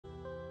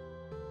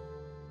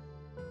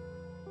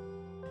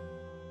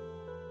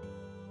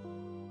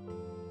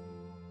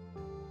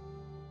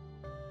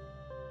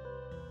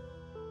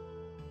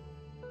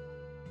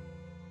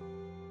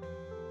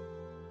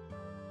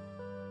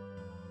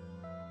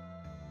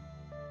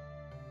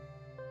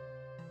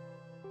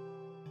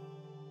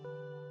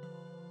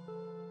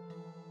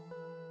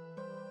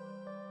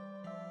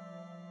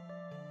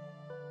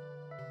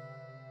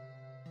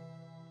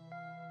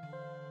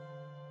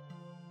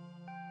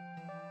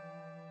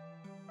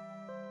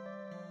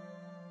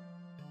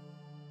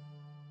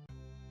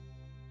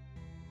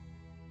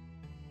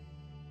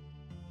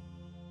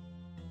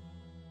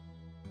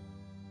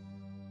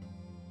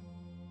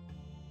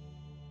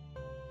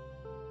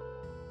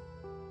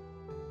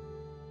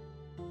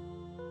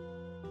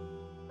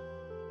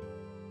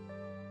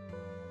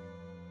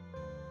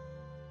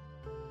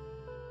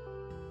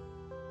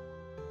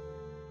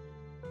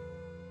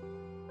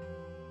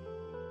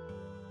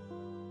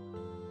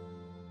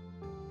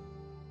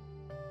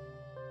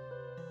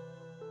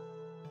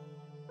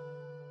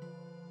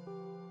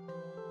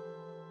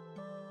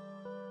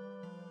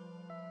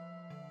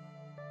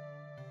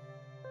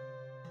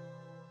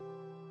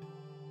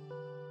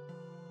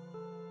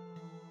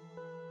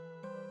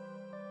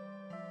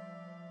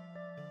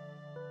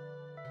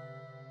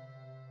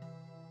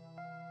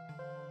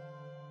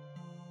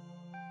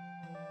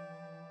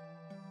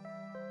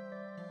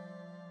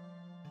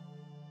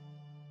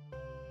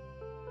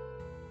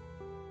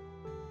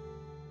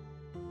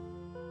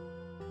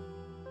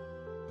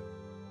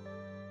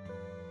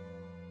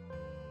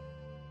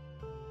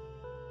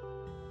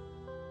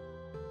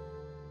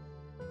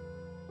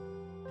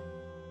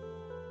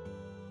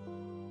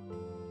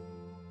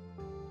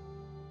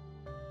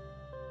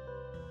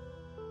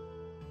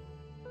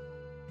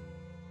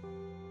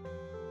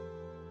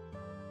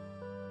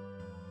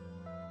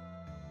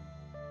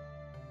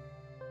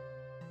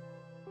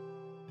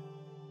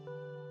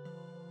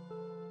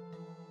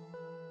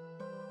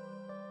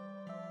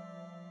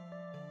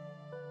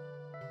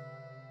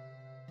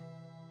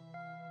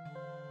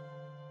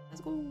Let's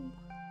go.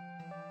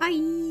 Hi.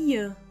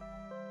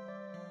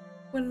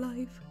 We're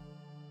live.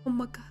 Oh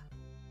my god.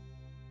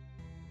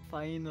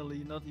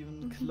 Finally, not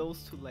even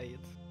close to late.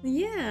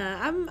 Yeah,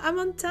 I'm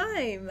on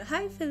time.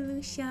 Hi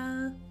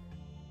Felicia.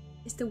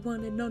 It's the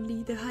one and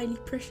only, the highly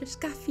precious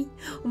Kaffy.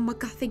 Oh my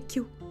god, thank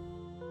you.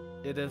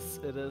 It is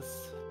the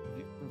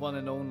one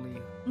and only.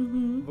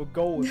 Mm-hmm. The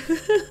goat.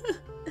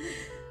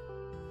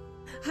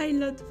 Hi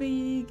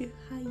Ludwig.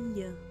 Hi.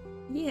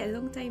 Yeah,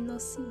 long time no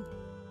see.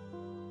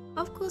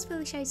 Of course,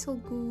 Felicia is so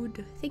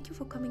good. Thank you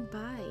for coming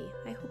by.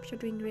 I hope you're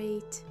doing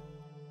great.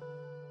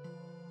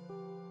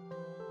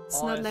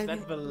 It's not is like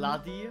that the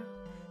laddie?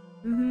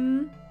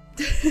 Mm-hmm.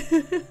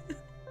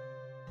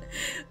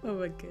 Oh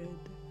my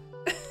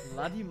god.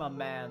 Laddie, my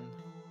man.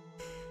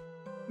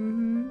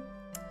 Mm-hmm.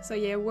 So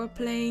yeah, we're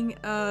playing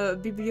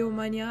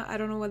BiblioMania. I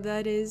don't know what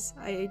that is.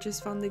 I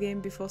just found the game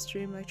before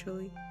stream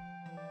actually,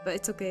 but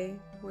it's okay.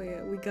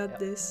 We got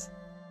this.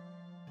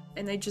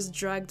 And I just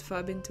dragged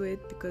Fab into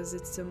it because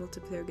it's a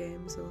multiplayer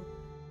game. So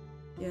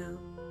yeah,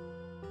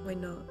 why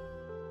not?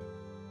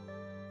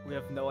 We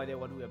have no idea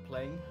what we are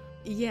playing.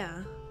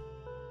 Yeah,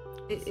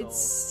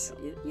 it's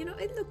yeah. You know,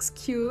 it looks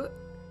cute.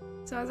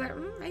 So I was like,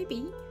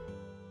 maybe.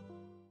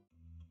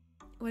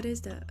 What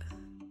is that?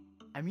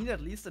 I mean, at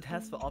least it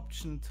has the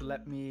option to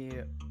let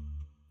me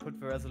put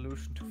the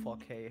resolution to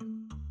 4K.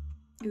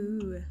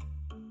 Ooh.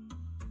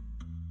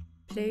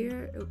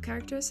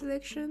 Character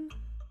selection?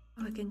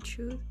 Oh, I can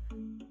choose.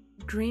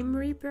 Grim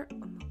Reaper? Oh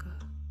my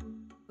god.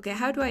 Okay,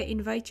 how do I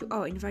invite you?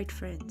 Oh, invite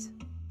friends.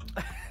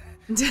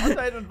 How do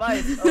I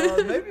invite?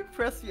 Maybe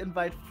press the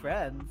invite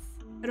friends.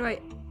 How do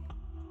I...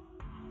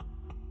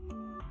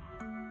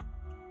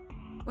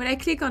 When I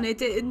click on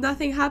it,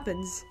 nothing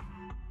happens.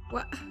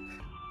 What?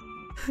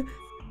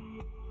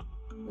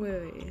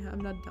 wait,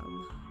 I'm not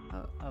dumb.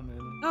 Oh. I'm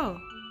in. Oh,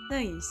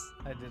 nice.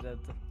 I did it.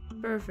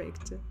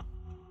 Perfect.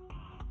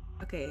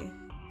 Okay,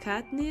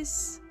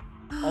 Katniss.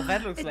 Oh,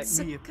 that looks like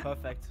me.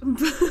 Perfect.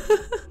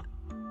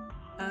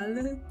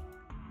 Alan.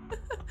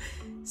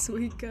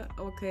 Suika.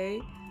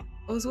 Okay.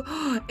 Also,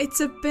 it's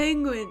a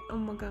penguin. Oh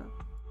my god.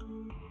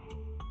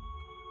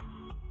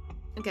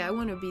 Okay, I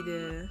want to be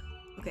the.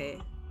 Okay.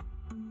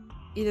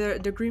 Either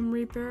the Grim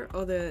Reaper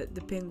or the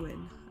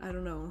penguin. I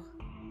don't know.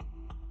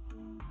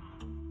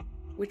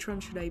 Which one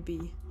should I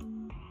be?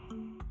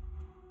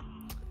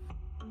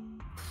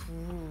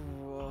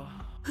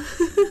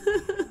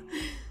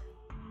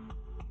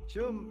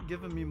 You're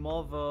giving me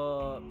more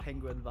the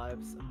penguin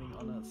vibes, I'm being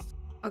honest.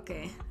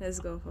 Okay, let's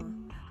go for.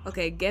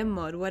 Okay, game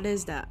mode. What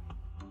is that?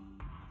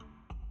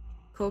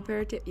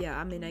 Cooperative. Yeah,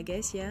 I mean, I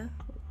guess, yeah.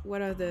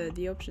 What are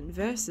the options?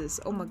 Versus.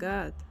 Oh my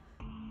god.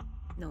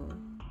 No.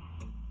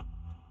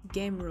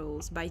 Game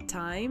rules. By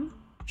time?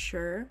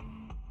 Sure.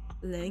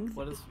 Length?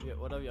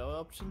 What are your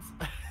options?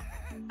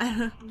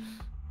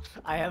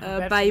 I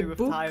have by with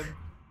book time.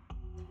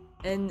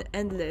 and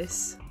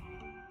endless.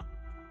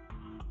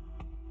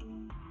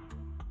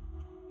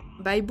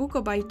 By book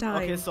or by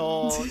time? Okay,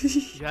 so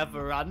you have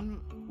a run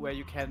where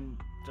you can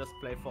just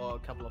play for a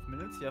couple of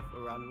minutes. You have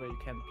a run where you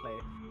can play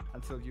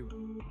until you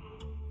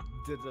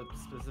did a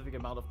specific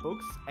amount of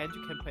books, and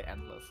you can play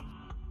endless.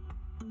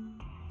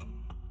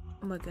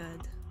 Oh my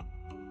god.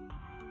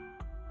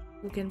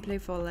 We can play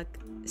for like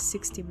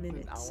 60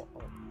 minutes. An hour?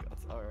 Oh my god,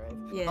 alright.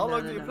 Yeah, How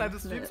long do you plan to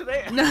stream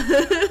today?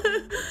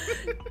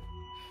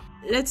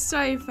 Let's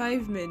try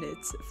 5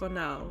 minutes for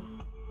now.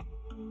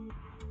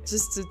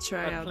 Just to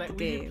try out the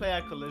game. We play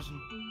a collision.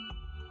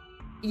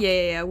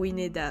 Yeah, we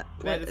need that.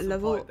 That What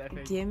level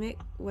gimmick?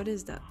 What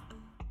is that?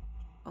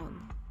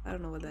 On. I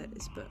don't know what that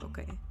is, but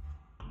okay.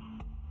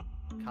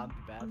 Can't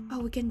be bad. Oh,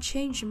 we can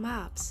change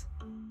maps.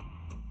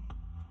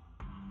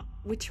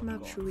 Which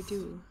map should we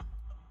do?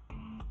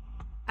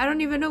 I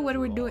don't even know what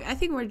we're doing. I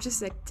think we're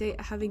just like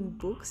having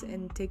books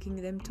and taking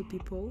them to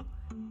people.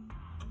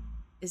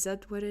 Is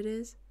that what it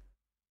is?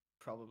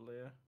 Probably,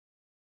 yeah.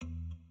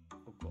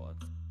 Oh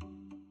god.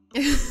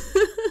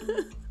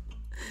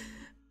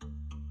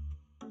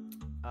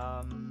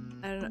 I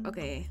don't know.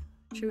 Okay.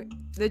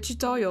 The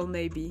tutorial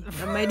maybe.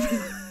 That might be.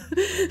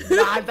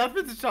 Nah, not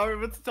the tutorial.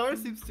 The tutorial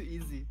seems too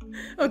easy.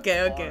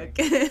 Okay.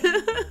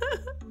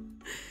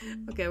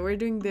 Okay, we're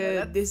doing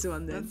this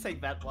one then. Let's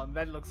take that one.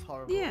 That looks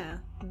horrible. Yeah,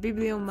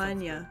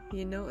 BiblioMania.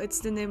 You know, it's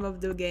the name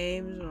of the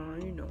game, so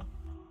you know,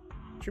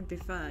 should be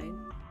fine.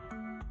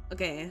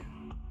 Okay,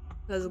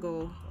 let's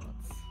go.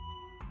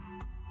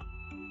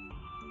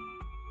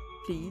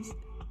 Please.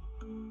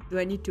 Do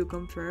I need to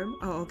confirm?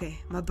 Oh, okay.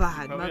 My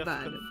bad.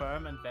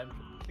 Confirm and then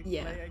click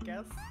play, I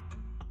guess.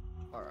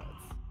 Alright.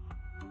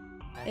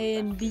 A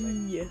and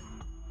B.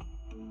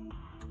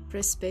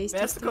 Press space.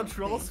 There's the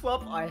control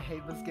swap. I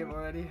hate this game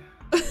already.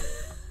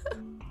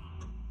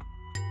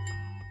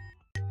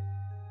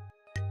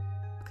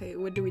 Okay,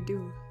 what do we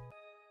do?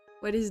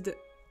 What is that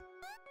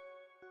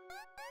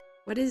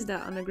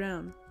on the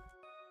ground?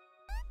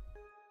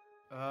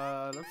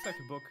 Looks like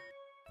a book.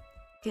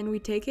 Can we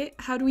take it?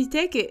 How do we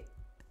take it?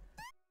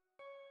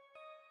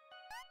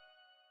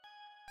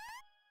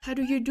 How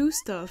do you do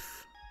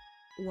stuff?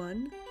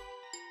 1.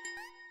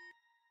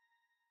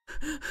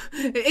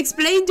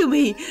 Explain to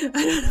me.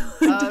 I don't know.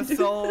 What to do.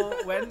 So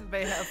when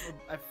they have,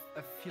 I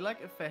feel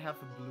like if they have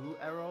a blue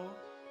arrow,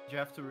 you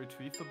have to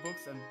retrieve the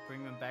books and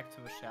bring them back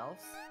to the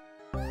shelves.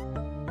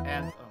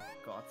 And oh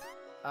god,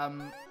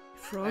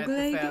 Frog and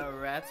leg? if they're a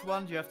red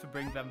one, you have to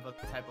bring them the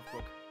type of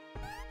book.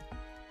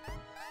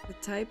 The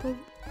type of.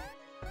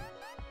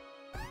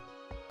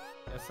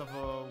 Yeah, so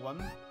for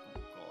one,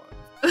 oh god.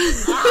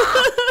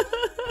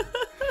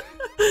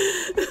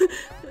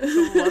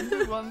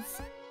 So one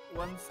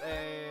wants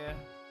a.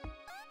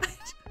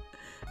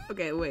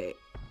 Okay, wait.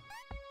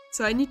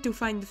 So I need to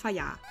find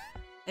fire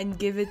and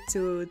give it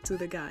to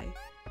the guy,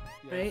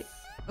 Yes. right?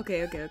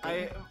 Okay, okay,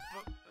 okay.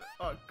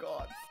 Oh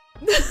god.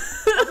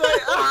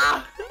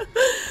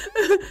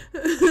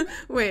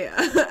 Wait,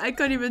 I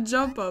can't even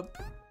jump up.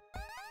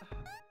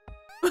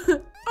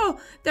 Oh,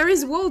 there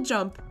is wall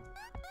jump.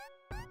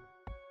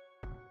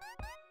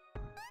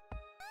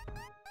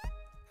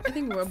 I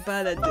think we're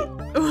bad at it.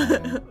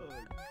 Oh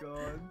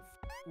god.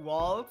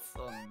 Waltz?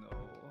 Oh no.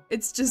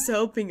 It's just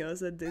helping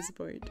us at this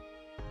point.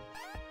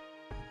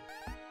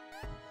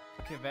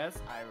 Okay, there's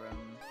iron.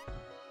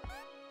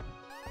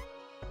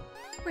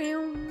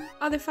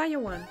 Oh, the fire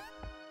one.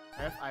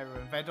 I have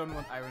iron. They don't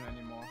want iron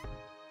anymore.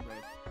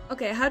 Wait.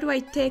 Okay, how do I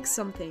take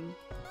something?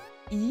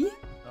 E?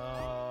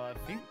 I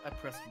think I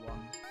pressed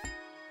 1.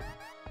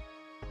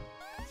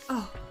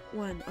 Oh,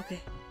 1,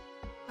 okay.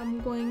 I'm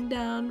going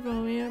down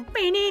from here.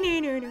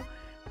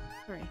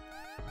 Sorry.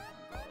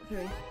 Oh god.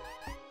 3.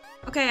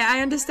 Okay,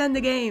 I understand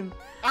the game.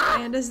 Ah!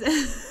 I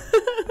understand.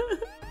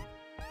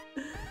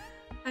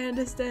 I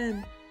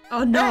understand.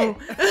 Oh no! Hey!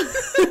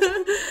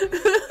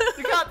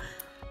 You got.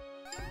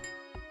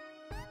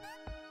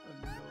 Oh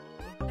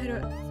no. I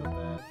don't. So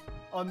bad.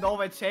 Oh no,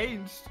 they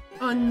changed.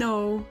 Oh Yeah.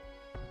 no!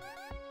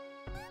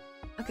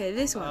 Okay,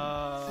 this one.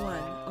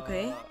 1,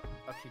 okay.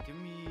 Okay, give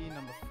me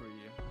number 3.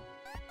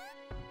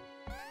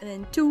 And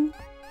then 2.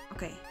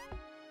 Okay.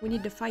 We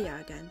need the fire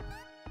again.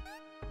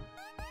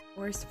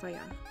 Where's the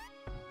fire?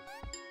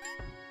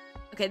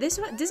 Okay, this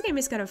game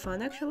is kind of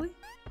fun actually.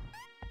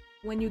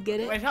 When you get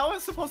it. Wait, how am I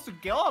supposed to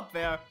go up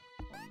there?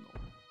 Oh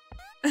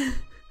no.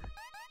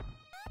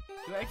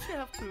 Do I actually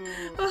have to?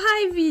 Oh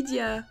hi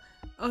Vidya!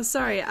 Oh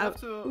sorry, I have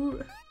to.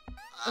 Ooh.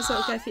 Also,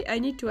 Kaffy, I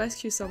need to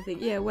ask you something.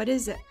 Yeah, what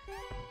is it?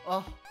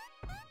 Oh.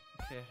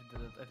 Okay,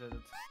 I did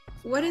it.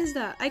 What is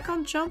that? I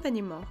can't jump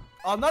anymore.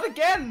 Oh, not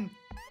again!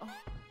 Oh.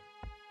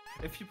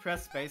 If you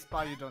press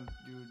spacebar, you're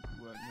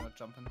not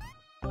jumping.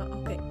 Oh,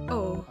 okay.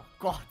 Oh. Oh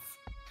god.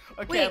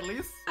 Okay, Wait, at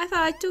least. I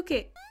thought I took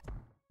it.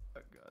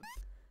 Oh god.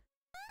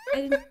 I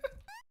didn't.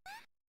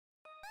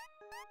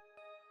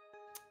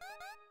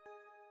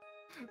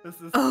 This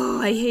is.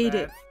 Oh, I hate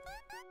it. bad.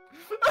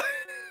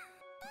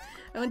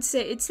 I want to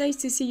say, it's nice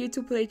to see you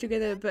two play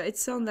together, but it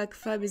sounds like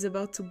Fab is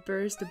about to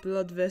burst a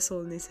blood vessel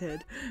in his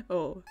head.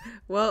 Oh,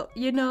 well,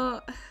 you know...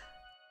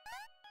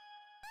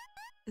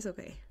 It's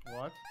okay.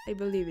 What? I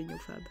believe in you,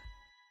 Fab.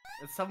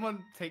 Is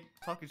someone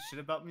talking shit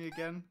about me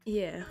again?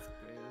 Yeah,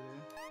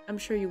 I'm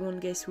sure you won't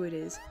guess who it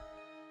is.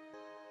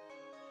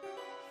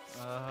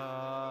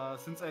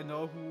 Since I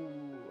know who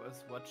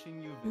is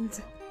watching you.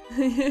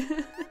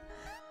 Vidya.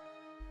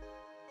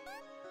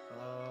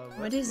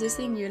 What is this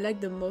thing you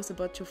like the most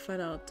about your fan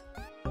art?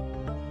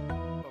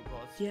 Oh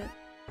god. Yeah.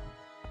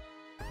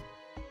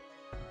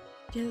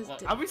 Yes,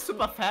 What? Are we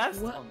super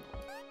fast? What?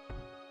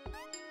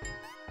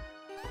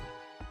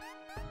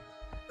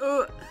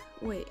 Oh,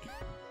 no. Wait.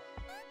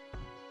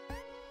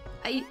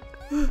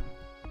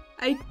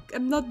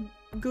 I'm not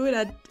good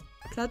at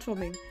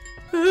platforming.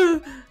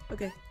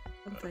 Okay,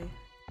 I'm fine.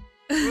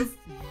 It was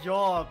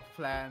your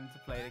plan to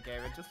play the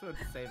game. I just wanted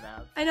to say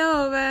that. I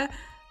know, but...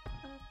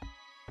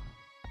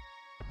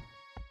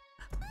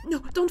 No,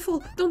 don't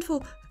fall! Don't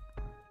fall!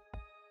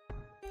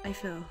 I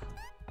fell.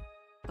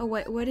 Oh,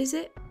 wait, what is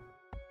it?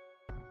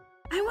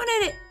 I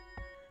wanted it!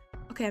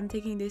 Okay, I'm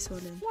taking this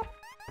one then.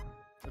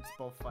 It's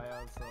both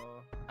fire, so...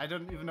 I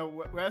don't even know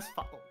where's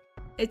fire.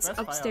 It's Where's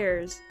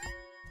upstairs.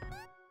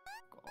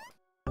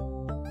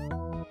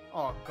 God.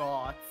 Oh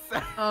god.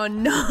 Oh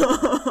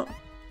no!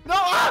 No!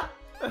 Ah!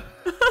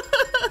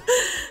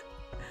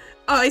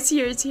 Oh, it's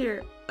here, it's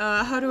here.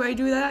 How do I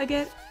do that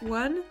again?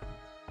 1?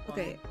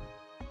 Okay.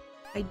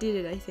 I did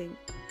it, I think.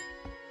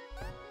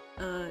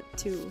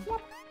 2.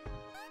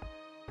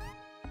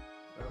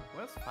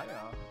 Where's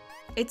fire?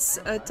 It's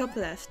top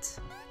left.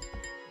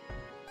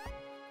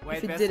 Wait,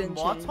 if it there's didn't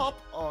more change. top?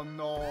 Oh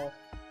no.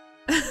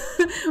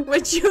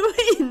 What you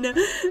mean?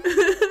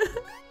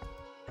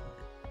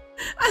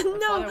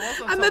 No,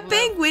 I'm a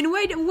penguin.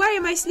 Why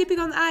am I sleeping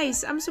on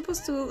ice? I'm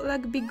supposed to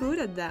like be good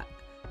at that.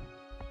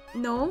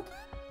 No?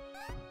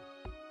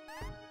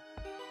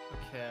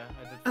 Okay,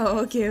 I did. Oh,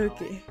 okay, now.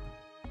 okay.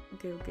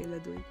 Okay,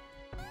 Ladui.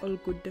 All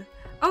good.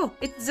 Oh,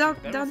 it's down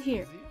That down was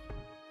here. easy.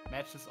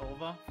 Match is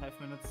over.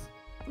 5 minutes.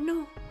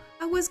 No,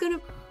 I was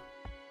gonna...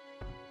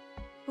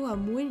 Oh,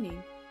 I'm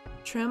winning.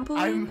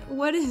 Trampoline?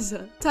 What is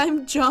it?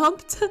 Time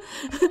jumped?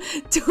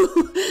 To...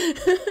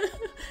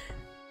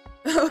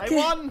 Okay. I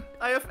won!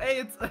 I have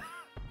 8!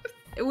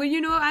 Well, you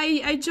know,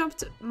 I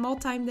jumped more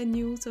time than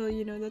you, so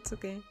you know that's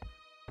okay.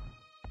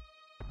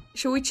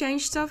 Should we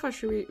change stuff or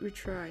should we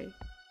retry?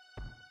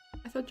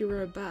 I thought you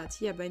were a bat.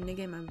 Yeah, but in the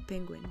game I'm a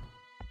penguin.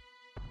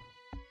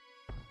 Oh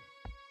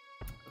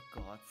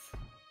god.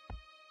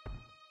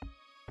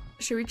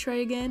 Should we try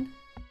again?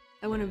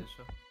 I wanna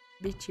Sure.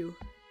 beat you.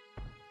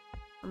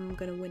 I'm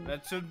gonna win.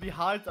 That shouldn't be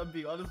hard, I'm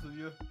being honest with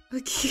you.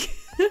 Okay.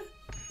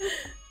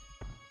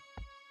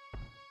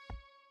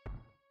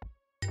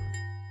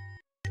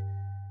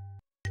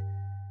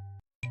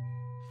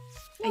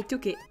 I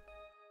took it.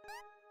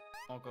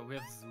 Oh god, we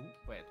have zoom.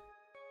 Wait.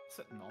 Is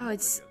it normal? Oh,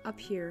 it's Maybe I up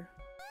zoom? here.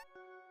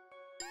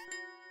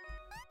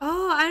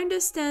 Oh, I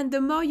understand.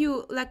 The more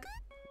you like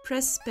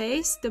press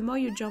space, the more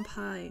you jump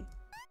high.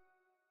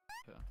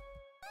 Yeah.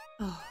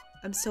 Oh,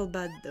 I'm still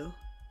bad though.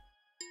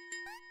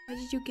 How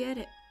did you get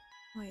it?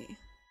 Wait.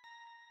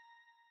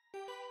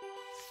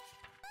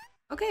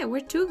 Okay,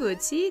 we're too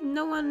good. See,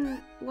 no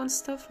one wants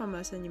stuff from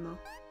us anymore.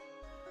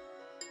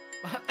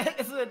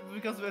 Is it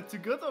because we're too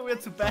good or we're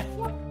too bad?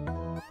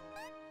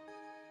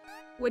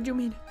 What do you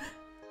mean?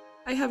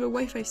 I have a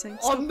Wi-Fi sign.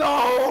 Oh Stop.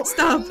 no!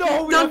 Stop!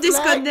 No, we Don't have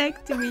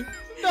disconnect me.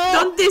 No!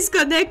 Don't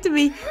disconnect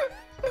me.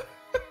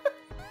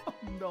 Oh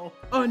no!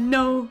 Oh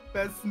no.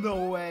 There's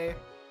no way.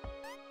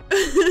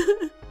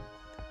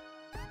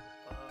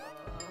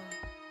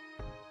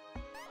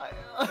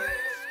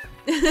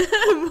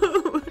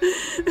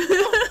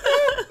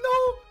 No!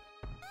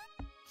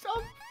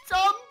 Jump!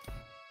 Jump!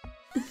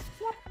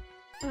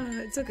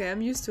 It's okay.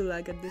 I'm used to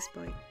lag at this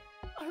point.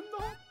 I'm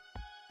not.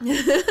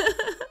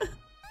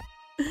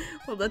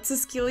 Well, that's a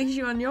skill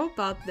issue on your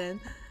part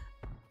then.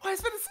 Why is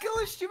that a skill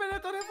issue when I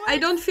don't have I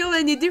don't feel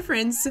any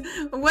difference.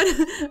 What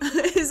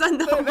is that?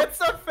 No, that's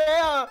not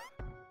fair!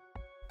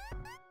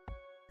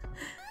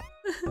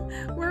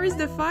 Where is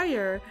the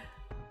fire?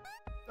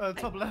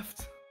 Top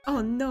left.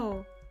 Oh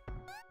no.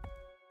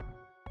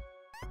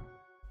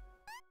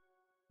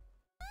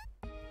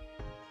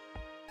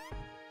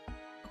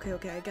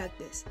 Okay, I got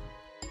this.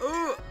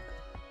 Oh!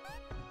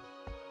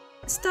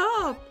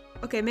 Stop!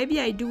 Okay, maybe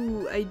I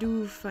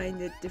do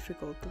find it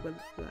difficult with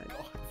lag.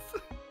 God.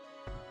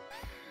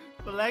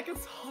 The lag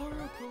is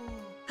horrible.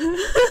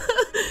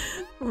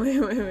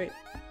 Wait.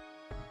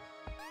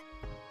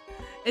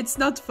 It's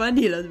not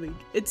funny, Ludwig.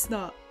 It's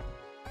not.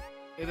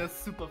 It is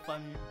super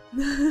funny.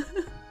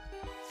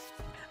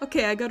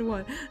 Okay, I got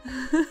one.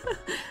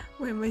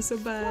 Why am I so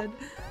bad?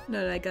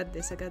 No, I got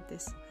this. I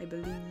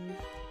believe.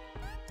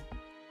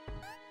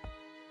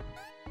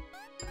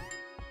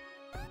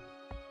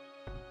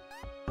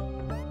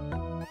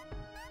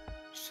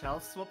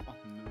 Shelf swap? Oh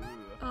no.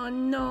 Oh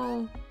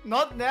no.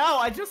 Not now,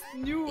 I just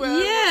knew where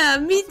Yeah,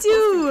 me I was supposed to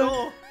too.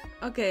 go.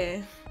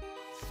 Okay.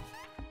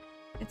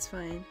 It's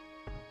fine.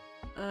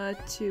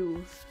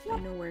 2. I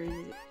know where it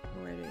is.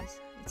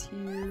 It's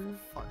here.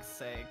 For fuck's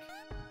sake.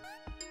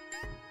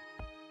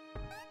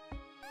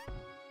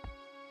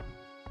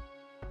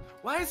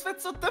 Why is that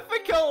so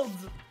difficult?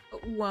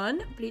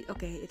 1, please.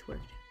 Okay, it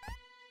worked.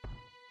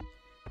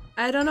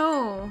 I don't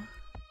know.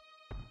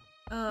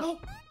 No.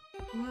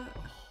 What?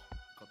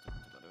 God,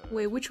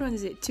 Wait, which one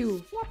is it?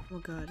 2. Oh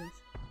god.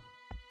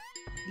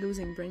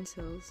 Losing brain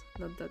cells.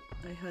 Not that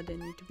I had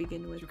any to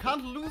begin with. You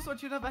can't lose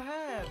what you never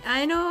had.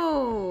 I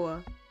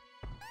know.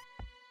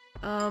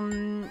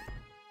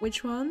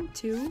 Which one?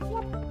 2.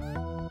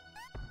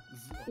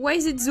 Why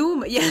is it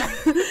zoom? Yeah.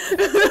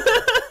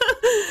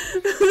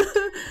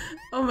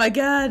 Oh my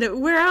god,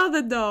 where are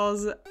the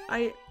dolls?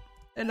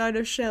 And are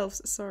the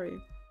shelves?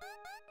 Sorry.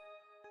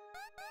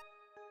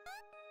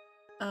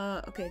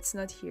 Okay, it's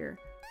not here.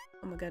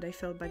 Oh my god, I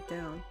fell back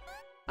down.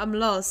 I'm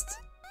lost.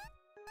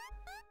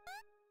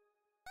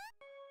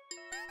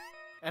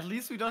 At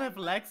least we don't have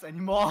legs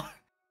anymore.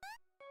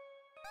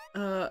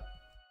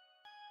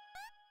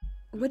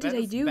 What did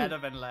I do? Better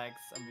than legs,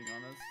 I'm being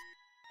honest.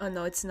 Oh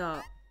no, it's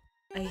not.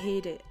 I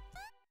hate it.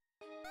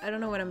 I don't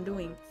know what I'm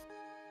doing.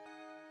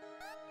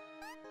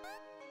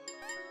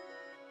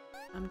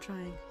 I'm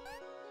trying.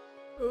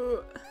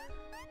 Oh,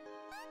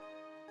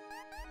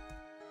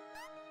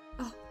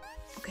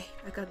 okay,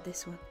 I got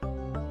this one.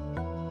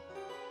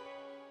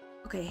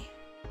 Okay.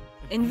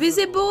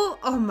 Invisible?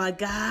 Oh my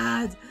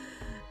god!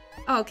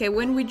 Oh, okay,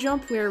 when we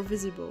jump, we're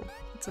visible.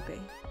 It's okay.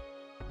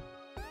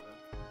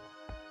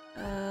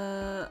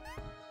 I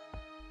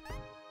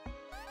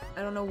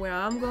don't know where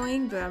I'm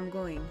going, but I'm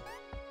going.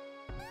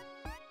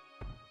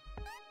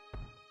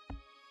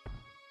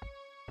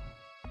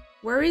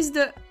 Where is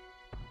the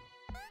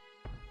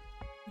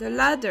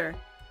ladder?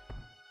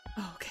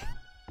 Oh, okay.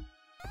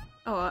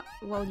 Oh,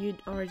 well, you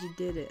already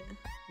did it.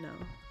 No,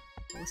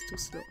 I was too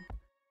slow.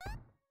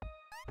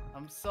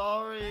 I'm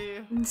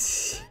sorry.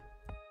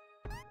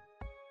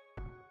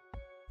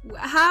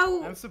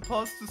 How? I'm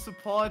supposed to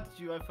support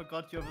you. I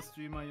forgot you're a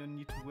streamer. You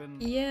need to win.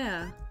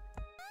 Yeah.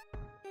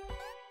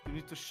 You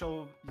need to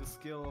show your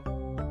skill.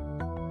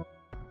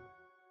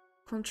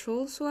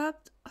 Control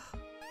swapped?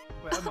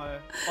 Where am I?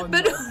 Oh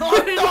But no.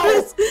 Oh,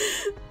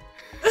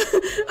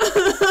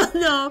 no!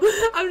 No,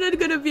 I'm not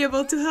gonna be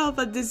able to help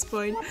at this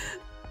point.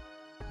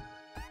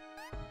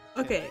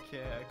 Okay.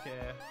 Okay.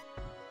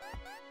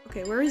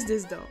 Okay, where is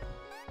this though?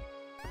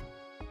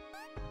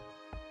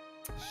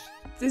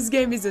 This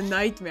game is a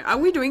nightmare. Are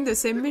we doing the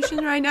same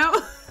mission right now?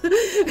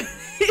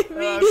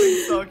 I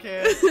think so,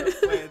 okay.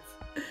 Wait.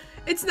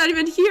 It's not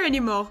even here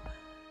anymore.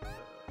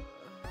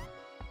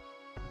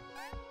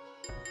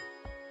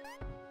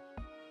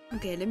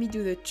 Okay, let me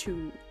do the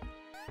 2.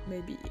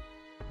 Maybe.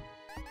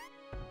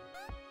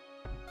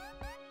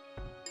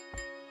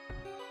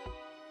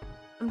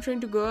 I'm trying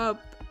to go up.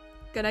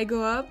 Can I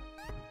go up?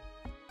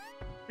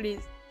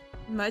 Please.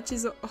 Match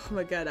is... Oh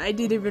my god, I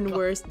did even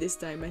worse this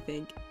time, I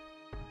think.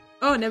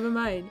 Oh, never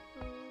mind.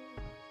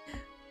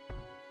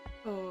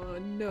 Oh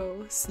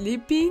no.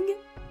 Sleeping?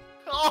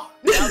 Oh,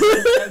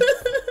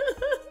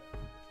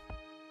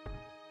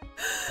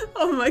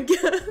 oh my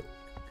god.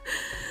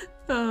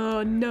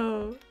 Oh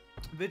no.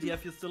 Vidya,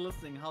 if you're still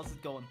listening, how's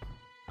it going?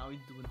 How are you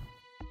doing?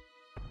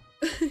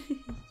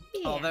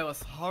 Yeah. Oh, that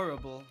was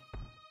horrible.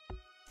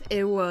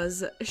 It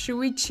was. Should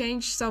we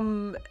change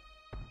some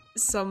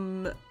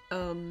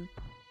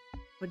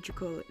what you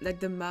call it? Like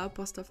the map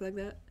or stuff like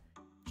that?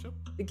 Sure.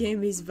 The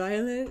game is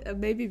violent,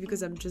 maybe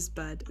because I'm just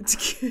bad.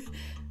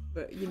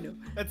 But you know.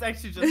 It's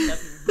actually just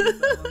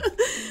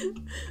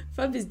happening.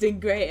 Fab is doing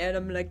great and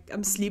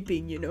I'm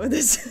sleeping, you know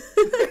this.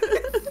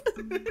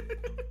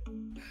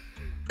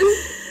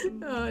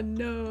 Oh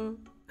no.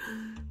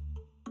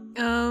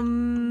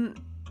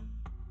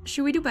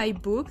 Should we do by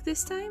book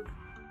this time?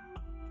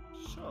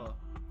 Sure.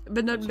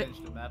 But not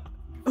change the map.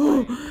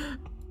 Oh.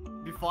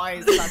 Before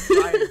I start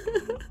crying.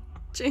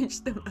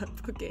 Change the map,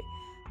 okay.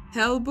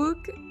 Hell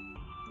book?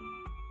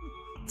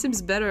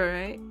 Seems better,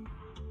 right?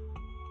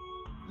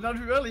 Not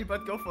really,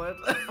 but go for it.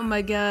 Oh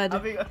my god.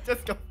 I mean,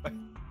 just go for it.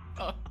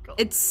 Oh, God.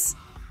 It's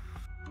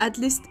at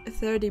least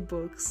 30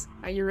 books.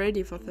 Are you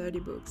ready for 30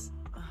 books?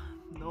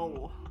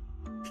 No.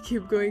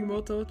 Keep going,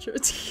 more torture.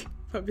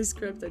 Probably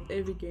scrapped at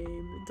every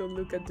game. Don't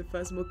look at the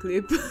Phasmo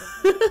clip.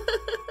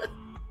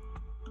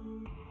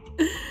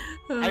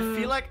 I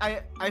feel like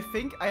I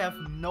think I have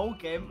no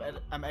game that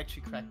I'm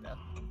actually cracked at.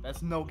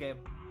 There's no game.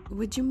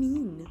 What do you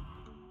mean?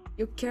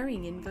 You're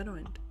carrying in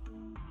Valorant.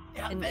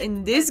 Yeah, and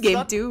in this game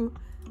not... too.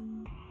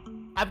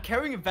 I'm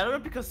carrying a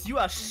Valorant because you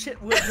are shit.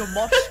 You're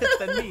more shit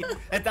than me.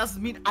 That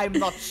doesn't mean I'm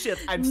not shit.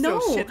 I'm still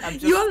shit. I'm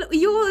just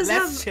you always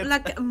have shit.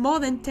 like more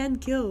than 10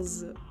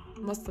 kills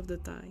most of the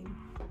time.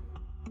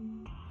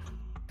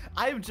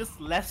 I'm just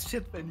less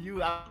shit than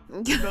you.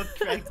 I'm not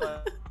cracked.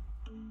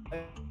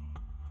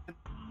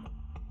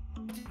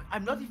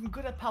 I'm not even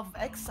good at Path of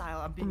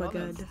Exile. I'm being honest. Oh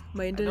my god,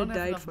 my internet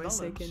died for a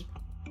second.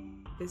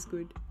 It's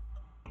good.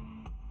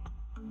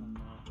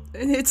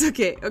 It's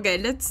okay. Okay,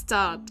 let's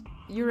start.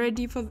 You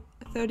ready for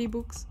 30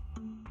 books?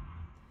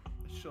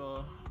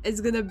 Sure. It's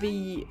gonna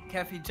be...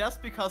 Kaffy,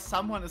 just because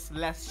someone is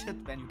less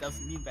shit than you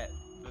doesn't mean that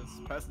this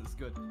person is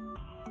good.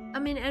 I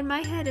mean, in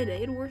my head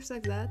it works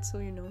like that, so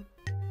you know.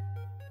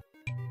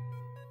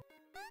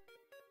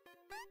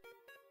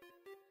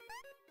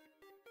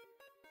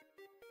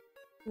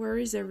 Where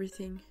is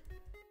everything?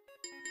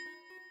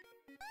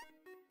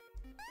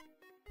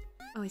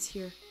 Oh, it's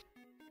here.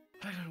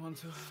 I don't want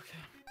to, okay.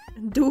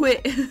 Do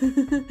it!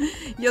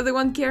 You're the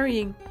one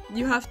carrying.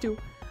 You have to.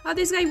 Oh,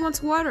 this guy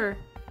wants water.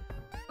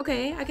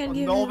 Okay, I can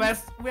give him... No,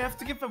 we have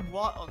to give him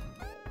water.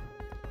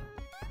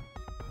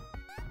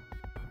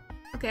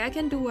 Okay, I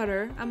can do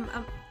water.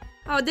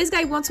 Oh, this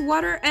guy wants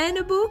water and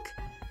a book?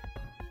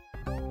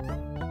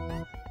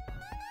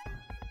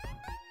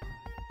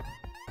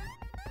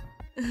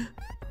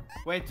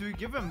 Wait, do you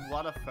give him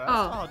water first?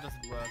 Oh. Or does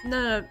it work?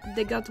 No,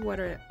 they got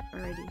water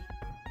already.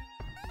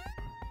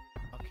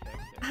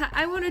 Okay.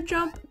 I want to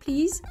jump,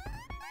 please.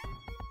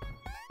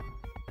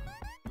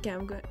 Okay,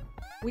 I'm good.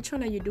 Which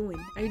one are you doing?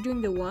 Are you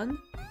doing the one?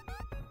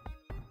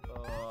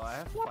 I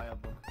have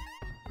firebook.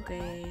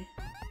 Okay.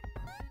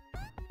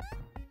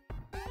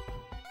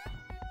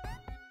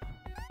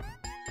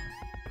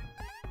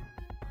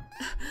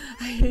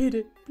 I hate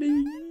it.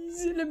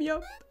 Please, let me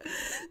up.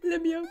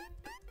 Let me up.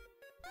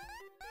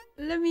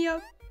 Let me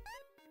up.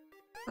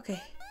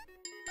 Okay.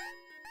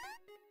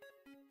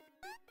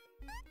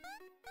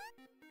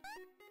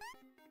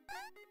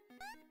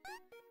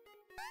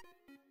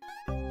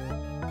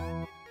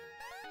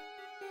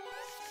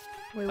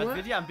 Wait, But what?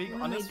 Vidya, I'm being What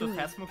am I honest with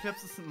doing? Phasmo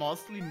clips, it's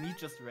mostly me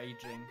just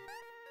raging.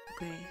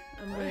 Okay,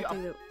 I'm gonna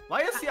take it.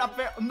 Why is he up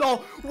there?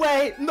 No!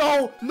 Wait!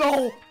 No!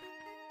 No!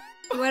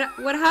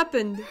 What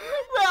happened?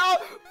 No!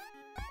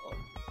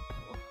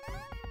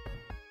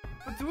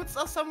 The dudes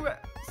are somewhere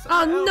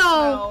Oh else no!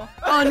 now.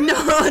 Oh no!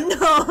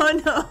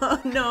 No!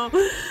 No!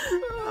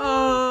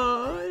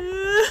 Oh.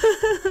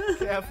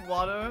 Okay, I have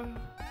water.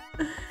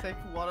 Take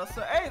water.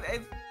 So,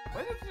 hey,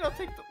 why did you not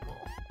take the...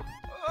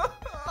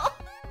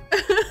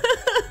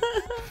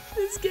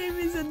 This game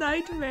is a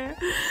nightmare.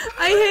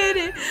 I hate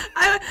it.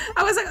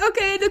 I was like,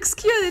 okay, it looks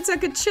cute. It's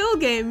like a chill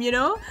game, you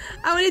know?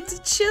 I wanted to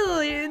chill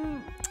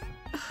and...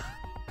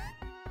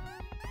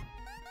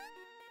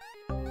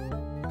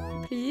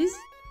 Please?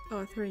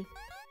 Oh, 3.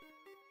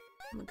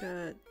 Oh my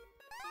god.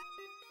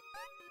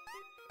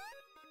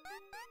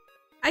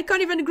 I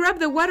can't even grab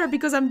the water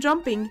because I'm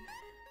jumping.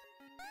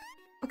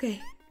 Okay.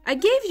 I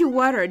gave you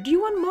water. Do you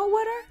want more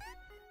water?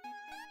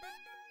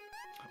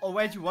 Oh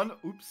wait, you want?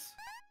 Oops.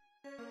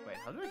 Wait,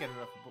 how do I get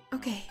rid of the book?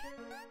 Okay.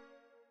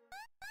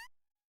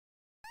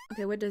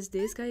 Okay, what does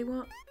this guy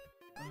want?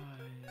 Yeah.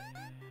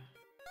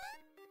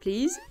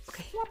 Please?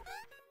 Okay.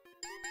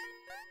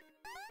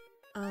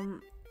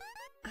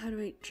 How do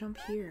I jump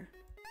here?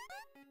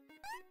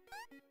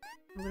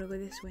 I'm gonna go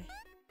this way.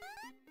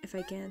 If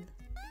I can.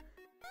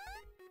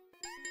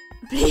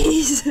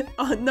 Please!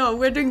 Oh no,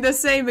 we're doing the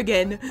same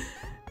again.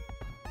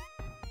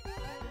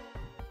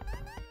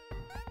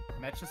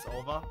 Match is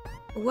over.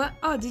 What?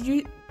 Oh, did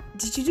you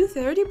do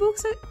 30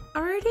 books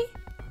already?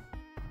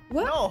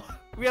 What? No,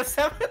 we have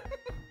 7.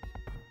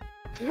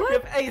 What? We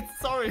have 8.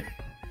 Sorry.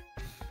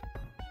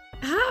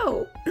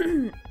 How?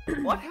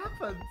 What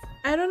happened?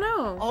 I don't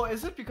know. Oh,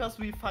 is it because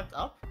we fucked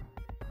up?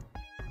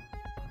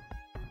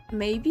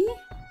 Maybe?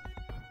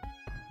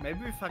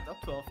 Maybe we fucked up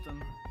too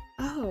often.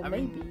 Oh, I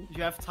maybe. mean,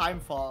 you have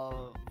time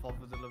for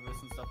the deliveries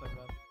and stuff like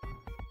that.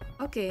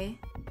 Okay.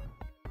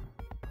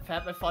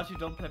 Fab, I thought you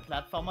don't play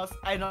platformers.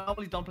 I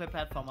normally don't play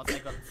platformers. I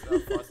got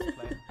forced to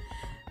play.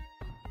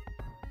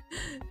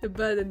 The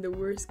bad and the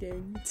worst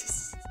gang.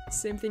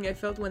 Same thing I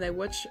felt when I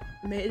watched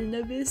Made in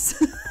Abyss.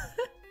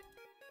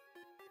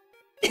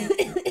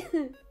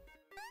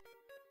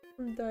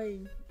 I'm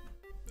dying.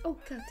 Oh,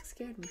 cat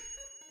scared me.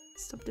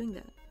 Stop doing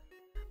that.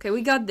 Okay,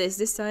 we got this.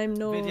 This time,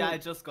 no. But yeah, I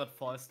just got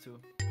forced to.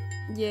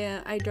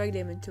 Yeah, I dragged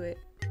him into it.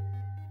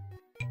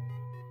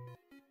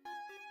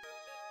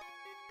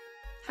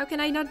 How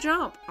can I not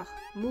jump? Oh,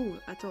 move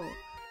at all.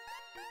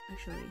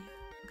 Actually.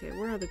 Okay,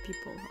 where are the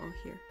people? Oh,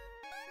 here.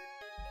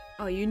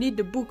 Oh, you need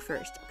the book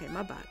first. Okay,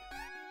 my bad.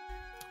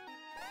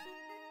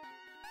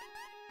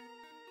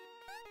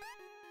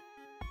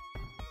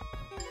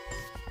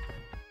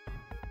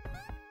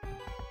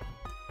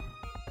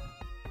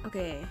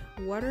 Okay,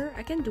 water.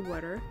 I can do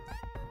water.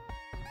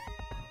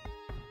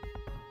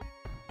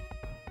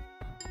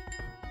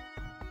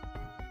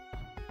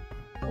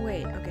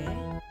 Wait, okay.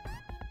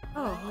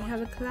 Oh, we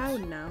have a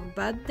cloud now.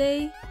 Bad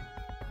day?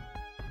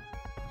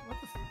 What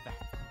is that?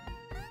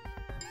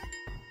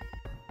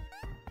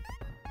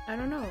 I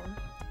don't know.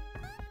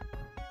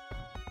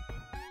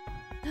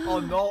 Oh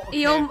no,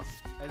 okay. Oh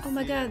I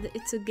my see god, it.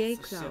 it's a gay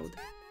It's a cloud. shit.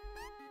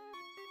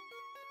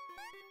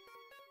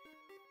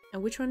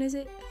 And which one is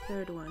it?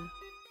 Third one.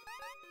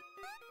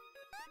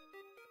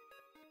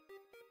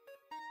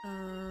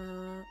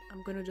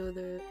 I'm gonna do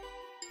the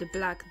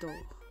black door.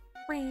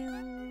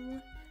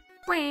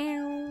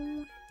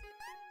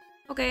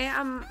 Okay,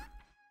 I'm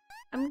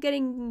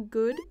getting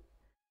good.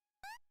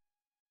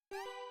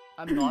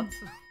 I'm not.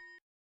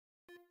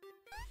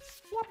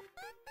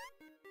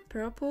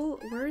 Purple?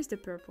 Where is the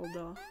purple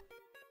door?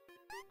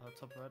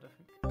 Top right, I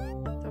think.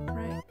 Top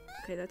right?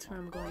 Okay, that's where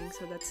I'm going,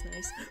 so that's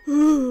nice.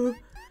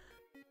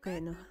 Okay,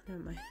 no,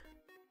 never mind.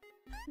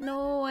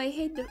 No, I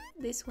hate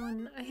this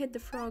one. I hate the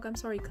frog. I'm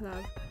sorry,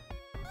 Collab.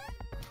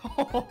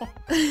 Wow.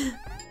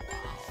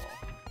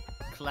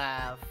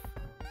 Clav.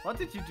 What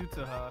did you do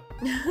to her?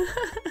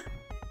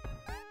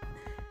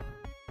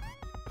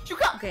 You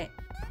got Okay.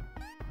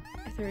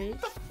 3.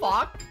 what the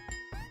fuck?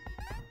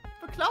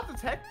 The cloud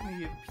attacked me,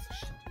 you piece of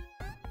shit.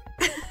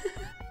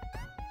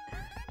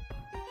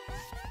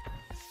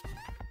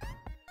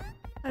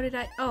 How did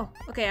I? Oh,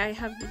 okay, I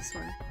have this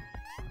one.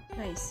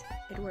 Nice,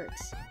 it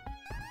works.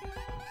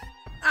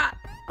 Ah!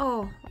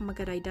 Oh my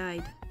god, I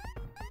died.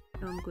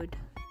 No, I'm good.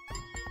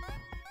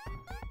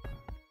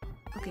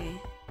 Okay.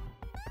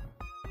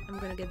 I'm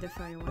gonna get the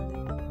fire one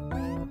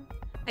then.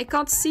 I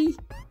can't see!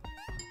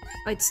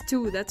 Oh, it's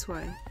 2, that's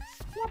why.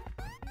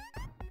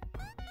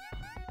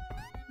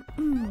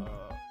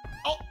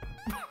 Oh!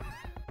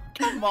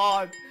 Come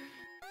on!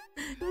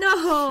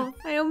 No!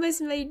 I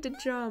almost made the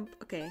jump.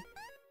 Okay.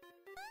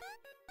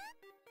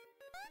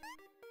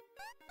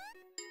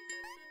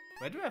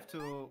 Where do we have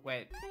to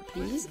wait? Please?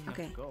 Where do we have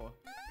Okay. to go?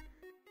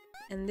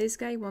 And this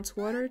guy wants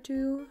water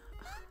too.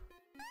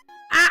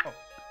 Ah! Oh.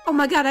 Oh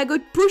my god, I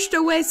got pushed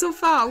away so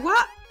far.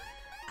 What?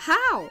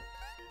 How?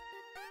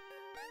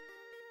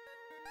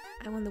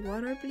 I want the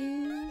water,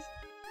 please.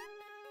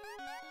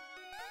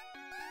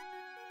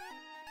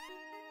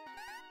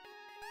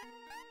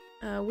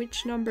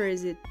 Which number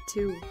is it?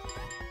 2.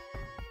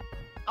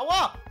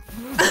 Awa!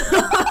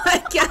 Oh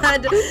my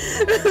god!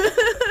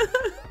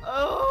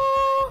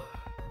 Oh!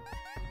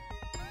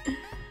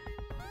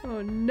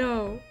 Oh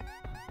no.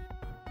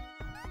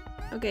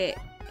 Okay,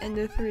 and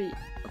the 3.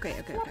 Okay.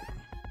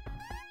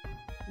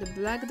 The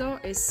black door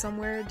is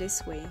somewhere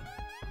this way.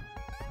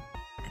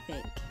 I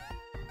think.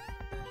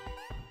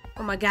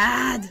 Oh my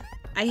god!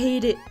 I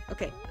hate it.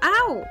 Okay.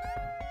 Ow!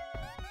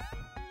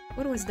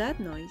 What was that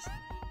noise?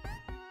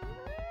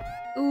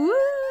 Ooh!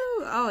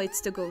 Oh,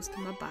 it's the ghost.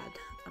 My bad.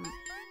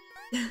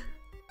 I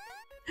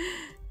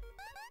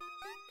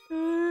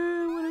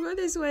wanna go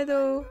this way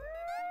though.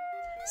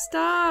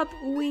 Stop!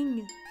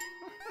 Wing!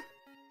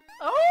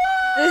 Oh!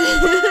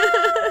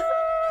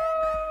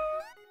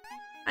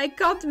 I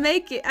can't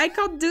make it. I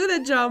can't do the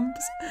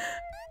jumps.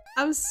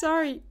 I'm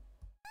sorry.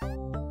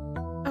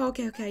 Oh,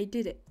 okay, I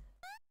did it.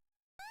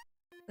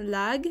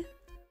 Lag?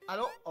 I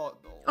don't. Oh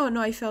no. Oh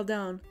no, I fell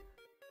down.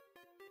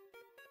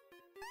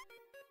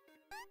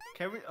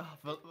 Can we? Oh,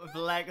 the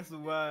lag is the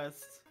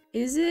worst.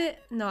 Is it?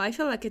 No, I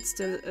feel like it's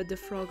the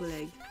frog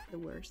leg, the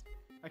worst.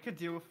 I can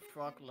deal with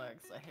frog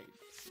legs. I hate.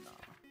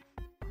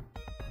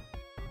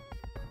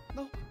 No.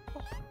 Oh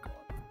god.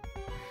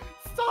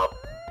 Stop!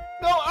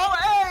 No! Oh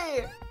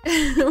hey!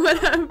 What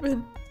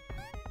happened?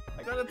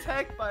 I got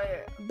attacked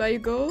by a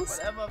ghost?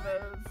 whatever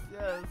that is.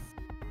 Yes.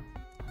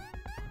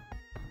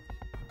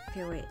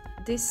 Okay, wait.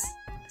 This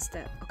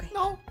step. Okay.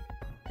 No.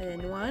 And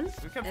then one.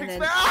 We can and fix then...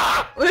 that.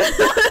 Ah!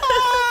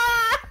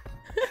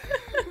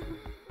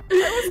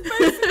 I was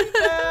basically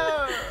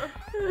there.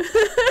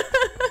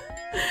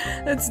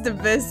 That's the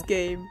best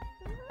game.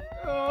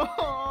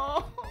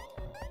 Oh.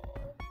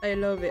 I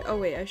love it. Oh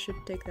wait, I should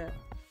take that.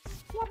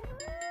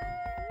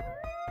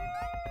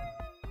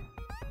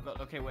 But,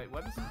 okay, wait.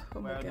 What is it?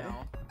 Oh my Where god.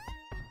 now?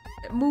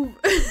 Move.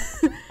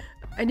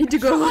 I need to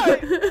go.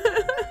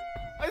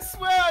 I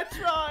swear I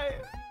try.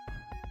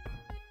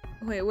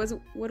 Wait,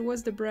 what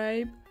was the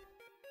bribe?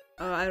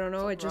 I don't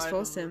know. I just Right,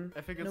 forced him.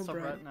 I think it's No top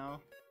bribe. right now.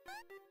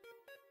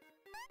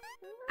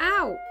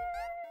 Ow!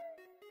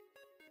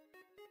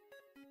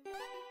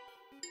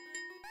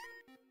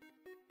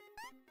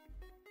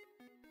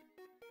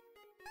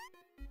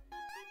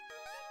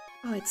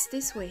 Oh, it's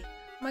this way.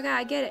 Oh my god,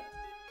 I get it.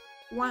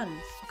 One.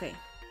 Okay.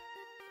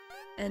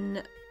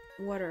 And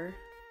water.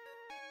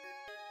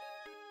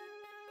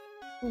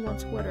 Who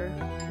wants water?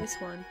 This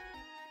one.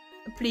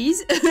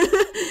 Please?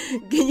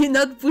 Can you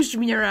not push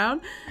me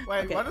around?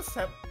 Wait, Okay. what is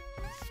that?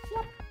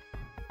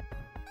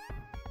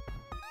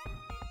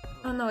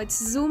 Oh no, it's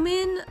zoom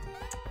in.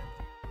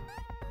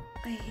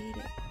 I hate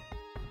it.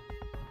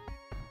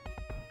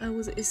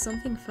 Is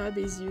something Fab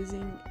is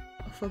using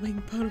for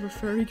being part of a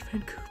furry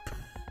fan group?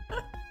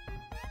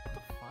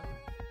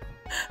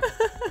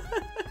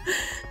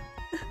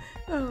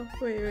 Oh,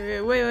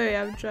 wait,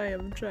 I'm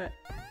trying.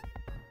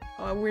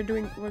 Oh, we're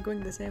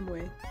going the same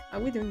way. Are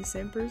we doing the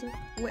same person?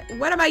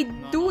 What am I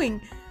doing?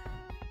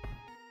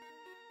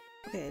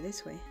 Okay,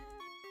 this way.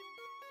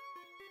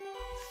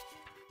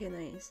 Okay,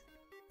 nice.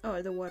 Oh,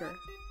 the water.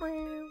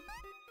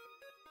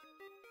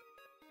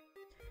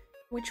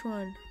 Which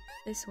one?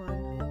 This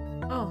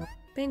one. Oh,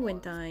 penguin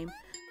time.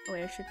 Oh,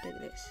 I should take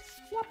this.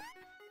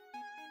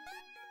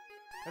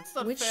 That's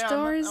not Which fair.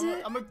 door is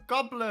it? I'm a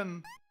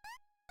goblin.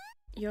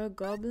 You're a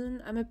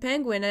goblin? I'm a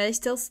penguin and I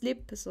still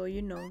sleep, so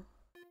you know.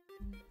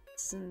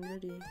 It's not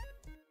really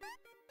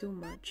too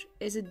much.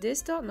 Is it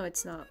this door? No,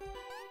 it's not.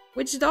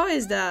 Which door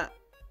is that?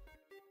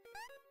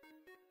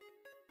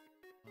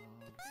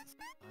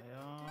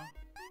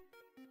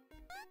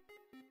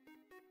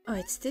 Oh,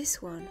 it's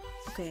this one.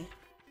 Okay.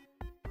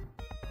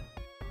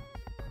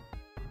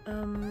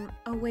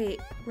 Oh wait,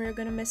 we're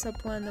gonna mess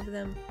up one of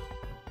them.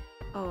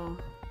 Oh.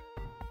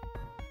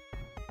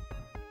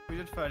 We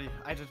did 30.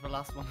 I did the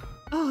last one.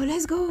 Oh,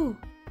 let's go!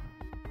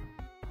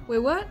 Wait,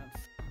 what?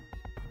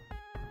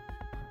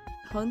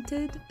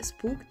 Haunted?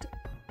 Spooked?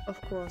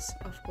 Of course.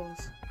 Of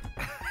course.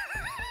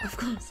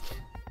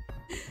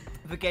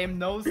 The game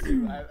knows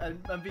you.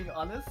 I'm being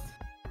honest.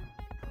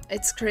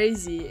 It's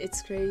crazy.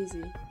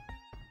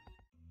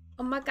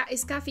 Oh my god,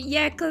 it's Kaffy.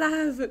 Yeah,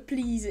 Collab,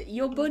 please.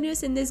 Your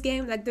bonus in this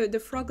game, like the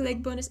frog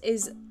leg bonus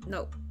is...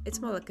 No,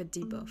 it's more like a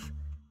debuff.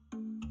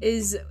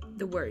 Is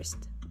the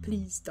worst.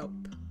 Please stop.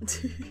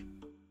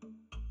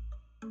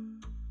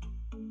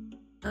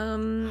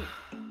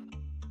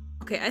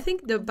 Okay, I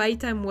think the buy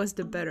time was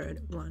the better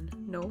one.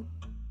 No?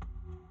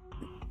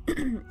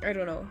 I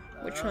don't know.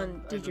 Which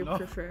one did you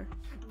prefer?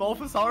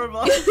 Both is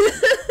horrible.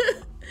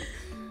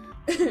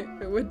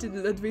 What did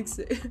Ludwig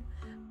say?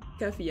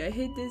 Kaffy, I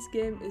hate this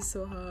game, it's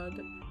so hard.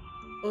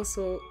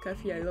 Also,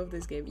 Kaffy, I love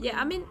this game. Yeah,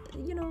 I mean,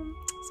 you know,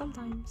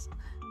 sometimes.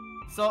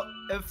 So,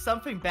 if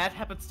something bad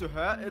happens to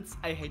her, it's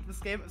I hate this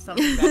game. If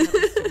something bad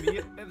happens to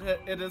me,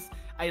 it is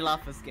I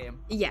love this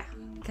game. Yeah,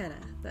 kinda.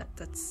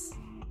 That's...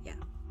 yeah.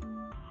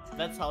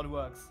 That's how it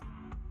works.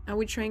 Are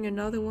we trying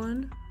another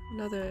one?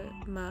 Another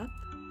map?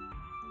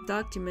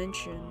 Dark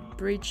Dimension,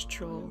 Bridge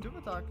Troll. Do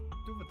the dark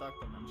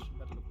dimension,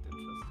 that looked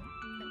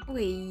interesting.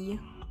 Wait.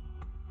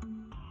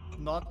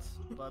 Not,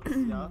 but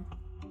yeah.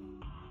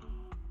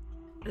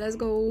 Let's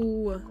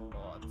go.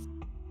 God.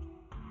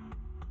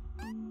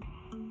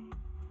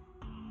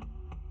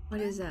 What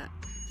is that?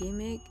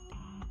 Gimmick?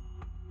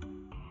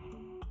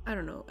 I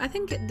don't know. I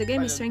think the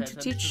game is trying to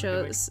teach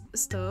us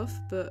stuff,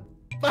 but...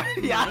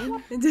 Yeah.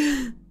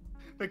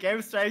 The game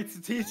is trying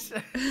to teach.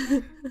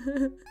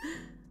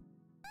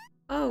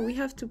 Oh, we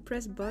have to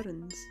press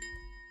buttons.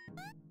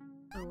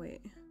 Oh,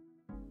 wait.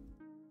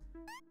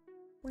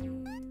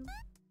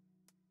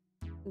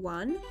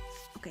 One?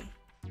 Okay.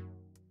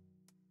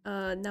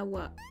 Now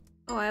what?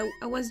 Oh, I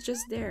was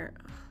just there.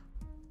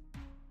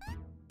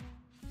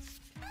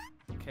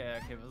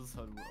 Okay, this is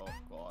how... Oh,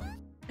 God.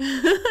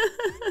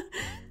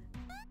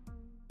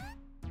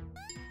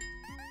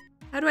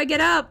 How do I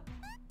get up?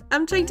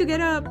 I'm trying to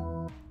get up.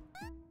 Oh,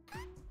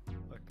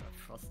 God,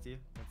 Frosty.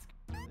 That's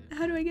crazy.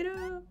 How do I get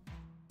up?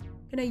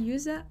 Can I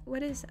use that?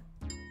 What is that?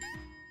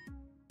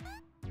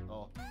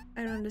 Oh.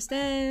 I don't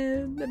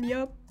understand. Let me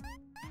up.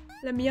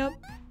 Let me up.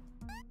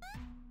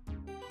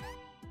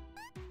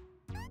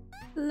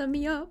 Let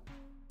me up.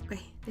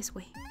 Okay, this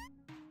way.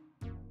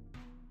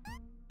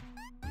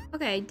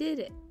 Okay, I did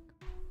it.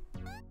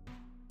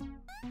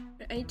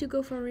 I need to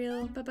go for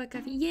real. Bye bye,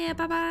 Kaffy. Yeah,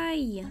 bye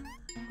bye.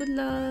 Good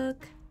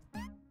luck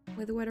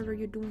with whatever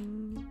you're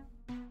doing.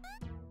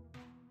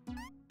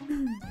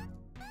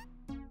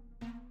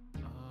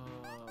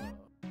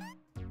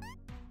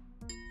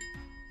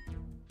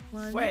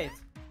 One. Wait.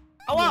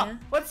 Oh, wow. Yeah.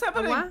 What's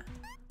happening?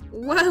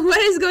 What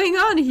is going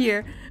on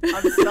here?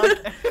 I'm stuck.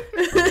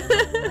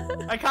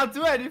 I can't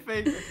do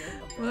anything. Okay.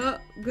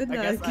 Well, good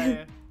luck.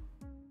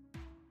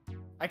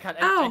 I can't.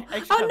 Ow! I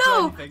actually Oh can't no!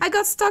 do anything. I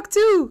got stuck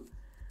too.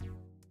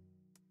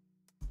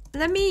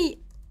 Let me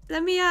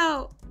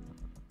out.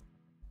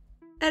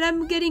 And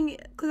I'm getting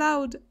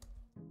cloud.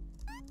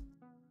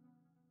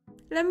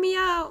 Let me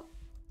out.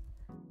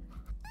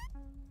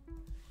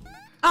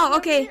 Oh,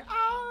 okay. Let me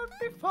out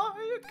before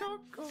you go.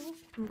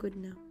 I'm good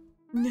now.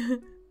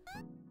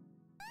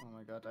 Oh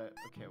my god,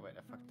 okay, wait,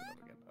 I fucked it up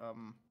again.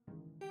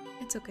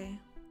 It's okay.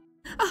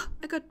 Oh,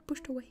 I got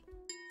pushed away.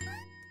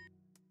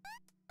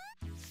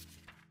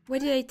 Why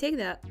did I take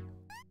that?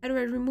 How do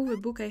I remove a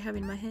book I have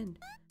in my hand?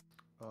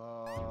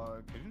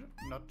 Can you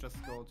not just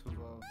go to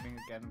the thing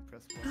again and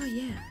press one? Oh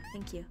yeah,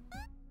 thank you.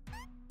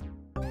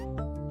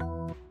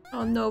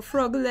 Oh no,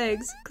 frog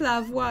legs.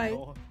 Clav, why?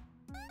 No.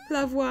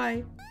 Clav,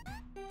 why?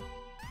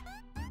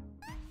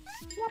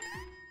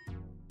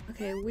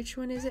 Okay, which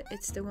one is it?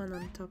 It's the one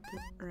on top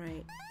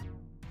right.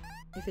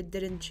 If it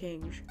didn't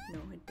change. No,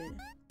 it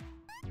didn't.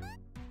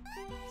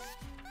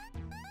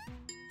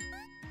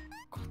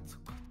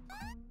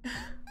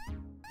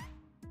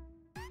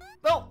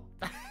 No!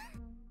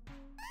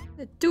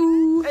 The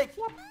two! Hey!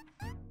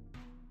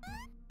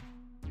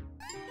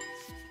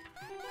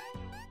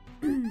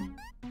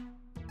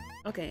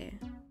 Okay.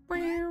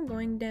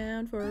 Going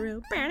down for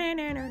real.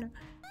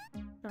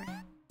 Sorry.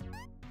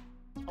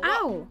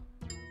 Ow!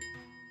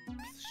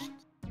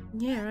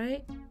 Yeah,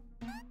 right?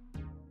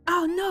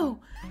 Oh no!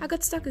 I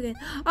got stuck again.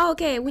 Oh,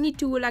 okay, we need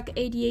to like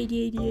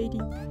 80.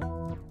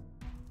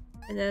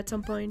 And then at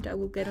some point I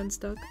will get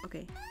unstuck.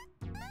 Okay.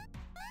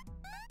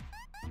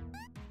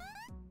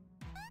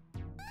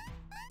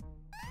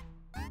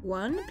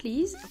 One,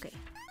 please? Okay.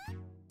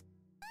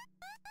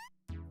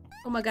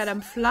 Oh my god,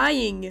 I'm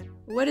flying!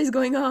 What is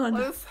going on?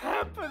 What is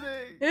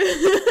happening?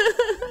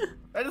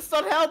 That is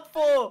not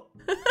helpful!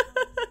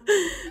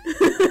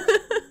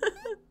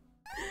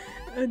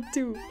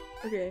 Two.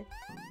 Okay.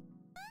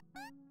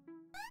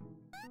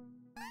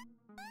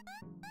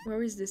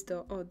 Where is this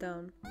door? Oh,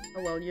 down.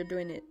 Oh well, you're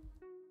doing it.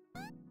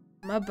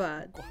 My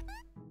bad.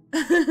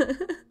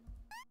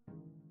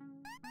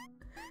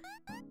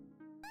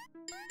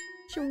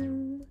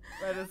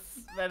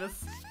 That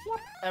is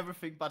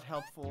everything but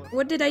helpful.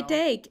 What did I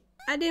take?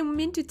 I didn't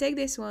mean to take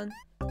this one.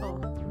 Oh,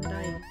 I'm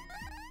dying.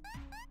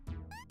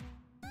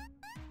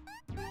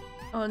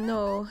 Oh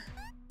no.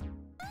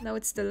 Now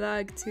it's the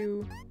lag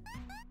too.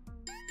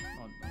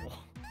 Oh no.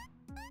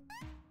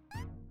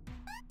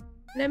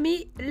 Let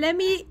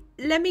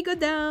me go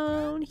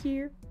down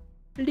here.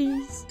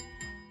 Please.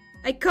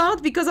 I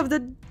can't because of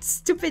the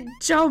stupid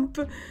jump.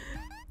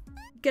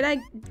 Can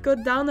I go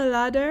down a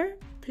ladder?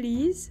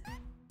 Please?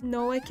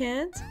 No, I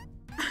can't.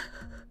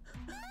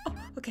 Oh,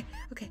 okay,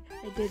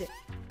 I did it.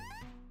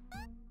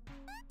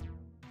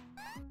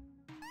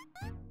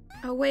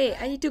 Oh wait,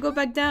 I need to go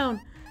back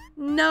down.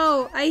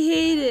 No, I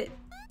hate it.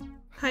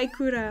 Hi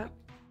Kura.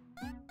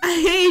 I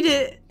hate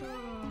it.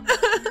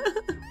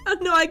 Oh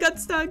no, I got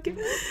stuck.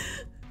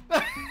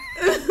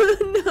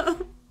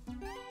 No.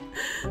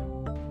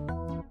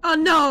 Oh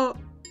no,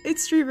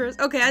 it's reverse.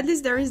 Okay, at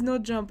least there is no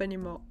jump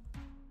anymore.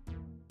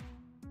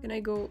 Can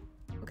I go?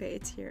 Okay,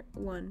 it's here.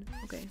 One.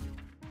 Okay.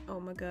 Oh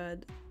my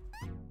god.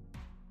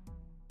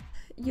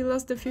 You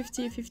lost the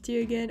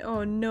 50-50 again.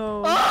 Oh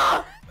no.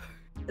 Ah!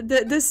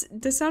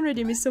 The sound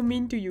rhythm is so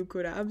mean to you,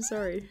 Kura. I'm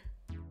sorry.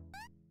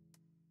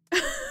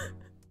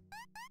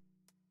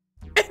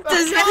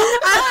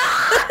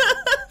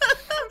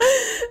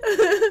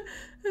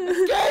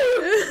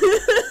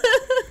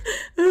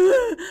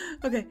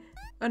 Okay.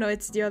 Oh no,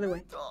 it's the other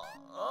way.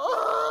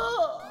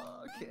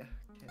 Okay.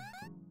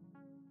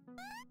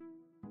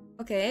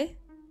 Okay.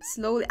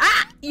 Slowly.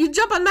 Ah! You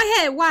jump on my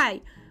head.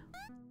 Why?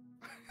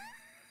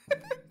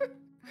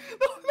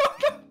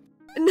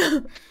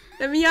 No.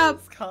 Let me up.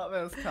 It's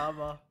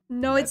karma.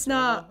 No, it's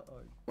not.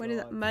 Oh, What is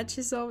that? God. Match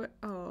is over.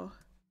 Oh.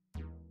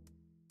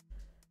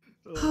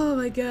 Oh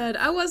my god.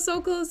 I was so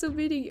close to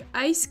beating you.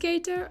 Ice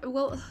skater?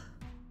 Well,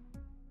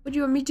 what do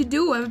you want me to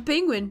do? I'm a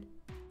penguin.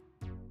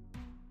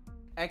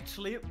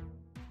 Actually,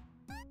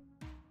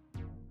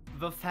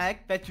 the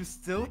fact that you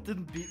still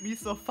didn't beat me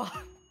so far.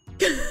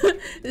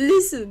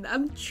 Listen,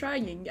 I'm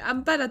trying.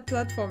 I'm bad at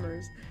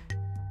platformers.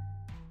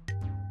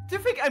 Do you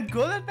think I'm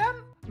good at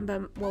them?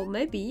 But, well,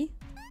 maybe.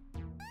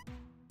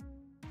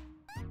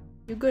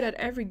 You're good at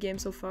every game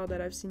so far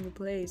that I've seen you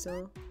play,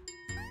 so...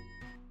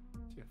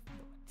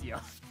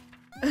 idea.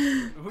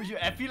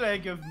 I feel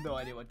like you have no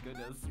idea what good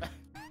is.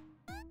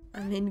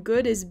 I mean,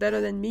 good is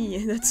better than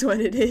me. That's what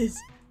it is.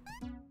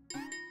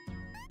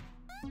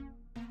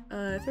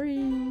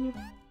 3.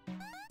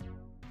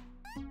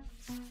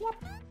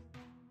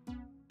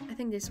 I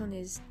think this one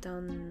is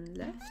down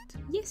left.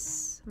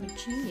 Yes, I'm a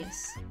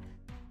genius.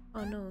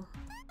 Oh no.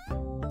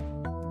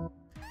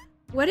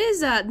 What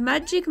is that?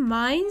 Magic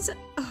mines?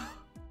 Oh.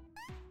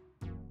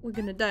 We're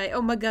gonna die.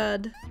 Oh my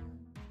god.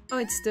 Oh,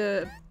 it's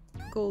the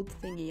gold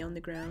thingy on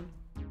the ground.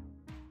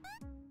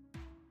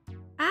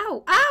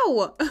 Ow!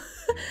 Ow!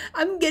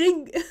 I'm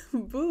getting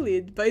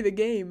bullied by the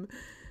game.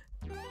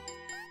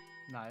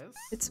 Nice.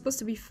 It's supposed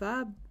to be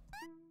Fab's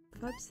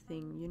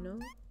thing, you know?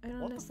 I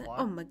don't understand.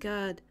 Oh my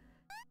god.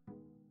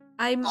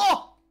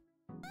 Oh!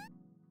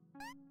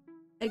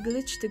 I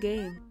glitched the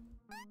game.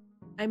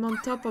 I'm on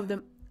top of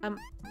them. I'm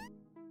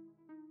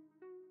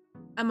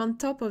on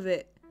top of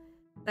it.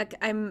 Like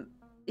you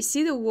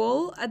see the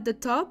wall at the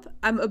top?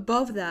 I'm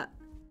above that.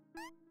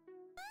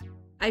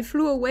 I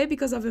flew away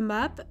because of a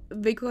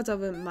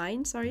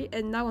mine, sorry,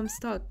 and now I'm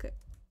stuck.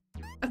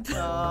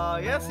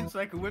 Yeah, seems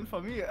like a win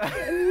for me.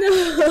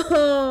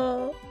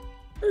 No!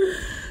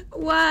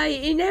 Why?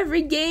 In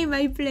every game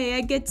I play,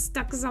 I get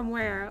stuck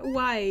somewhere.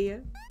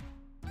 Why?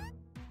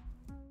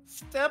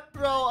 Step,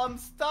 bro, I'm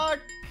stuck.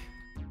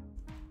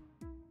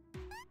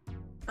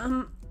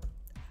 I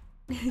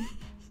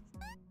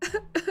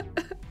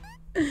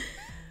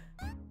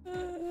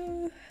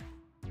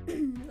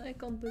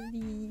can't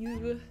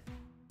believe.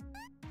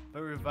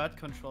 The revert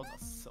controls are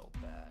so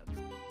bad.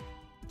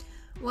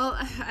 Well,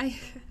 I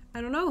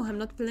don't know. I'm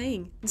not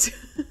playing.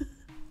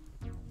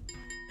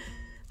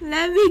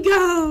 Let me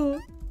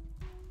go.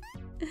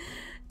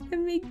 Let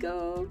me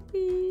go,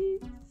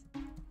 please.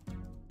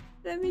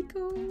 Let me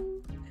go.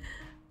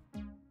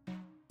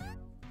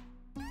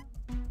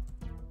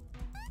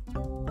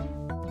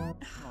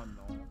 Oh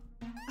no.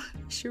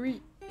 Should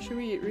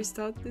we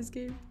restart this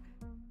game?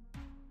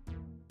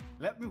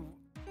 That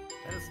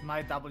is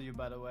my W,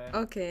 by the way.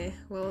 Okay,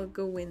 well,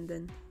 go win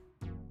then.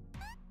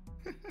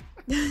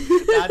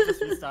 Yeah,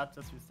 just restart.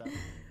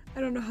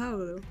 I don't know how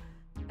though.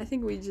 I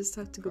think we just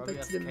have to go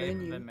back to the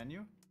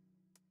menu.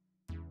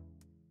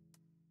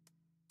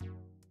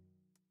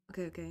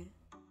 Okay.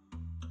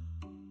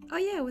 Oh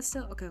yeah, we're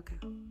still okay.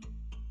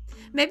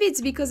 Maybe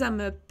it's because I'm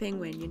a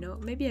penguin, you know?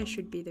 Maybe I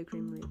should be the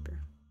Grim Reaper.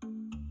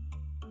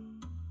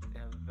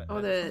 Yeah,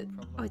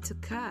 Oh, it's a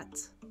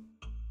cat.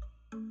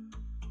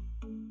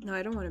 No,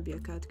 I don't want to be a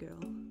cat girl.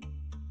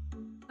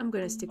 I'm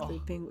gonna stick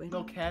with penguin.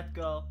 No cat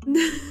girl.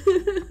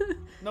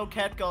 No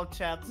cat girl,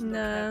 chat. No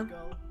cat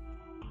girl.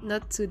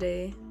 Not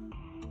today.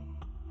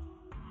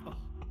 Oh,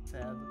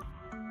 sad.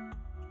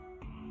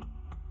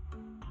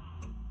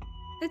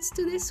 Let's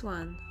do this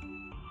one.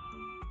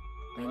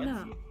 Why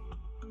not?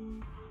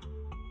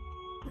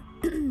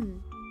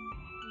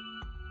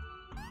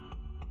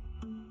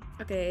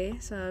 Okay,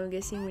 so I'm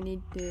guessing we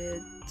need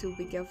to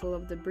be careful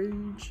of the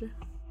bridge.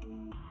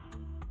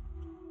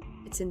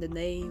 It's in the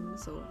name,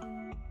 so...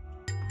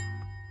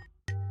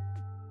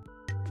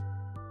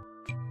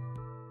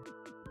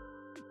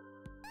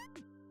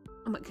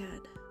 Oh my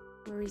god,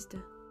 where is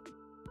the...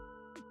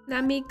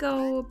 Let me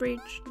go,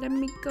 bridge! Let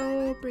me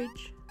go,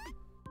 bridge!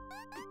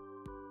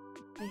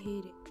 I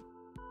hate it.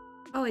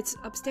 Oh, it's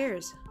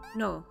upstairs.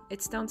 No,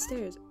 it's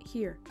downstairs.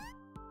 Here.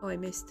 Oh, I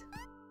missed.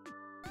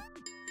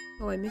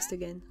 Oh, I missed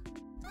again.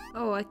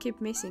 Oh, I keep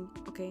missing.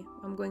 Okay,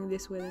 I'm going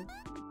this way then.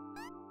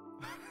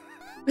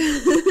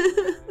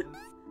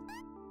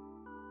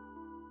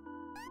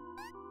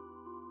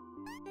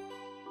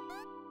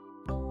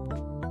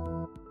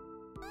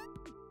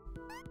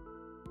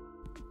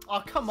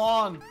 Oh, come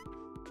on!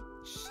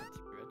 Shitty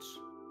bridge.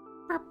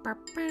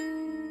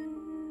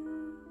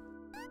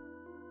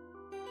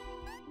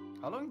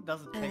 How long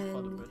does it take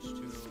for the bridge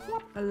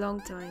to... A long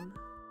time.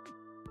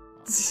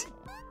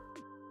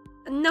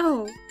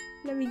 No!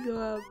 Let me go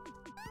up.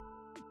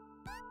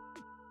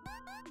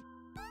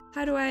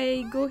 How do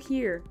I go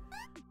here?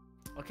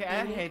 Okay,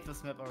 I hate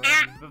this map already.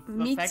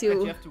 Me the fact too. that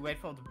you have to wait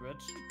for the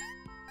bridge.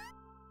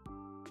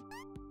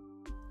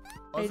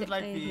 I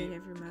hate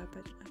every map,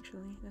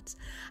 actually. That's...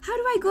 How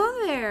do I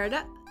go there?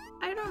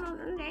 I don't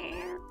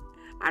understand.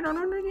 I don't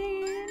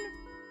understand.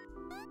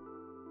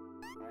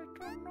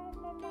 I don't know,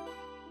 mama.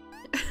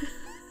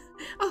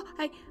 Oh,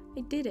 I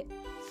did it.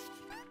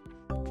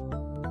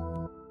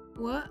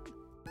 What?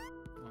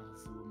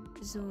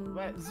 Oh, Zoom.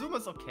 Well, zoom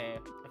is okay.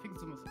 I think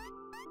zoom is okay.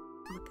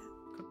 Oh my god.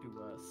 Could be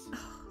worse.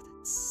 Oh,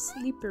 that's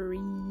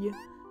slippery.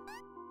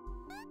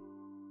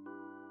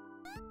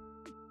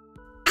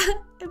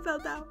 I fell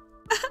down.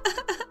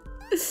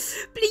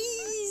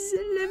 Please,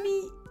 let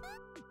me...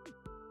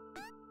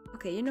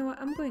 Okay, you know what?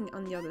 I'm going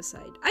on the other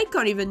side. I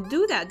can't even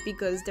do that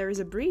because there is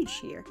a bridge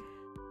here.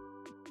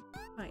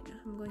 Fine,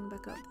 I'm going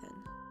back up then.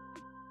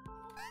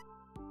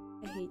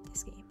 I hate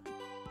this game.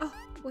 Oh,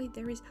 wait,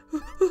 there is...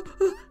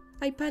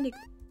 I panicked.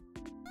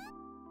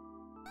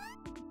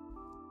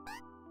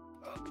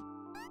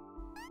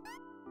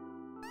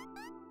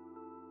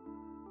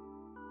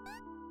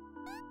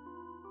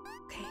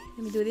 Okay.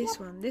 Let me do this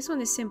one. This one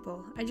is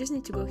simple. I just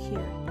need to go here.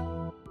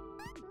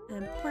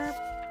 And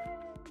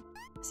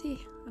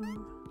see,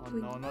 Oh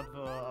no, not the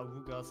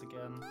Arugas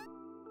again.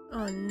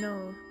 Oh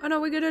no. Oh no,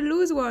 we're gonna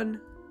lose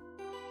one.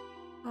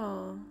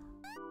 Oh.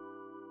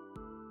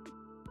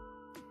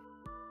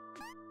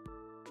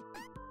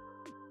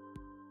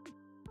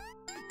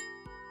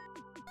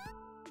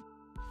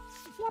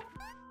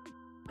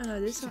 Oh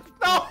no, this one.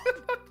 No!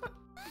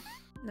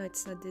 No,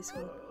 it's not this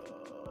one.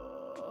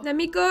 Let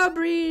me go,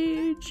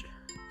 bridge!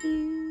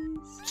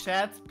 Please.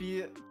 Chat,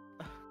 be...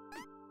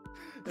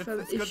 It's good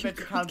that you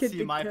can't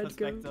see my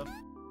perspective.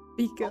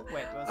 Bika. Oh,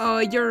 wait, oh,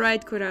 you're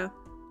right, Kura.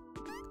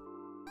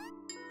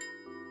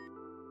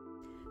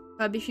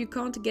 But if you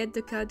can't get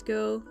the cat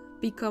girl,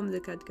 become the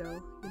cat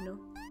girl, you know?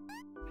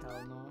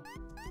 Hell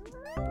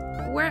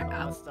no. Where?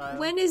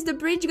 When is the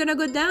bridge gonna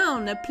go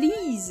down?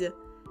 Please!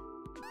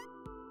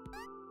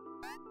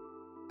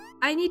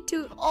 I need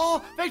to...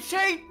 Oh, they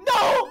changed!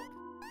 No!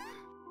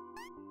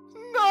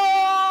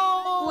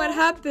 No! What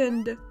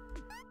happened?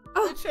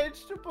 Oh! They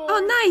changed the boat!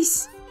 Oh,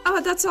 nice! Oh,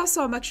 that's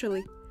awesome,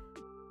 actually.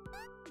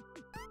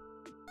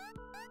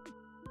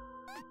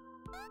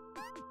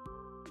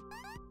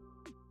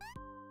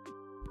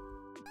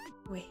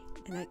 Wait,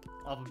 and like...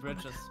 Oh, the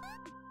bridges.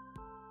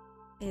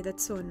 Hey,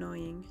 that's so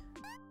annoying.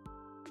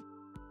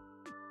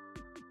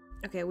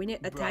 Okay, we need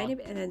a tiny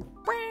bit and then...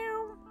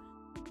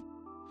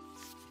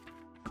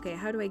 Okay,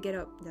 how do I get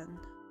up then?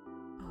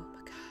 Oh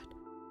my god.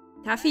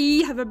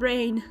 Kaffy, have a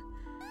brain!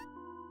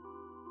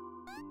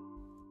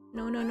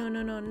 No, no, no,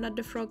 no, no, not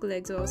the frog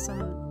legs or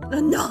some...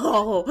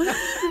 No!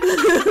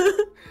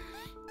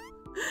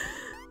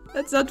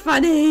 That's not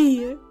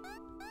funny!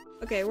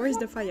 Okay, where's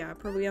the fire?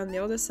 Probably on the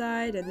other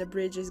side and the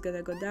bridge is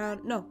gonna go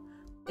down. No,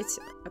 it's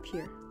up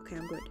here. Okay,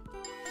 I'm good.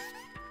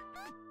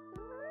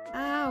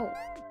 Ow!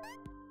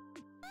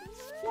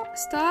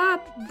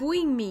 Stop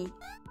booing me!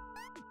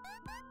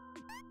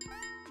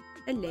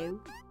 Hello.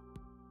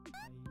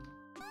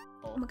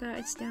 Oh my god,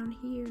 it's down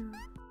here.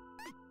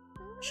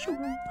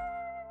 Sure.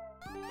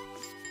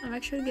 I'm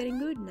actually getting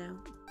good now.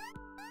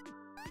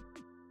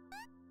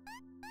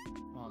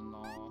 Oh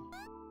no.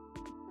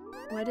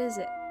 What is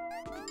it?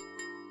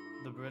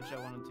 The bridge I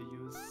wanted to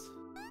use.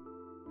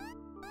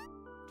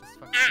 Just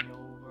fucked me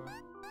over.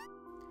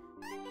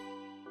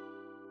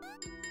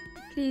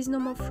 Please, no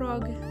more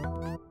frog.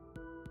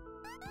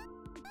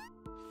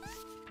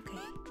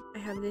 Okay, I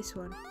have this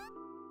one.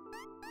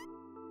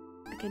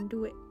 I can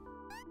do it.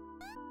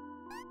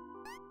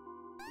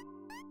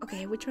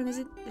 Okay, which one is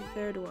it? The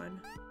third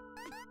one.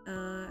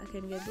 I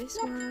can get this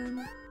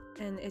one.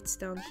 And it's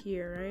down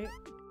here, right?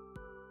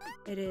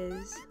 It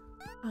is.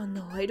 Oh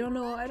no, I don't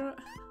know.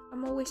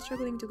 I'm always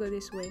struggling to go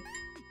this way.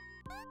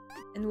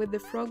 And with the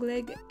frog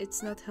leg,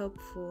 it's not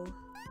helpful.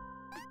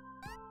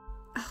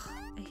 Ugh,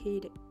 I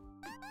hate it.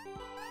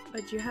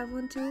 But do you have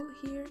one too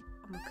here?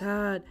 Oh my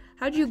god.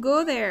 How'd you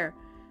go there?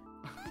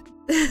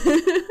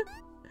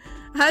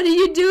 How do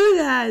you do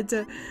that?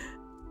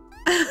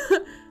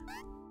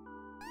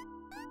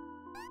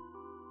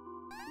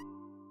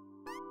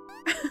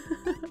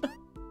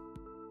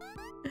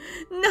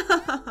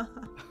 No!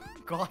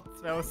 God,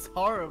 that was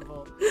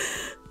horrible.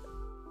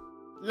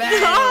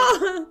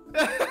 No!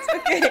 It's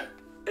okay.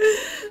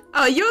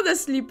 Oh, you're the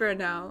sleeper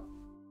now.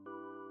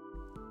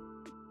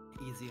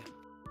 Easier.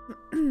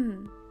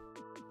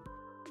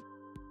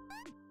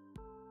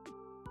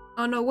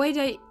 Oh no, wait,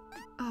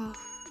 oh,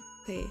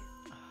 okay.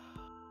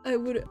 I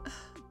would...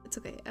 It's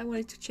okay, I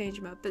wanted to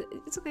change map, but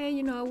it's okay,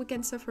 you know, we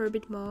can suffer a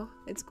bit more.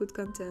 It's good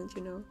content,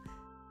 you know.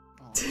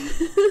 Oh.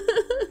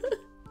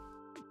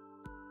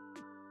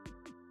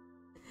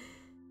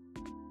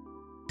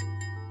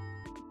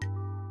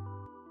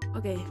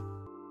 Okay.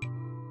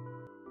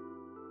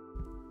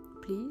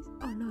 Please?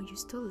 Oh no, you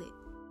stole it.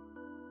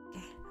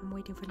 Okay, I'm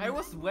waiting for you. I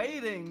was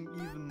waiting,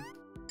 even.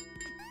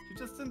 You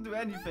just didn't do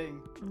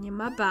anything. Yeah,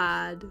 my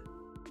bad.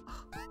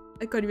 Oh,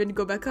 I can't even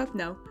go back up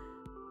now.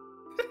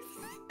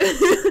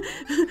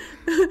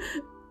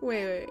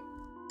 Wait.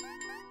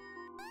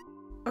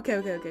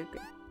 Okay.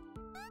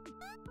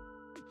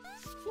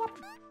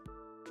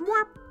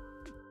 Whap.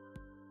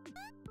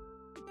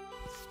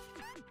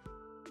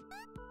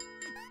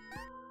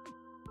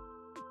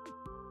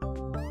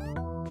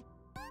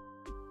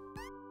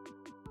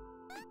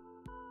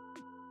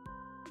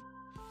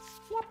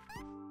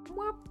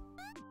 Whap.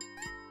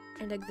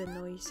 I like the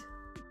noise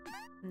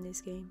in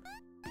this game.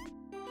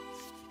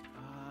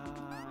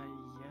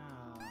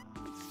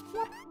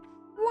 Yeah.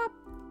 Whap.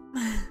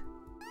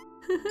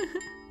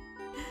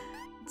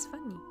 It's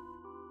funny.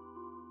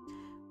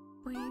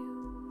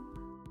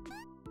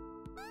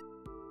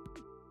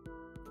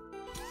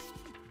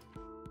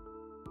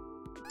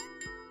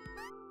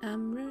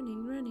 I'm running.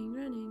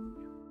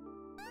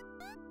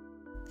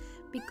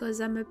 Because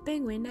I'm a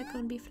penguin, I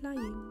can't be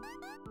flying.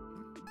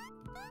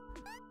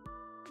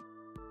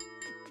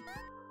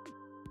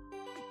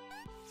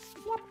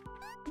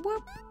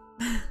 Whoop.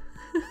 I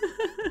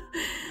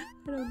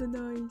love the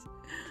noise.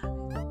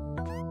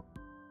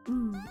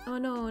 Oh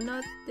no,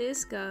 not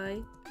this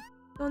guy.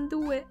 Don't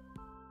do it.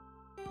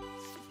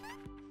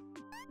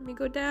 me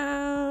go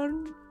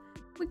down.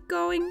 We're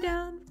going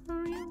down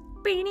for real.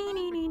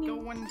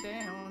 Going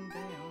down.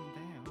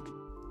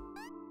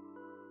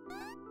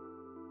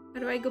 How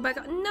do I go back?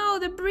 No,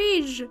 the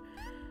bridge.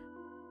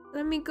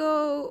 Let me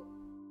go.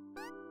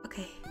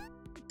 Okay.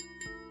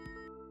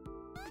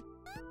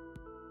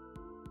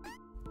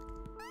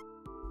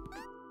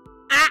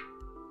 Ah!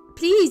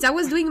 Please, I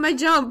was doing my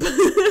jump.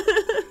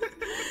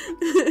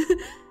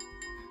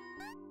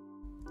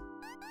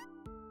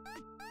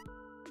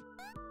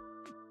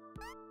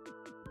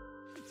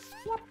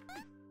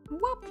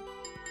 Whoop.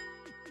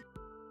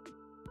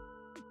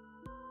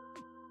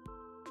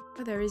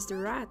 Oh, there is the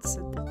rats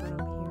at the bottom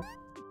here.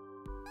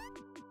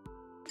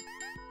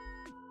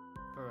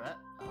 Rat?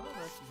 Oh,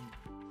 that's...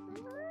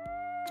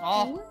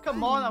 Oh,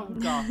 come on,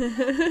 Auga.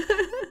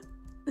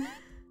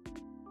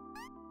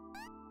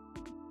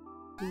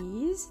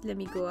 Please, let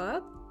me go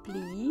up.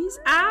 Please.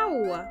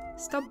 Ow!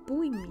 Stop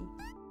booing me.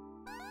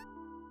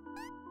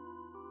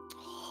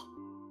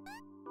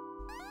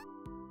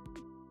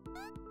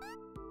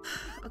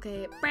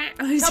 Okay.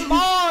 Come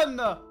on!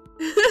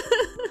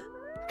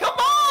 Come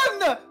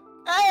on!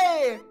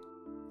 Hey!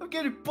 I'm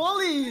getting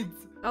bullied!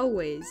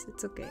 Always.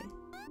 It's okay.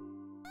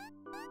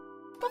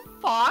 The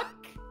fuck?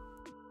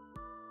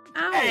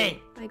 Ow!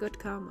 Hey! I got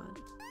karma.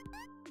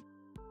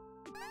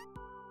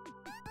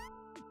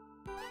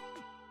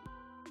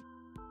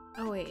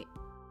 Oh wait.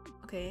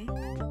 Okay.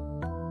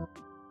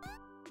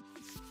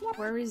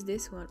 Where is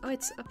this one? Oh,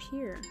 it's up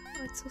here.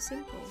 Oh, it's so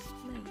simple.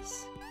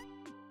 Nice.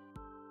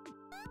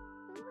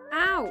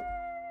 Ow!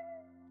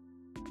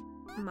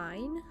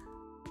 Mine?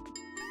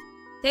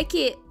 Take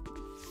it!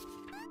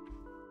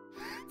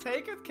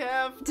 Take it,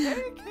 Kev!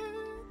 Take it!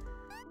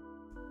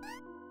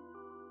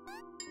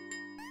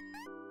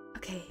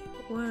 Okay,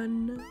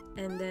 one.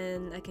 And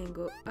then I can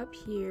go up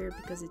here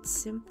because it's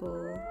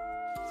simple.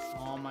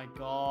 Oh my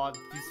god,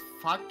 these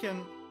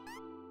fucking...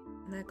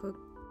 And I go...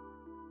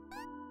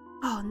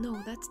 Oh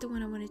no, that's the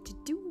one I wanted to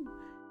do.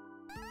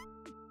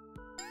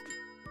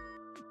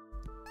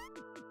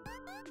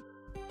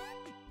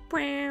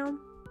 Wow.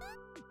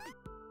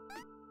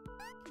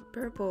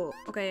 Purple.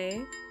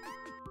 Okay.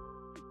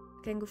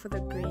 I can go for the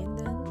green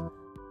then.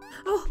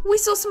 Oh, we're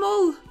so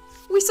small.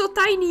 We're so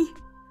tiny.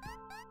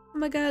 Oh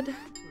my god.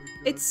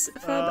 It's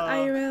Fab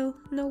IRL.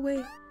 No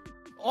way.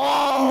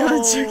 Oh! No,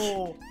 it's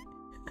joking.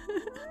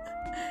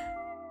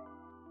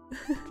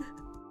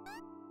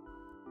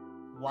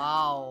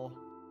 Wow.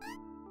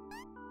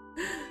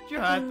 You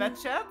heard that,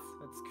 chat?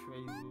 That's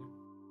crazy.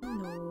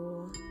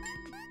 No.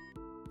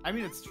 I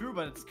mean, it's true,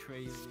 but it's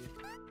crazy.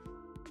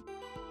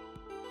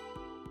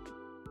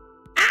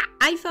 Ah!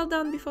 I fell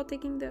down before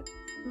taking the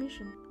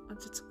mission. Oh,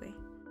 that's okay.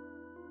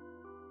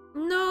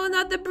 No,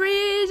 not the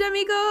bridge,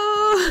 amigo!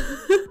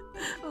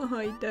 Oh,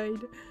 I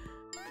died.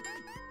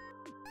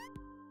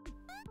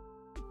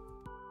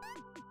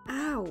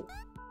 Ow!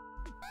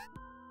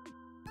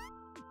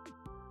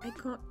 I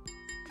can't...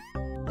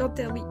 Don't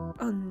tell me...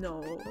 Oh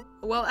no.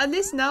 Well, at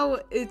least now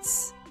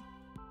it's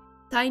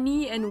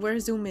tiny and we're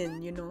zoom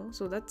in, you know?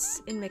 So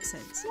that's... It makes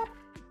sense.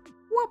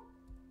 Whoop!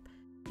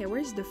 Okay,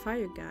 where's the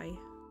fire guy?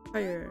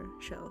 Fire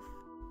shelf.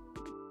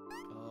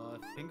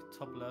 I think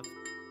top left.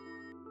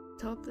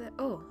 Top left.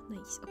 Oh,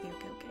 nice. Okay,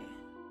 okay, okay.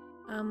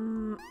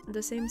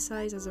 The same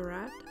size as a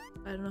rat.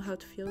 I don't know how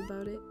to feel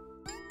about it.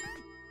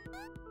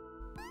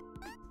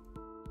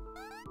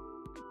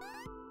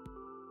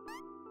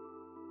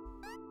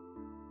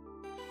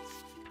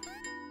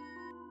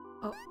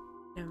 Oh,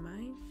 never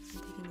mind. I'm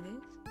taking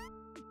this.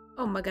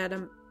 Oh my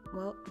god,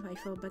 well, I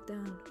fell back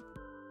down.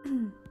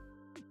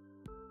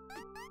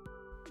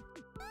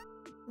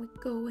 We're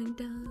going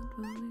down.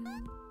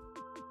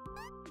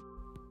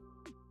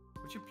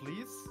 Would you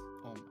please?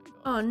 Oh my god.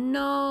 Oh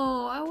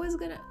no, I was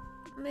gonna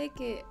make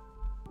it.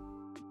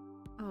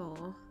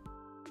 Oh.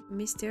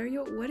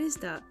 Mysterio? What is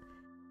that?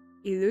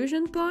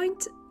 Illusion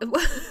point?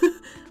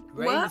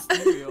 Ray What?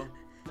 Mysterio.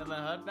 Never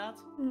heard that?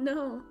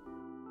 No.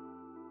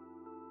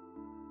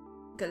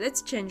 Okay,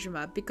 let's change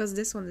map because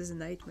this one is a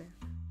nightmare.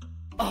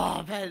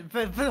 Oh man,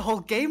 but the whole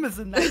game is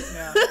a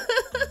nightmare.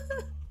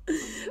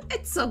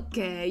 It's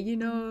okay, you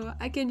know,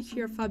 I can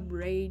hear Fab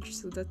rage,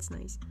 so that's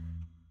nice.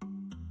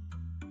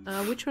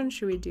 Which one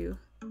should we do?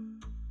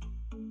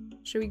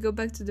 Should we go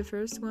back to the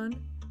first one?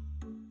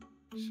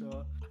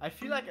 Sure. I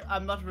feel like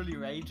I'm not really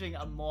raging,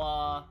 I'm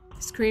more...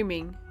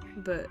 Screaming,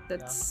 but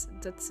that's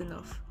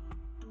enough.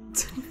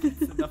 It's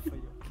enough for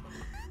you.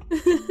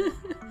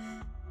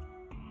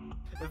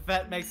 If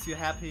that makes you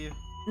happy.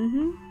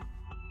 Mm-hmm.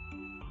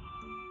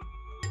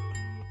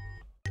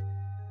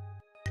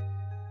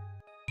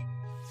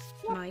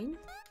 Mine?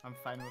 I'm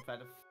fine with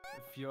that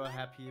if you're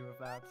happy with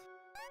that.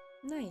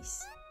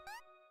 Nice.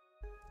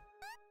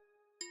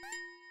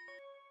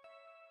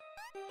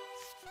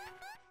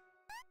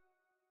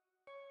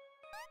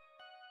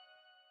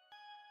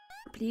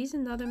 Please,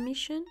 another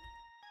mission?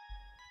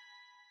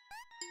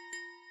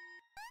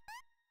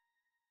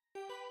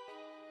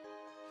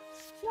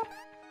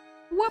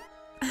 Whoop!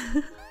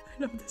 I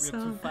love the You're too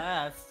sound.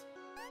 fast.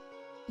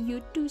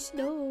 You're too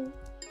slow.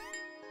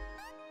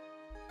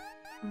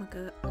 Oh my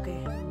god.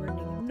 Okay, I'm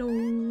running. No.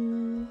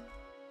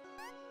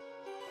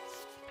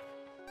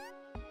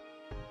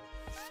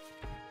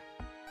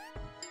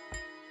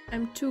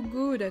 I'm too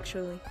good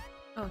actually.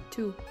 Oh,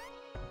 2.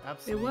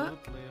 Absolutely. Wait, what?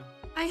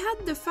 I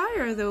had the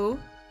fire though.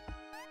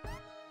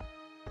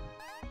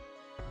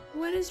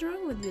 What is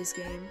wrong with this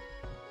game?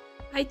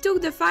 I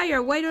took the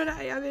fire. Why don't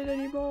I have it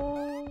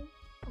anymore?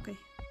 Okay,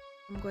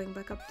 I'm going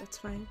back up. That's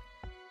fine.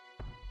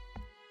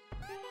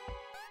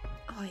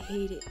 Oh, I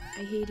hate it.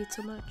 I hate it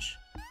so much.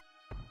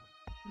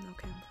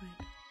 Okay, I'm fine.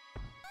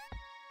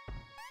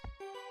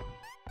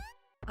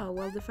 Oh,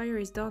 well, the fire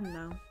is done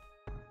now.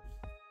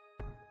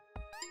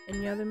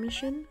 Any other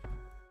mission?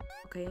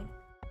 Okay.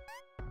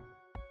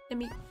 Let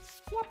me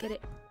get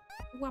it.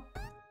 Whop.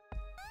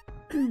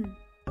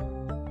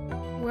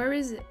 Where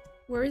is it?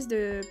 Where is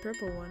the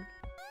purple one?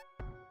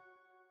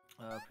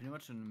 Pretty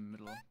much in the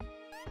middle.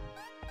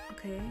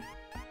 Okay.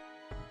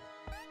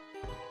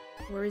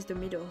 Where is the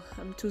middle?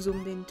 I'm too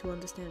zoomed in to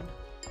understand.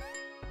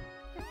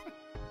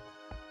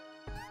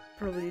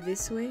 Probably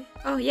this way.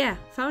 Oh yeah,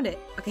 found it.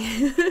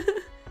 Okay.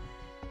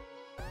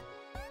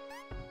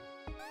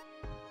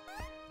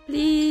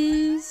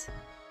 Please.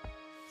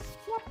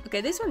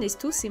 Okay, this one is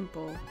too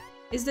simple.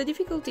 Is the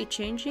difficulty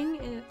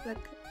changing,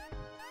 like,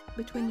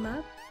 between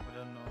map? I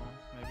don't know.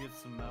 Maybe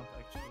it's the map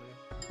actually.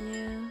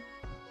 Yeah.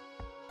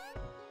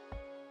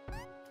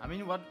 I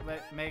mean, what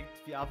made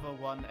the other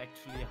one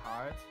actually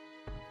hard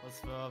was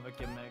the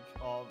gimmick.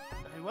 Or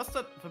it was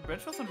the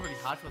bridge wasn't really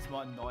hard. It was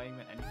more annoying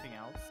than anything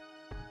else.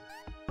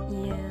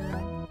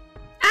 Yeah.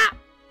 Ah!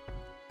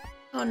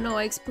 Oh no,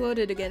 I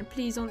exploded again.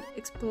 Please don't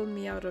explode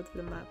me out of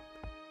the map.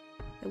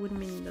 That would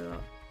mean a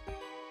lot.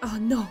 Oh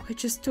no, I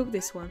just took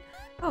this one.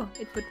 Oh,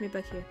 it put me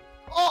back here.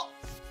 Oh!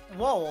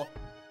 Whoa!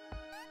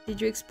 Did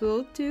you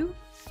explode too?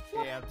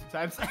 Yeah, 2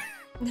 times.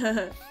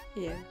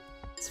 Yeah,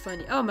 it's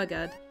funny. Oh my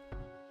god.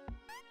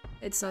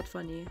 It's not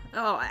funny.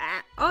 Oh,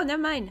 oh,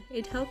 never mind.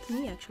 It helped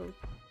me actually.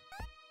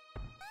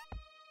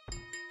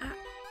 Ah,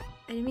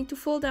 I didn't mean to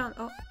fall down.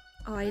 Oh,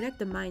 oh, I like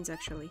the mines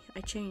actually.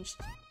 I changed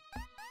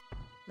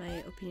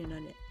my opinion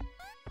on it.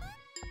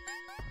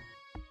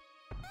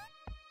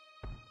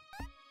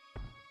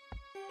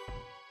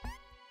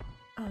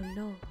 Oh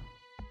no.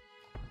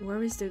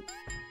 Where is the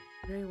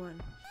gray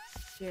one?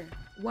 Here.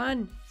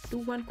 One! Do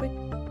one quick.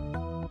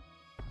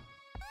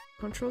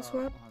 Control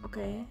swap?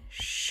 Okay.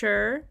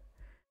 Sure.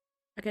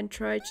 I can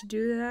try to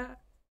do that.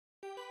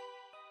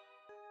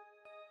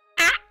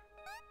 Ah!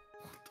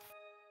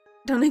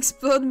 Don't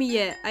explode me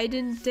yet. I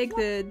didn't take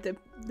the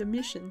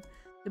mission.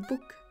 The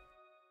book.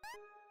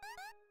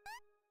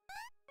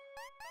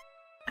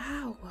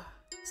 Ow!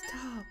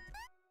 Stop.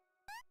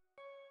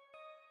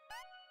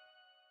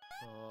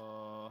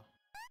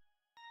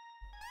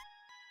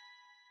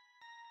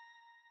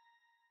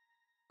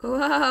 Go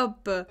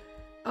up!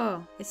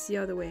 Oh, it's the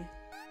other way.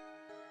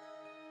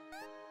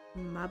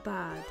 My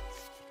bad.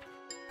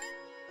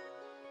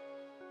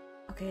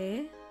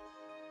 Okay.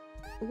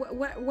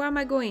 Where am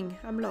I going?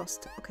 I'm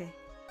lost. Okay.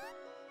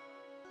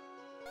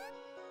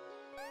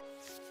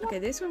 Okay,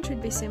 this one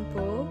should be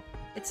simple.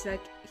 It's like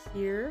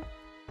here.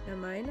 Never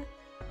mind.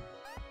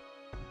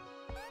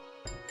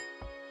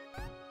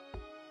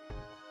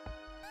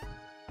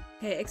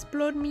 Okay,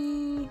 explode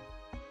me.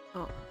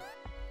 Oh.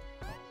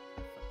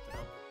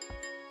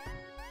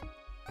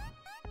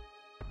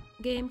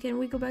 Game, can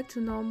we go back to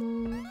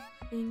normal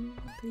thing,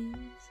 please?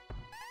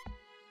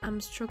 I'm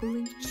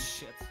struggling.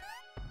 Shit.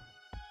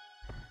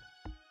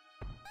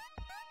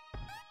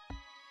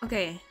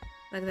 Okay,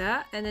 like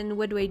that. And then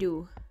what do?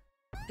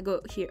 I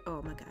go here.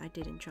 Oh my god, I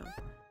didn't jump.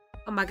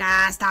 Oh my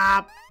god,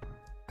 stop!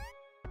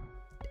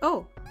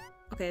 Oh,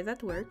 okay,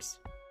 that works.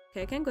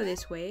 Okay, I can go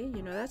this way.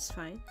 You know, that's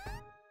fine.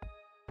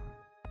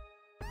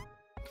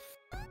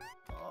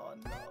 Oh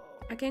no.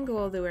 I can go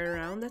all the way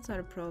around. That's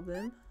not a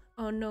problem.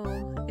 Oh no,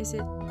 is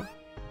it... Oh.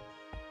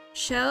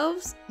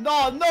 Shelves?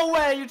 No, no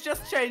way! You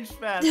just changed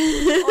that!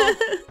 Oh.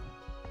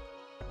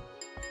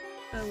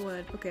 Oh,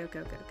 what? Okay.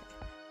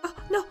 Oh,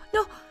 no!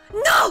 No!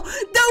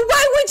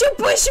 Why would you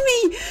push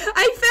me?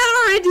 I fell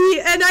already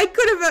and I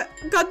could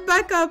have got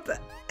back up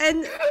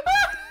and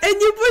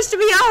you pushed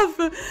me off!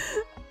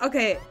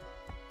 Okay.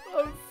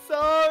 I'm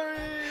sorry!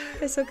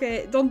 It's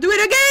okay. Don't do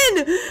it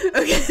again!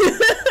 Okay.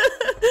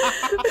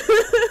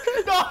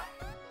 No!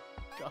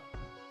 God.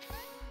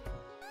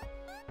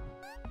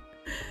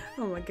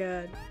 Oh my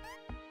god.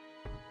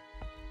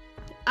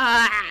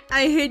 Ah,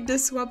 I hate the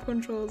swap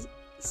controls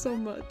so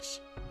much.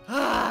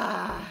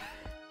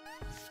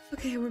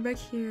 Okay, we're back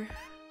here.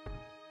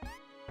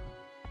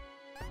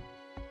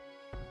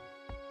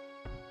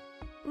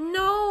 No!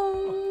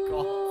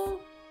 Oh,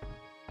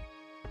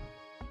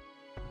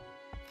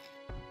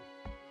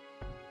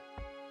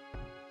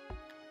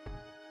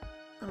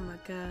 oh my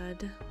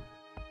god.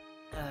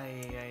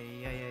 Ay.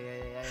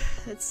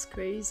 That's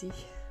crazy.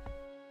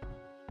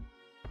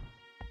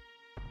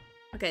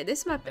 Okay,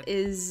 this map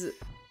is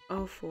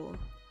awful,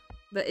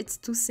 but it's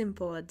too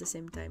simple at the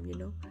same time, you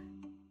know?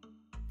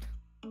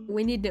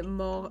 We need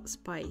more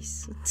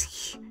spice.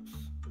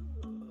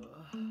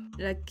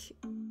 Like,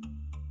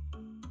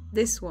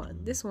 This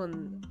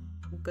one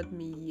got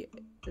me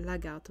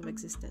lag out of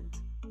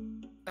existence.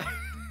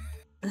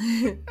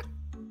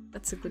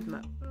 That's a good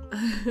map.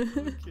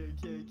 Okay.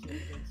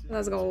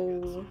 Let's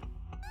go.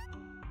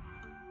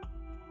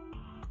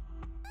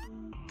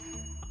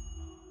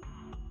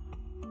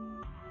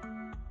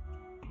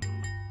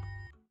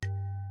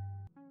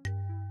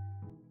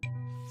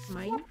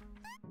 Mine?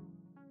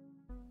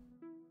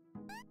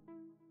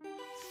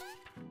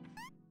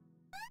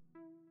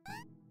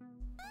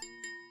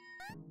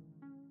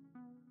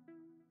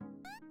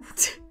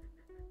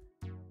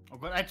 Oh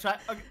god,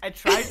 I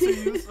tried to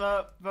use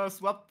the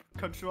swap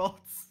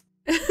controls.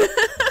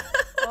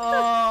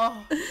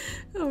 Oh.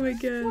 Oh my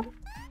god.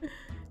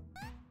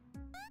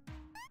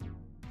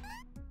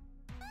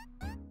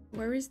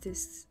 Where is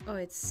this? Oh,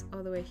 it's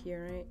all the way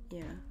here, right?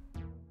 Yeah.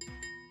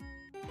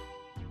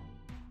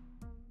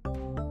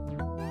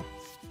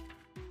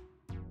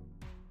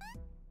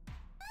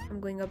 I'm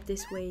going up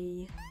this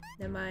way.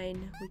 Never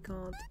mind, we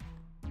can't.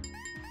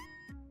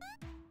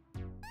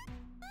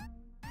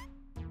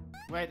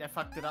 Wait, I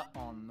fucked it up.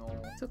 Oh no.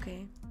 It's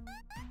okay.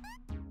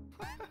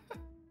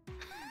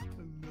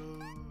 No.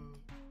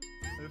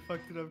 I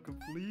fucked it up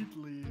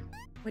completely.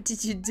 What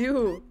did you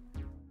do?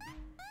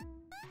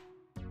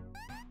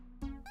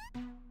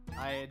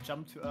 I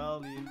jumped too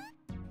early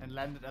and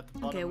landed at the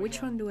bottom. Okay, which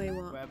again, one do I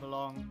want? where I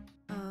belong.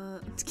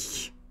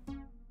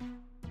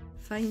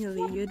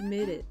 Finally, you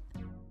admit it.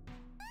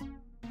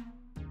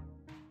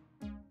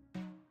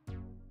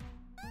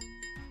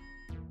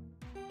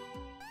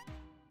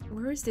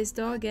 Where is this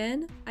door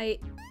again?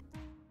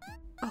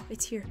 Oh,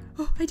 it's here.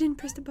 Oh, I didn't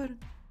press the button.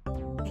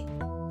 Okay.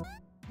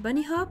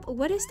 Bunny hop?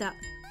 What is that?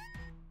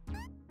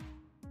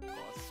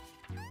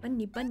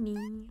 Bunny.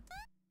 Bunnies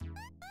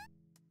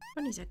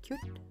are cute.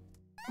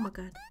 Oh my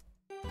god.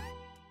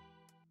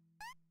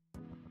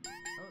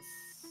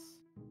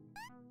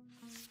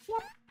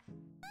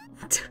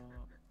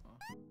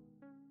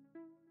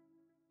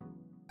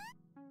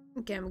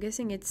 Okay, I'm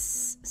guessing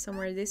it's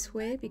somewhere this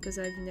way because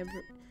I've never...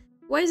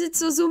 Why is it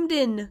so zoomed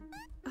in?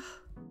 Ugh.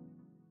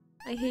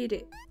 I hate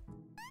it.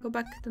 Go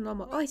back to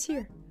normal. Oh, it's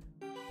here.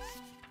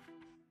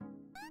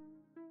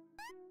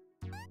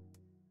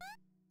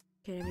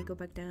 Okay, let me go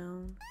back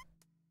down.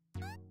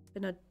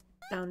 But not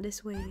down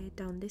this way,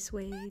 down this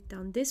way,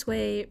 down this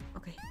way.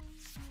 Okay.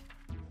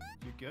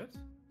 You good?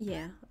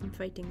 Yeah, I'm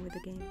fighting with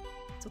the game.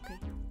 It's okay.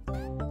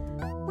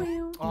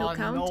 Well, oh, no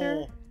counter?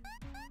 No.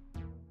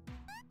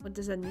 What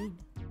does that mean?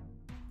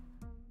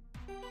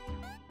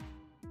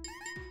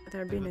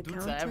 There been a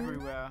dudes counter? are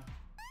everywhere.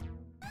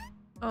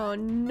 Oh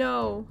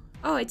no!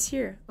 Oh, it's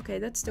here. Okay,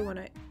 that's the one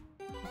I...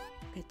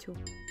 Okay, two.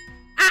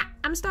 Ah!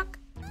 I'm stuck!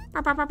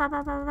 Okay, I'm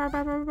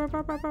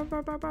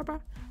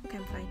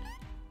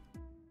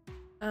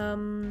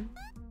fine.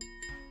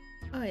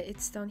 Oh,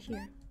 it's down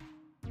here.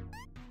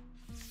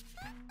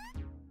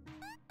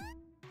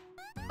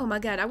 Oh my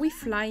god, are we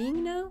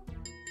flying now?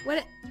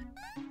 What?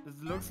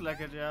 This looks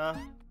like it, yeah.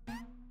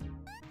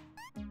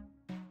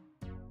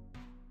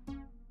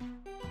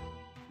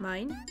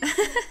 Mine?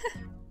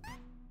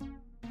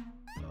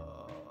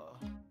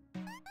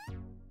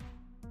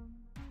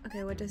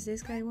 Okay, what does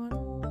this guy want?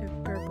 The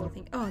purple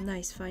thing. Oh,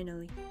 nice,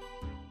 finally.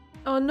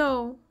 Oh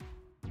no!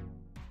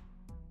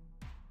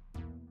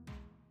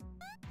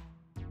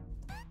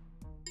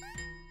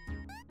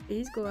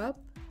 Please go up.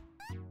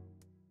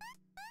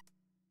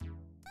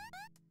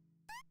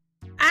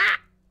 Ah!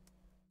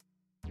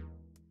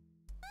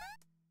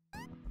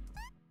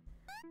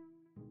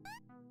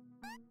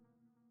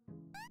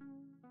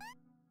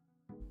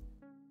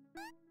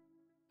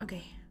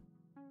 Okay.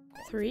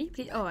 3,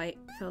 please. Oh, I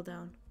fell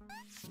down.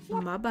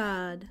 My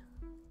bad.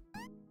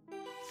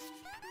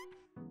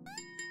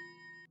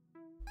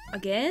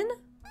 Again?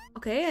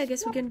 Okay, I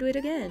guess we can do it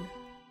again.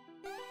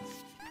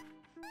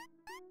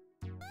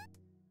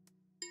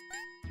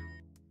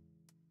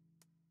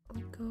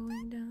 We're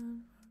going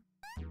down.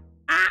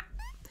 Ah!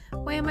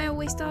 Why am I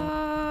always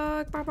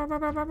stuck?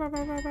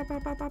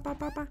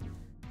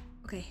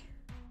 Okay.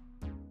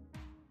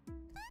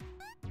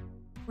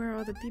 Where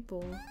are the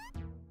people?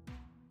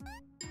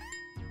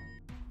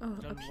 Oh,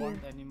 Don't up here.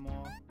 want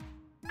anymore.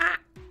 Ah!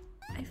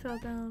 I fell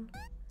down.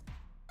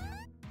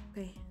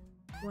 Okay.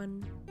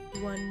 One.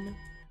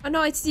 Oh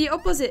no, it's the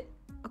opposite!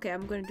 Okay,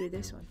 I'm gonna do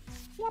this one.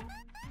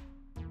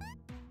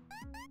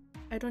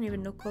 I don't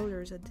even know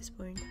colors at this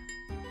point.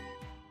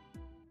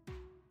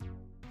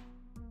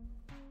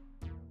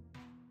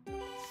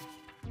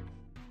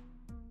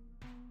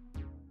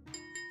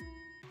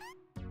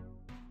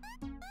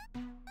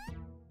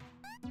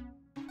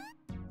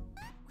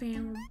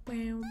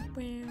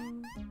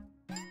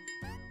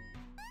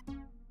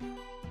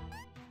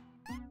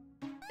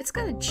 It's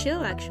kind of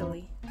chill,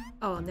 actually.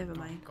 Oh, never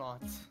mind.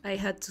 God. I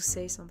had to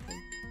say something.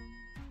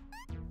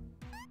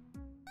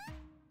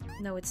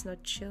 No, it's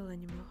not chill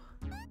anymore.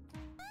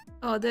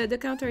 Oh, the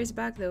counter is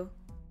back, though.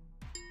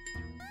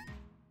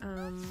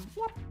 Oh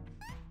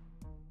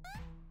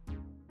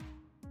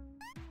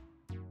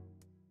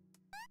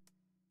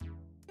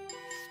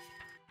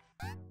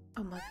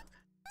my god.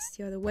 It's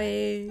the other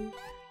way.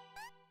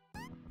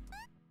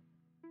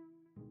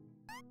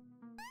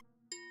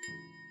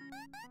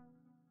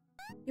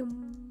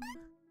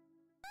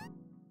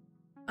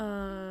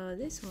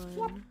 This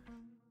one.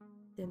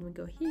 Then we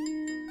go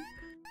here.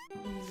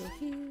 And we go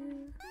here.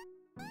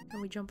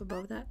 Can we jump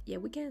above that? Yeah,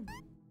 we can.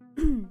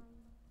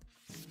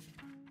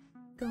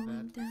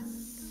 Going down.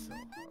 So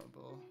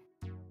horrible.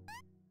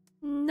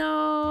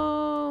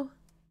 No.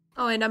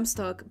 Oh, and I'm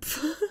stuck.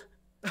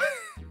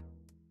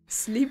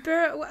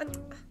 Sleeper? What?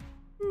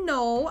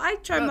 No, I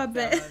tried my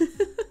best.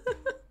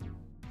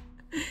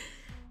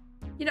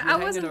 You know, I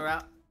wasn't.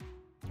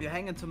 You're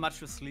hanging too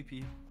much with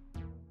Sleepy.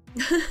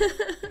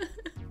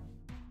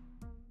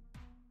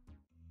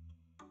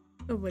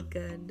 Oh my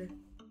god.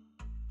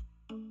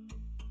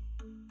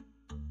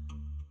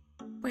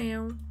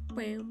 Wow,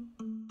 wow.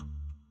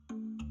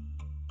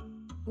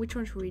 Which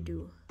one should we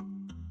do?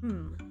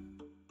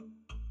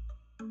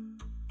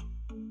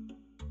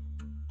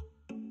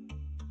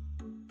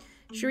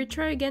 Should we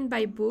try again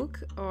by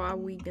book, or are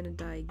we gonna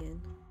die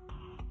again?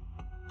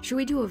 Should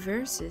we do a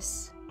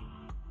versus?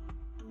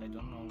 I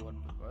don't know what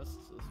the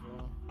versus is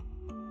for.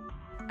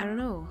 I don't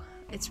know.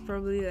 It's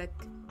probably like,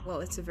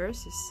 well, it's a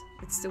versus.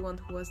 It's the one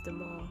who has the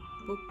more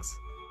books,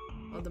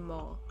 or the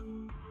more.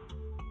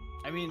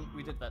 I mean,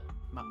 we did that.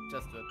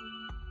 Just it.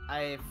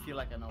 I feel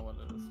like I know what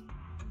it is.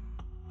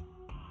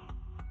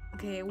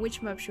 Okay,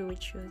 which map should we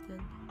choose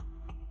then?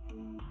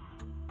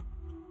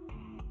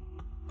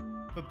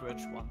 The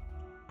bridge one.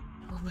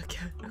 Oh my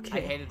god, okay.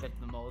 I hated it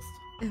the most.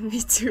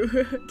 Me too.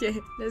 Okay,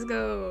 let's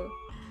go.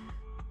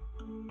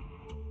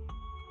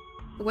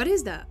 What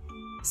is that?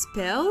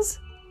 Spells?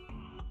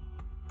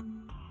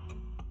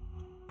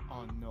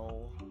 Oh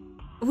no.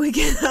 We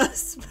get our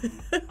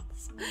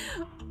spells.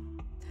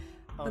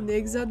 Oh, On the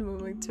exact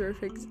moment to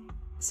affect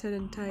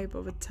certain type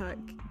of attack,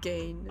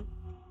 gain.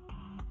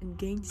 And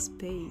gain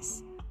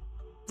space.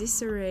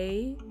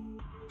 Disarray.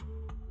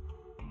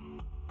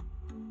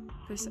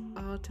 Press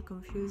R to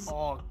confuse.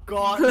 Oh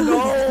god,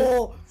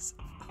 no!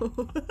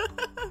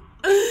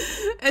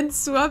 And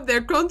swap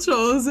their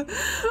controls.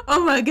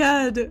 Oh my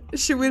god.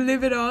 Should we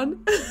leave it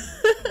on?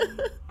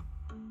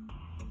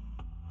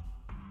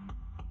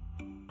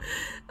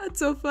 That's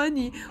so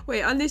funny.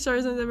 Wait, unleash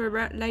horizontal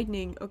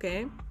lightning.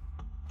 Okay.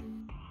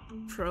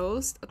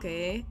 Frost.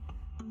 Okay.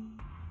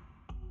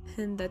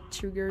 And that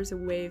triggers a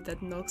wave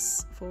that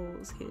knocks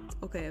falls hit.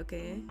 Okay,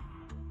 okay.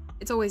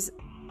 It's always...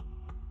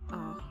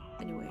 Oh,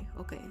 anyway,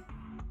 okay.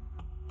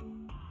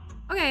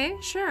 Okay,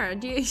 sure.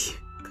 Do you...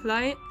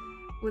 Client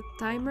with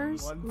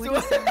timers?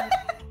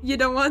 You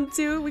don't want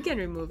to? We can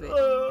remove it.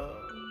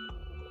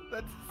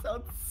 That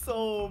sounds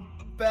so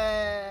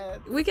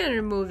bad. We can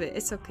remove it.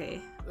 It's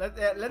okay.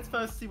 Let's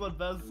first see what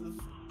versus is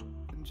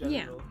in general.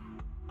 Yeah.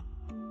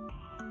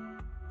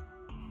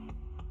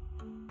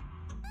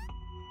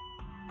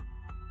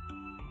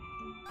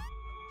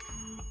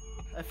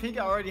 I think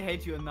I already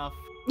hate you enough.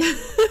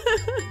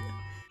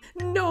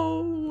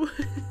 No.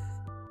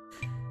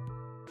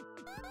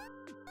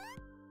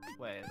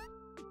 Wait.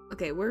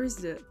 Okay, where is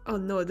the... Oh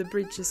no, the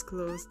bridge is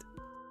closed.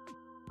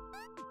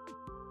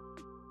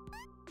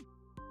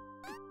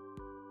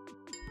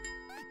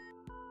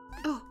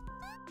 Oh.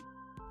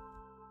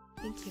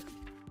 Thank you.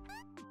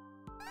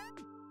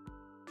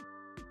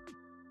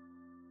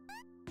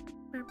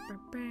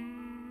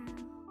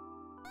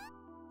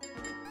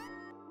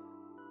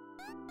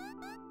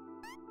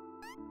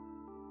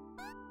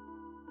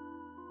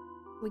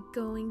 We're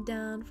going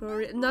down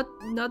for it. Not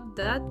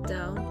that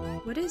down.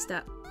 What is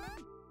that?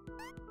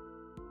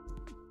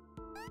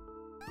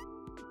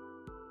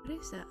 What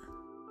is that?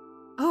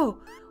 Oh,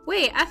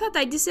 wait, I thought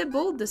I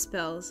disabled the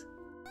spells.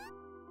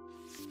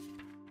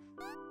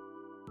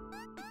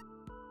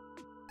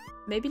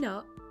 Maybe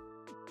not.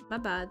 My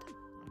bad.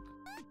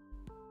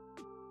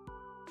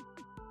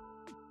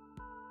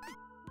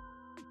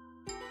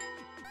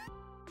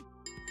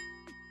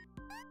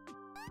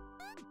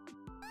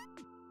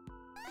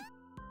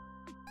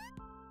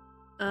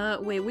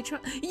 Wait, which one?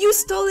 You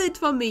stole it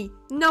from me!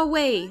 No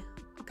way!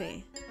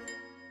 Okay.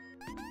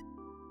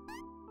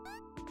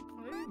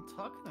 What are you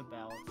talking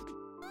about?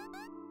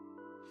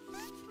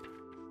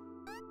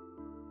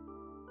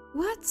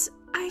 What?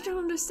 I don't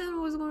understand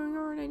what's going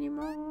on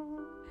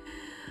anymore.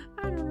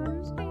 I don't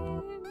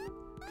understand.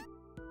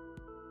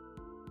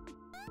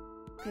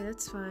 Okay,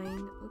 that's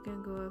fine. We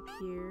can go up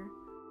here.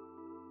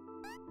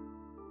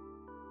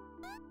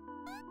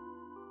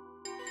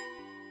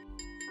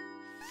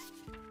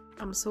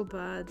 I'm so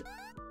bad.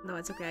 No,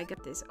 it's okay. I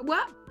got this.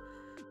 What?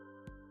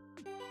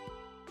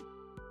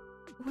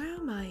 Where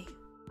am I?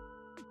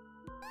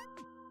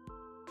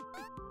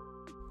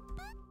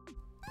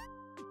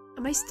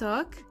 Am I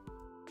stuck?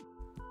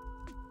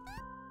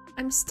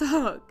 I'm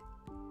stuck.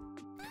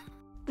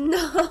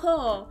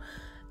 No!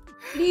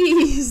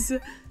 Please!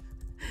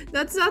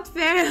 That's not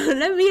fair!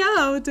 Let me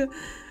out!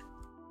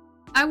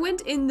 I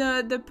went in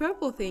the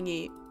purple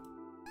thingy.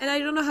 And I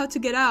don't know how to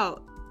get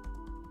out.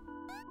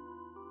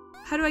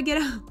 How do I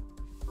get out?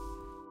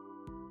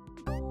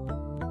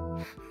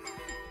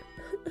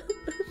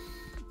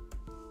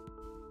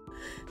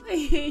 I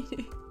hate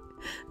it.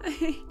 I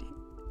hate it.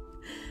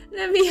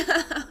 Let me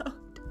out.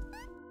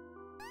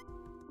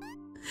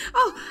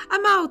 Oh,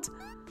 I'm out.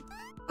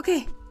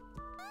 Okay.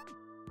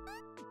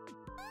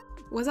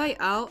 Was I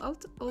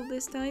out all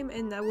this time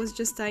and I was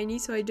just tiny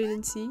so I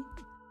didn't see?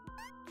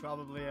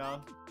 Probably, yeah.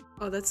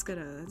 Oh, that's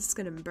gonna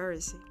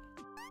embarrass you.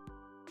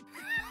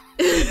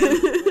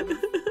 It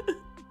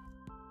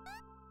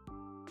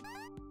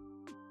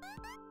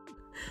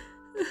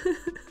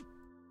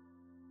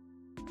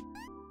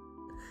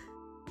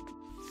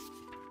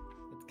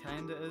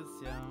kinda is,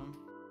 yeah.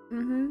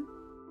 Mm-hmm.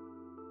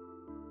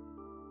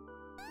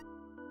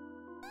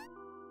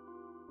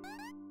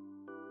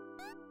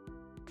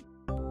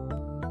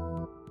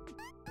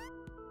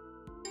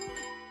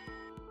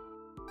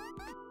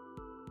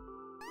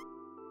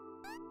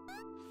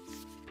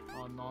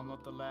 Oh no,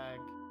 not the lag.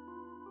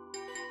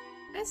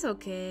 It's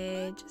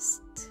okay.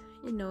 Just,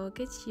 you know,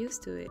 get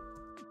used to it.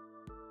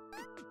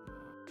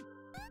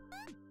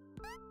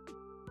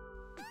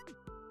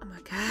 Oh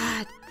my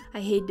god. I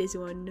hate this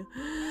one.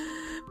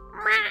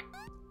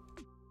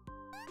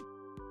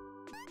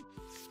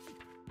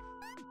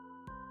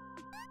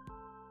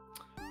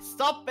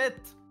 Stop it!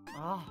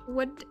 Oh.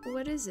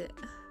 What is it?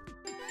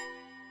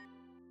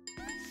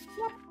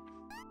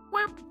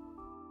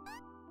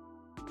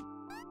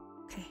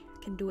 Okay, I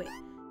can do it.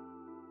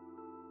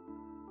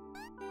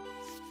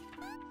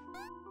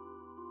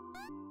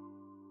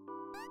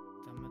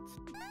 Damn it.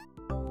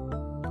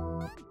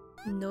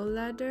 No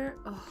ladder?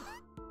 Oh.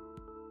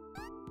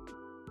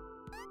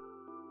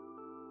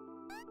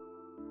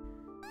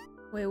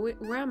 Wait,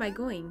 where am I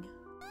going?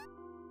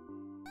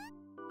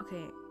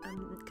 Okay,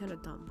 I'm kind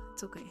of dumb.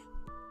 It's okay.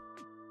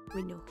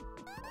 We know.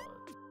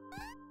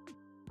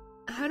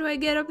 How do I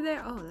get up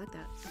there? Oh, like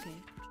that. Okay,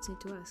 just need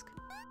to ask.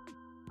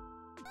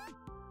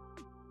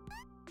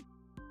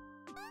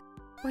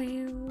 Wow.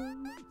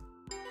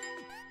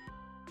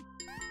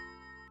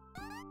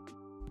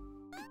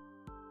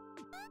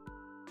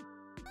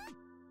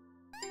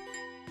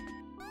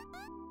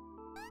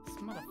 This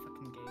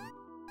motherfucking game.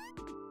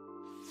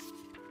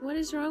 What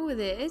is wrong with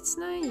it? It's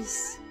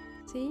nice.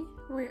 See?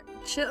 We're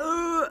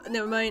chill.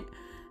 Never mind.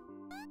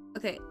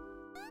 Okay.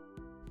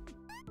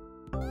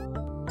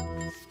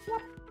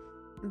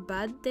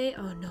 Bad day?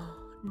 Oh no,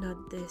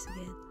 not this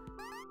again.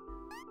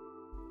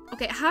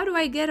 Okay, how do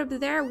I get up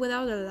there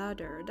without a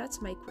ladder?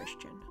 That's my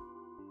question.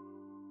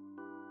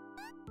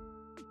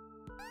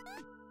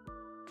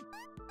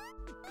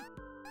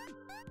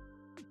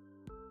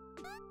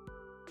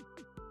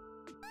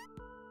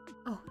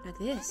 Oh, like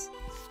this.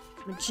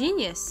 I'm a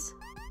genius.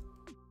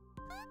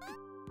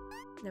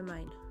 Never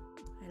mind.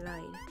 I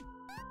lied.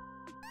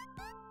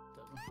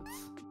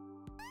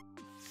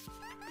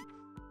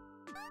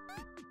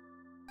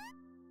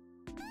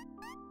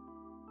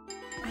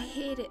 I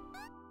hate it.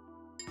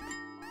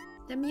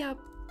 Let me up.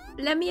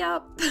 Let me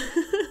up.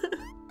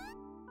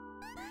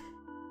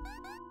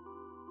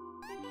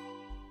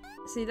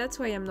 See, that's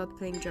why I'm not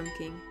playing Jump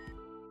King.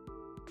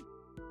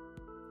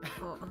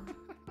 Oh.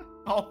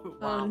 Oh,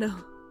 wow. Oh no.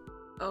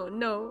 Oh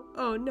no.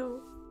 Oh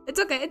no. It's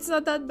okay. It's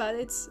not that bad.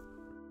 It's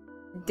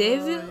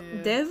devil. Oh,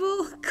 yeah.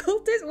 Devil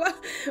cultist. What?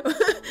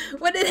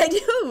 What did I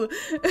do?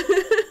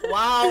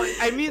 Wow.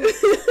 I mean,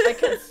 I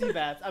can see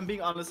that. I'm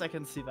being honest. I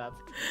can see that.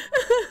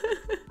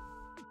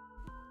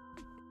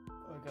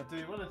 Oh god. Do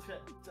you want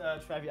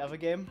to try the other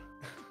game?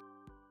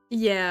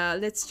 Yeah.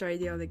 Let's try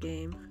the other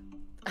game.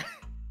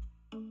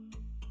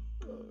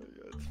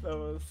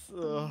 Oh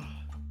my god.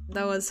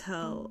 That was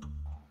hell.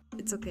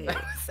 It's okay.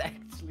 That was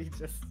actually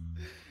just.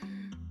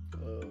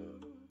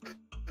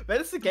 That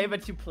is the game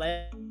that you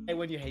play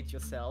when you hate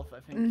yourself,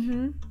 I think.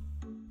 Mm-hmm.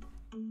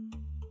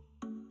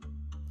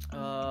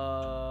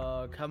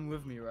 Come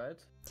with me, right?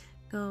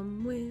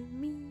 Come with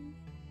me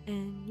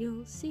and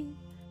you'll see.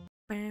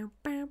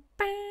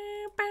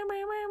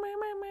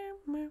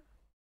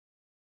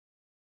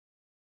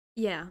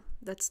 Yeah,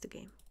 that's the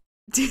game.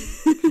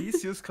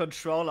 Please use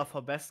controller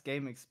for best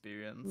game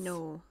experience.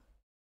 No.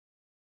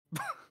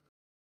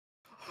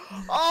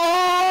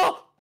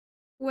 Oh!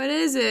 What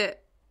is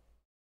it?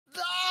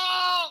 No!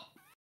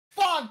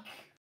 Fuck!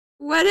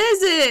 What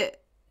is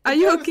it? Are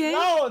you okay?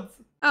 Loud.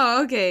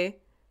 Oh,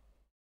 okay.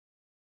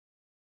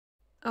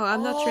 Oh,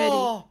 I'm not ready.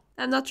 Oh!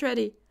 I'm not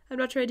ready. I'm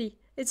not ready.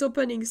 It's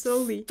opening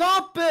slowly.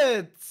 Stop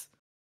it!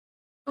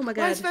 Oh my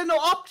Why is god. there no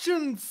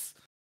options?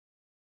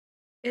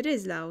 It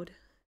is loud.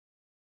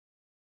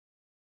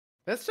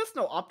 There's just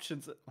no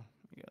options. Oh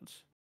my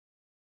gosh.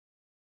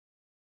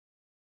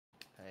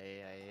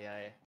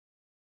 Hey.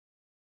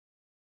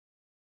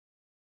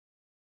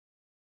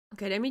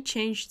 Okay, let me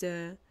change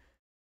the...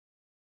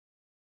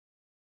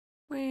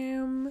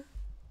 Oh,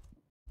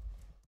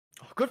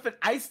 good that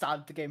I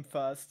started the game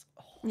first.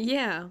 Oh,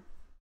 Yeah.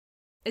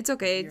 It's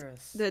okay.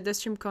 years. The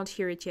stream can't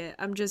hear it yet.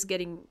 I'm just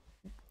getting...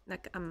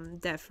 Like, I'm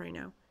deaf right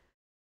now.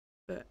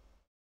 But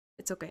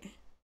it's okay.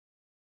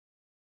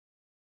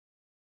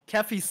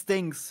 Kaffy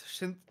stinks.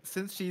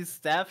 Since she's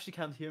deaf, she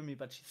can't hear me,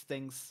 but she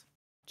stinks.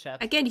 Chat.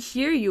 I can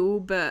hear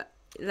you, but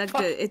like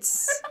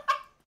it's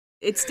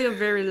still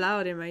very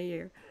loud in my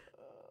ear.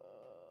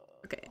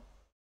 Okay.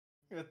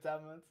 God damn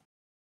it.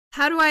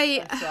 How do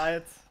I Try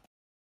it.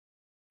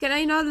 Can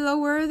I not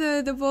lower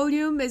the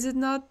volume? Is it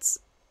not...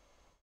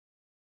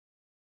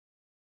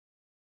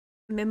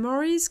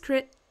 Memories?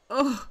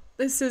 Oh,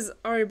 this is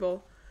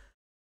horrible.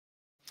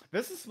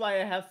 This is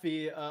why I have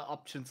the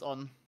options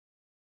on.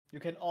 You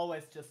can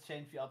always just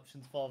change the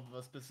options for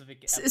the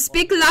specific app.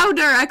 Speak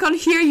louder, I can't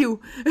hear you.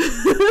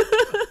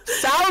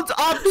 Sound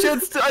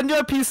options on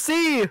your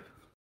PC!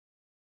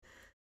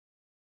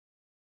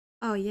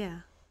 Oh yeah,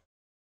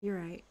 you're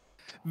right.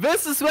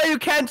 This is where you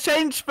can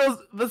change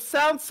the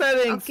sound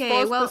settings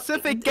for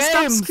specific games!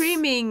 Stop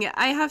screaming!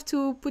 I have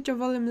to put your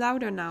volume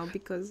louder now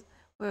because...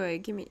 Wait,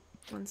 give me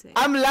one second.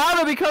 I'm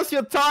louder because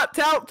you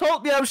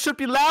told me I should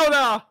be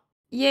louder!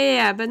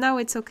 Yeah, but now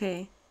it's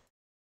okay.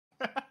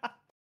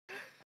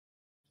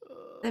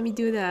 Let me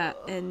do that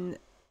and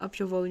up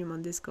your volume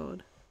on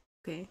Discord.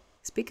 Okay,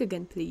 speak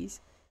again,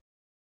 please.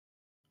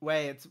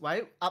 Wait,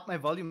 why up my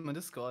volume on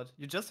Discord?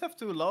 You just have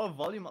to lower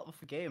volume of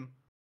the game.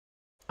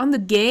 On the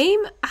game?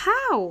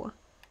 How?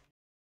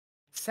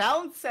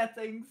 Sound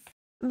settings.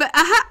 But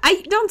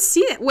I don't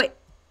see it. Wait,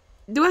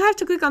 do I have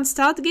to click on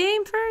start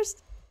game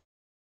first?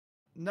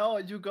 No,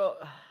 you go...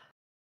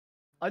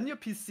 On your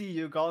PC,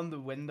 you go on the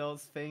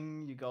Windows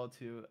thing, you go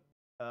to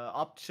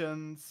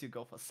options, you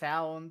go for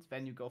sound,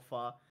 then you go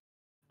for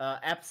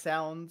app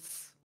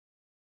sounds,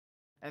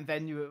 and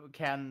then you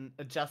can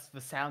adjust the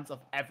sounds of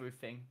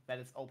everything that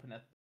is open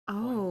at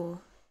Oh.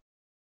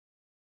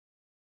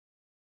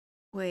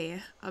 Wait,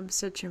 I'm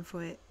searching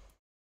for it.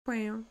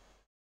 And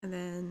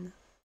then...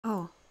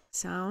 Oh,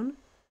 sound.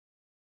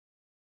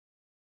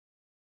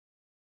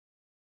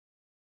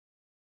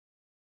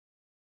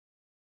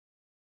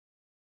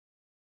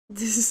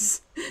 This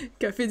is...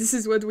 Kaffy, this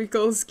is what we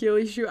call skill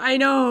issue. I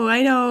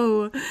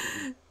know!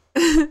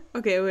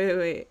 Okay,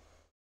 wait.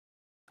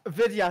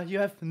 Vidya, you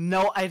have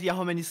no idea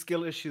how many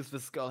skill issues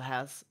this girl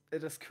has.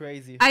 It is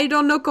crazy. I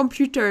don't know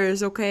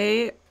computers,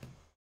 okay?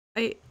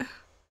 I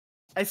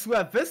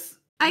swear, this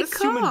I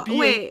human can't. being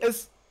Wait.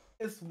 is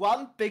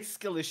one big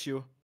skill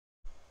issue.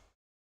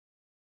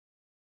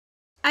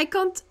 I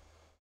can't...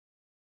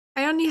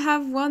 I only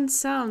have one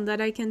sound that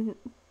I can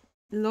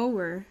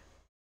lower.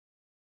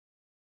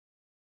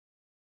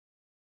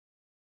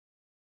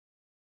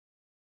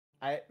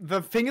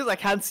 The thing is, I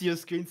can't see your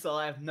screen, so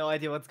I have no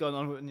idea what's going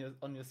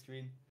on your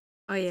screen.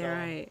 Oh yeah, So-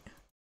 right.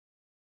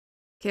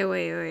 Okay,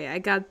 wait, I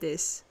got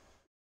this.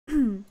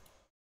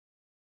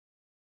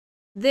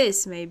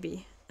 This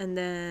maybe, and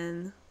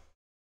then...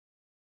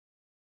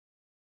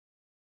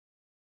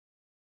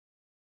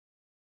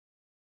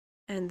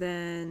 And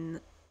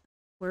then...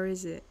 Where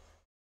is it?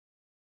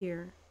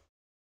 Here.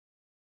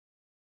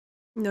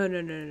 No.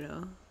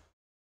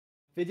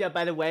 Vidya,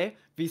 by the way,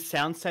 these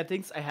sound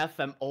settings, I have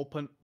them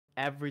open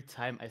every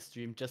time I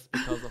stream just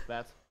because of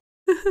that.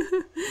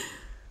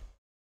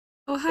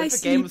 Oh, hi, If the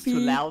game is too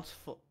Sleepy. loud,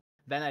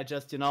 then I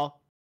just, do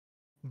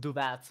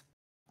that.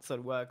 So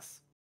it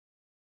works.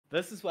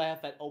 This is why I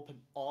have that open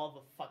all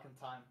the fucking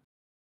time.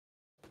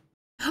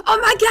 Oh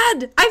my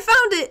god! I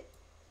found it!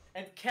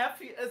 And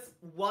Kaffy is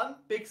one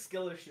big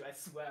skill issue, I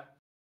swear.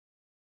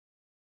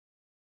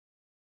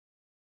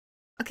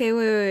 Okay,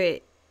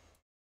 wait.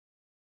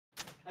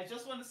 I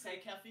just want to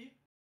say, Kaffy,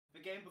 the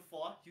game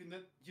before,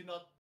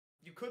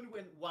 you couldn't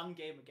win one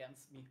game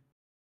against me.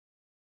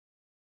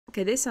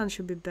 Okay, this sound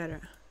should be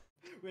better.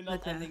 We're not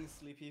Okay. ending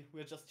Sleepy,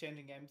 we're just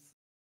changing games.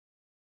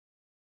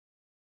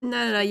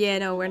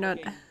 No, we're not.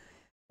 Game.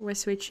 We're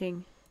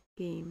switching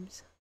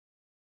games.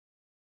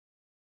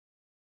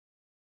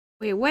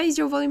 Wait, why is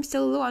your volume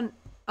still low on...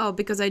 Oh,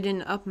 because I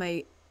didn't up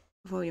my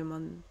volume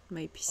on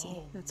my PC.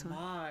 Oh That's why.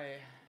 my.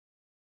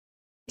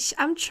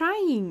 I'm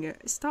trying.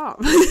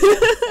 Stop.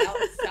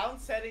 Sound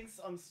settings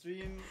on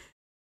stream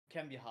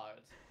can be hard.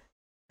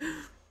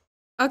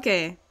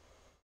 Okay.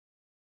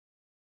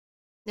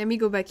 Let me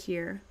go back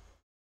here.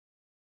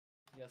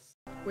 Yes.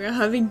 We're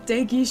having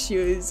tech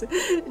issues.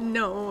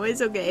 No,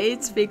 it's okay.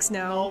 It's fixed No,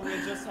 now.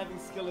 we're just having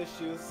skill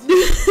issues.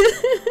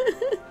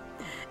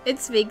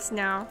 It's fixed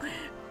now.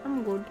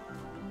 I'm good.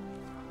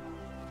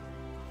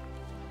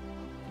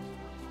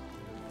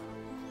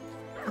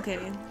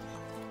 Okay.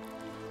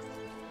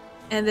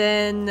 And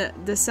then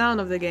the sound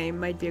of the game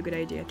might be a good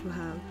idea to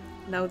have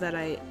now that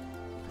I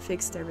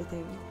fixed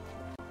everything.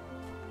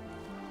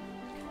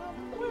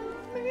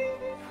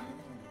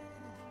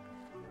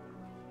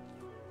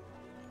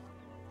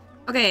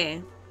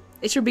 Okay,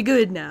 it should be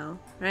good now,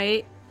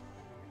 right?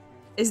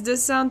 Is the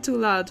sound too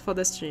loud for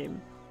the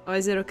stream? Or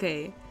is it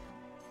okay?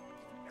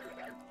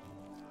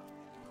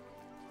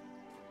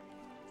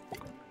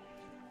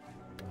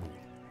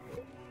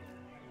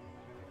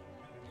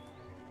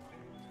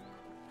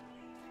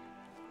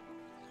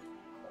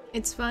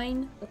 It's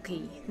fine?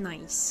 Okay,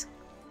 nice.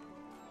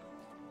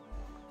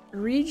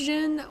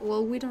 Region?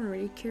 Well, we don't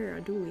really care,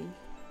 do we?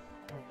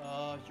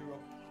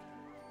 Europe.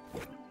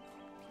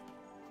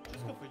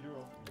 Just go for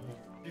Europe.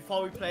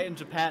 Before we play in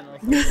Japan,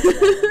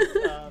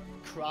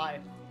 cry.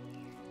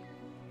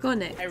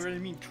 Connect. I really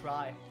mean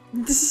cry.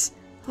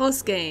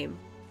 Host game.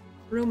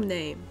 Room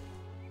name.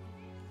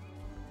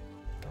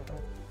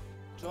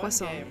 Join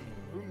Croissant. game.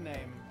 Room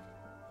name.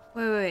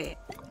 Wait.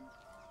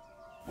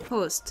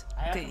 Host.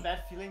 I have Okay. a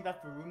bad feeling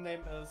that the room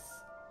name is...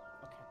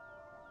 Okay.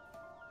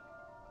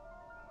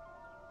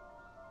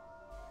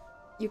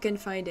 You can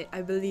find it.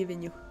 I believe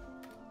in you.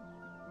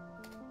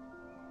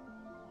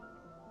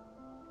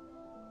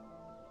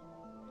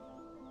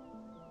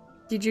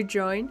 Did you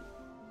join?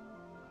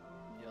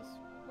 Yes.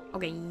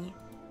 Okay.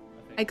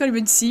 I can't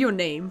even see your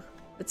name.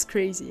 That's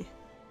crazy.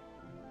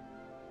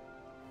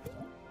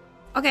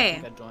 Okay.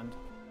 I think I joined.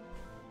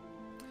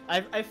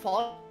 I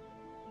thought...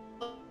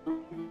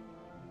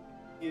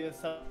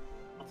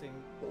 something.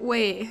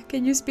 Wait,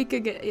 can you speak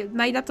again?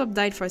 My laptop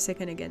died for a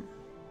second again.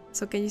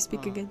 So can you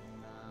speak again?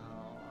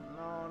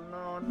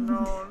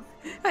 No.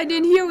 I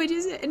didn't hear what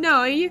you said.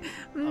 No, you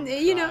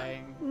know.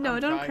 Crying. No, I'm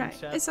don't crying, cry.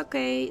 chat. It's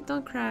okay.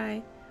 Don't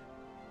cry.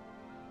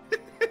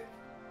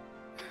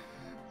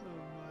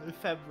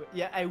 February.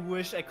 Yeah, I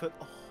wish I could.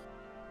 Oh.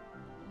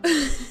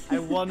 I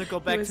want to go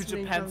back to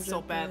listening Japan from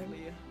so Japan.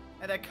 badly,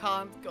 and I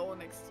can't go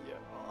next year.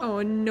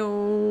 Oh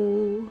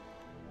no.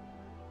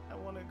 I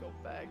want to go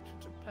back to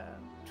Japan.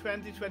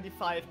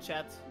 2025,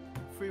 chat.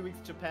 3 weeks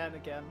Japan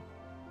again.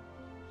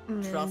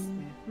 Trust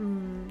me.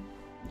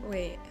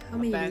 Wait, how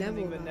many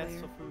Abandoning levels the are nets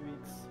there? for 3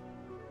 weeks.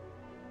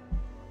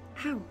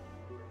 How?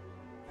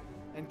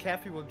 And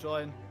Kaffy will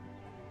join.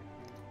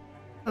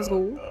 Let's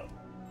go.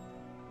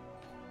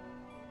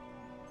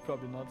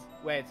 Probably not.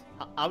 Wait,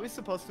 are we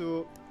supposed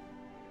to?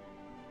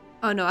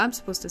 Oh no, I'm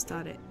supposed to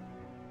start it.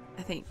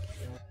 I think.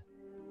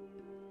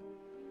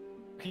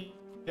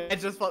 I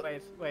just thought.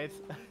 Wait.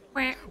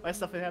 Wah. Why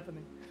is nothing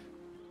happening?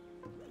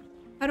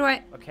 How do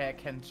I Okay, I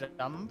can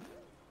jump.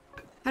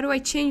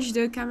 change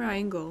the camera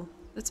angle?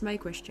 That's my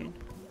question.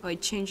 Oh,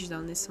 it changed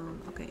on this one.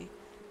 Okay.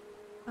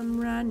 I'm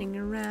running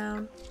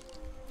around.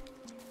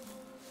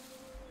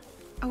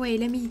 Oh wait,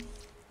 let me.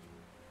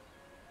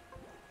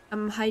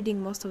 I'm hiding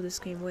most of the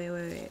screen.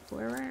 Wait.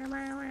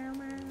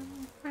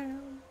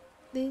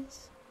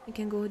 This. I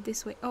can go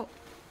this way. Oh.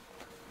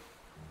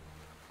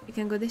 I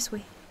can go this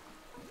way.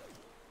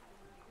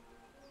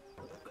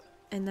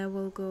 And I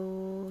will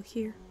go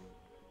here.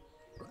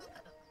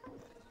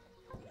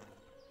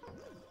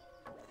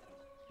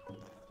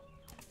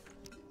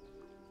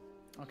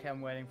 Okay,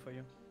 I'm waiting for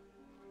you.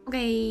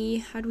 Okay,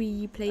 how do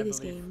we play I this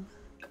believe. game?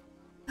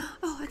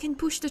 Oh, I can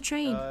push the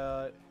train.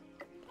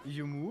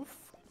 You move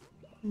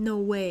No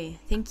way.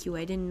 Thank you,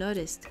 I didn't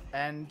notice.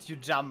 and you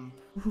jump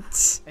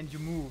and you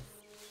move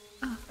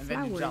Oh, and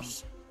then you jump.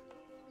 flowers.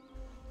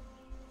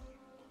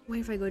 Where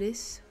if I go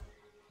this?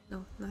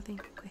 No, nothing.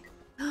 Okay.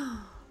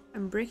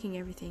 I'm breaking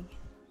everything.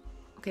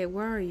 Okay,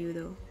 where are you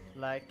though?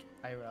 Like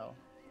IRL.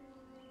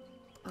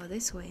 Oh,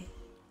 this way.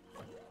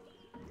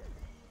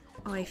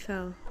 Oh, I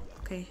fell.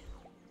 Okay.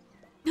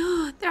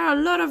 There are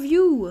a lot of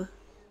you!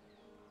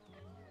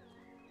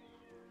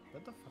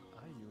 What the fuck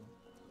are you?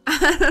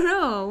 I don't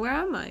know, where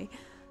am I?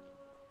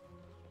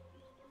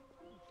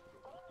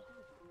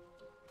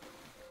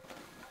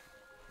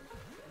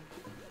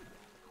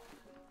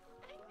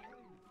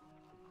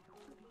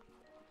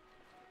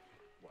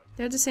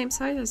 They're the same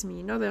size as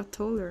me. No, they're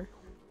taller.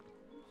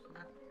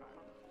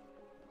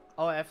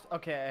 Oh, I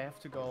have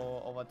to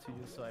go over to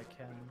you so I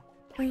can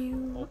Are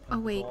you? open Oh the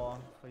wait, door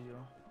for you.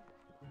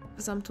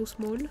 because I'm too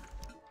small.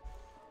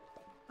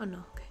 Oh no,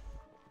 okay.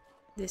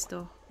 This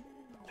door.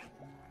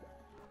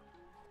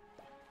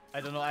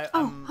 I don't know.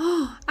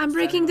 Oh, I'm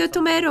breaking the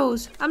standing on something.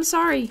 tomatoes. I'm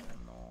sorry.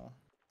 No.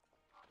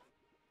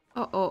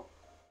 Oh.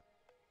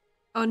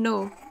 Oh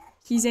no,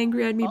 he's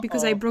angry at me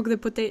because I broke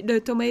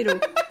the tomato.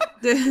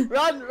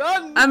 Run!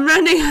 I'm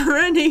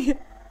running.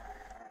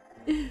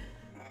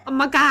 Oh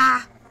my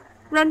god!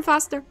 Run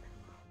faster.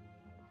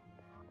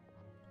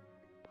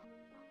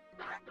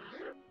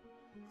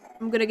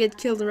 I'm gonna get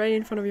killed right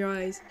in front of your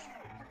eyes.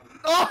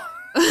 Oh!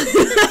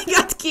 I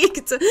got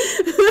kicked.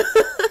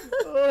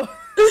 Oh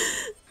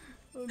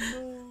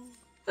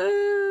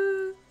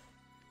no.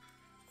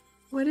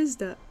 What is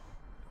that?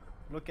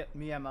 Look at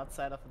me, I'm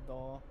outside of the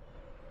door.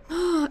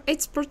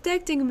 It's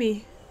protecting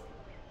me.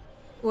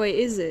 Wait,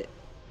 is it?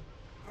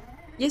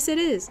 Yes, it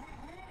is.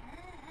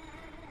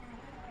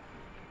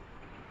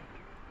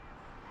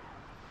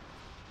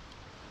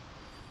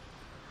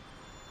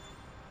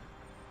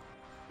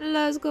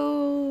 Let's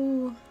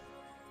go.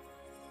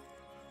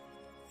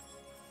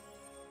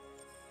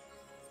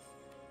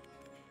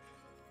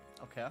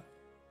 Okay.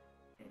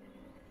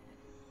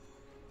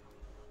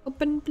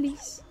 Open,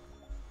 please.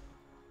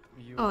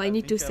 Oh, I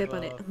need to step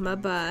on it. My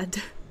bad.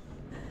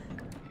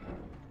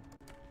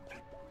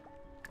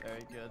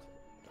 Very good.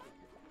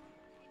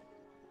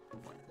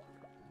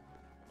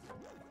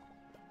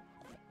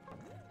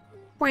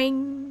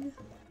 Wang.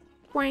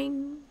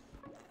 Wang.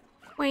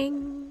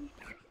 Wang.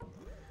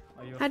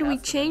 Oh, you're How do we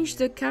faster than change me.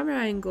 the camera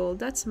angle?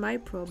 That's my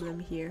problem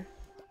here.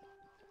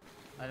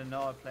 I don't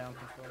know, I play on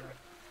controller.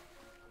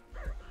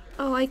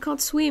 Oh, I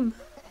can't swim.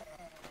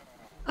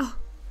 Oh,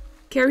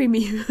 carry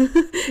me.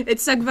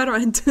 It's like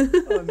Valorant.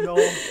 Oh no.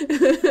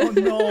 Oh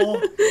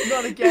no.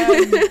 Not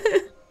again.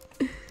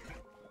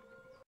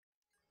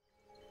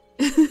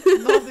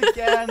 Not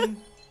again.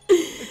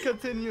 It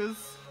continues.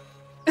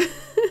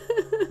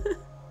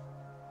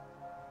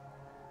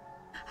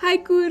 Hi,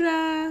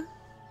 Kura.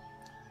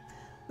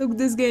 Look,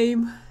 this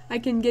game. I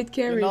can get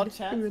carried. You know,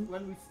 chat, even.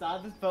 when we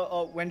started,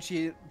 when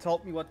she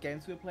told me what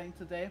games we were playing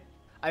today,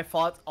 I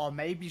thought, oh,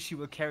 maybe she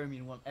will carry me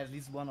in at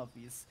least one of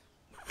these.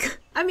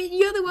 I mean,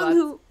 you're the one But-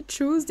 who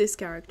chose this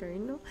character, you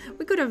know?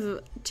 We could have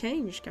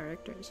changed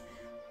characters.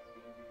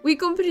 We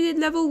completed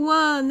level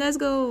 1, let's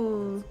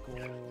go! Let's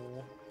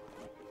go.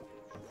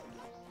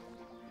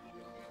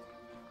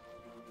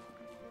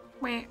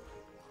 Meh.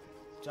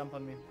 Jump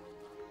on me.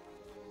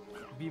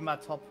 Be my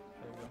top.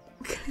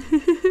 There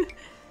you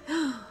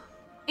go.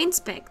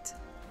 Inspect.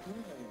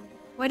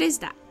 What is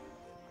that?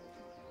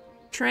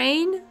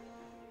 Train?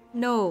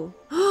 No.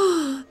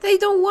 They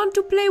don't want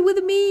to play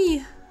with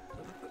me!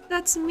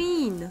 That's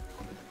mean.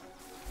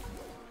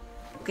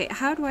 Okay,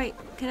 how do I...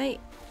 Can I...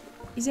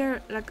 Is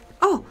there like...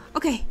 Oh!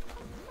 Okay!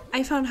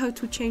 I found how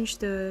to change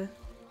the...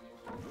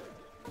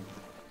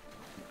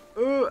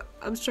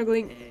 I'm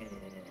struggling.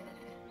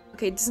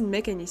 Okay, it doesn't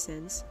make any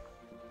sense.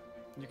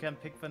 You can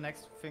pick the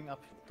next thing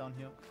up down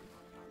here.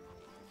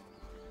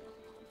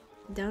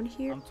 Down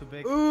here? I'm too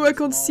big. Oh, too I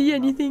can't small see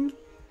enough. anything.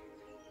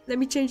 Let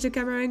me change the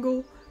camera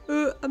angle.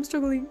 I'm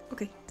struggling.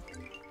 Okay.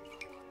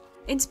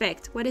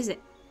 Inspect. What is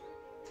it?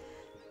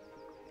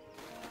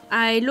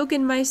 I look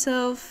in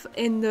myself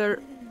in the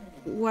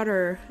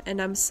water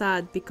and I'm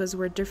sad because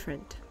we're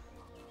different.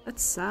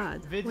 That's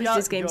sad. Why Vidya, is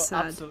this game you're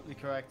sad? absolutely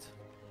correct.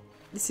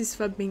 This is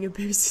fun being a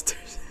babysitter.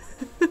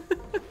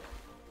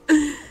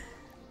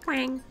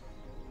 Quang.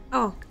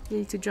 Oh, you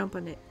need to jump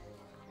on it.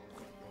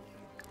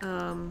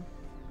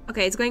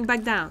 Okay, it's going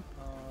back down.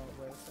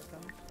 Wait a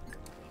second.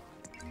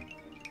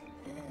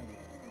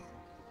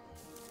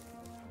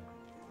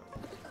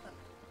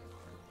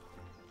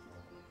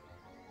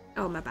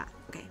 Oh, my bad.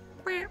 Okay.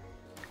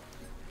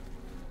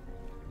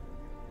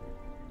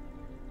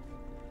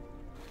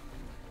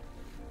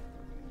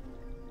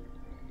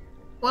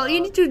 Well,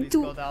 you need to Please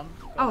do. Go down.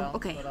 Go Oh, down,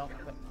 okay. Go down.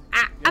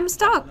 Ah, You I'm have to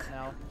jump on stuck. it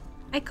now.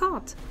 I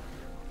can't.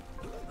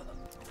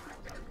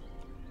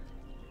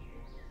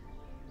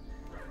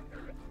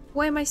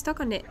 Why am I stuck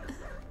on it?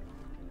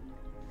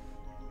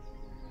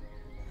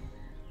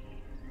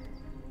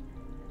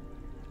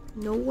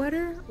 No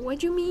water? What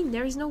do you mean?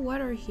 There is no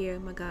water here,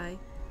 my guy.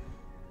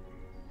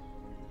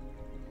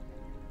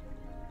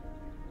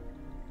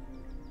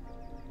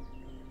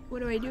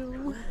 What do I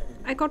do?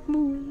 I can't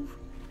move.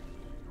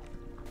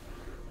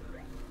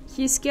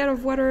 He's scared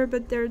of water,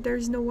 but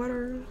there's no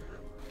water.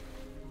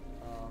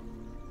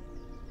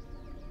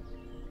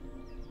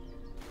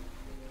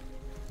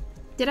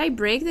 Did I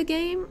break the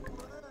game?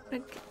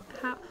 Like,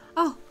 how?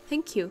 Oh,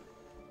 thank you.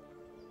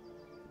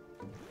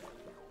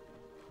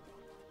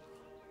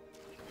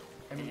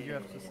 I mean, you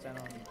have to stand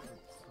on it.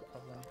 That's the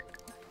problem.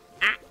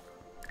 Ah!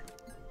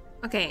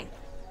 Okay.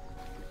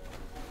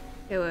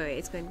 Wait,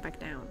 it's going back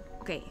down.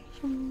 Okay.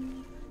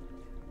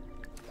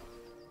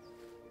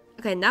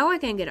 Okay, now I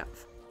can get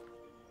off.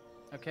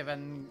 Okay,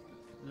 then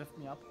lift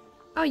me up.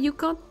 Oh, you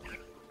can't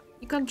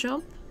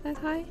jump that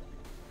high?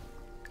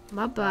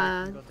 My I can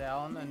bad. go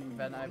down and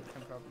then I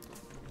can probably do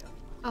it here.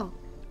 Oh.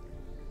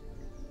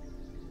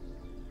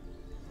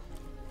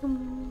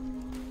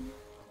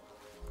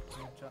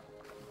 You jump.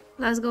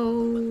 Let's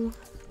go.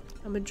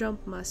 I'm a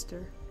jump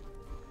master.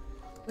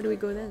 Where do we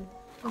go then?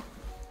 Oh.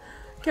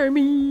 Carry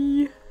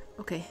me.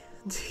 Okay.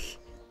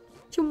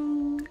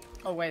 Chum.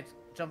 Oh wait,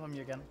 jump on me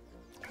again.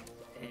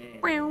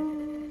 Wow.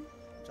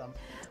 Jump.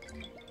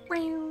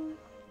 Wow.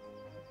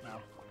 Now.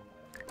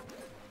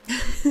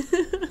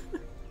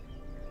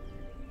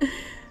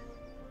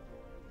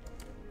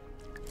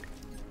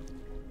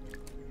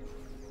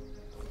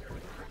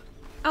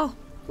 Oh,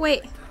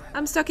 wait.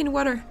 I'm stuck in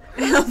water.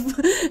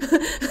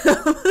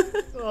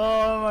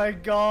 Oh my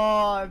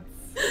god.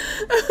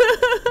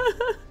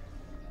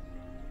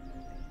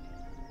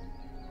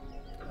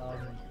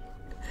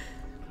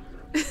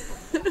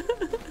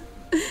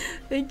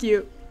 Thank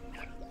you.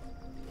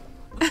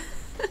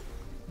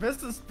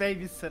 This is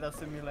babysitter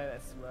simulator, I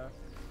swear.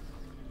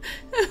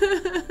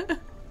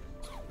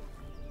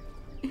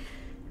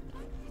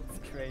 It's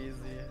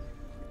crazy.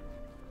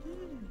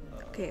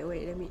 Okay,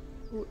 wait, let me...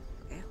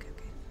 Okay.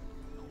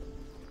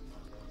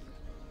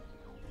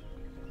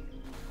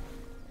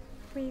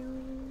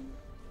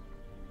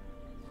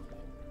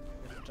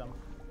 Just jump.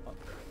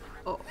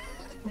 Oh.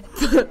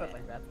 Not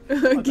like that.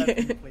 Okay. Oh,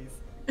 that's me, please.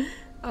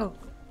 Oh.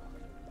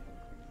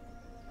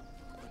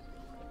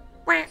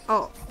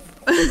 Oh.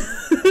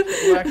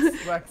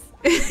 Works.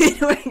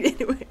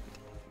 Anyway.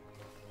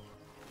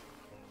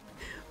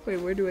 Wait,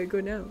 where do I go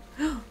now?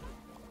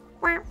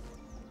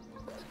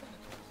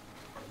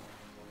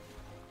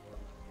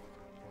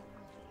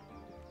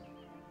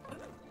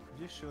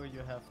 You sure you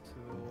have to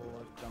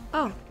jump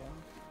Oh. again?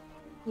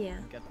 Yeah.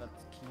 And get that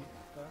key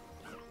there?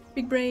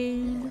 Big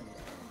brain.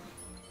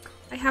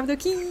 I have the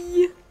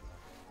key.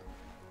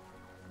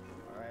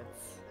 Alright.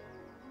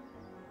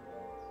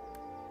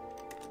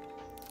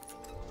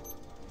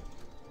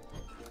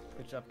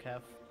 Good job,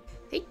 Kaff.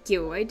 Thank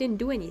you. I didn't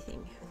do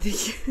anything.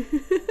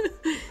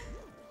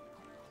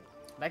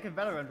 Like in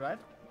Valorant, right?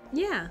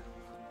 Yeah.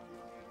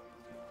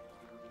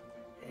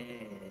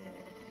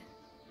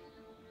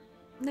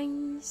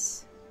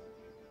 Nice.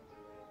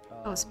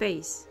 Oh,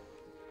 space.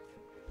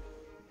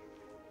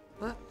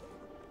 What?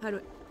 How do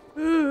I...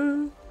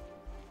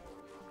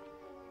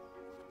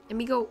 Let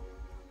me go.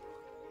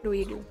 What do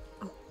you do?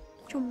 Oh.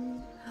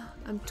 Chum.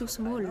 I'm too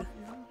small.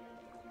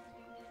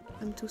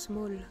 I'm too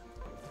small.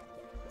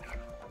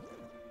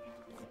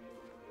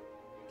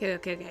 Okay,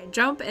 okay, okay.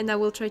 Jump and I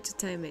will try to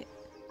time it.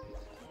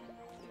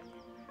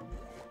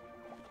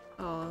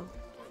 Oh.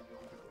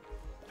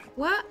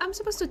 What? I'm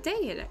supposed to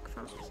take it like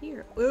from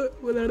here.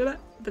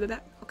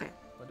 Okay.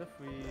 What if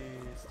we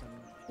stand...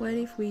 What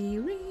if we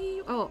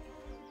Oh.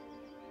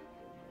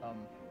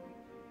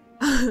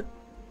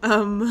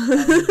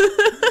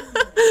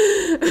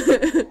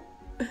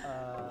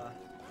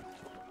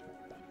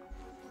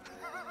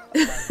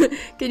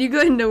 Can you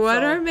go in the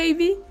water,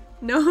 maybe?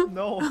 No?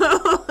 No.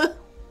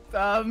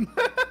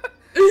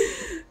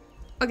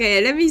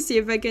 Okay, let me see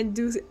if I can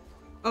do...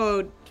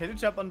 Oh. Can you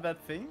jump on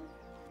that thing?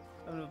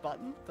 On the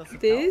button? Does it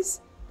this?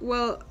 Count?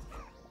 Well,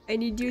 I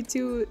need you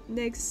to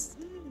next...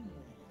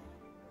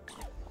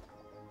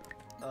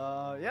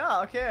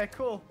 yeah, okay,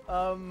 cool.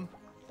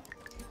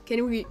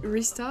 Can we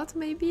restart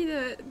maybe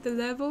the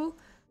level?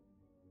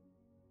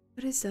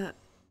 What is that?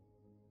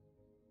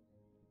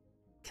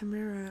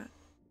 Camera.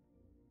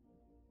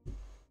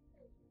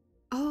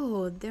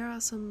 Oh, there are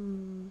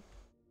some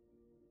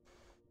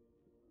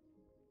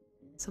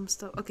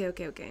stuff. Okay,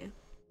 okay, okay.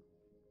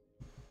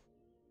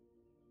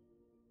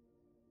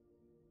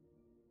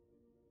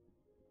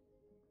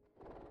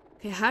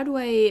 Okay, how do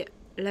I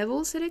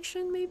level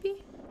selection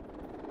maybe?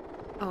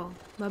 Oh,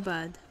 my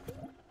bad.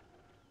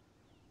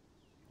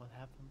 What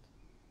happened?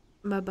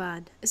 My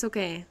bad. It's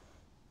okay.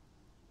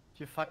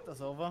 You fucked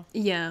us over?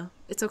 Yeah,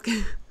 it's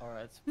okay.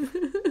 Alright.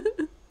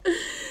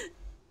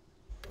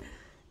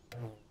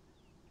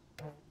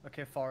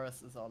 Okay,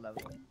 forest is our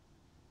level.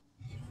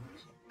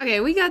 Okay,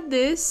 we got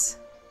this.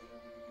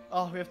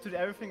 Oh, we have to do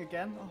everything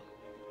again? Oh.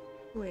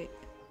 Wait.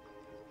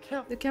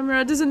 The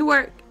camera doesn't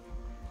work.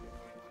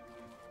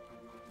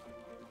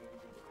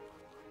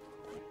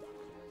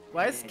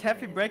 Why is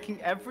Kaffy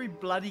breaking every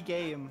bloody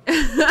game?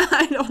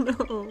 I don't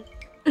know.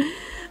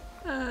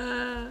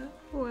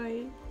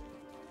 Why?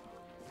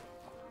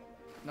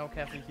 No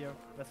Kaffy here.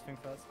 Best thing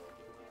first.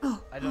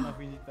 Oh. I don't know if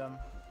we need them.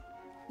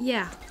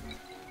 Yeah.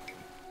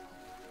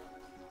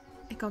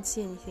 I can't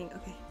see anything.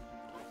 Okay.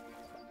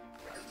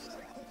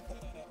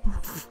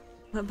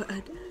 My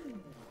bad.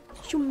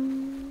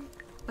 Shoom.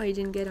 Oh, you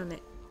didn't get on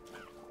it.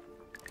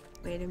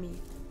 Wait a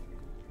minute.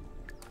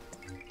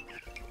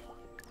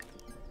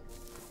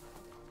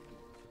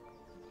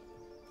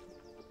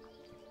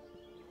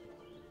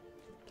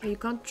 Okay, you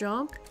can't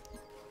jump?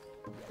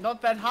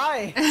 Not that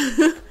high!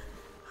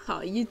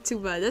 Oh,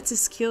 YouTuber, that's a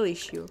skill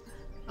issue.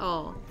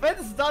 Oh. That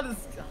is not a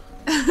skill.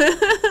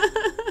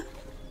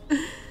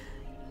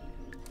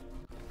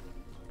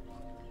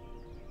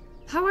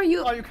 How are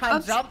you? Oh, you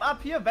can't jump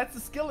up here? That's a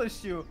skill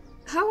issue.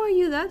 How are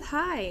you that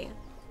high?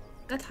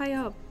 That high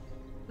up?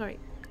 Sorry.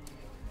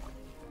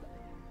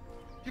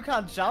 You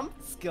can't jump?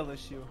 Skill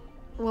issue.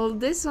 Well,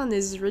 this one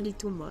is really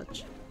too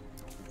much.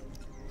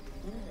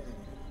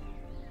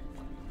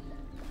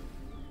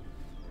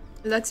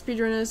 Like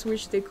speedrunners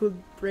wish they could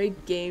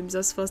break games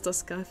as fast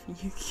as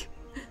Kaffy.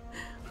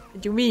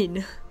 What do you mean?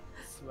 I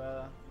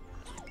swear.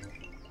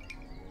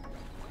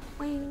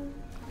 Well,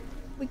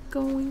 we're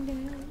going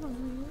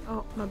down.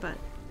 Oh, my bad.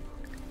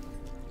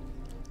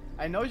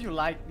 I know you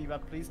like me,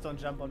 but please don't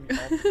jump on me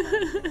all the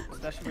time.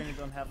 Especially when you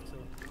don't have to.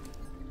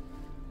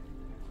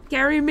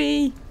 Carry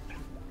me!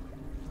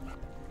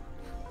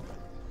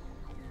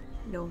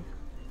 No.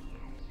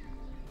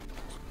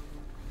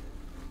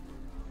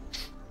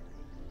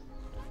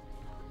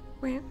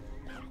 Where?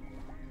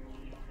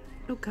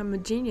 Look, I'm a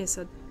genius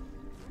at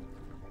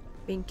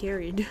being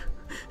carried.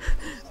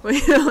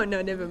 Wait, oh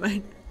no, never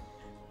mind.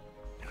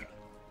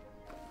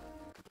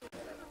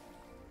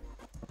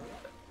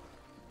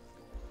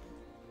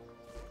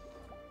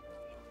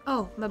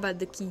 Oh, my bad,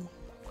 the key.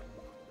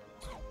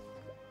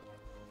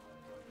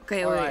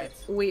 Okay, right.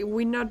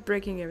 we're not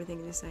breaking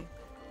everything this time.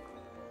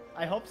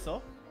 I hope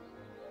so.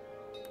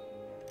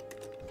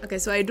 Okay,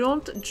 so I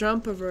don't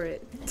jump over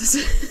it.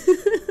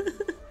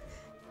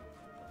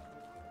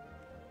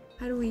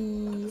 How do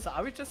we... So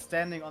are we just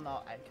standing on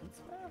our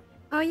icons?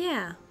 Oh,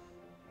 yeah.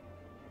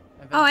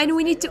 Oh, and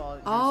we need to...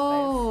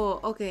 Oh,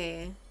 space?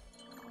 okay.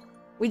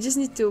 We just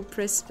need to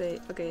press space.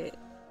 Okay.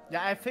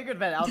 Yeah, I figured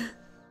that out.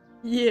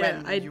 Yeah,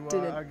 when I you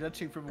didn't. were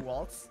glitching through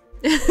walls.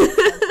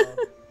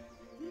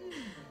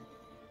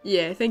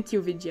 Yeah, thank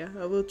you, Vidya.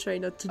 I will try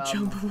not to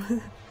jump over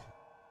that.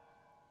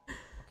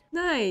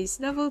 Nice,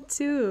 level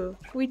 2.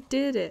 We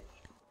did it.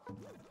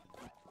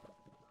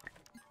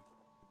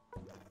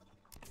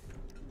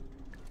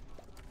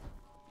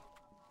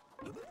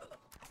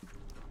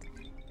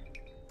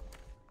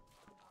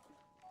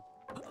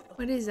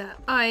 What is that?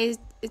 Ah,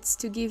 it's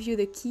to give you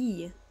the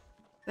key.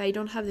 But I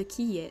don't have the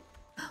key yet.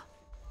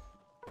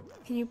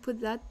 Can you put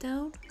that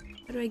down?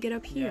 How do I get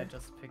up here? Yeah, I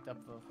just picked up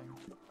the thing.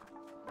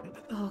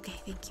 Oh, okay,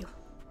 thank you.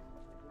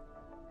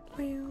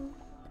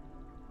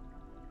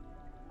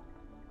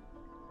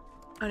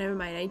 Oh, never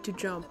mind. I need to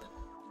jump.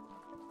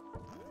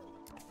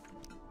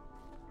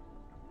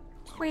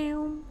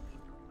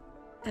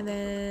 And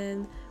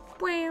then...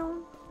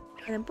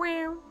 And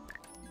then...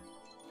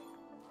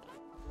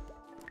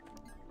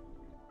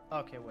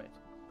 Okay, wait.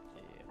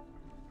 Yeah.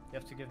 You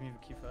have to give me the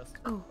key first.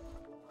 Oh.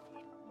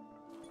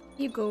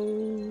 You go.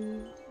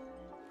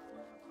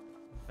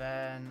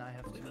 Then I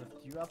have to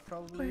lift you up,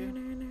 probably.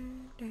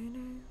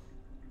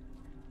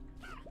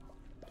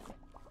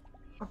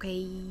 Okay,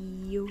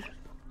 you.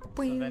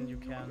 So then you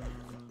can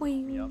lift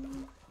me up.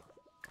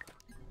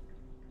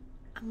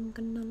 I'm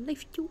gonna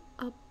lift you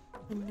up.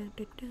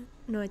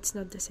 No, it's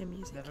not the same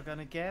music. Never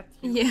gonna get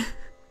you Yeah.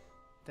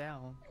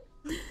 down.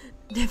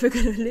 Never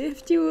gonna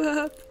lift you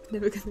up.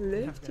 Never gonna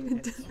lift you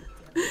down.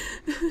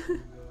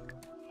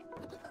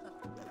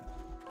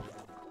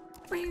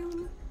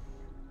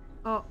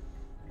 Oh,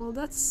 well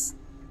that's...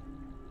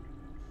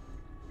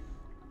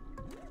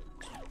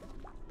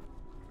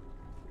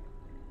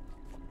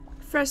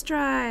 First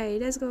try!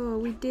 Let's go!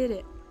 We did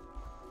it!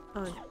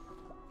 Oh no.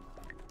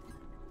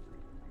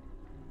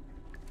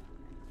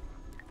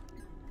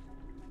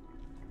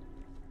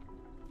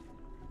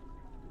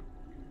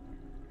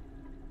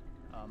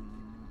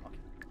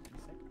 Okay.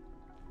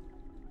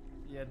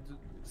 Yeah,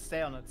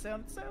 stay on it, stay on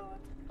it, stay on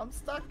it. I'm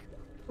stuck.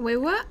 Wait,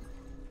 what?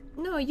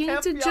 No, you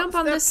need to Kaffy, jump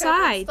on the I'm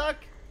side. stuck.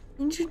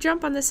 You need to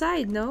jump on the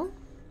side, no?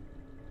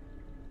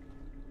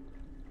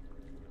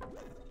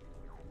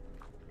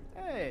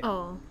 Hey.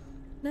 Oh,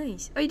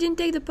 nice. Oh, you didn't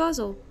take the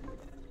puzzle.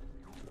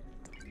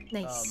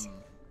 Nice.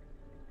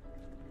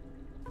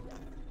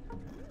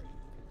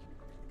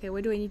 Okay,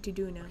 what do I need to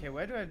do now? Okay,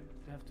 where do I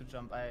have to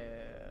jump?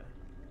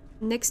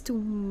 Next to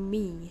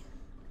me,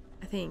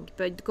 I think.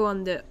 But go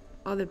on the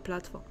other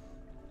platform.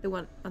 The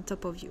one on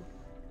top of you.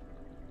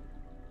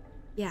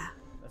 Yeah.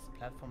 There's a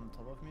platform on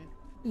top of me?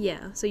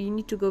 Yeah, so you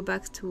need to go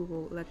back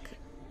to, like,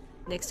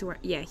 next to where...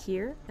 Yeah,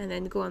 here. And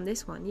then go on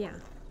this one, yeah.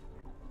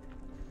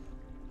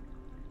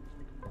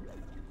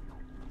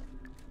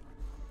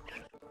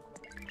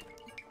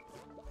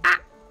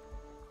 Ah!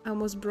 I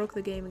almost broke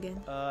the game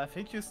again. I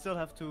think you still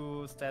have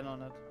to stand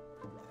on it.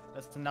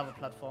 There's another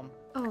platform.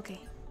 Oh, okay.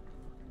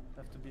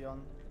 Have to be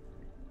on.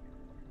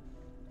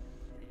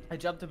 I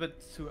jumped a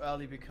bit too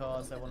early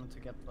because I wanted to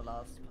get the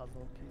last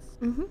puzzle piece.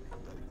 Mm-hmm.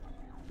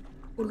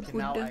 Okay,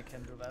 now I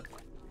can do that.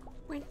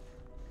 Wait.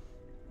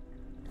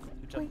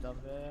 You jumped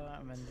up there,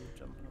 and then you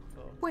jump up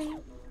there. Wait.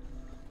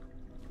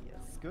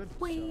 Yes, good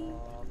Wait.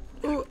 job.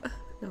 Oh,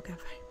 okay,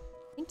 fine.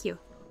 Thank you.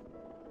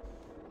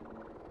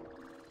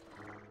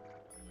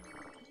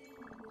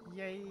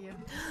 Yay.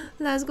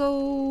 Let's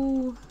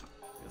go.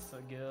 You're so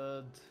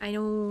good. I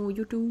know,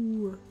 you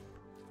too.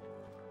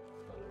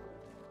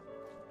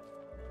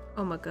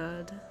 Oh my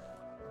god.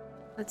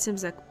 That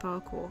seems like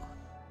parkour.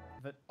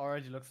 That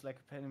already looks like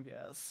a pain in the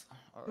ass.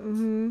 Alright.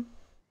 Mm-hmm.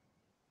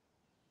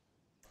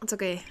 It's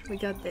okay, we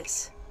got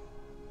this.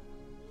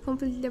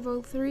 Complete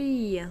level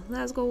 3.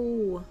 Let's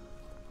go.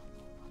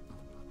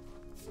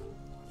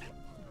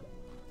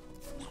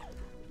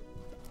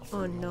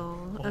 Oh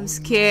no, I'm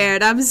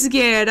scared. I'm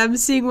scared. I'm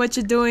seeing what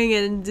you're doing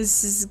and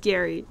this is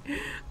scary.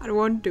 I don't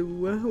want to.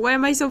 Why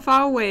am I so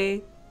far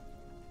away?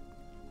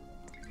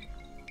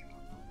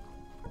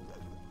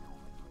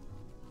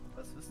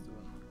 What's this doing?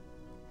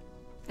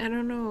 I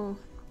don't know.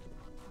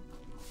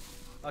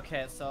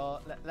 Okay, so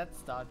let's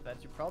start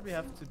that. You probably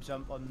have to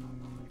jump on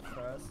me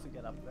first to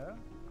get up there.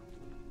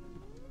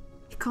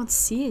 I can't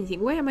see anything.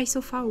 Why am I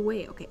so far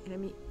away? Okay, let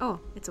me... Oh,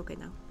 it's okay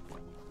now.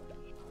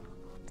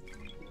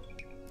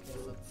 Okay,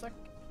 so suck.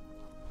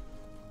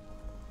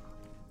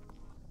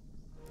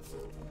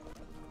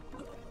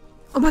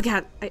 Oh my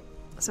god!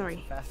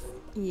 Sorry. Fast.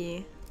 Yeah.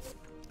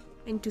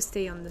 I need to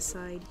stay on the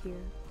side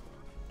here.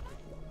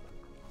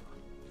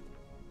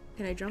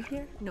 Can I jump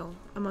here? No,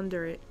 I'm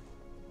under it.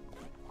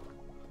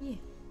 Yeah.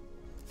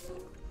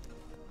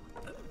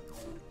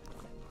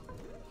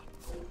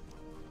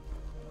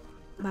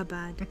 My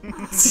bad.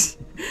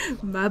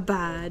 My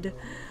bad.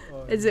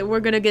 Oh, Is it?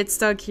 We're gonna get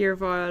stuck here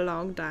for a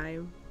long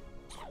time.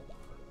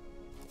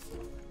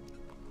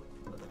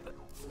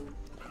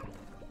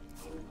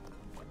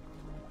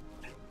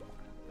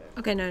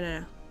 Okay,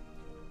 no.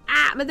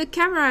 Ah, but the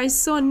camera is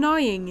so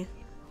annoying.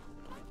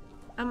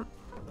 I'm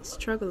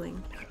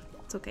struggling.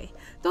 It's okay.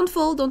 Don't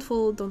fall, don't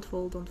fall, don't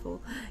fall, don't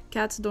fall.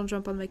 Cats, don't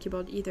jump on my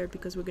keyboard either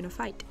because we're gonna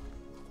fight.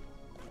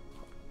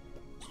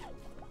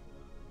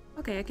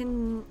 Okay, I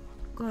can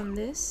go on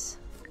this.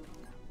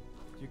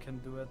 You can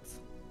do it.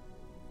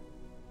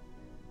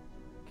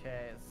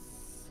 Okay,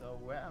 so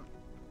where am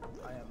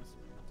I? Am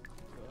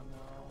go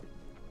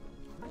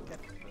now. Look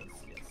at this,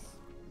 yes.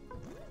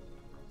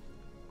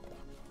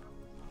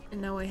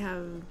 And now I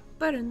have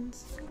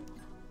buttons.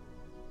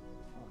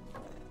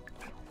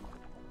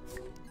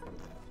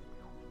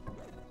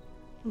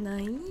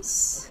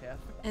 Nice. Okay.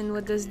 And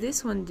what does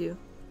this one do?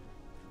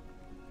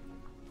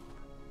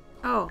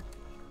 Oh.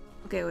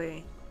 Okay,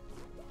 wait.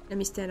 Let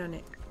me stand on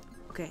it.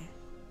 Okay.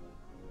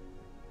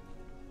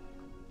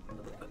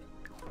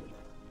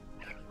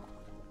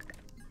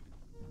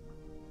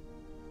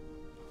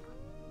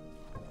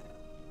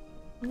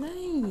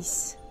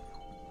 Nice.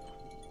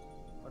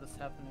 What is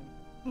happening?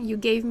 You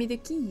gave me the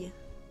key.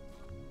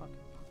 Okay.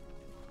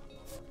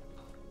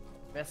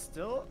 We're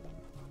still...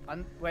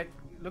 Wait,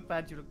 look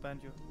behind you, look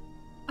behind you.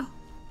 Oh.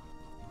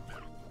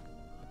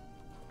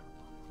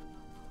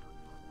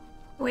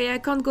 Wait, I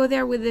can't go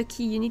there with the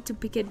key. You need to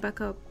pick it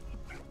back up.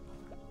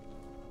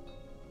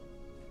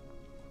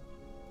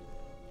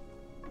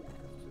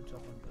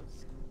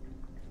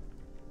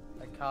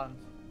 I can't.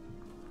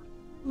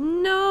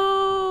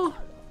 No!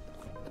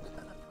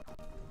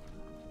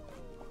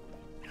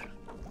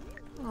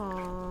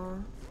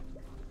 Aww.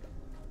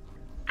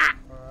 Ah!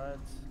 Alright.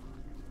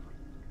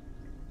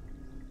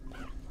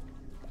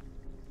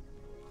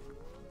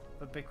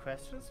 The big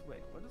question is, wait,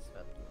 what is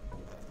that?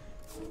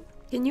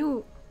 Can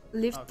you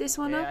lift Okay, this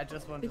one yeah, up? I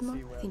just want Bit to more?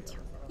 see where Thank the you.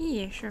 others are.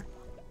 Yeah, sure.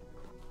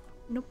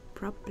 No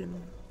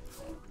problem.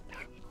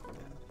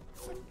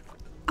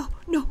 Oh,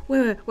 no!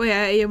 Wait,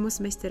 I almost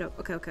messed it up.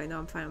 Okay, no,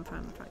 I'm fine. Wait,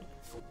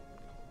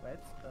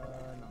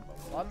 number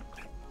 1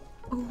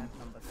 Oh, and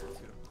number 2.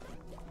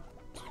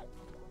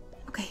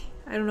 okay.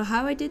 I don't know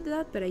how I did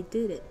that, but I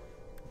did it.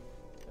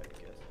 Very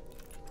good.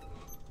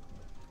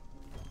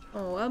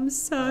 Oh, I'm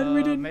sad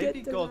we didn't maybe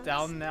get the go last.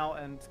 down now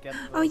and get the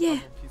Oh, yeah.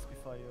 puzzle piece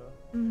before you...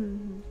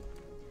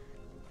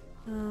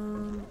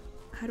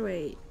 How do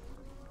I...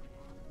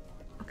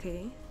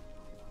 Okay.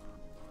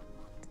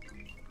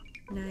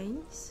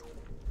 Nice.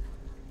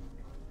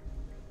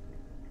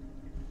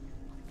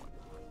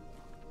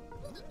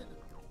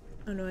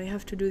 Oh no, I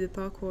have to do the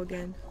parkour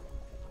again.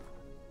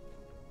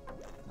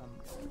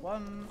 Number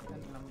 1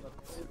 and number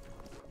 2.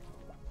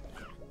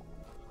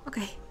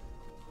 Okay.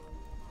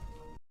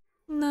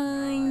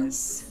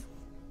 Nice.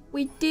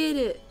 We did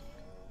it.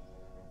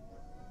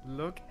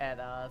 Look at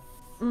us.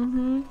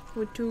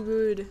 We're too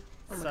good.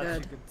 Oh my Such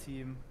god. a good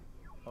team.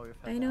 Oh, you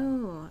fell I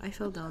down. know. I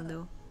fell down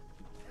though.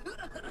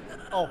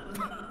 Oh.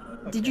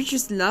 Did you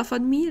just laugh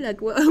at me? Like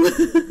what?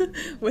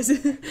 Was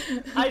it?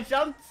 I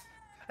jumped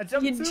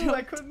You too.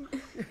 I jumped.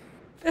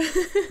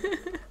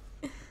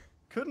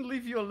 couldn't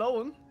leave you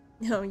alone.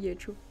 No, yeah,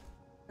 true.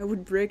 I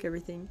would break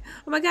everything.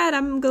 Oh my god,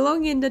 I'm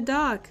glowing in the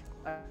dark.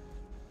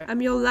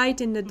 I'm your light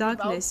in the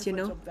darkness, you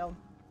know. Jump down.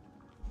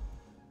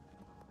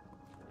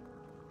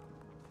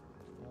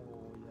 Oh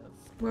yes.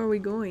 Where are we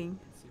going?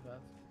 Let's see that.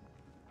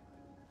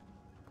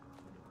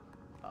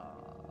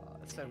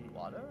 Is there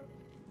water?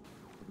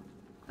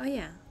 Oh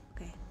yeah.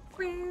 Okay.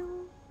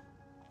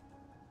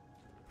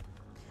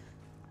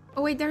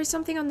 Oh wait, there is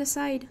something on the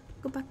side.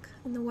 Go back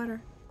in the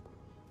water.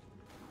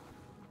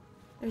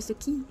 There's the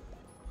key.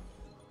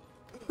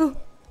 Oh.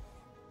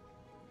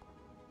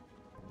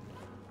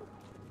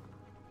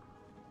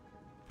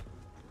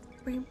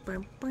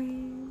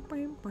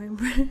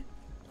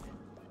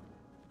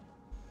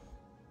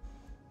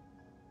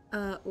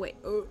 Wait.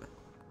 Oh.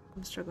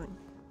 I'm struggling.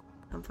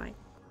 I'm fine.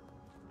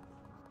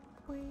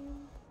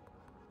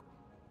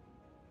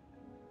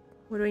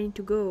 Where do I need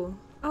to go?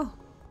 Oh,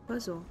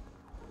 puzzle.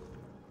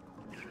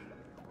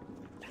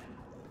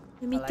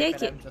 Let me I like take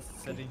that it. I'm just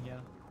sitting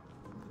here.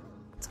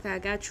 It's okay, I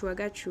got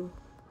you.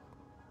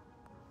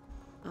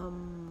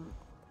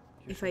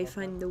 If I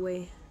find the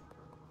way.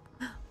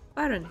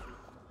 Button.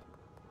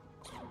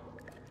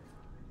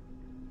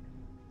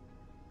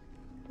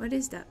 What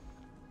is that?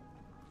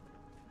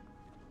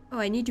 Oh,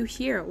 I need you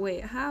here.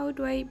 Wait, how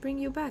do I bring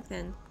you back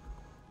then?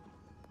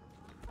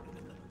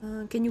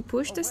 Can you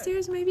push the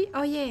stairs maybe?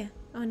 Oh yeah.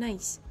 Oh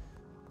nice.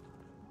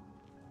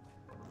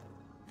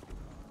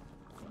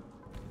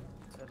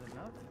 Is that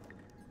enough?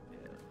 Yeah.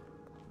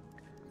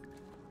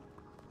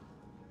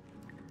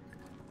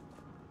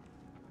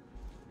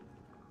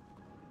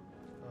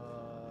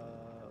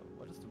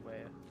 What is the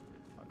way?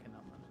 Okay, no,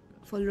 man.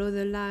 Good. Follow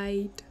the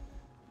light.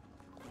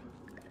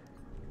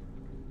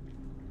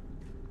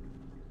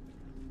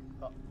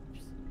 Oh,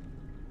 oops.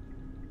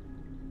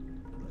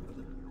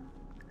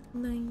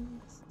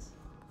 Nice.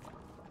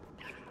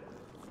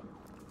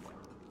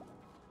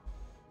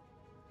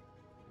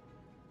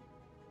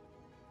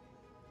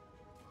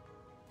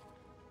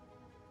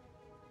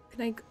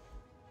 Can I?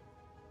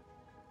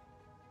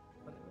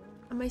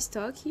 Am I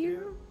stuck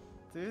here?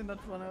 Do you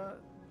not wanna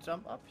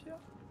jump up here?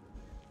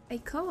 I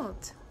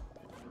can't.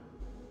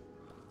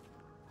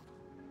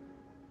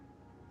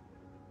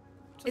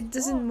 It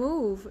doesn't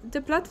move. The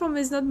platform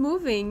is not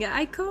moving.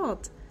 I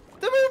can't.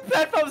 The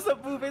platform's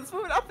not moving. It's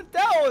moving up and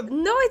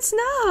down. No, it's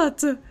not.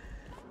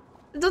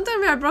 Don't tell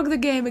me I broke the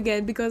game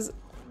again because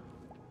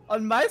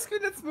On my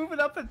screen, it's moving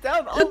up and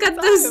down. All look the at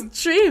the time.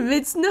 stream.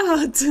 It's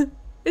not.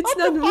 It's What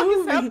not the fuck is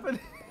moving. happening?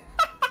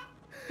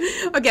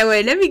 Okay,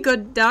 wait. Let me go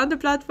down the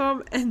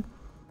platform and.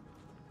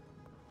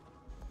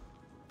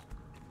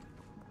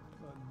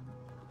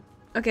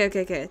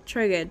 Okay.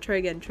 Try again.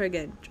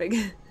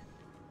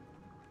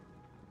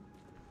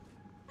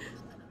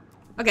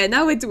 Okay,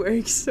 now it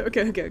works.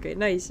 Okay.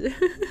 Nice.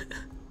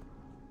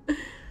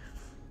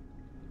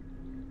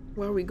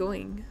 Where are we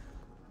going?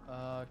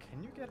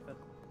 Can you get that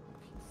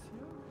piece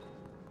here?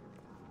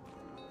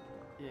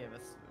 Yeah,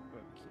 that's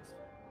where the keys.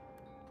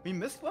 We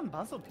missed one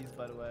puzzle piece,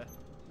 by the way.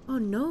 Oh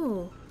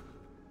no.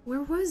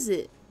 Where was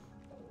it?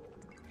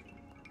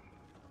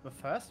 The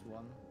first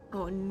one.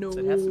 Oh no. So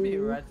it has to be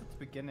right at the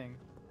beginning.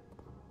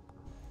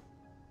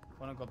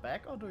 Wanna go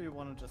back or do you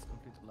wanna just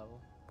complete the level?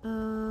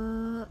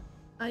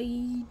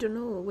 I don't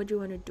know. What do you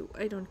want to do?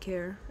 I don't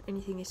care.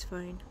 Anything is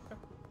fine. Okay.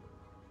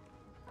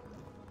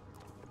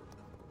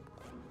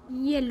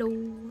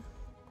 Yellow.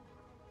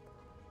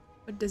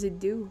 What does it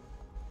do?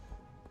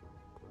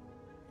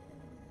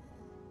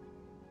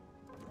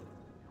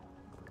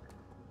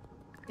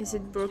 Is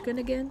it broken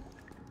again?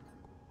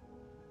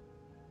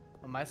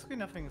 On my screen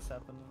nothing is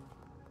happening.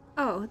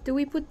 Oh, do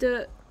we put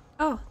the...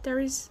 Oh, there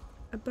is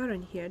a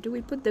button here. Do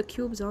we put the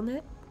cubes on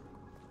it?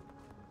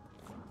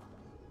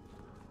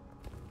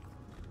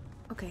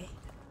 Okay.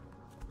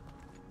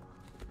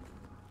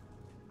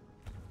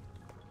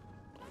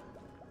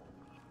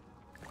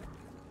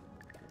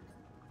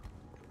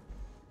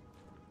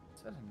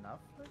 Is that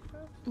enough like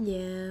that?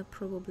 Yeah,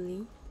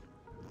 probably.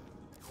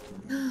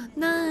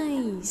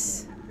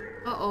 Nice!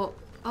 Uh-oh.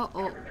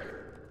 Uh-oh.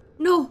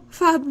 No!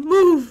 Fab,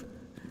 move!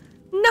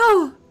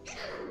 No!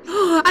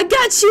 I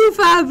got you,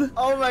 Fab!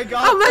 Oh my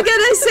god! Oh my god,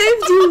 I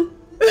saved you!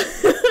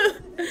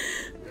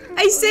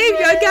 I saved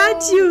you, I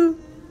got you!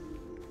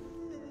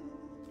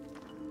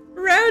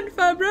 Run,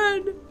 Fab,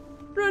 run!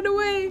 Run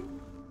away!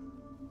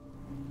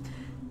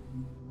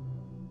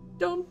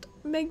 Don't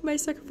make my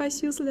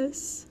sacrifice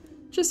useless.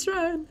 Just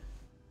run.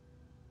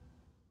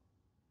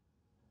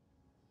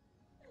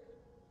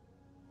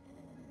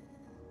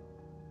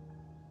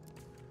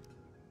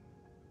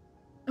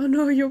 Oh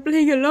no, you're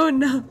playing alone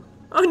now.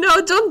 Oh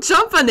no, don't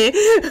jump on it!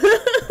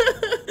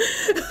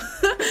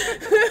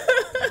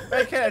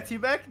 Wait, can I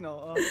teabag?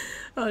 No.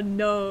 Oh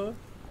no.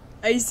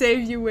 I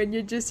saved you when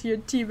you're just here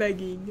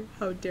teabagging.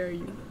 How dare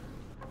you?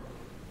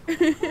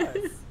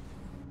 Nice.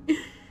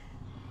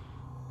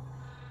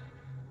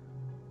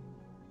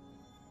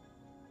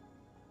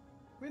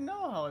 We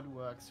know how it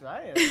works,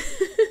 right?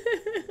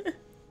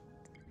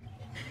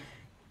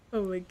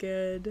 Oh my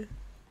god.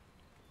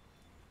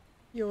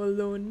 You're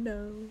alone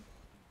now.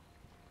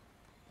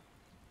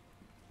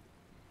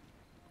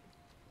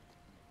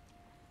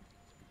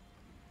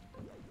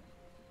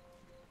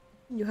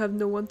 You have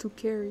no one to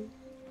carry.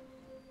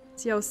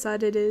 See how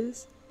sad it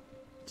is?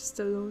 Just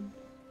alone.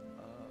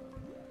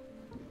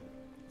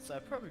 So I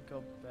probably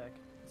go back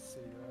to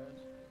city, right?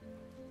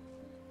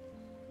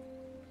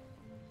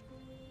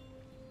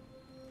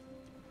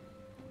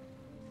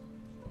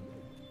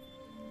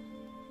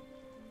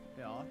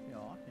 Yeah.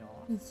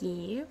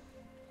 Yeah.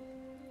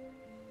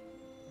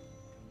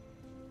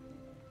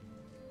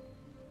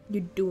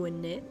 You're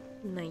doing it.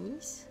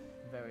 Nice.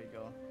 There we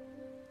go.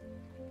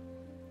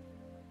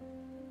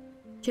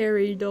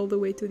 Carried all the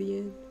way to the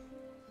end.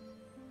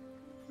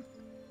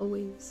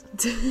 Always.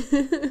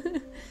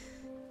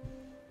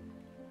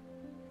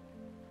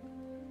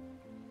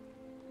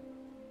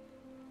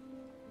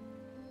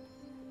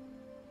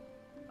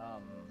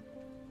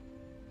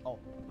 Oh,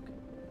 okay.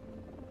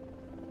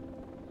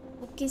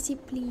 Okay,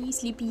 Sleepy.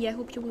 Sleepy, I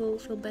hope you will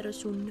feel better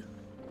soon.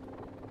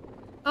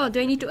 Oh, do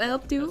I need to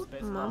help too?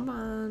 Space Come bar.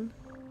 on.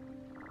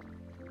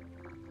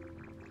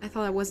 I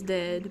thought I was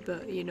dead,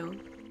 but you know,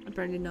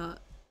 apparently not.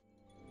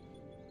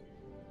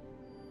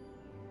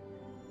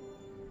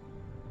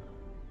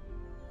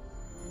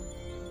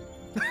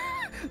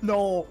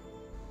 No!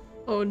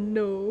 Oh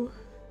no.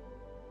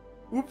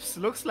 Oops,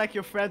 looks like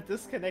your friend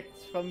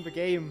disconnects from the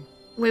game.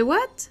 Wait,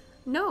 what?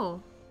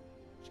 No.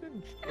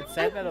 It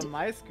said that on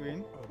my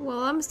screen. Well,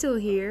 I'm still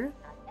here.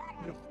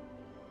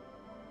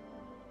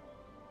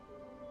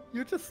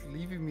 You're just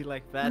leaving me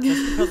like that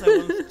just because I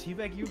wanted to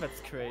teabag you?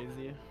 That's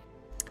crazy.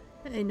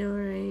 I know,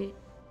 right?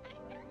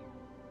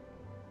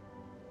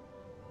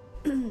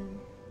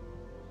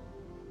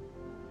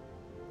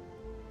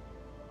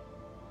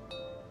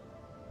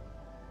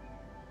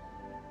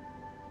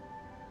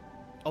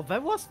 Oh,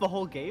 that was the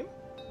whole game?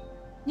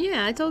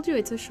 Yeah, I told you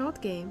it's a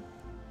short game.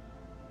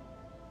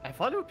 I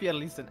thought it would be at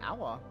least an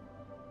hour.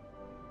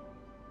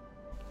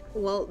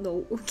 Well,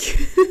 no. I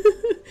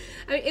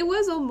mean, it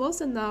was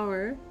almost an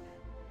hour.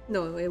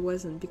 No, it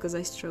wasn't because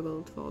I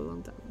struggled for a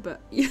long time.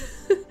 But yeah.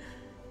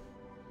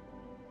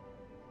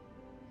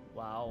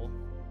 Wow.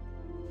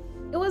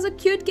 It was a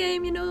cute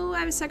game, you know.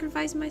 I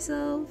sacrificed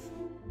myself.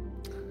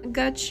 I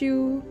got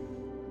you.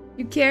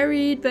 You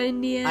carried, but in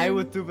the end, I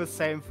would do the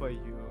same for you.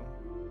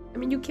 I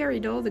mean, you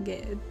carried all the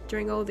game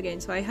during all the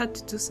games, so I had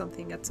to do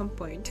something at some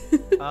point.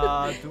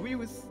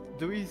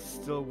 Do we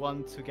still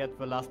want to get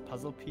the last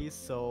puzzle piece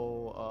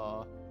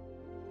so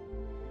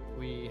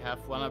we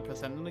have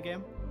 100% in the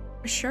game?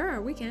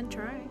 Sure, we can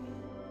try.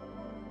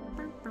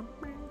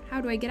 How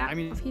do I get out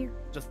of here?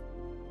 Just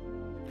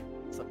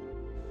so.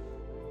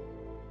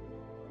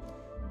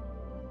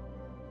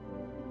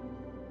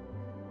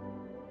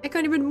 I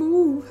can't even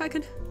move. I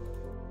can.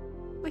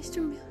 My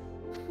stream.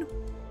 No.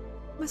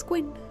 My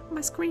screen.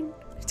 My screen.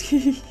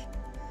 Yeah,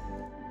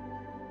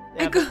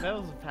 but that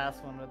was a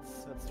past one.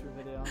 That's true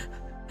video.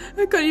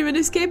 I can't even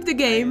escape the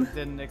game. I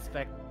didn't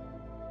expect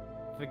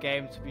the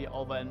game to be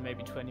over in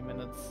maybe 20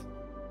 minutes.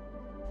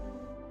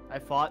 I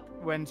thought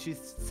when she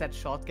said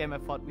short game, I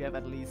thought we have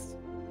at least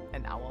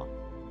an hour.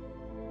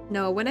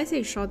 No, when I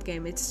say short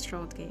game, it's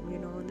short game, you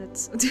know,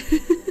 that's...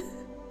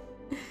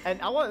 An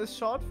hour is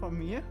short for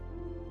me.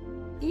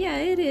 Yeah,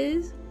 it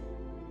is.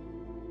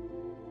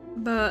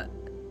 But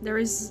there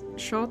is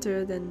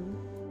shorter than...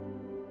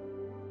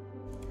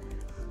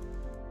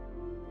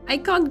 I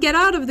can't get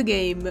out of the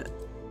game!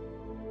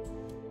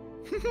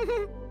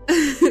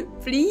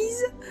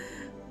 Please?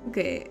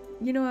 Okay,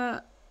 you know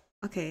what?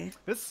 Okay.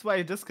 This is why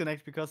you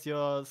disconnect, because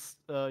your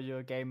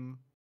game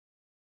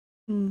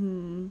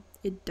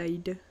It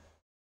died.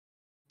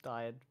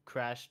 died,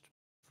 crashed,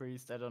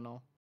 freezed, I don't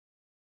know.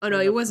 Oh no,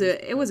 Well, it not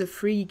freeze, was a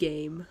free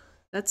game.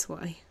 That's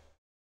why.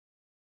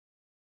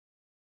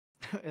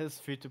 It's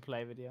free to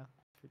play video.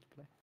 Free to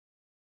play.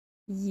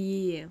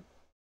 Yeah.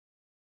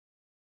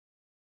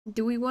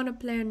 Do we want to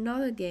play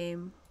another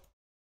game?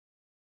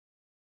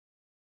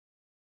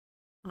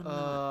 Or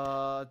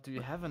not? Do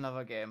you have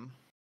another game?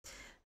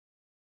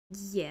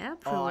 Yeah, Or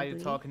probably. are you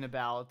talking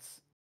about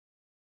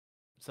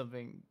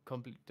something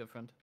completely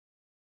different?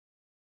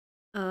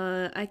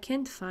 I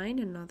can't find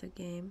another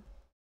game.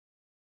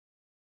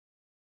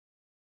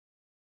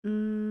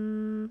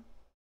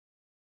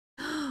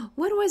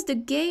 What was the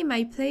game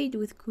I played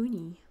with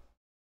Kuni?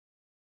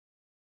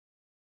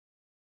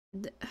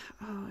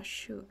 Oh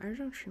shoot, I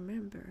don't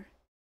remember.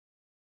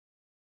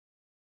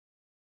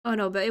 Oh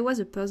no, but it was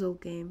a puzzle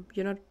game.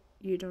 You don't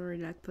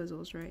really like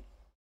puzzles, right?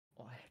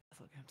 Oh, I hate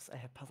puzzle games. I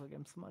hate puzzle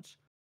games so much.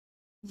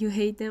 You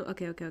hate them?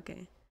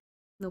 Okay.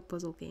 No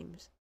puzzle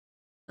games.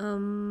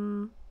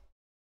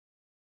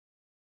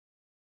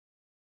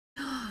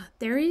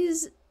 There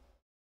is...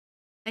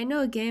 I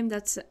know a game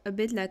that's a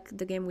bit like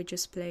the game we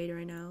just played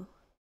right now.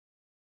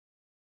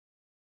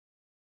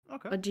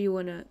 Okay. Or do you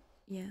wanna...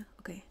 Yeah,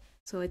 okay.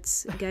 So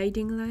it's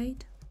Guiding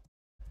Light.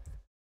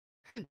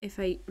 If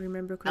I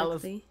remember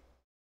correctly.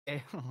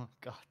 Oh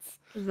god.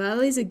 Val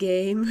is a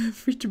game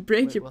for to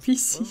break Wait, your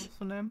PC. What was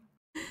the name?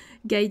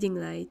 Guiding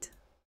Light.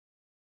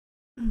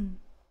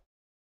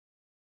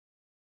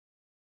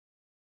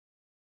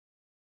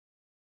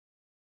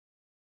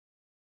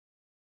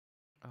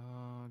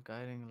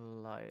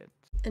 Guiding Light.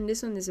 And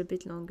this one is a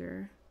bit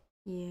longer.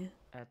 Yeah.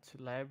 Add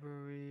to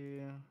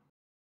library.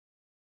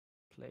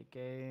 Play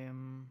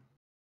game.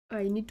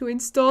 I need to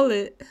install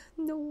it.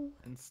 No.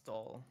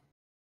 Install.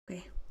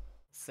 Okay.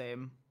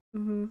 Same.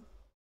 I'm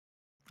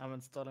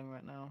installing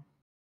right now.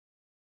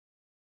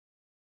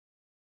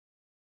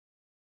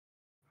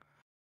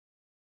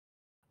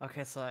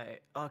 Okay, so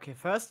okay,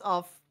 first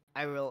off,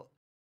 I will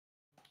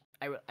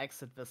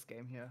exit this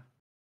game here.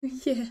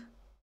 Yeah.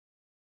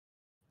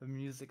 The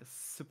music is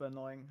super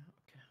annoying.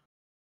 Okay.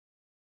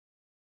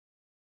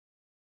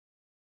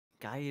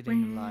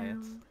 Guiding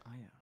Light. Oh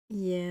yeah.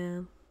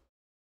 Yeah.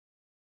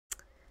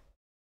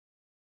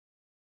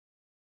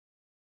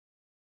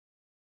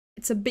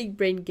 It's a big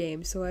brain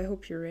game, so I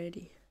hope you're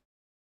ready.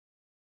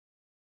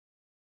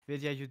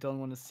 Vidya, you don't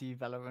want to see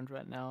Valorant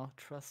right now,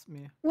 trust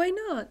me. Why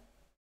not?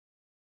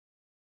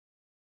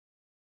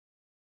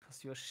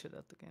 Because you're shit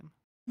at the game.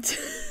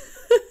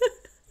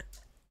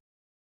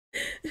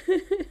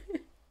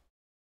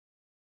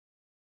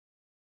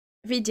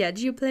 Vidya,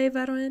 do you play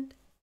Valorant?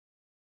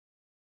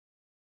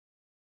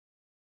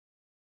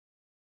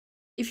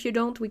 If you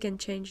don't, we can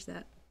change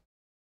that.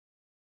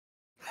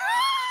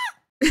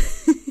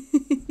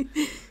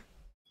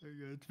 Very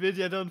good.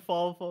 Vidya, don't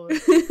fall for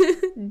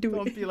it.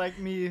 Don't be like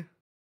me.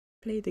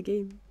 Play the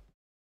game.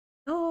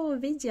 Oh,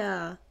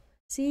 Vidya.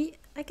 See,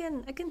 I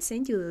can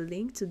send you the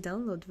link to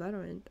download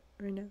Valorant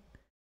right now.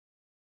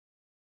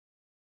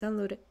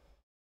 Download it.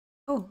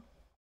 Oh.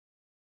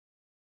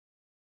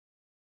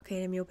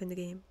 Okay, let me open the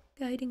game.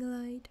 Guiding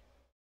Light.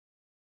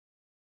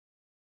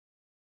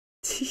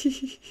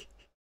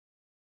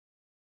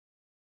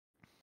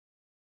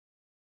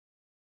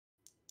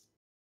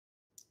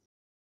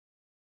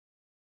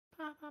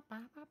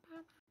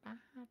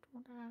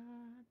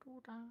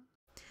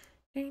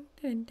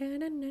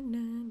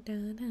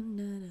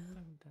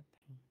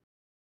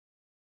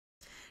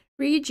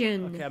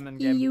 Region. Okay, I'm in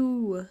game.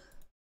 EU.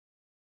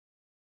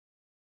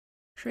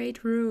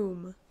 Trade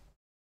room.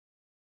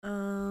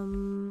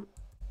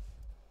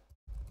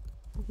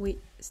 We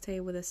stay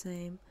with the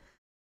same.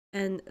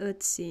 And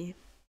let's see.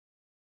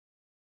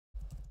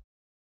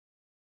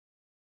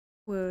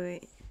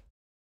 Wait.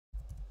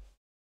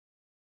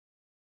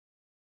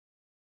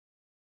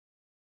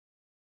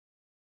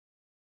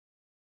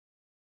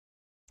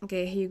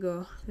 Okay, here you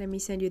go. Let me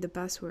send you the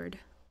password.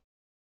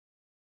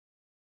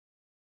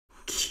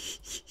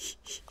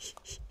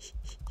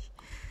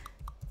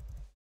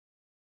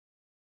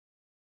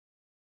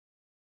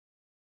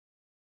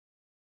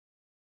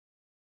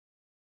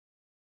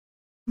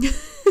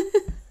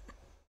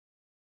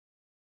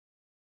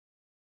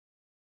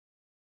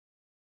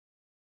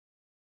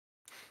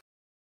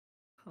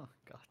 Oh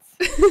god.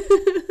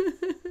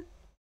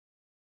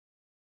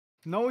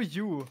 No,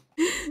 you.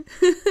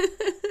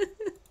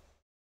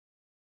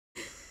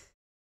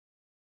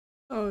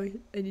 Oh,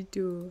 I need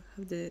to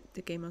have the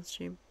game on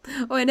stream.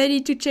 Oh, and I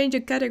need to change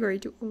the category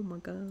to... Oh my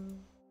god.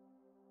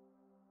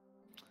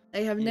 I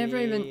have never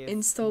even Yes.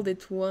 installed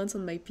it once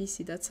on my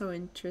PC. That's how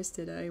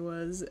interested I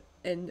was,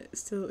 and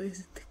still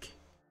isn't the case.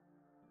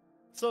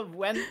 So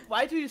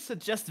why do you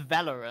suggest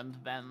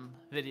Valorant then,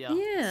 Vidya?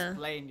 Yeah.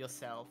 Explain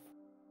yourself.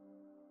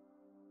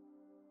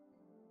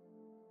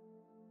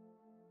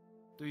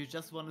 Do you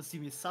just want to see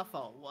me suffer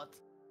or what?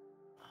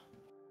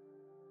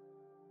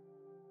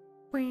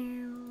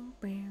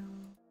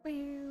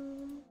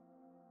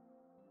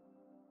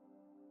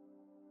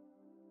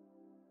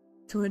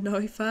 To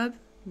annoy Fab?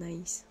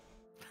 Nice.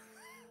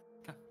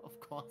 Of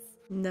course.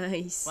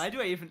 Nice. Why do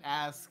I even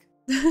ask?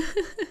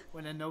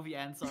 When I know the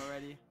answer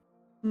already.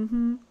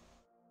 Mm-hmm.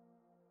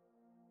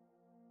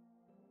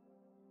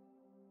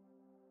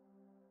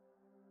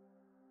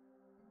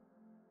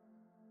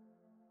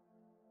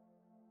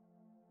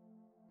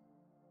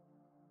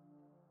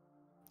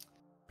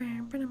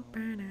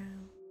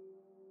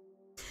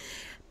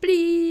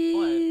 Please.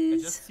 Oh,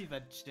 I just see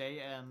that Jay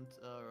and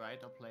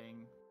Wright are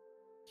playing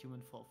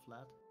Human Fall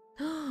Flat.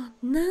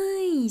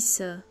 Nice.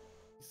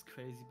 These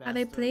crazy bastards. Are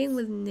they playing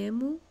with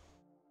Nemu?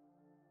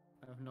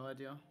 I have no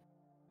idea.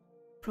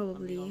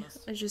 Probably.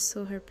 I just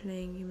saw her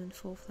playing Human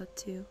Fall Flat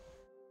too.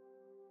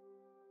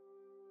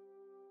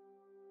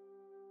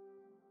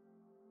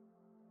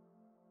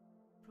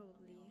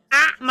 Probably.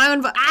 My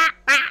own voice.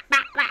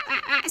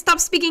 Stop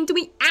speaking to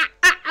me.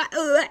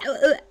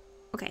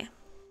 Okay.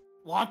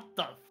 What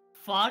the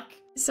fuck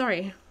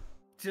Sorry.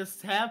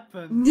 just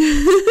happened?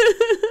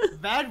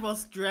 That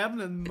was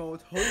Gremlin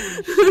mode. Holy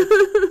shit.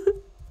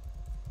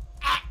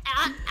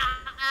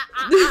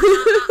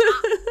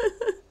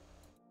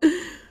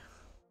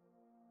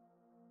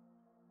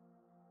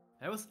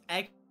 That was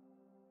actually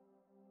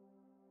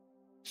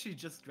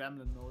just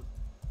Gremlin mode.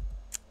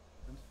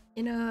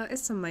 You know,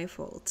 it's not my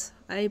fault.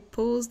 I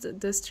paused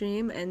the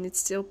stream and it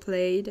still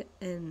played,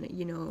 and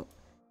you know,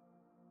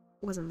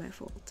 it wasn't my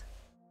fault.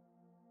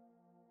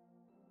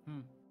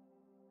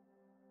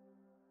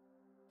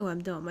 Oh,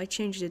 I'm dumb. I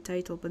changed the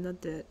title, but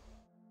not the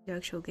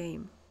actual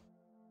game.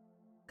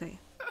 Okay.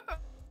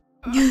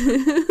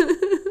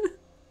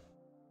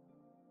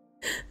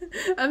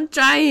 I'm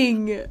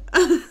trying.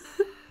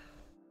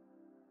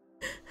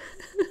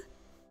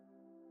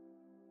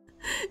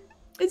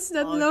 It's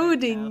not All good,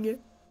 loading. Kaff.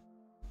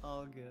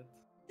 All good.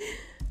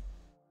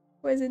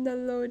 Why is it not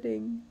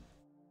loading?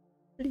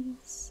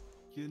 Please.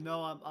 You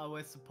know I'm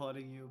always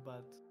supporting you,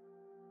 but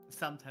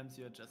sometimes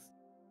you're just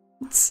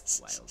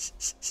wild.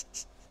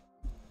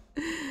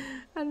 I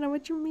don't know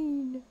what you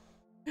mean.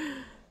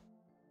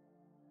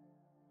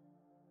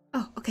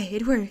 Oh, okay,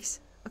 it works.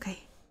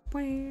 Okay.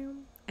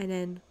 And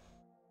then...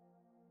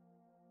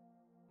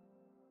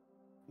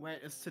 Wait,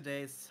 is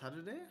today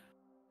Saturday?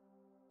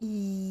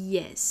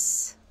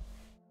 Yes.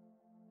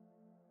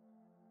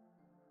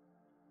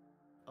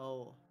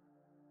 Oh.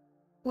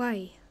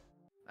 Why?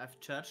 I have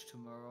church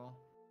tomorrow.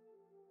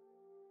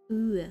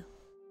 Ooh.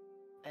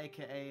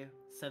 AKA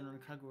Senran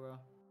Kagura.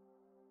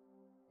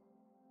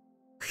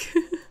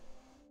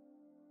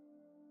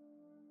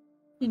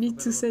 You need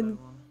to send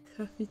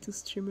Kaffy to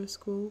streamer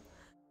school.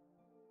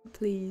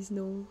 Please,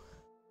 no.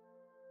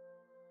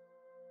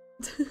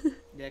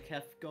 Yeah,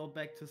 Kaff, go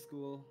back to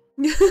school.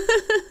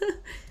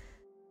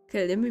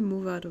 Okay, let me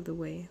move out of the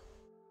way.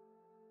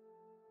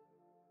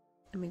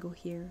 Let me go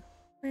here.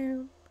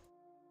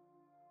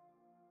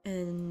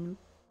 And...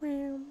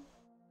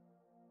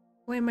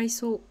 Why am I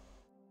so...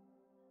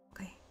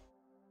 Okay.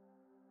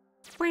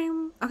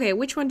 Okay,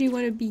 which one do you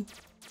want to be?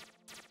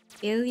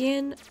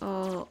 Alien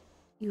or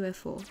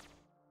UFO?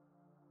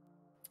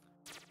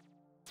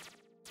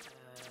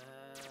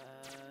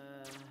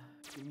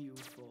 Give me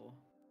UFO.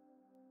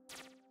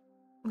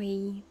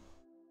 Wait.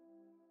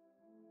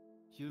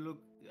 You look...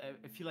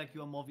 I feel like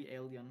you are more the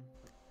alien.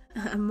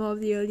 I'm more of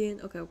the alien?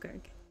 Okay, okay,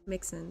 okay.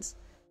 Makes sense.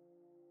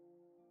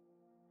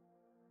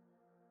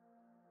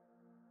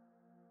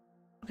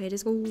 Okay,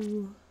 let's go.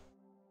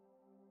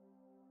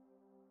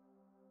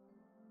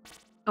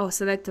 Oh,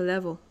 select a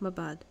level. My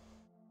bad.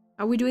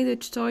 Are we doing the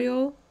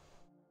tutorial?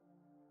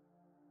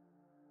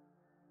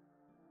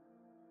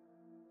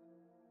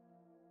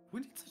 Who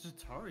needs a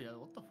tutorial?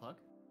 What the fuck?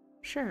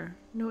 Sure.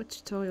 No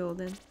tutorial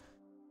then.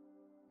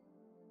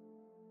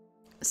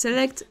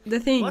 Select the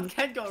thing. What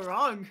can go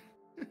wrong?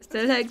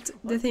 Select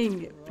the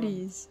thing,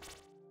 please.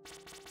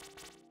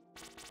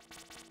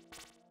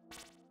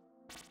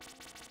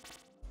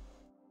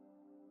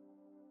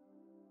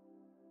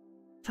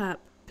 Fab,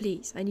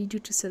 please. I need you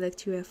to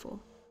select UFO.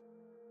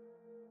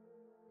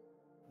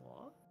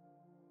 What?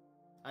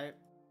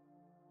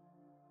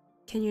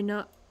 Can you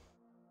not?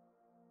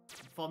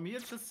 For me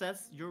it just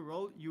says your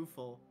role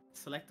UFO.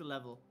 Select the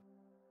level.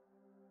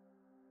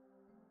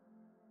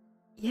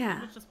 Yeah.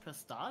 Can I just press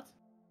start?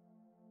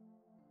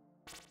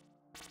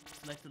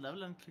 Select the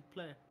level and click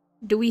play.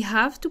 Do we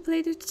have to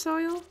play the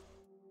tutorial?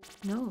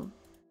 No.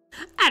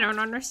 I don't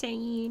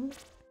understand.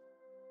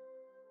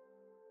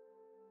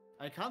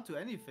 I can't do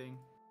anything.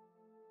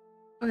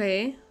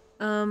 Okay.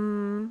 Or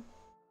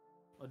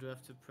do I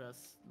have to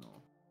press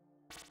no?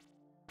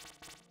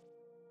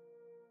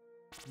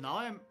 Now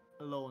I'm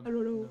alone. I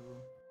don't know. In the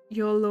room.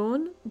 You're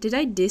alone? Did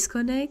I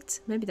disconnect?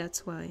 Maybe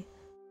that's why.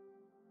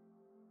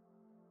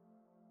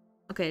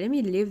 Okay, let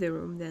me leave the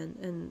room then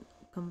and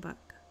come back.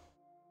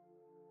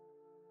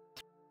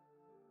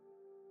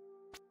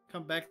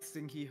 Come back,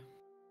 Stinky.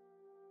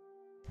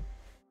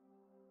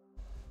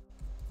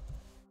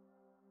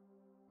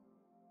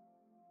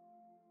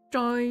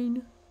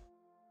 Join.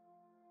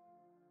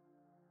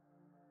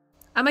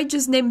 I might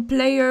just name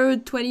player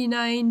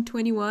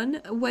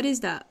 2921. What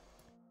is that?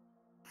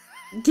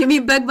 Give me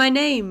back my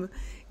name.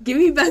 Give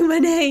me back my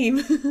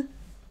name.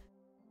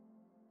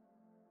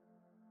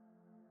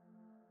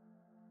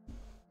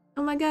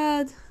 Oh my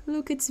god,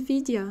 look, it's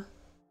Vidya.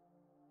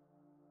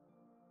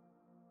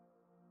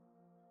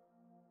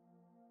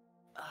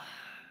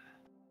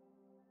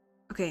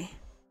 Okay.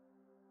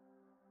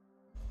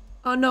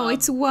 Oh no,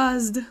 it's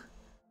WASD.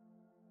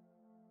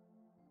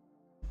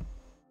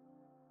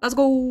 Let's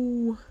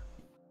go.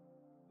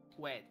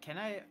 Wait, can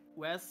I?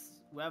 Where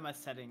are my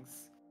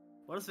settings?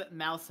 What is that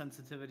mouse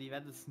sensitivity?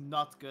 That is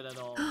not good at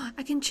all.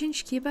 I can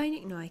change key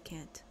binding? No, I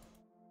can't.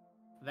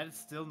 That is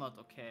still not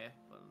okay.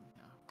 But,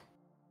 yeah.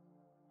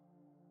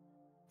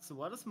 So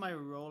what is my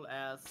role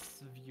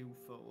as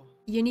viewfo?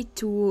 You need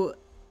to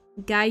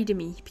guide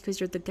me because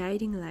you're the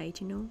guiding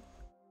light, you know?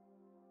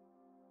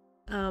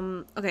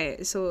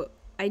 Okay, so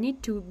I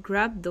need to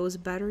grab those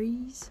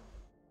batteries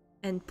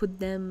and put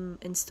them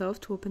in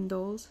stuff to open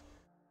doors.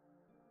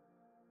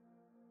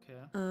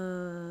 Okay.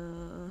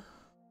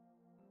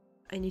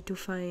 I need to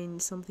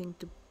find something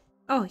to...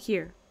 Oh,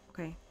 here.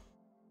 Okay.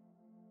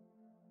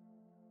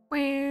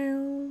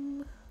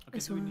 Okay,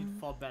 so we need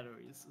 4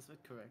 batteries, is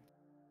that correct?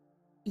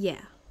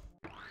 Yeah.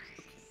 Okay.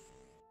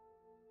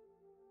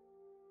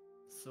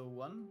 So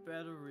 1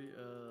 battery,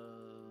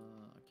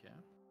 okay.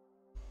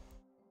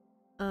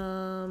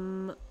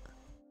 Where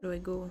do I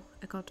go?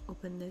 I can't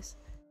open this.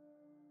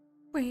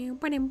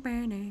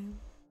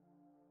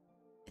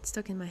 It's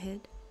stuck in my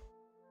head.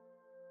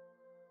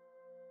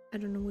 I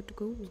don't know where to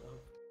go.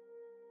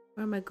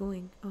 Where am I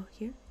going? Oh,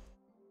 here?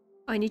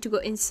 Oh, I need to go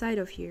inside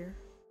of here.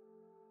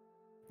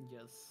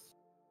 Yes.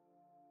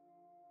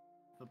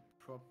 The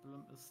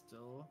problem is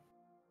still...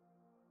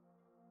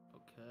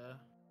 Okay.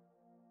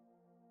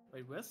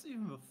 Wait, where's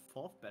even the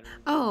 4th battery?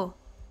 Oh!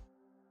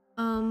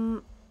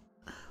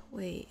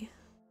 Wait.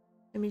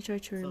 Let me try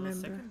to remember.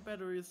 So the 2nd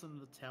battery is in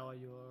the tower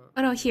you're...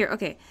 Oh no, here,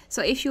 okay.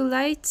 So if you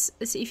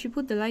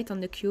put the light on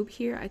the cube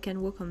here, I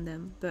can work on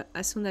them. But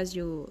as soon as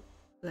you,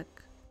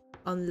 like,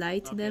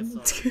 unlight them... So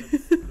that's good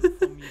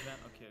for me then.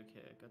 Okay,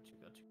 got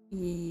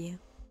you.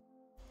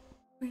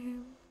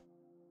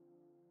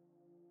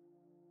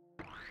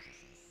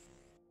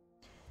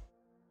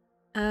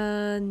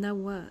 Yeah. Now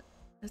what?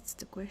 That's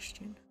the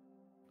question.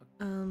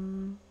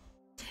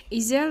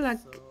 Is there, like,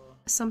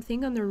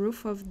 something on the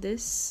roof of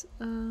this,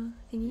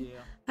 thingy?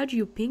 Yeah. How do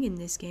you ping in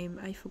this game?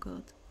 I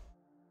forgot.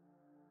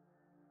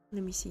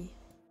 Let me see.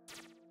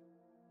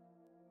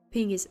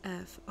 Ping is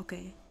F,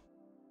 okay.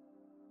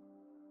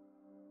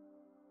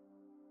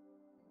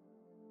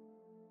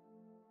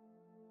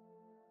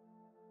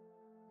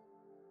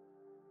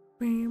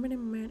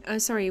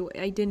 Sorry,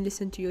 I didn't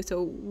listen to you.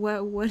 So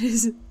what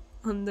is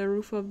on the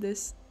roof of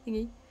this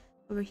thingy?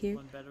 Over here?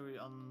 1 battery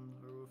on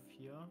the roof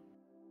here.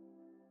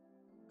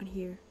 On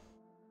here.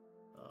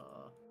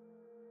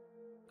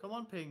 Come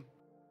on, ping.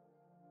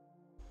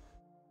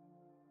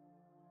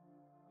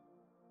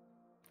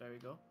 There we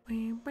go.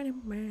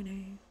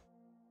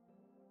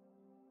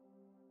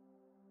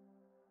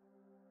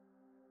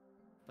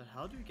 But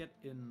how do you get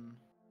in?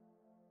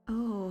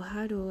 Oh,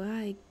 how do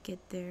I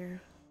get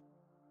there?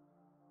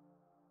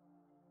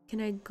 Can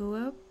I go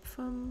up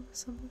from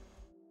something?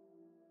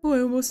 Oh,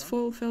 I almost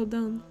fell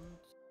down.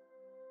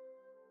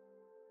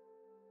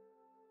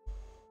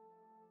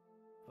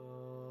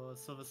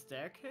 So the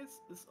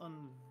staircase is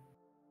on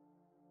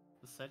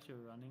the side you're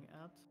running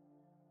at?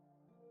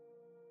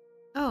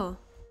 Oh,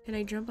 can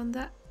I jump on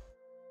that?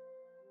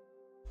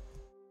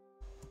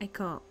 I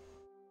can't.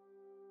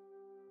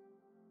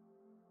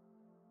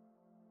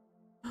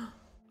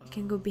 I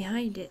can go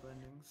behind it.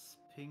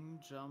 Ping,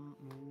 jump,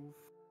 move.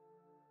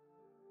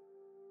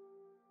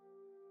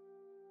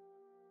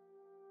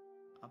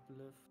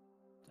 Uplift,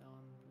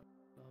 down,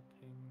 blah,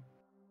 ping,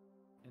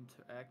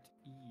 interact,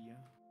 E.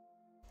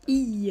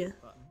 E.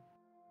 Button.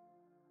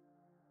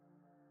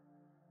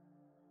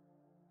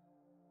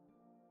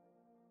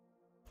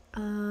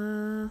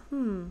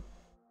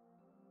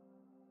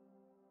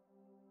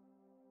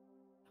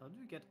 How do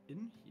you get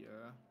in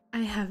here? I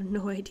have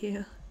no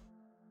idea.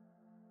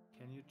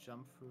 Can you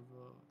jump through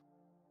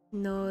the...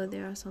 No,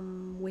 there are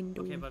some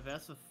windows. Okay, but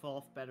there's a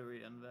 4th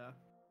battery in there.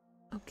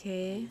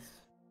 Okay.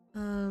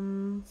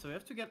 So we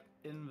have to get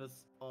in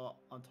this or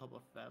on top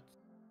of that.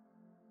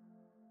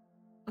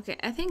 Okay,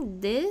 I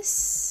think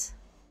this...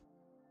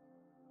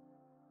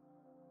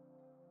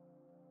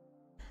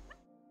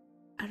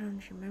 I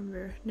don't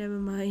remember. Never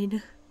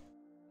mind.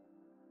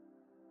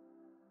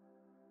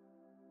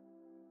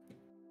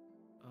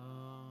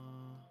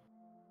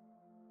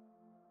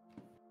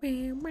 I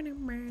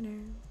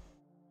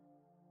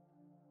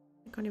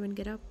can't even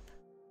get up.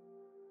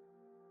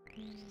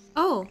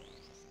 Oh!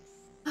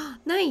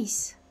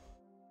 Nice!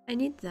 I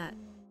need that.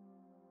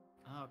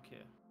 Ah,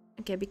 okay.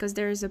 Okay, because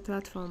there is a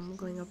platform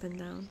going up and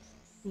down.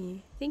 Yeah.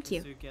 Thank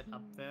you. So you get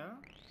up there.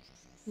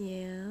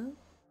 Yeah.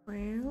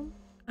 Well,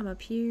 I'm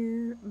up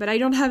here. But I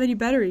don't have any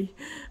battery.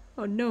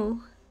 Oh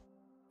no.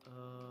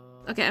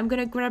 Okay, I'm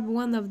gonna grab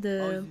one of Oh,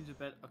 the... you need a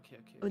bed. Okay,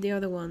 okay. Of the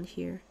other one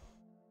here.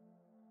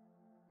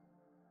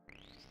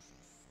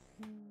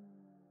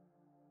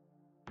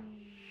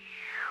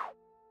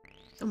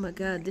 Oh my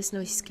god, this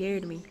noise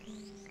scared me.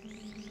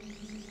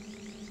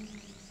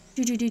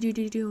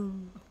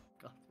 Do-do-do-do-do-doom.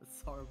 God,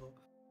 it's horrible.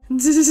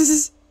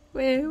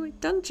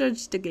 Wait, don't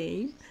judge the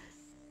game.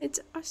 It's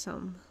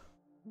awesome.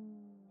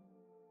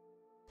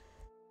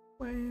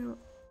 Well,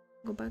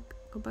 go back,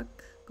 go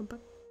back, go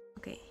back.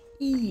 Okay.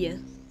 E.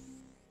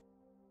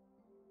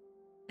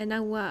 And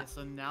now what? Okay,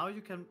 so now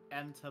you can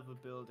enter the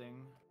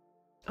building.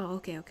 Oh,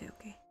 okay, okay,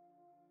 okay.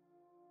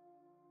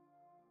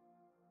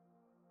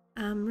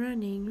 I'm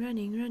running,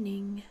 running,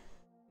 running.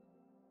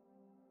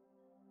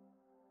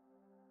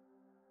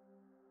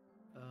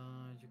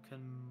 You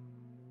can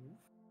move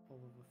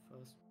over the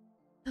first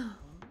ones.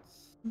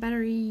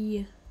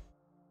 Battery.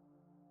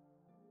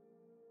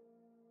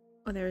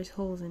 Oh, there is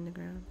holes in the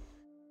ground.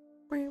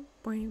 And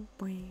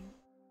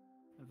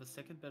the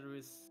second battery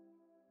is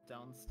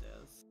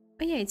downstairs.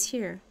 Oh yeah, it's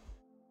here.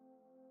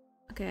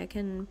 Okay, I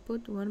can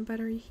put one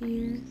battery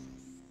here.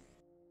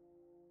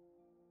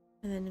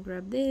 And then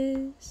grab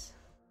this.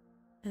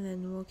 And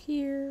then walk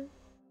here.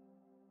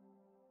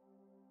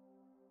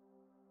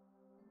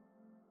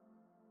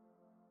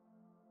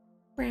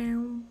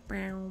 Bow,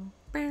 bow,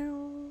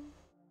 bow.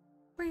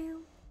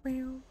 Bow,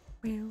 bow,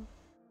 bow.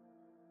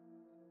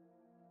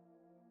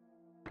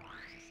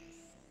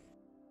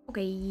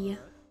 Okay.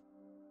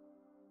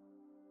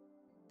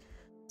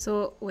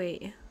 So,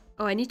 wait.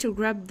 Oh, I need to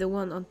grab the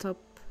one on top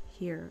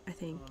here, I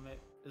think.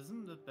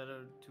 Isn't it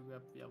better to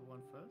grab the other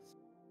one first?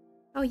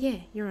 Oh yeah,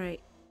 you're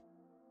right.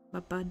 My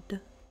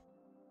bad.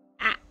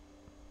 Ah!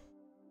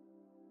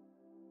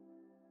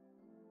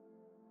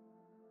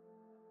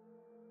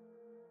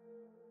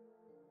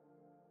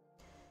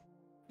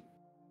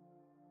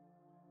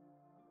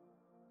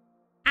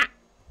 Ah!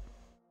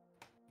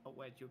 Oh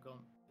wait, you're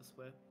going this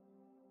way.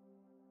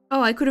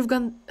 Oh, I could have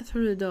gone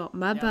through the door.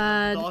 My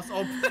bad. The door's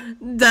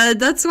open.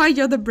 That's why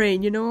you're the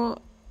brain, you know?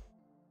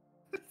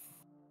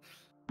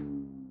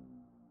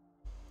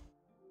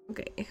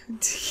 Okay.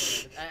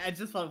 I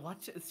just thought,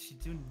 what is she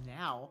doing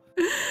now?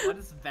 What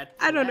is that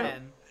plan? I don't know.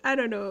 I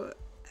don't know.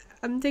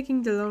 I'm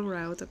taking the long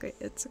route. Okay,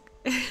 it's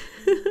okay.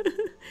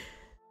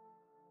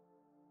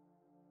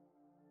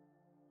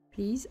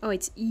 Please? Oh,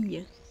 it's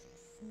E.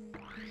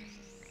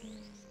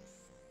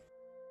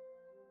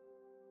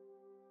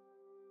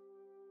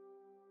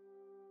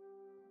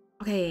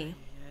 Okay.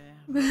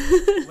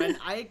 Yeah, when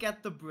I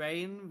get the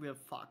brain, we're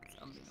fucked.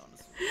 I'm being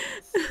honest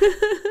with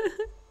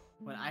you.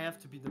 When I have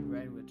to be the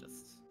brain, we're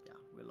just, yeah,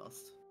 we're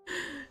lost.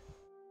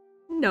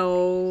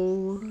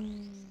 No.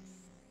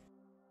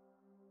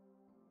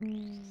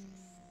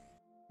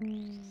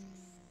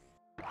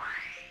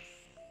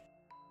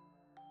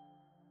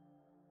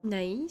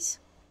 Nice.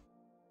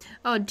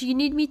 Oh, do you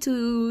need me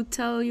to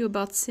tell you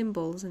about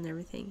symbols and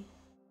everything?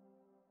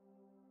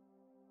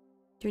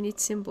 Do you need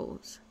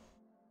symbols?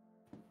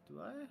 Do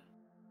I?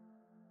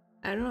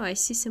 I don't know, I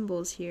see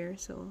symbols here,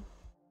 so...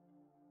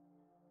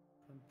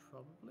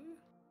 Probably.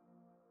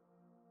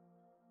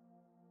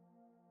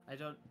 I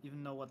don't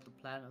even know what the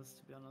plan is,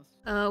 to be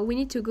honest. We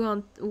need to go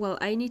on... Well,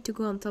 I need to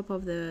go on top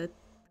of the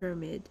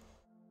pyramid.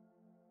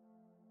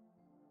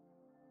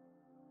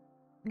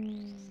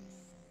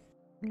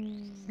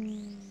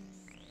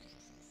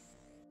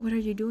 What are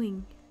you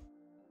doing?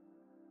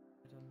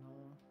 I don't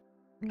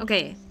know.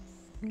 Okay.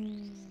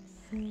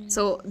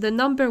 So, the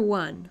number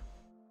 1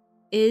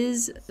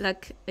 is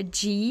like a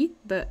G,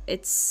 but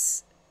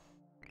it's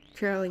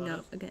curling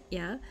up again.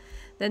 Yeah.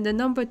 Then the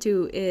number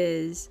 2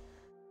 is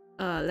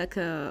like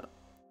a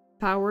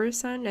power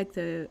sign, like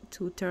to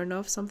turn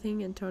off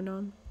something and turn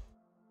on.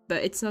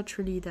 But it's not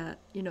really that,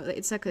 you know,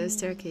 it's like a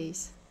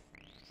staircase.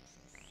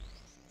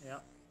 Yeah.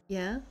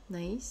 Yeah,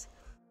 nice.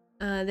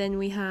 Then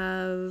we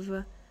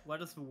have...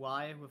 What is the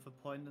Y with a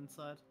point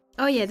inside?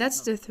 Oh yeah,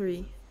 that's the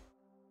 3.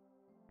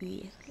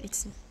 Yeah,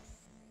 it's...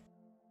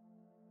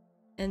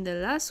 And the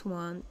last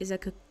one is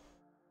like a...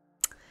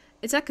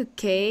 It's like a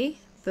K,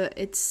 but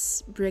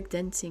it's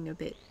breakdancing a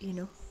bit, you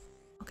know?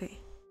 Okay,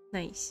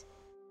 nice.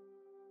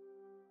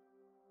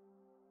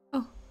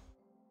 Oh.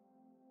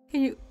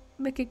 Can you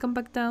make it come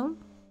back down?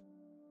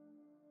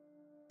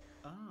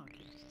 Ah,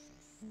 okay.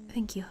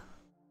 Thank you.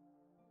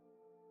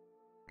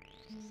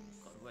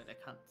 God, wait, I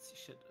can't see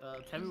shit.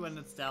 Tell me when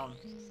it's down.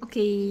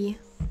 Okay.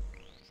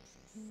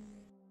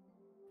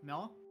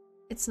 No?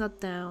 It's not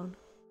down.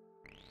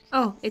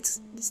 Oh,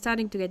 it's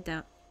starting to get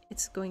down.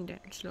 It's going down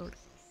slowly.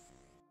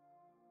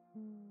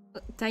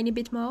 A tiny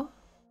bit more?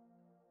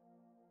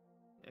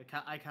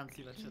 I can't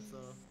see that shit, so...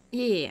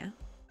 Yeah.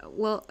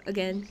 Well,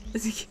 again.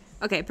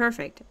 Okay,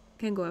 perfect.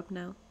 Can go up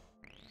now.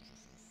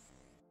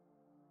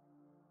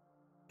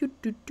 Oh.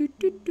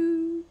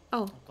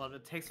 Oh god,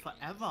 it takes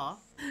forever.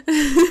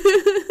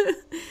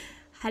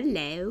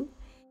 Hello.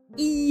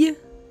 E.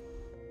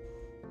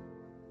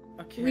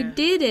 Okay. We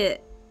did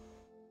it.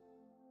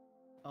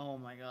 Oh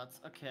my god.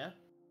 Okay.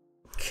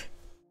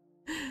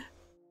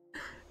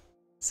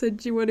 So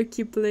do you want to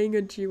keep playing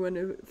or do you want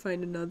to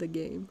find another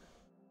game?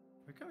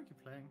 We can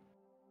keep playing.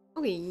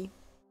 Okay.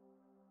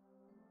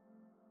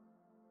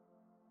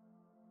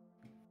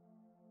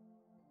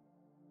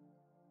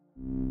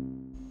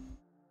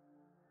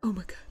 Oh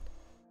my god.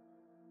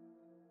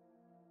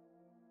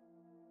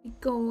 We're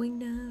going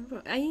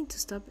down. I need to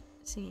stop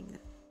singing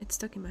that. It's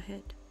stuck in my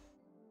head.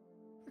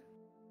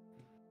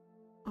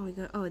 Oh my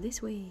god. Oh,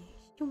 this way.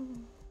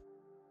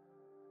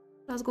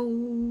 Let's go.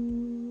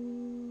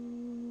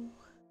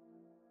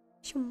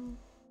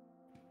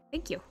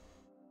 Thank you.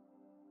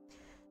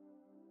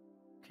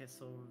 Okay,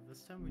 so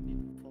this time we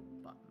need 4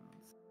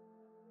 buttons.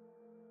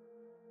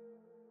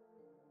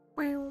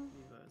 Wow.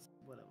 Levers,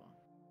 whatever.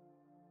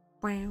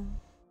 Wow.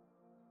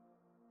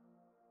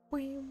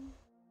 Wow.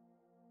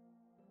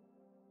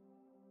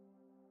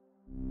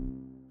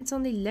 It's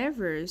only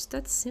levers.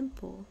 That's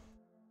simple.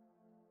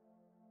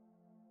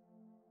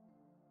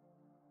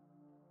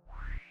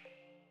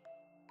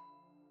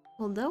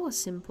 Well, that was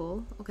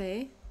simple.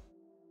 Okay.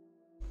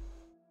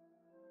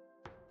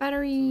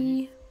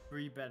 Battery. So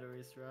 3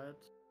 batteries, right?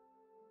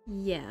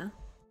 Yeah.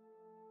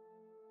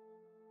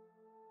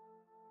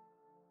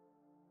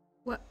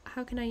 What?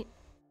 How can I?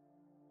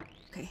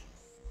 Okay.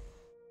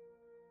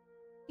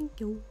 Thank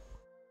you.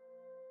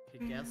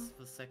 Okay, guess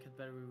the second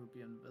battery will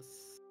be on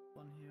this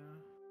one here.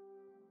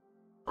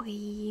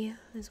 Okay,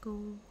 let's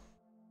go.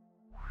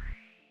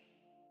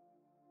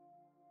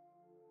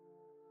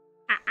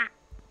 Ah.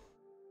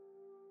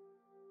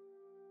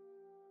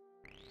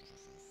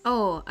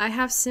 Oh, I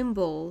have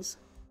symbols.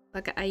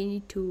 Like I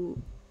need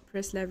to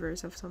press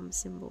levers of some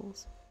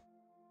symbols.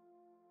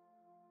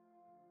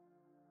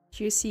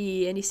 Do you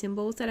see any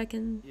symbols that I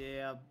can?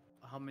 Yeah,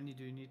 how many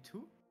do you need?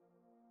 2?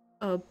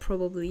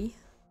 Probably.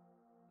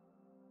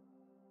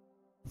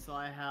 So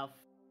I have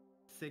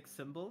 6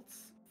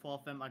 symbols. 4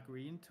 of them are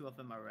green, 2 of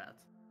them are red.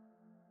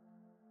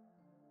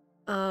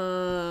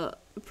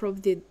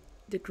 Probably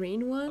the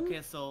green one.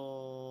 Okay,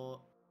 so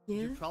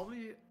Yeah. you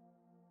probably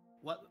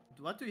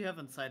what do you have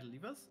inside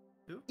levers?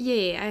 2?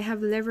 Yeah, I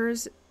have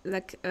levers,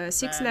 like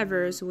 6 Then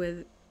levers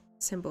with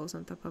symbols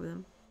on top of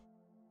them.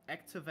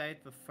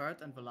 Activate the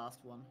third and the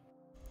last one.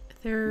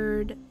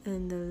 Third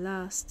and the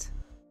last.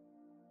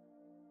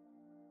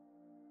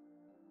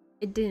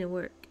 It didn't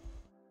work.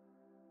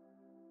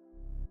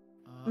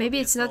 Maybe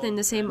Okay, it's not in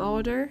the same then,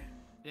 order.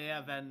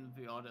 Yeah, then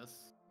the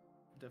order's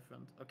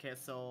different. Okay,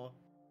 so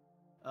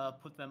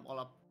put them all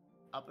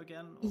up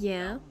again. Or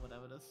Yeah. down,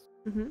 whatever it is.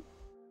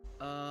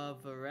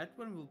 The red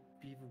one will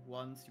be the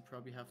ones you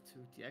probably have to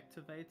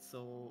deactivate.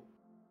 So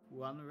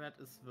one red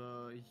is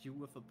the U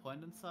with a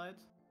point inside.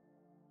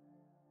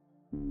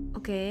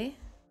 Okay.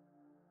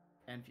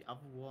 And the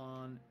other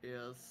one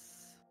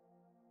is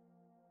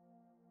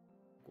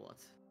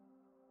what?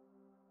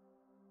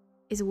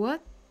 Is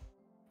what?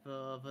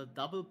 The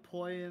double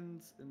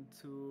point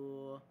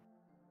into.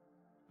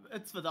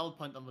 It's the double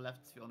point on the left.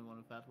 It's the only one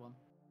with that one.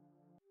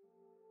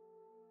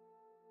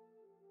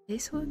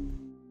 This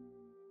one?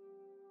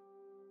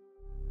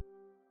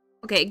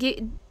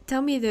 Okay,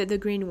 tell me the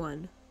green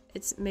one.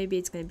 Maybe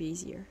it's gonna be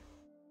easier.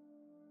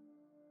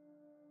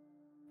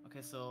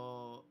 Okay,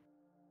 so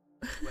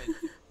wait.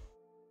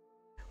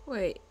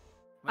 Wait.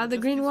 Well, The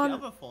just green use one? the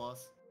other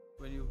force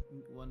when you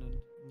want to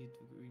need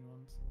the green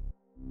ones.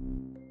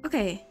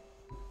 Okay.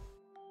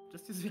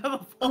 Just use the other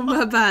force. Oh,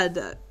 my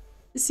bad.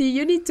 See,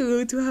 you need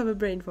to have a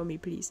brain for me,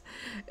 please.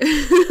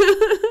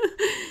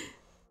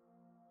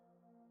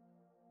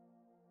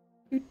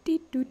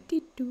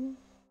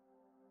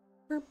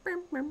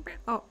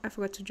 Oh, I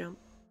forgot to jump.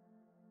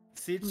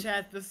 See,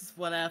 chat, this is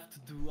what I have to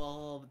do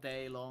all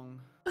day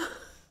long.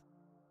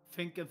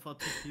 Thinking for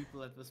 2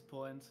 people at this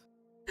point.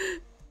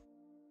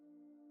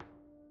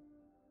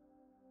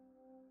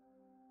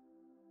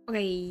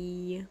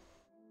 Okay.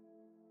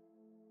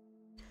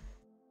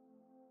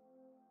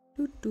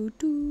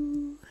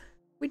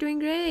 We're doing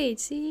great,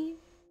 see?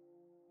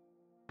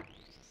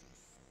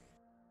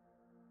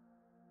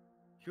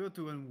 You're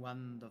doing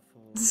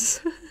wonderful.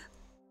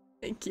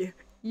 Thank you.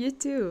 You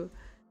too.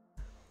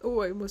 Oh,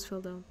 I almost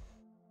fell down.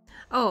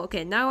 Oh,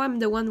 okay. Now I'm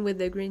the one with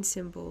the green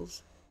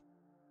symbols.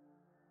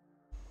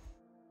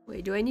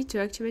 Wait, do I need to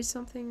activate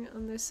something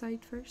on this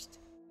side first?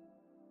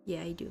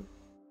 Yeah, I do.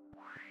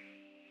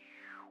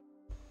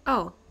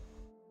 Oh.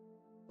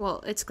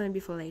 Well, it's gonna be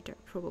for later,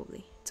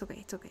 probably. It's okay,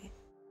 it's okay.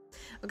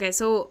 Okay,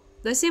 so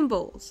the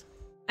symbols.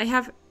 I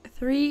have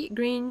 3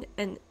 green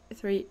and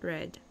 3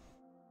 red.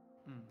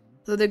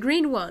 So the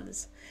green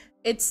ones,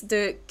 it's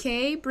the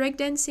K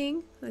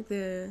breakdancing, like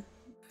the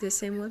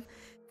same one.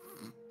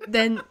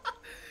 Then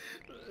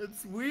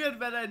it's weird,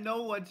 but I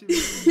know what you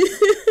mean.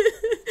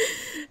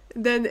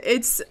 Then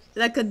it's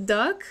like a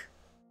duck,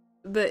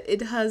 but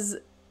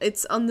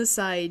it's on the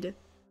side,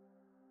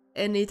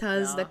 and it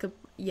has like a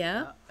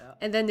yeah.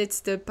 And then it's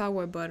the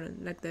power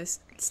button, like the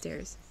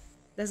stairs.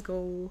 Let's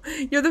go.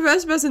 You're the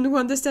first person who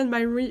understands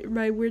my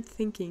weird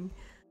thinking.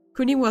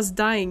 Kuni was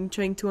dying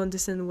trying to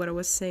understand what I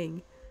was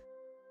saying.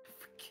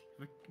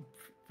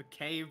 The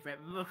cave,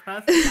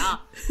 yeah.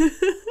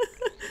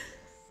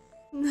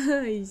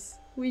 Nice.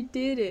 We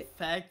did it.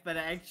 Fact that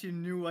I actually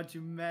knew what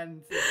you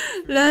meant.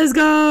 Let's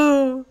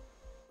go.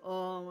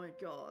 Oh my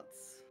god.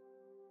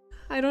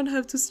 I don't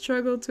have to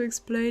struggle to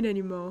explain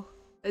anymore.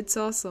 It's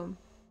awesome.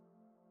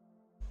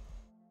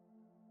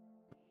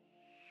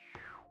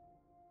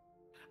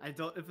 I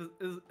don't.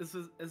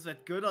 Is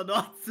that good or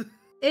not?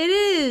 It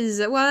is.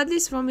 Well, at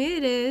least for me,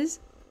 it is.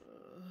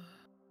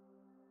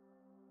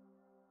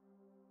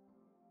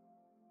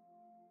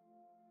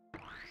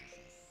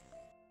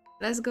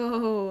 Let's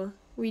go.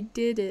 We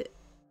did it.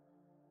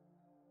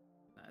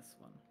 Nice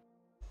one.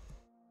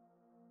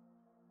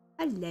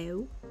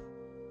 Hello.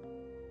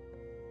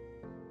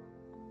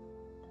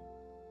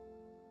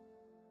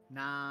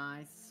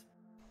 Nice.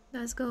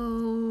 Let's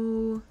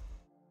go.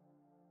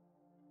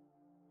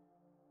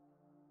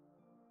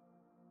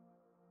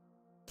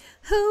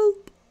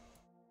 Help.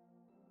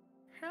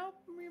 Help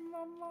me,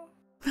 mama.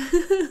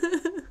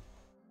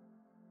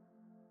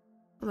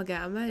 Oh my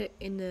god, am I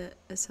in the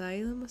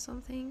asylum or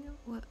something?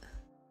 What?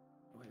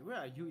 Wait, where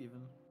are you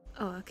even?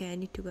 Oh, okay, I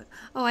need to go.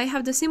 Oh, I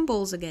have the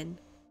symbols again.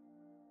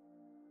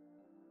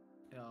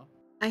 Yeah.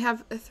 I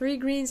have 3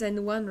 greens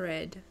and 1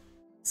 red.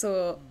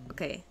 So,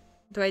 okay.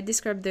 Do I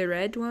describe the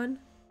red one?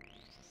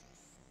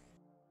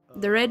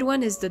 The red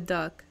one is the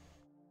duck.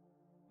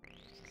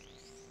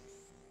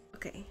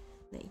 Okay,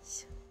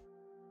 nice.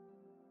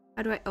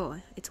 How do I...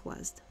 Oh, it's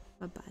WASD.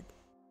 My bad.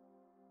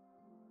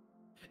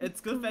 It's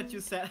good that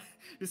you said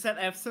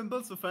I have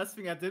symbols. The first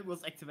thing I did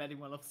was activating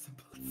one of the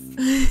symbols.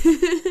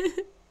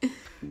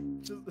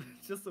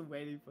 just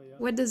waiting for you.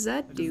 What does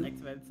that I do? just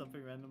activated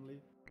something randomly.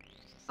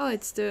 Oh,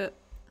 it's the...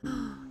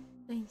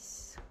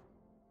 Nice.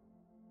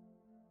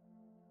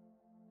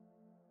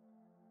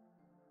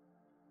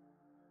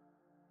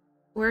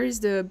 Where is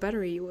the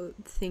battery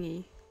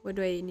thingy? Where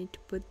do I need to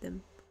put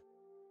them?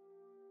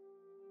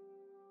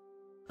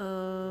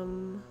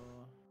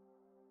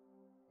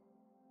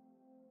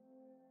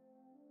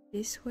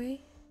 This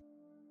way?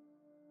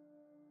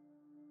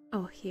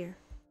 Oh, here.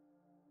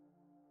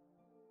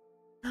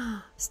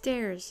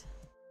 Stairs.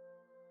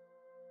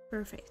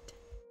 Perfect.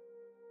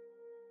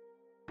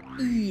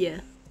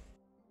 Yeah.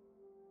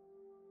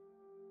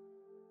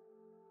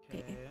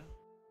 Okay.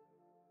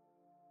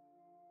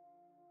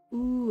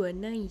 Ooh,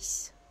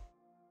 nice.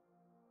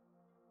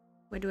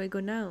 Where do I go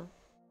now?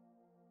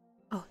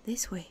 Oh,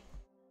 this way.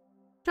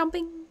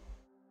 Jumping.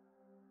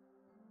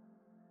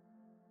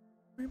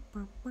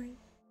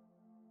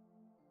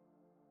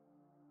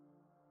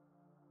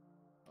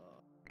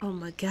 Oh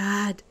my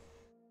god.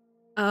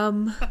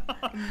 No.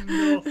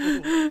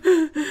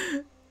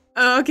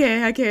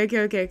 Okay. I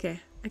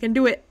can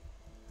do it.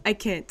 I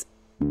can't.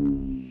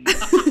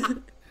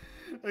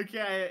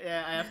 Okay,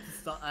 yeah, I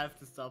have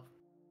to stop.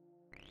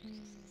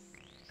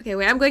 Okay,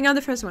 wait, I'm going on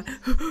the first one.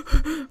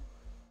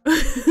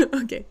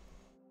 Okay.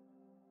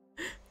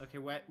 Okay,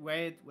 wait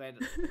a bit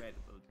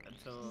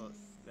until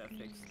they're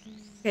fixed.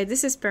 Okay,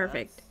 this is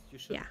perfect. You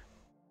should Yeah.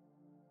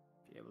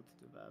 be able to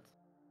do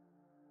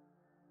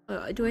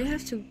that. Do I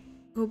have to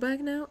go back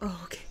now?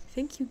 Oh, okay.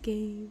 Thank you,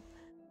 game.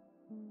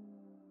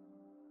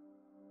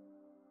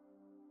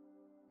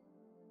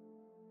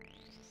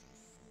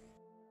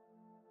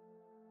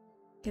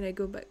 Can I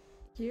go back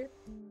here?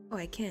 Oh,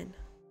 I can.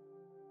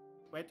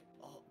 Wait.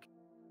 Oh,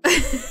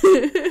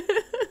 okay.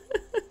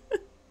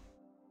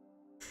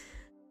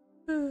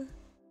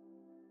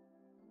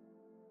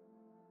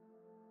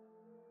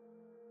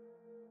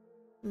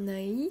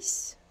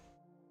 Nice.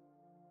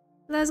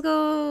 Let's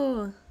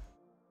go.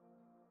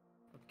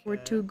 Okay. We're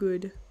too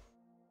good.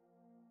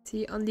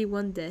 See, only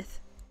 1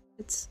 death.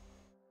 It's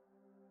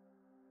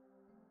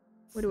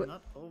what do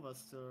not over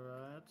still,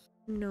 right?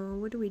 No,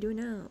 what do we do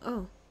now?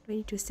 Oh, do I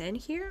need to stand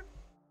here?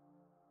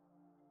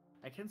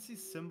 I can see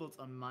symbols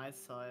on my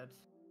side.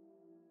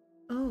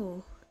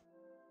 Oh.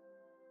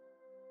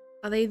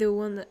 Are they the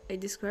one that I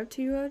described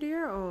to you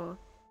earlier or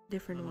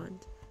different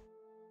ones?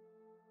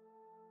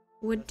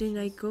 What didn't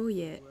I go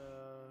yet?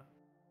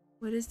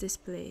 What is this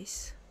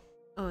place?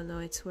 Oh no,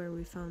 it's where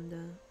we found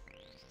the...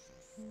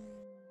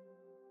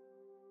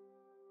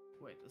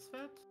 Wait, is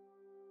that?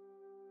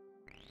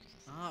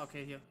 Ah,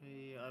 okay, here.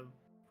 I'm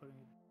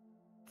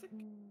putting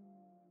it.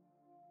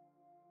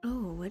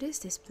 Oh, what is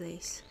this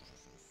place?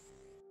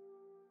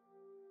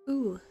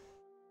 Ooh.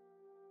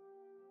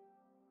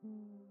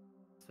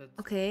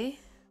 Okay.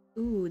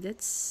 Ooh,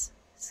 that's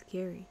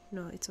scary.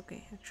 No, it's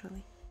okay,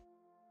 actually.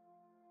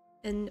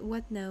 And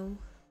what now?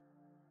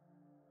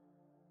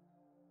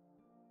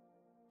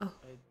 Oh.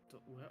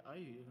 Where are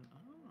you even?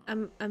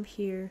 Oh. I'm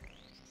here.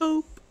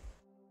 Oh.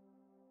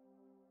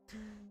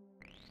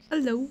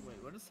 Hello.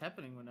 Wait, what is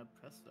happening when I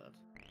press that?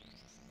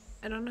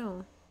 I don't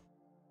know.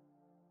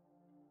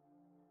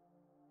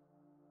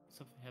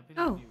 Something happening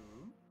Oh. in your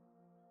room?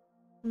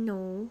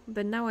 No,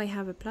 but now I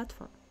have a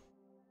platform.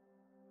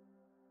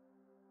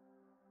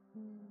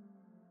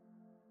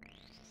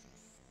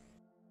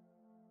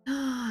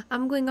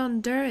 I'm going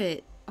under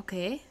it.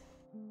 Okay.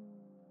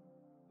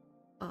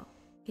 Oh,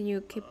 can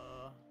you keep?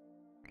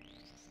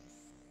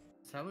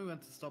 Tell me when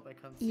to stop. I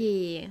can't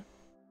see. Yeah.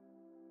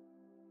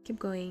 Keep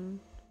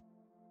going.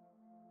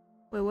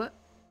 Wait, what?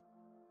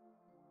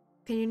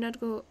 Can you not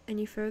go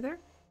any further?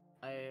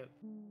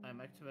 I'm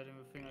activating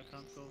the thing. I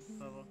can't go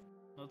further.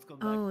 No, it's gone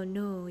back. Oh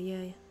no,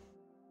 yeah.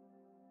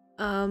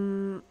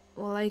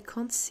 Well, I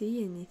can't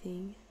see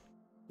anything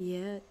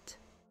yet.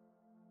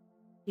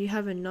 You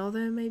have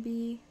another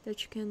maybe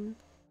that you can.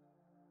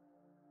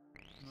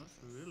 Not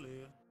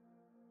really.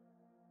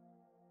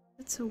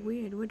 That's so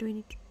weird. What do I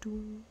need to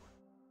do?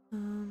 Do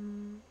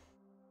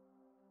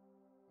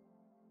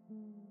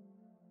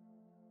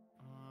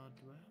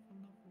I have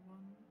another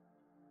one?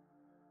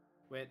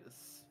 Wait,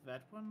 is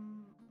that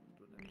one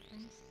doing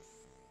anything?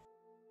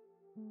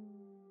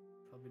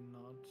 Probably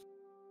not.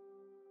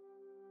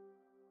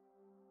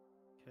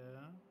 Okay.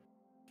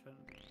 Turn.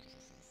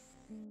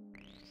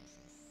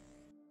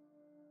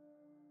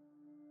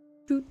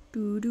 Do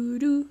do do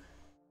do.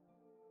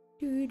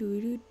 Do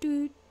do do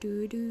do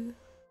do do.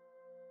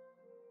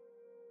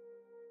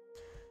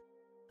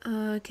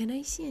 Can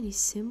I see any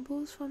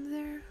symbols from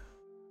there?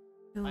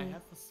 No. I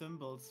have the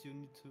symbols. You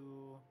need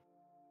to.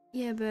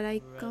 Yeah, but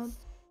I can't.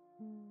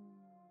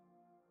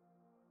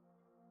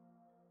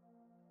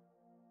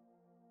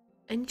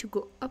 I need to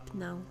go up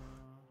now.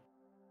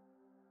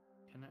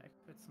 Can I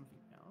activate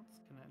something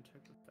else? Can I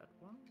interact with that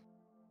one?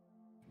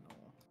 No.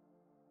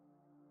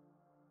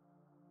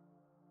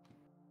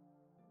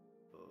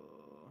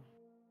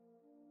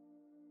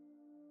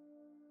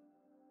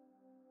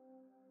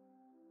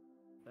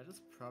 That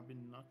is probably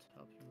not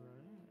helping,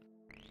 right?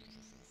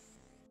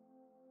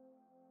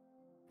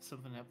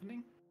 Something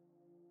happening?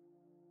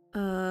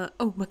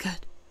 Oh my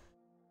god.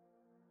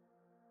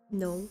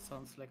 No.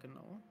 Sounds like a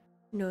no.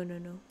 No, no,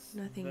 no.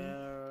 Nothing. Is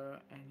there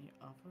any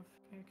other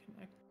thing I can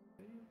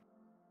activate?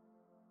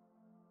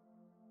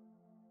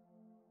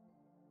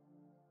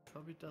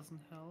 Probably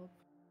doesn't help.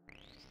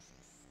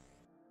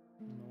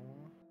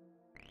 No.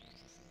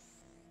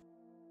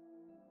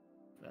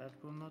 That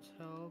will not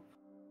help.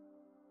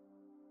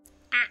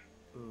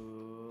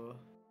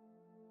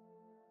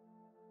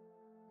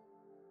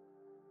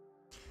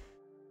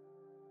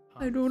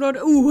 I do not.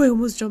 Oh, I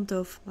almost jumped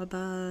off. My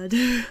bad.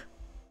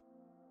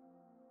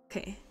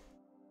 Okay.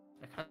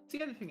 I can't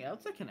see anything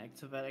else I can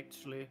activate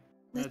actually.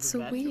 That's so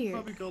that weird. You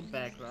probably go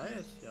back,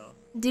 right? Yeah.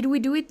 Did we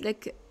do it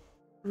like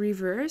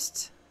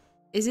reversed?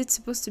 Is it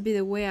supposed to be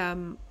the way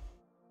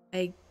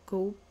I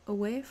go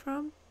away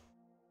from?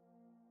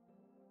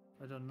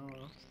 I don't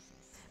know.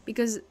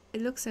 Because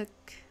it looks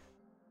like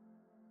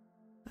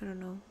I don't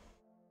know.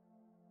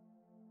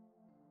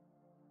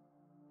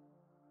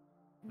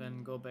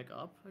 Then go back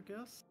up, I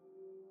guess.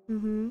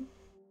 Mm-hmm.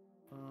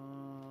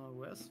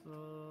 Where's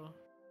the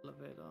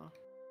elevator?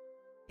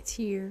 It's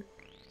here.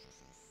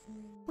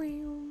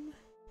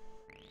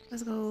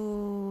 Let's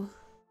go.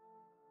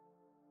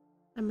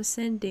 I'm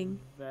ascending.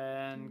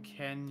 Then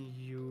can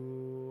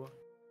you?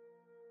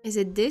 Is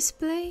it this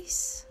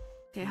place?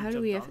 Okay, Can how you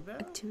do we jump down there?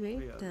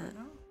 activate that? Right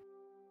now?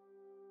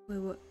 Wait,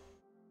 what?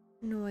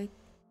 No, I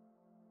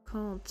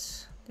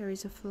can't. There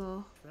is a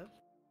flaw.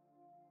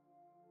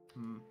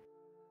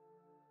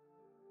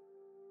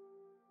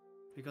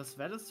 Because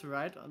that is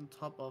right on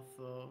top of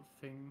the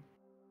thing.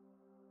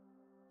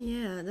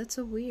 Yeah, that's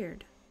so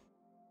weird.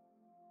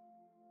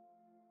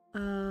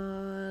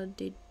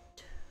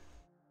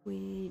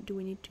 Do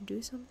we need to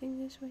do something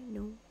this way?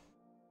 No.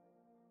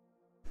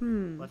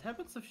 What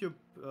happens if you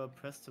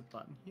press the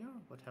button here?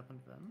 What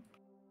happened then?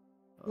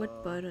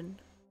 What button?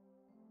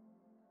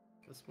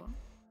 This one?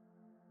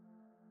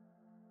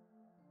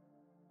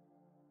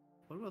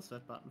 What was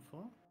that button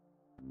for?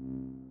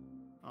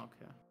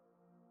 Okay.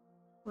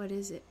 What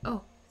is it?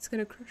 Oh, it's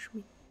gonna crush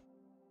me.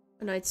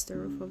 Oh no, it's the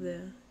roof of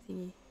the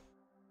thingy.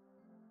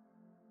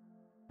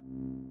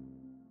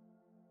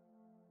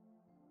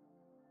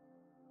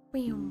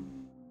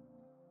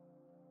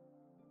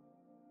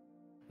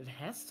 It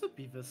has to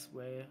be this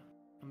way,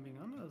 I'm being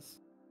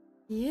honest.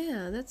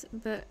 Yeah, that's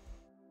but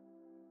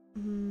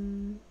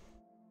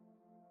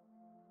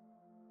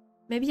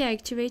maybe I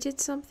activated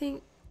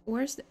something.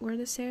 Where are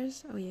the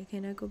stairs? Oh yeah,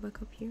 can I go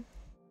back up here?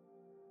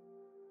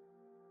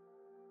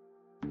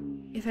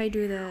 If I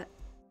do that,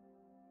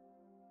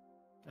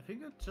 I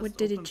think it just what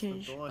did it opens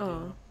change? the door Oh,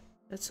 here.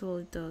 that's all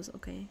it does.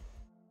 Okay.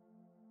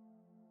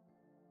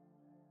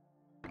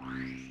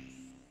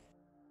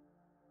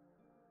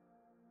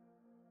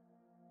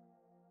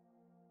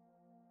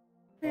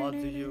 Or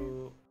do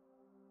you...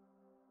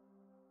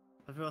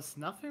 There was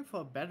nothing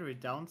for a battery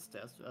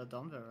downstairs,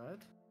 down there,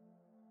 right?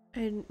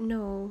 I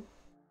no.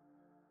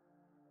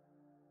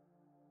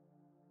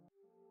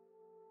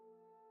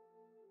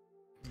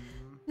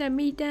 Let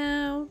me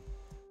down.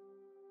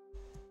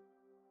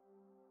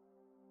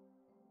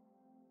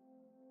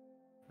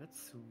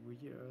 That's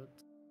weird.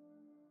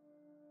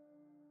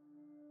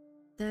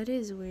 That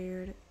is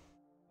weird.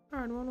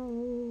 I don't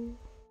know.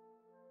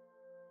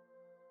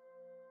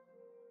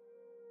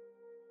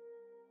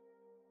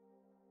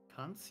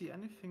 can't see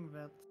anything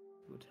that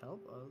would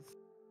help us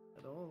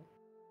at all.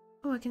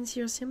 Oh, I can see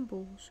your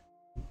symbols.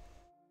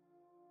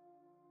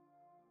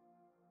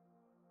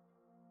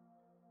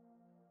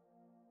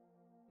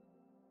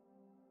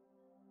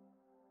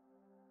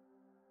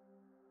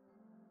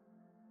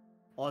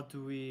 Or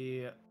do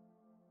we...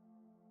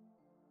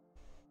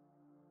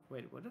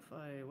 Wait, what if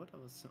I... What are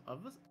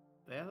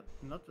they're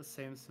not the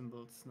same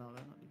symbols now,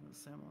 they're not even the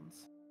same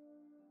ones.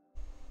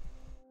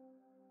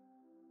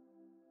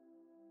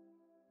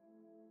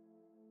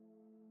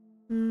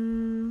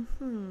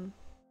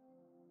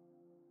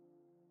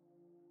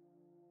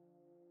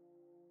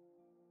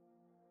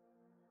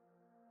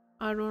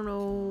 I don't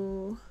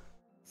know.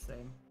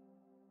 Same.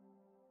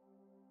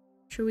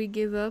 Should we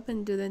give up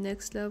and do the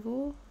next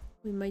level?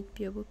 We might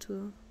be able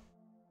to.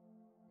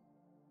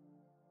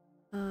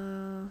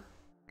 I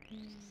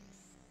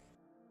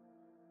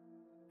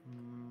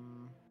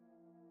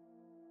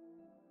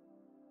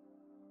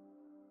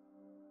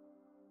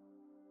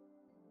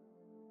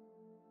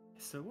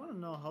still want to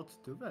know how to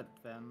do that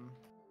then.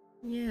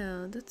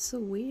 Yeah, that's so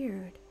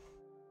weird.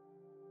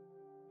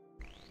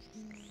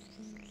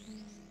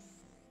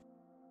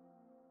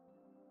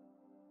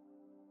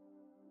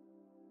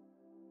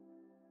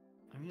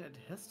 I mean, it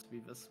has to be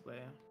this way.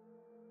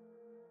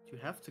 You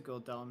have to go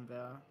down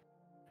there.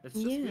 It's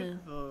just Yeah.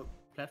 weird the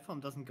platform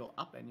doesn't go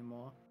up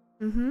anymore.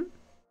 Mm-hmm.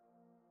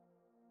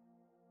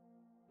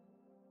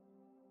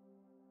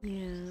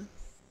 Yeah.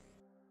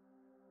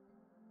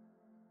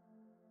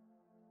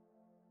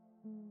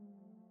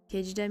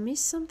 Okay, did I miss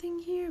something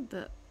here?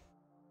 But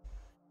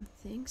I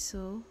think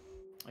so.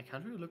 I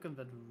can't really look in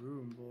that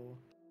room, though.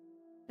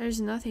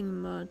 There's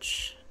nothing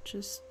much.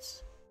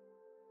 Just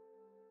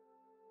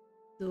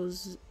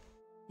those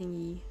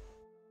thingy.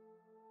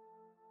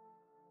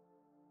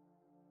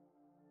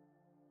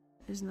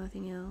 There's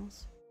nothing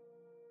else.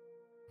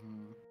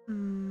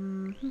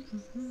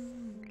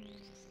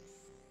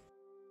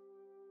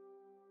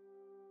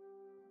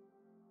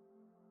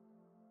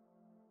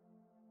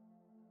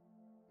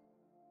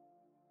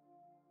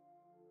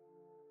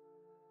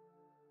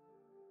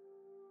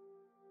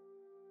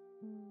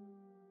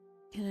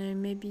 Can I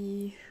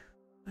maybe...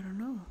 I don't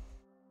know.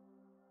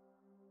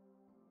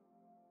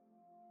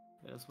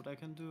 That's what I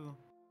can do.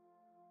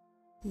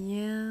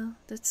 Yeah,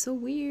 that's so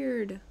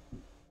weird.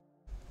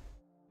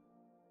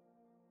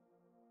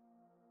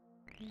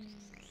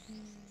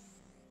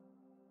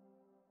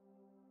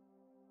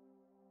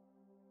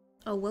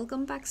 Oh,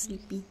 welcome back,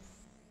 Sleepy.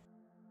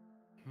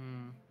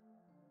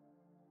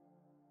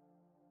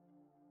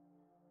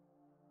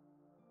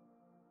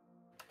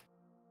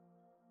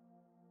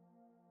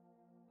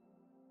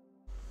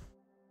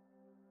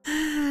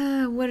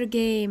 What a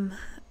game.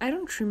 I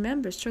don't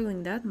remember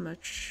struggling that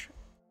much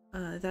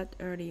that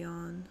early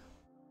on.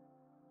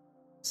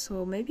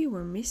 So maybe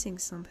we're missing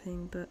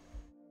something, but...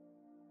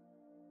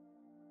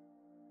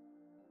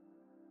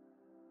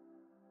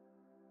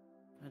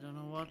 I don't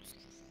know what.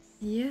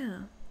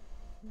 Yeah.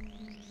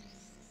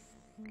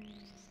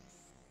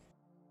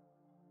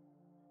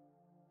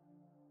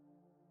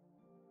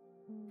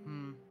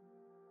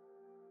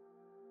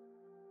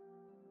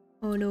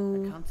 Oh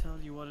no. I can't tell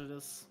you what it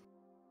is.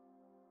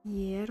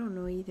 Yeah, I don't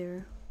know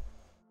either.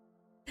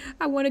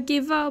 I want to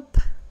give up.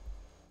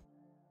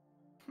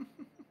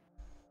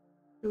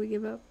 Do we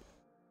give up?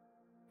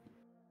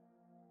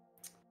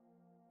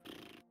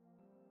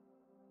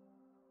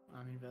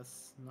 I mean,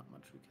 there's not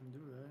much we can do,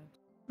 right?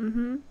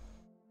 Mm-hmm.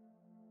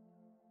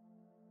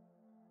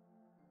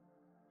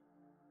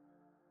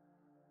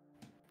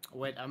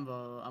 Wait, I'm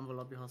the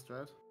lobby host,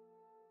 right?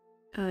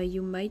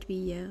 You might be,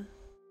 yeah.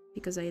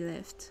 Because I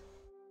left.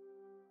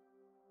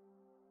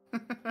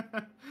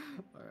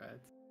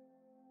 Alright.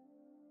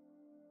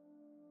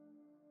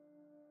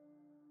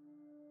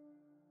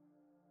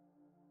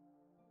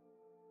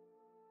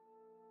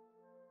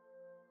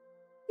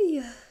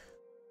 Yeah.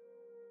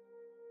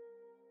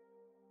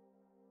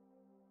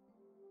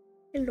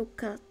 Hello,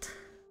 cat.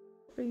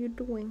 What are you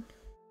doing?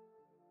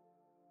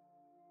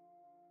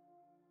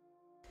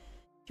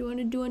 Do you want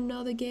to do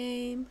another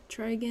game?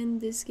 Try again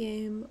this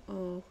game?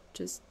 Or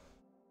just...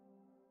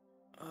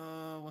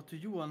 What do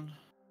you want?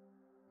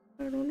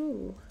 I don't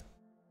know.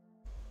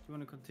 Do you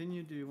want to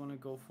continue? Do you want to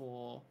go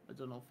for, I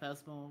don't know,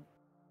 Phasmo?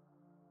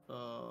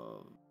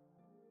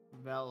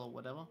 Val or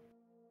whatever?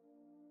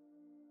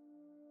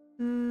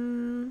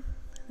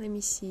 Let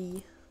me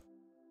see.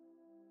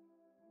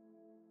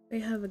 I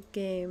have a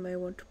game I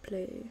want to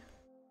play.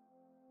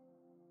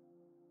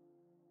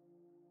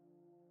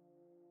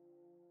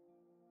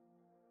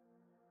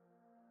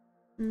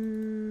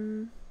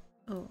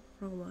 Oh,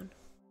 wrong one.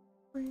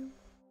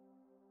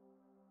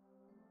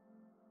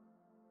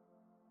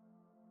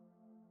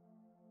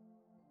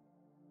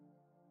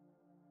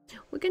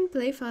 We can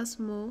play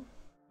Phasmo.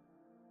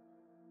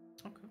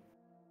 Okay.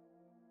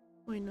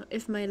 Why not?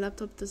 If my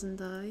laptop doesn't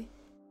die.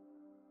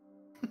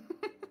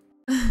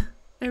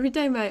 Every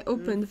time I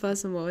open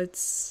Phasmo,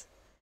 it's...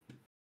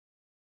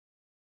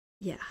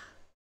 Yeah.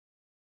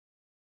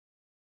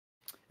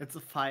 It's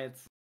a fight.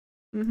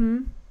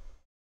 Mm-hmm.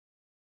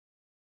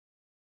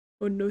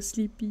 Oh no,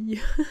 sleepy.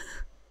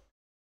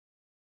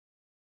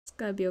 It's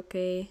gonna be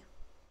okay.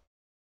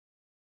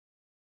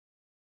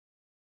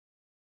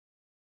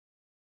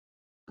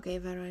 Okay,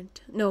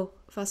 Valorant. No,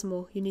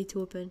 Phasmo, you need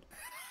to open.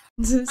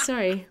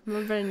 Sorry,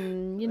 my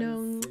brain, you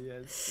know.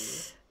 I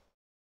see.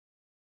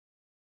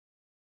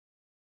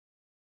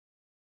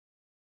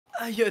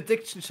 Your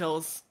addiction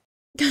shows.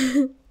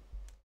 I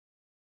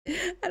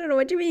don't know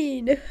what you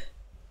mean.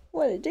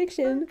 What I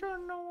addiction?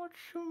 don't know what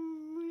you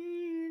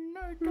mean.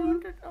 I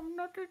don't. I'm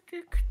not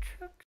addicted.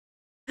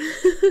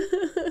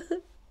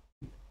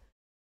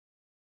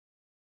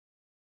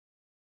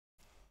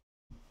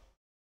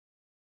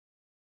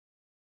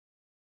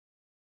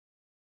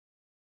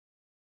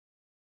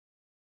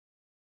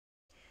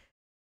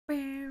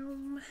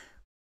 Bam.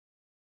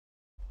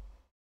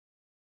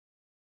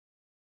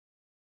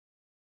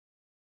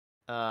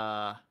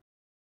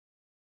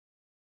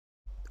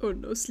 Oh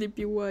no,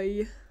 sleepy,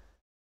 why?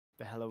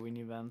 The Halloween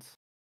event.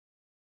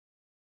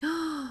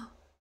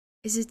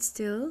 Is it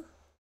still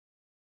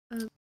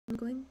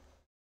going?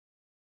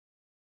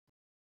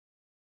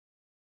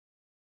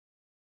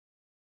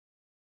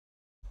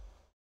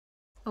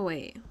 Oh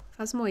wait,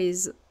 Phasmo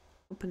is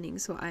opening,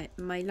 so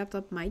my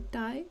laptop might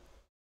die.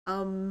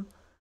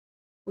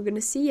 We're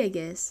gonna see, I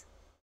guess.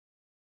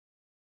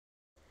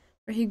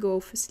 Here you go,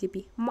 for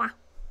sleepy. Mwah.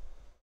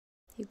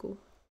 Here you go.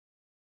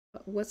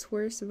 What's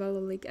worse about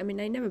League? I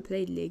mean, I never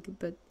played League,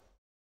 but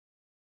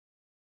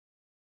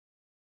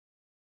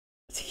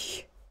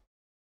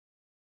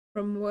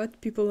from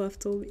what people have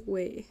told me,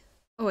 wait.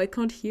 Oh, I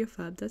can't hear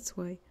Fab. That's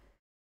why.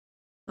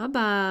 My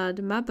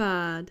bad. My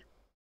bad.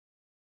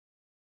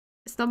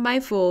 It's not my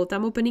fault.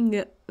 I'm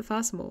opening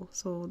Phasmo,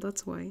 so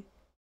that's why.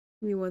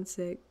 Give me one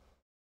sec.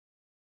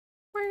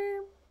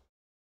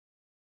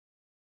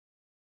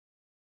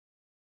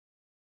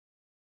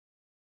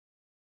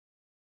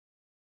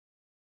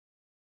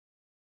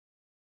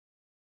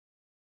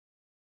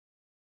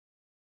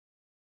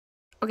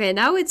 Okay,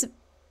 now it's...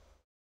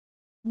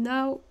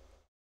 Now,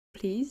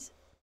 please.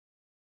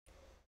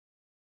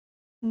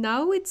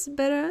 Now it's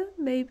better,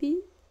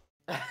 maybe?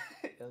 Is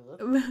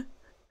it?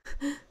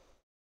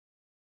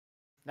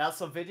 Now,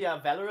 so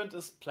Valorant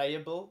is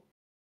playable,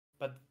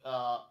 but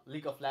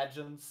League of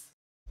Legends.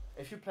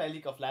 If you play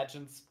League of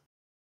Legends,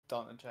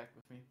 don't interact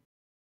with me.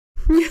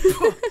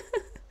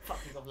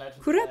 Fuck League of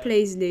Legends. Kura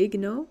plays League,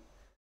 no?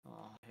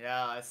 Oh,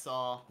 yeah, I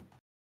saw.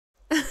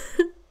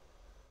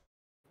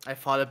 I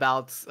thought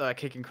about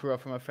kicking Kura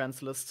from my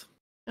friends list.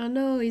 Oh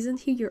no, isn't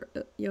he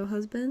your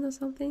husband or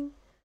something?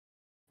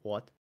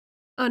 What?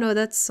 Oh no,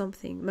 that's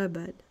something. My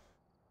bad.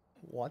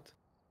 What?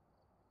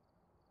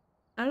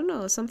 I don't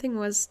know. Something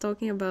was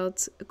talking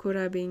about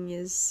Kura being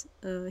his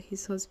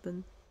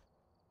husband.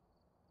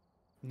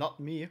 Not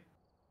me.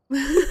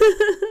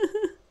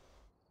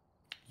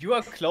 You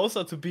are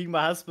closer to being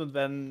my husband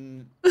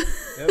than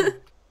him.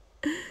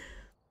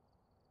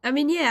 I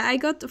mean, yeah, I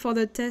got for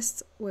the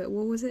test. Wait,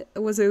 what was it? It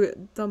was a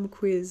dumb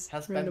quiz.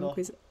 Husbando. Random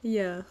quiz.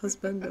 Yeah,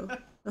 husbando.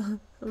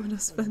 I'm an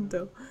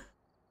husbando.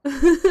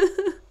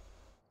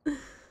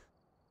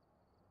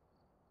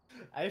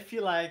 I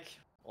feel like,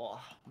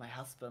 oh, my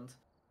husband.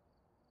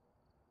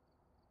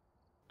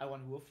 I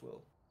want Wolf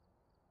Will.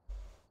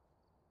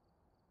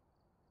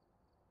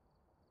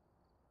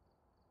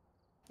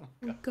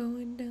 I'm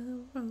going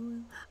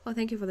down. Oh,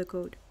 thank you for the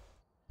code.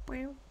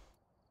 Wow.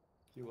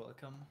 You're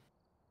welcome.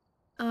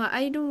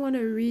 I don't want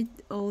to read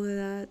all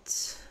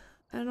that.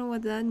 I don't know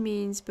what that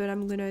means, but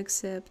I'm gonna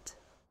accept.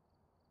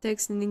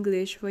 Text in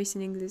English, voice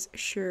in English.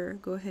 Sure,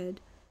 go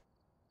ahead.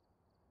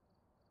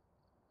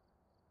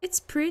 It's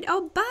pretty.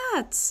 Oh,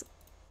 bats!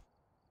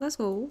 Let's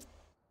go.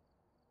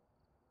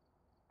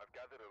 I've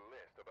gathered a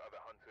list of other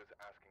hunters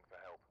asking for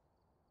help.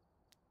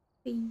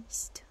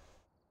 Beast.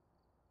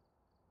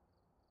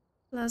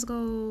 Let's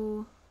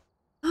go.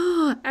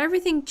 Oh,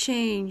 everything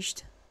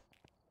changed.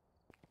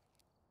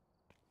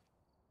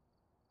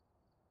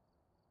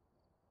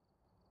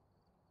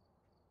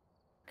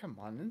 Come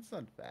on, it's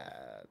not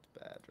bad,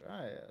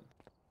 right?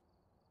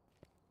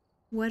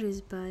 What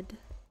is bad?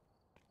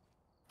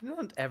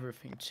 Not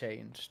everything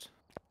changed.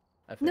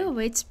 I think. No,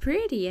 it's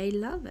pretty. I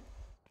love it.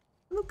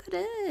 Look at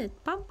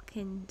it.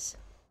 Pumpkins.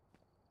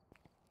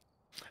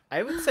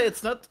 I would say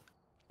it's not.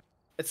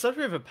 It's not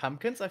really the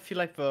pumpkins. I feel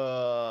like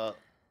the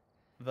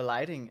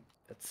lighting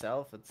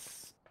itself.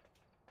 It's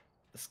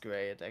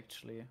great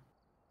actually.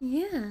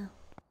 Yeah.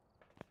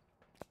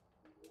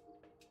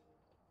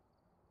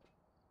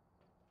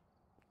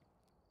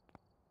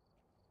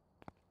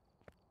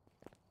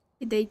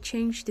 Did they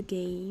change the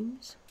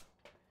games?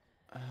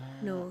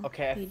 No.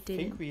 Okay, they I didn't.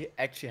 think we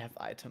actually have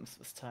items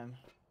this time.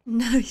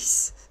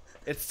 Nice.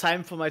 It's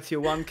time for my tier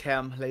 1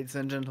 cam, ladies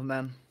and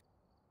gentlemen.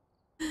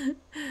 If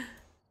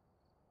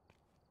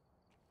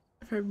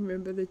I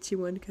remember the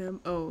T1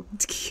 cam. Oh.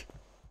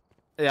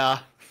 Yeah.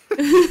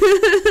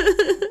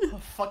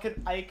 Oh,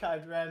 fucking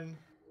Ica ran.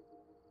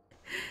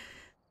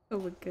 Oh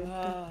my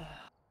god.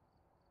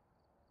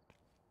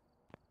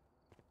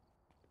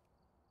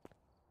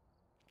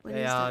 What is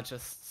Yeah, that?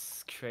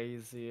 just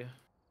crazy.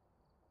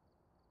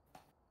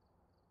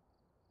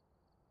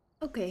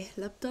 Okay,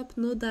 laptop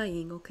no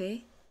dying,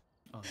 okay?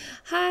 Oh,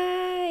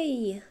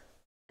 Hi!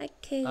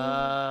 Okay.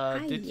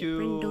 Hi, did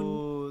Brandon.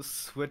 you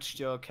switch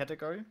your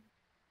category?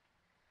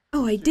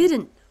 Oh, I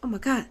didn't! Oh my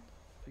god.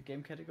 The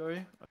game category?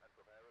 And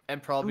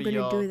I'm probably gonna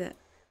your do that.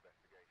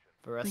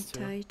 the My rest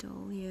too.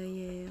 title,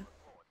 yeah.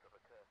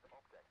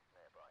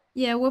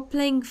 Yeah, we're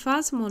playing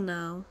Phasmo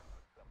now.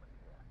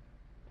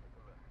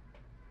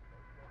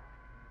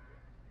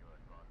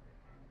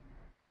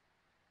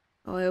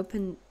 Oh, I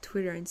opened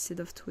Twitter instead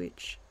of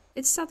Twitch.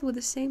 It starts with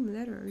the same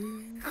letter.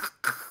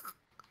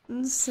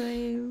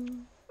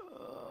 Same.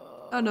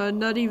 Oh no,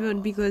 not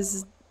even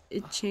because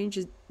it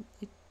changed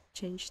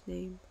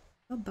name.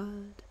 My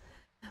bad.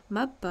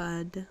 My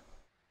bad.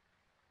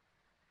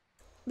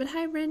 But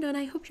hi Brandon,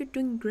 I hope you're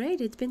doing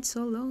great. It's been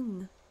so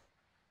long.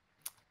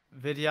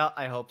 Vidya,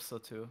 I hope so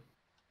too.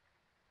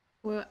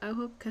 Well, I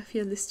hope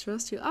Kaffy at least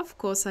trusts you. Of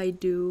course I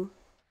do.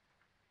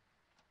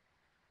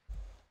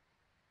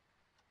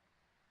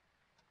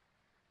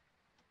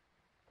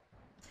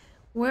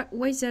 Why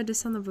is there the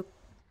sound of a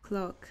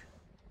clock?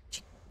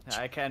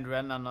 Yeah, I can't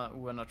run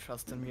we're not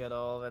trusting me at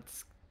all.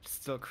 That's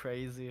still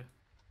crazy.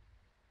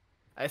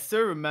 I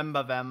still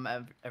remember them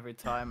every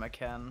time I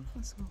can.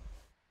 Awesome.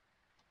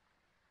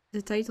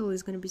 The title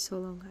is gonna be so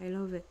long. I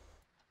love it.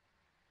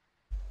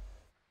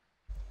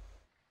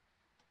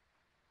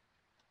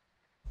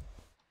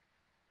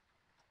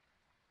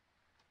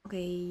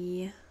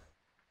 Okay.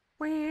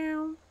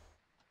 Wow.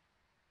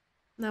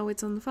 Now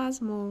it's on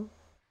Phasmo.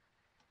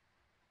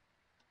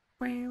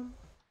 Wow.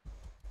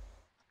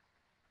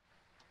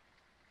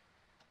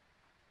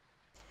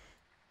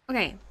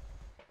 Okay.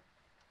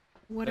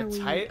 What are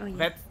we? Oh,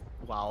 yeah.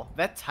 Wow,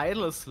 that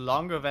title is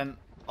longer than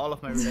all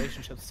of my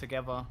relationships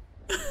together.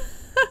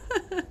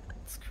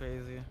 It's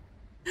crazy.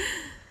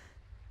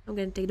 I'm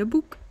gonna take the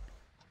book.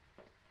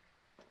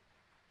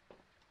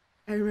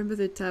 I remember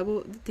the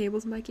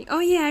tables making. Oh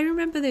yeah, I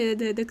remember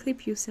the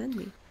clip you sent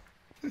me.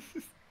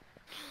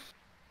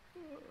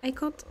 I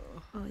can't.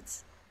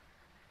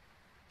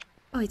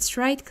 Oh, it's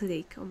right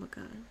click. Oh my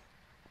god.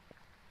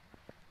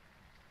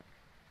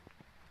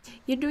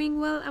 You're doing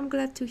well. I'm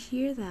glad to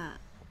hear that.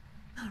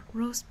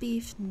 Roast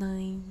beef,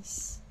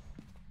 nice.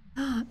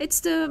 It's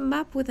the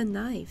map with a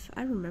knife.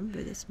 I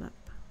remember this map.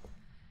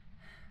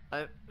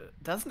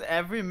 Doesn't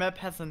every map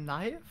has a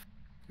knife?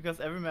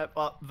 Because every map,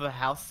 the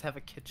houses have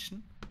a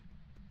kitchen.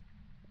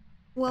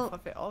 Well, I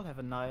thought they all have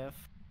a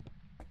knife.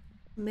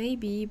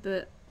 Maybe,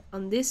 but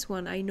on this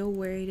one, I know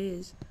where it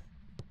is.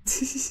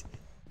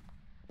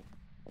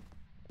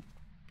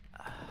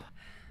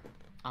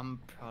 I'm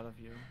proud of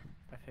you,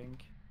 I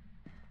think.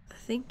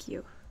 Thank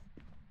you.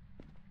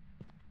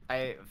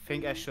 I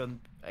think I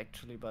shouldn't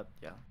actually, but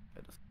yeah,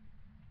 it is.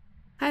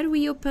 How do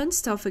we open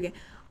stuff again?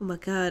 Oh my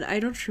god, I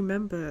don't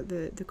remember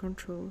the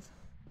controls.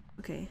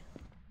 Okay.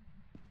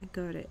 I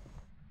got it.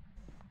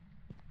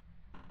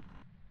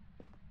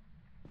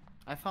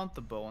 I found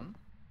the bone.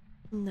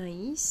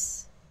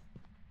 Nice.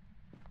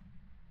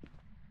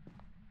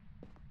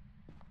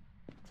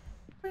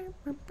 And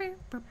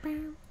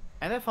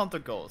I found the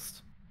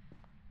ghost.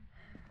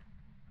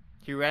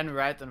 He ran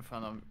right in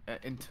front of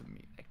into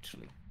me,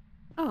 actually.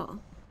 Oh,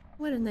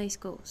 what a nice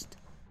ghost.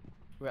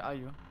 Where are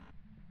you?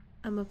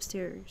 I'm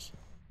upstairs.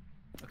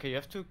 Okay, you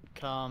have to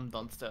come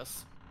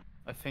downstairs.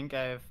 I think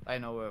I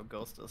know where a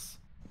ghost is.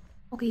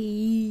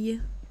 Okay.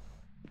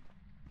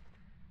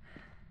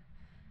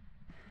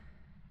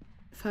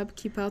 Fab,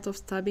 keep out of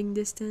stabbing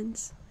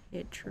distance.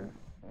 Yeah, true.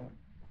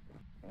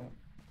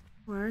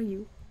 Where are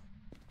you?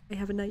 I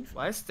have a knife.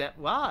 Why is that?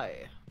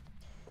 Why?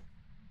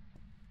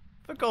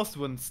 The ghost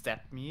wouldn't stab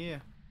me.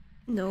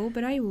 No,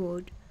 but I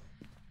would.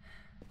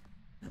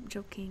 I'm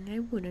joking. I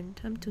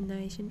wouldn't. I'm too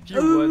nice and.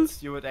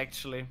 You would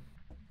actually.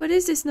 What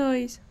is this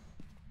noise?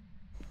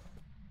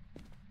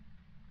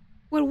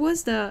 What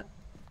was that?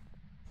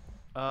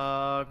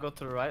 Go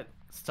to the right.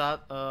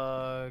 Start.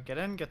 Get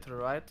in. Get to the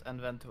right, and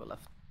then to the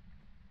left.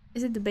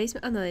 Is it the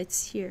basement? Oh no,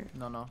 it's here.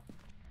 No.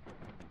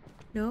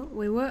 No,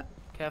 wait, what?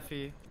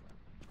 Kaffy.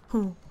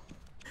 Oh,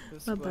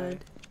 This my way.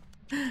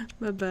 bad.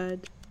 My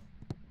bad.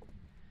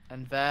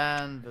 And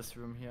then this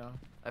room here.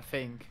 I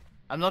think.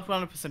 I'm not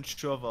 100%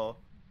 sure though.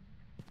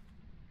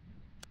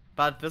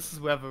 But this is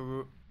where the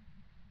room.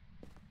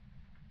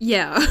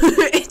 Yeah,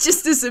 it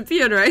just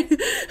disappeared, right?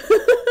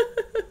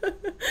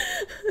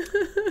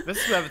 This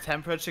is where the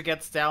temperature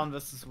gets down.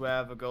 This is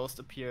where the ghost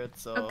appeared.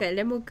 So. Okay,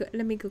 let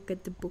me go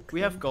get the book.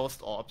 We then. have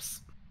ghost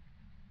orbs.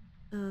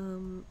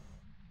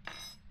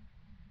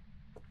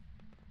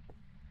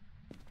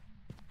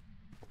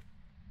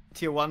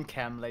 Tier 1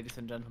 cam, ladies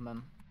and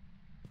gentlemen.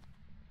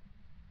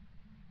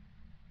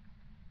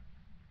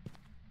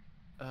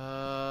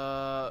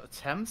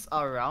 Temps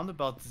are around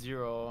about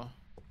 0.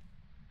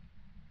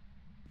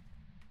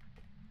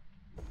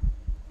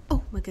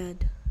 Oh my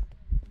god.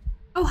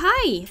 Oh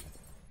hi!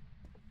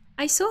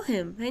 I saw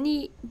him and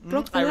he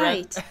broke the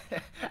light.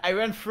 I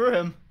ran through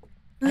him.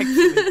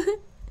 Actually.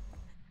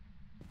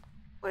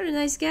 What a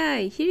nice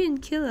guy. He didn't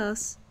kill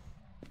us.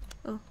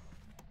 Oh.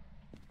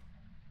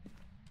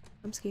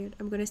 I'm scared.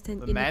 I'm gonna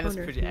stand The in man the is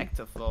corner. pretty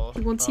active though.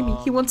 He won't see me.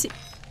 He won't see.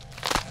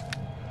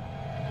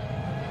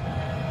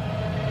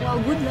 Well,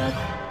 good luck.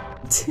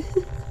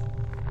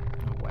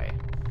 No way.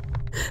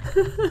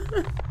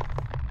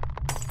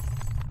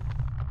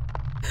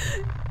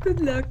 Good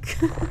luck.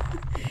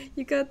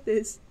 You got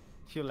this.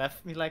 You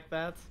left me like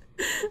that?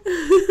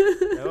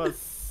 That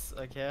was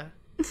okay.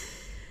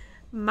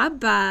 My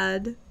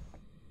bad.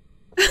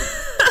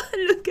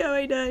 Look how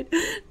I died.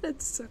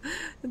 That's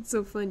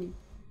so funny.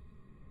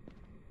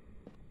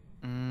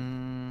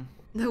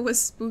 That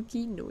was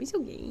spooky. No, it's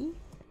okay.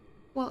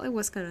 Well, it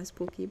was kind of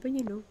spooky, but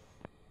you know.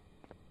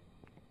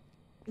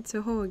 It's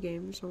a horror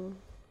game, so...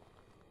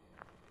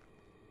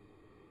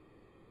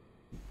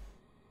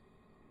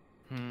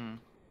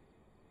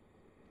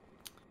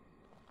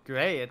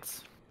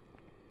 Great.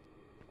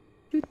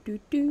 Do, do,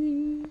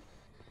 do.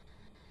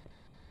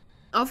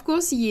 Of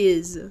course he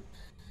is.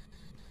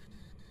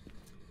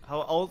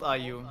 How old are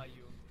you?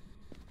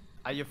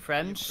 Are you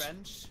French?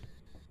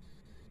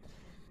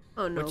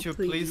 Oh no, Would you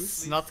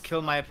please not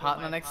kill my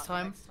partner next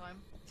time?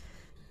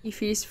 If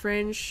he's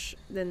French,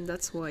 then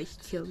that's why he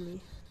killed me.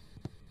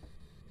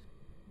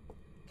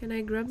 Can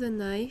I grab the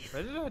knife?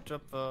 Where did I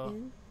drop the...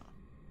 in?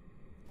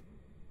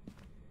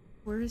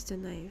 Where is the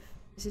knife?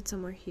 Is it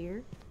somewhere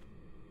here?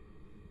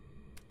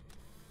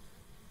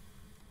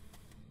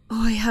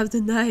 Oh, I have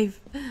the knife.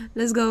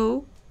 Let's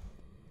go.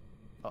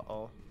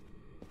 Uh-oh.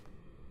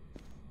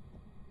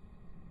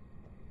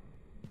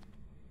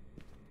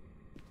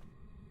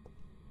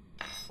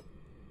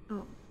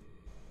 Oh.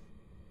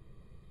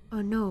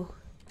 Oh no.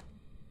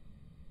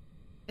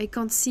 I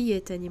can't see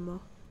it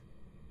anymore.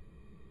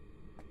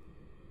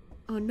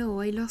 Oh no,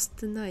 I lost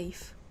the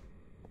knife.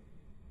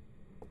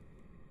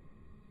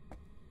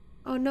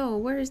 Oh no,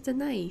 where is the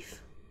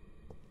knife?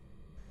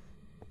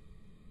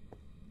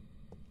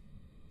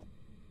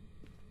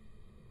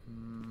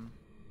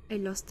 I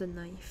lost the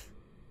knife.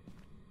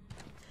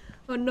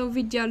 Oh no,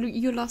 Vidya,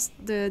 you lost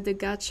the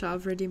gacha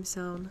of Redeem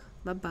Sound.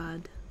 My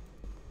bad.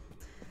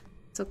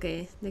 It's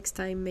okay. Next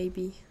time,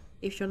 maybe.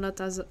 If you're not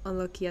as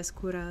unlucky as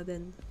Kura,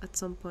 then at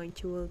some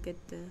point you will get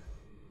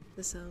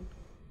the sound.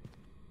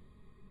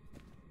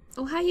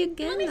 Oh, hi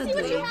again, Let me see what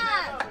you Ludwig.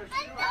 have! A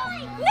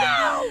knife!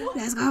 No!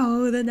 Let's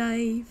go, the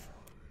knife.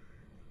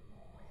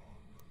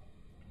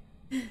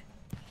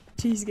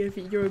 Jeez,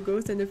 Kaffy, you're a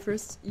ghost, and the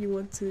first thing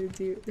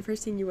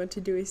you want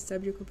to do is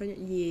stab your companion.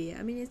 Yeah,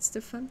 I mean it's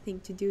the fun thing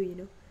to do, you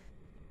know.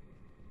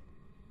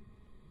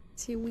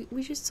 See,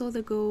 we just saw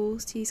the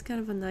ghost. He's kind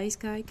of a nice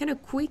guy, kind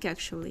of quick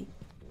actually.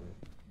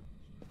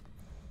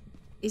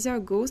 Is there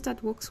a ghost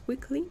that walks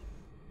quickly?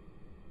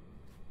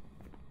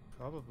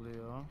 Probably, yeah.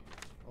 Oh.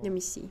 Let me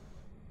see.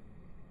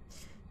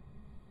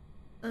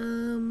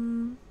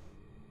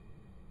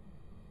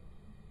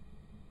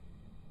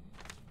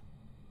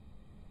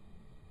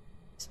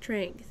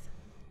 Strength.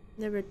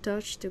 Never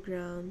touch the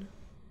ground.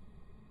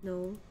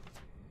 No.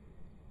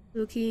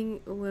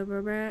 Looking,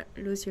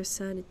 lose your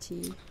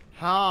sanity.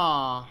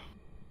 Huh.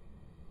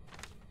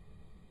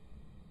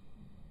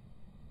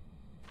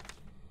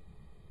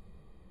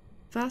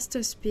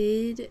 Faster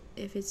speed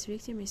if its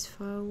victim is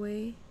far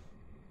away.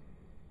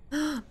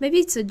 Maybe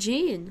it's a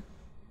djinn.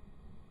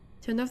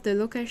 Turn off the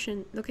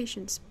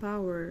location's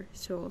power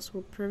source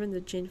will prevent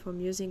the djinn from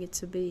using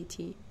its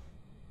ability.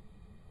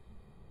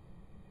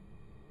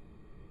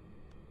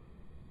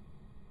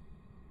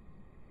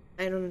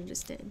 I don't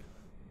understand.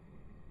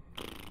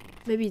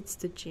 Maybe it's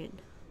the djinn.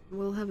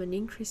 We'll have an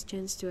increased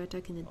chance to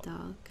attack in the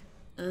dark.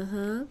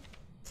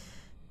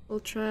 We'll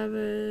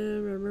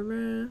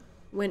travel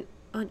when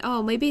on.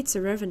 Oh, maybe it's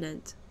a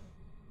revenant.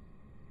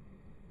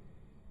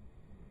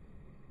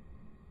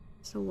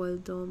 So while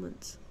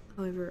dormant.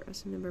 However,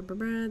 as a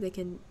member, they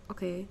can.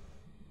 Okay.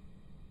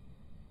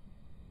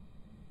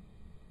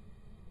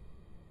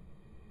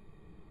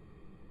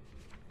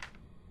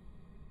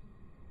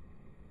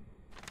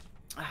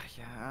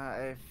 Yeah,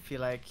 I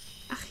feel like...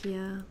 Ach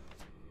ja.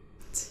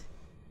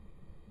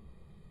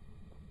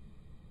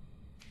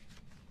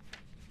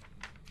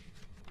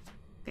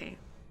 Okay.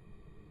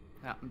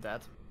 Yeah, I'm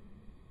dead.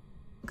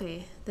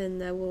 Okay,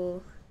 then I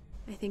will...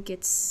 I think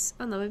it's...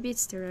 Oh no, maybe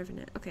it's the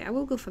Revenant. Okay, I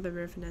will go for the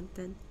Revenant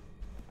then.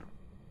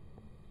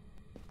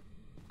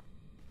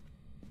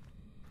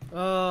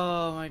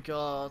 Oh my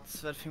god,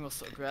 that thing was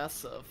so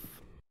aggressive.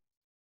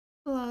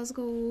 Let's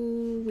go.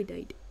 We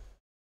died.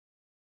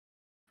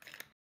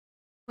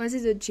 Was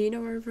it a Gene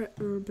or a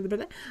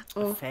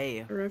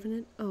Faye.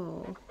 Revenant? Oh,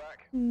 Welcome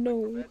back.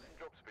 no. There's some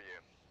jobs for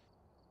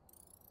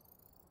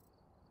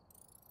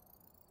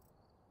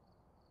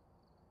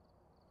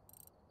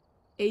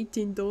you.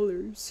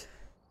 $18.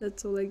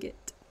 That's all I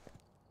get.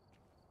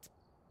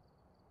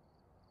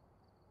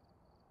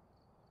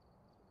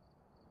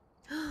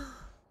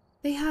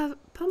 They have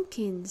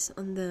pumpkins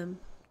on them.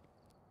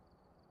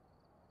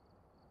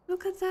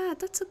 Look at that.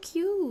 That's so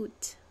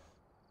cute.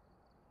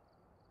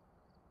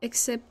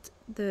 Except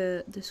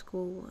the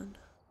school one.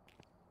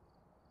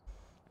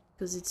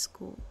 Because it's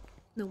school.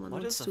 No one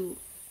What wants is to...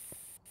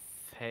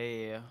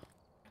 Faye?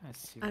 Can I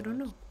see I don't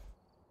that? know.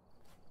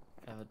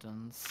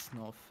 evidence.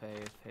 No,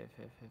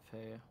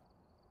 Faye.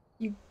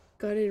 You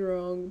got it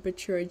wrong,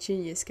 but you're a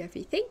genius,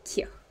 Kaffy. Thank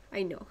you.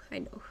 I know.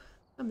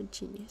 I'm a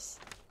genius.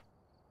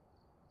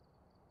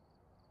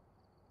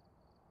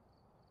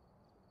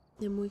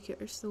 The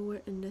Moika are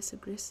slower and less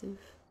aggressive.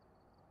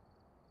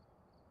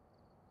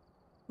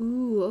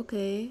 Ooh,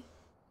 okay.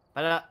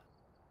 But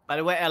by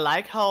the way, I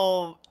like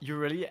how you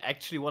really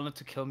actually wanted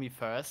to kill me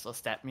first or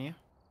stab me.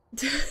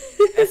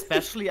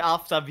 Especially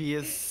after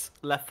these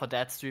Left 4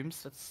 Dead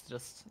streams. That's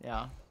just,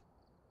 yeah.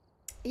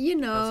 You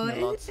know, Helps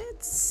me a lot.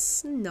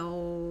 it's...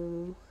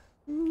 No.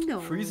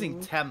 Freezing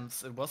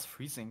temps. It was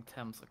freezing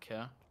temps,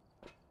 okay.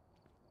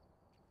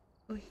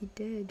 Oh, he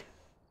did.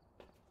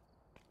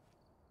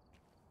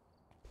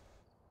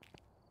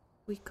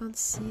 We can't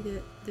see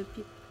the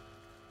people.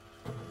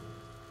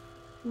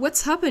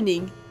 What's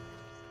happening?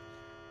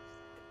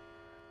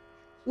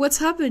 What's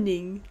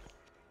happening?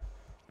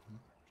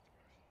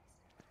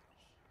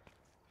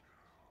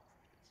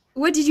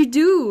 What did you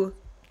do?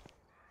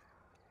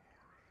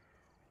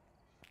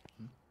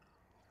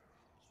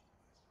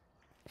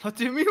 What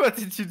do you mean, what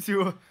did you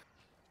do?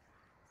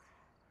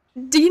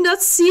 Do you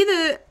not see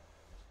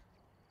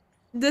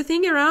the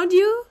thing around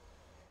you?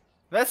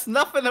 There's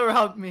nothing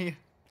around me.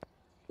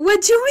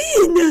 What do you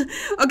mean?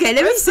 Okay,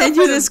 let me send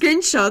you the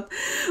screenshot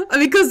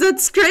because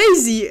that's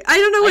crazy. I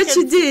don't know what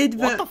you did,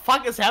 What the but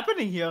fuck is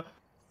happening here?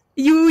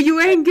 you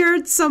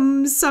angered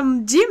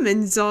some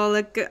demons or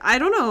like I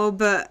don't know,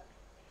 but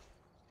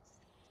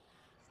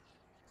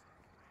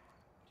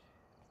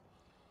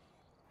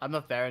I'm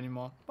not there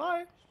anymore.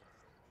 Bye.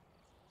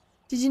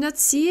 did you not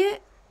see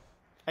it?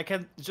 I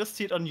can just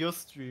see it on your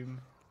stream.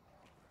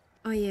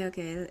 Oh yeah,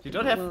 okay. You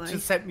don't have to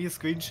send me a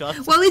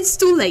screenshot. Well, it's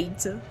too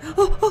late.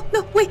 Oh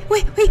no! Wait!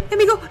 Let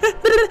me go.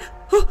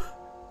 Oh.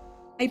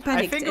 I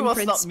panicked think it and was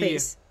pressed not me.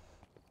 space.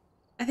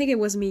 I think it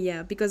was me,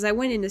 yeah, because I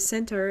went in the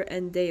center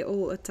and they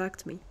all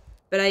attacked me,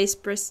 but I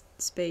pressed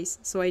space,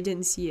 so I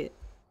didn't see it.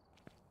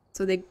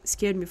 So they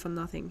scared me for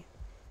nothing.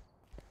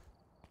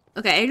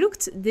 Okay, I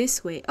looked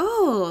this way.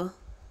 Oh,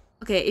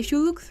 okay. If you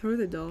look through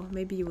the door,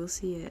 maybe you will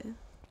see it.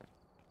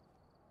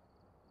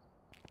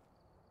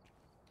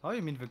 Oh,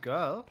 you mean the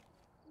girl?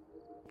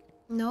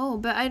 No,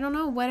 but I don't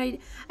know what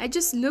I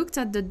just looked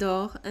at the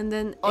door and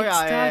then Oh it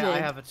yeah, started. I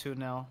have it too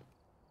now.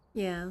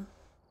 Yeah.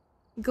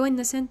 Go in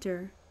the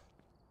center.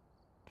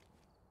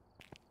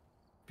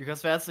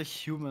 Because there's a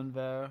human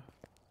there.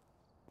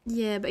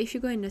 Yeah, but if you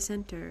go in the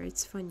center,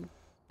 it's funny.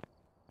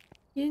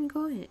 You didn't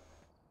go in it.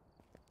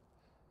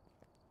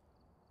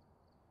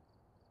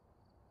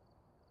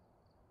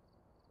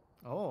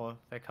 Oh,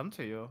 they come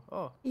to you.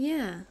 Oh.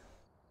 Yeah.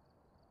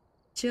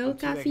 Chill, I'm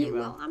teabagging Kaffy. them.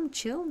 Well, I'm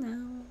chill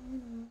now.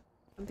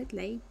 A bit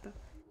late, but...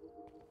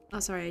 Oh,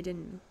 sorry, I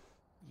didn't.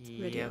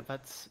 Yeah, Radio.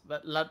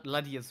 but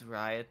Luddy is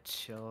right.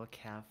 Chill,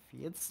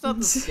 Kaffy. It's not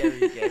a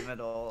scary game at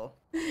all.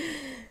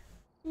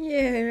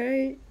 Yeah,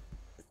 right?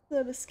 It's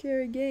not a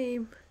scary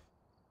game.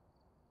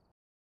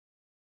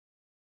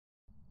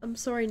 I'm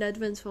sorry in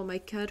advance for my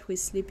cat who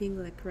is sleeping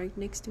like right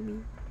next to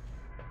me.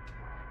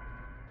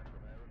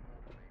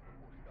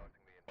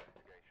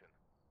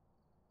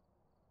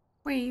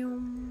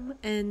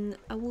 And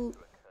I will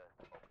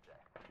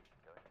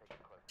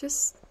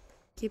just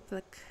keep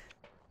like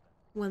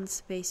one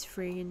space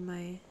free in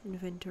my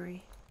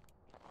inventory.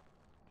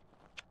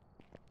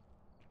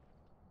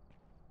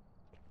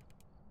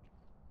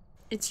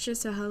 It's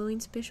just a Halloween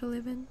special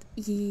event?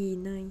 Yeah,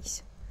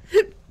 nice.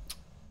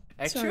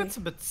 Actually, Sorry. it's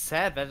a bit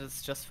sad that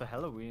it's just for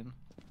Halloween.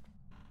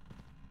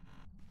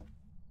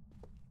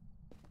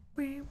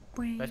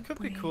 That could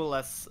be cool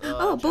as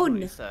Oh, general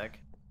bone. Easter egg.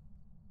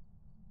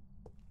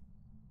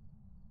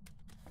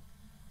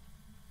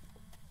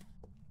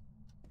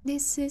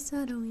 This is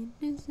Halloween.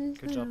 This is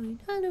Good job. Halloween.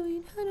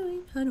 Halloween.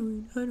 Halloween.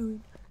 Halloween.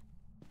 Halloween.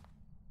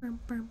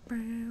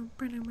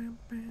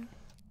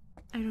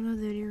 I don't know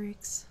the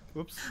lyrics.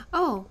 Oops.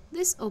 Oh,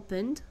 this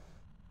opened.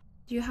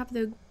 Do you have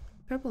the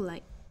purple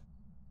light?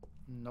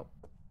 Nope.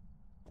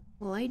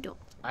 Well, I don't.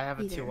 I have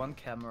a either. tier 1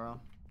 camera.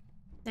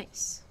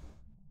 Nice.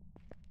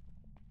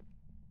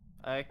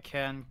 I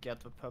can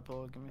get the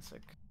purple. Give me a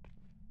sec.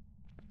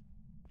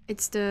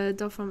 It's the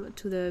door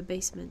to the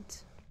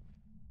basement.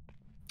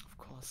 Of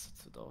course,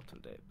 it's the door to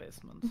the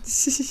basement.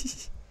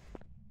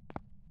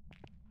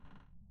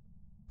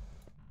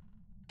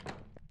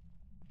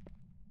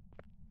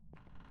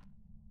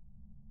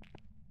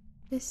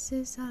 This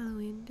is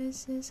Halloween.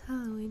 This is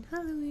Halloween.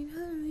 Halloween.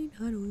 Halloween.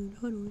 Halloween.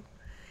 Halloween.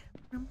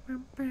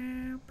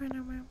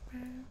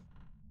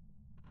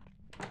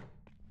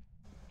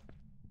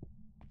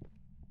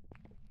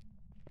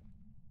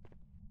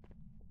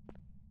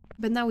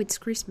 But now it's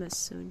Christmas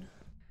soon.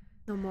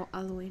 No more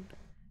Halloween.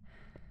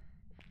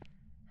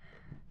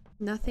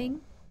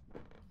 Nothing?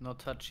 No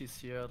touchies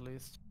here at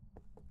least.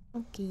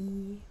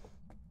 Okay.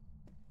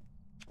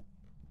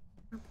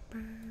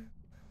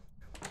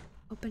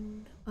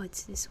 Open. Oh,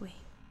 it's this way.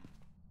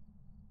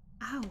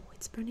 Ow,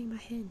 it's burning my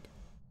hand.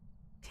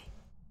 Okay.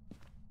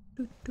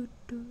 Do, do,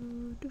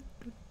 do, do,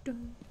 do, do.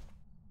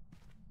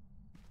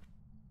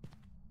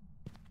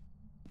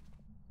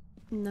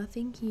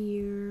 Nothing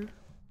here.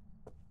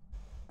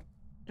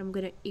 I'm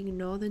gonna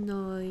ignore the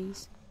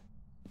noise.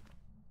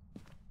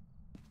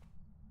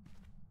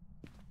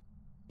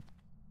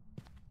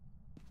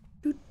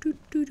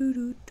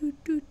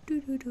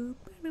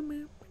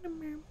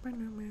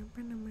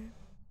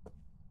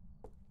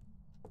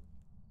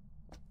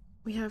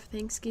 We have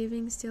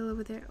Thanksgiving still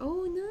over there.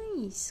 Oh,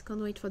 nice!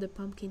 Can't wait for the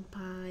pumpkin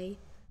pie.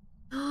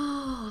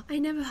 Oh, I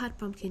never had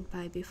pumpkin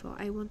pie before.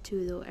 I want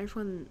to though.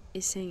 Everyone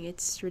is saying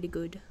it's really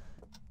good.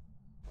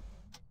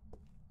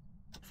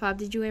 Fab,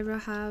 did you ever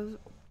have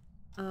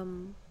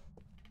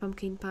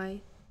pumpkin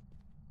pie?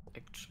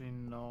 Actually,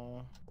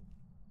 no.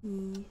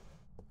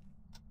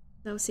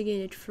 Now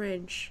singing it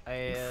French.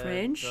 I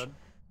French?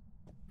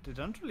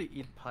 don't really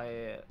eat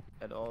pie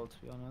at all,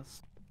 to be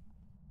honest.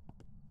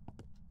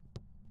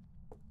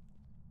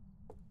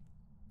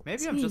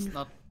 Maybe I'm just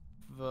not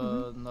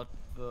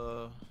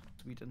the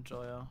sweet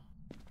enjoyer.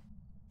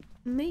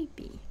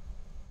 Maybe.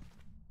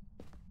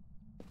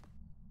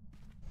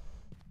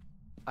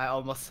 I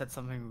almost said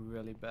something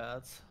really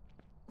bad.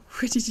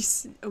 What did you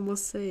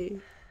almost say?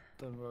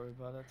 Don't worry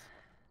about it.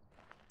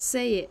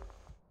 Say it.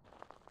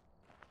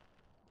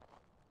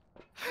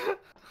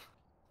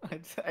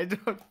 I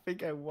don't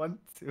think I want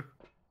to.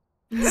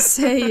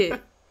 Say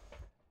it.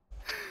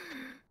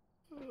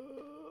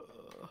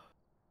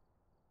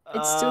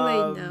 It's too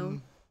late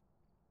now.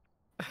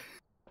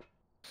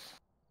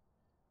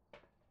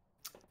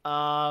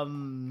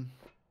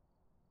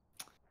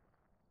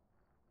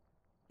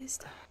 Is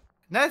that?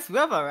 Nice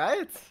weather,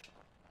 right?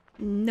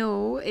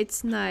 No,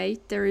 it's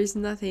night. There is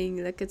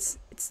nothing. Like it's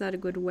not a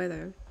good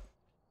weather.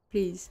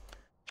 Please.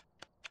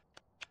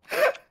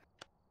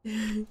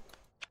 Not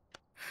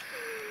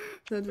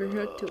very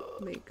hard to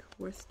make.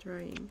 Worth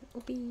trying.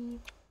 Okay.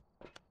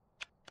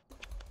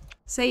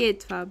 Say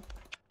it, Fab.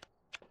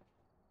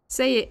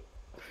 Say it.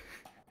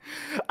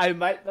 I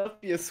might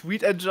not be a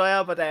sweet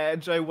enjoyer, but I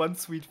enjoy one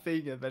sweet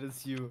thing, and that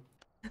is you.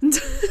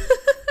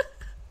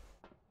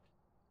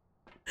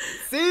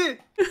 See?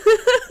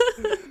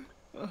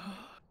 Oh,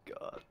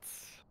 God.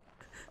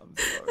 I'm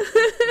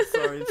sorry. I'm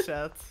sorry,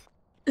 chat.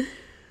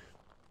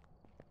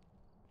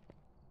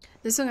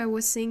 The song I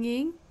was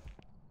singing.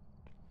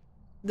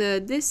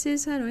 This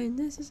is Halloween.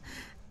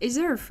 Is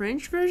there a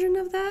French version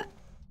of that?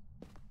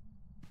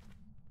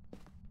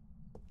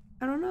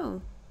 I don't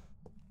know.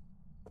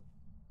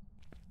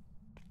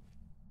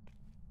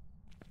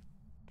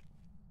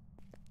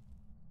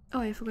 Oh,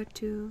 I forgot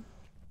to.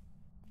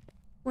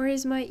 Where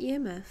is my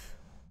EMF?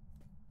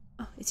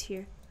 Oh, it's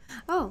here.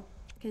 Oh,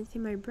 I can see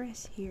my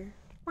breath here.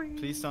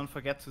 Please don't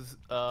forget to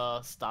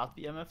start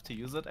the MF to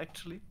use it,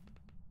 actually.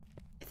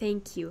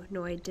 Thank you.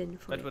 No, I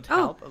didn't forget. That would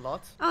help a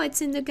lot. Oh,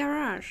 it's in the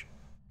garage.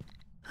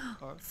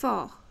 Or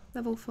 4.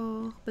 Level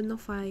 4, but no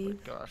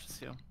 5. garage is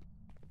here.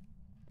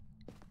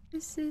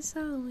 This is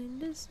Halloween.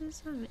 This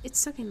is Halloween. It's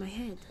stuck in my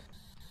head.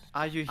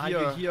 Are you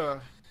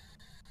here?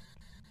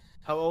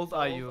 How old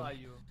are you?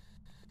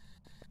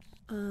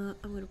 I'm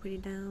gonna put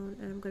it down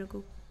and I'm gonna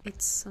go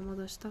get some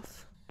other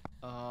stuff.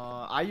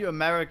 Are you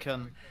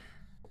American?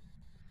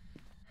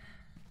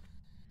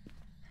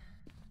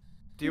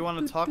 Do you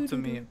want to talk to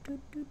me?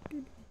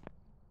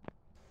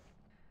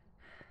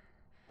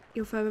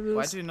 Your fabulous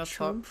Why do you not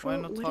talk? Why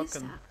not What is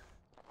talking? that?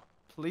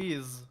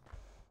 Please.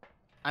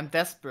 I'm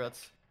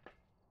desperate.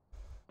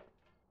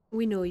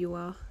 We know you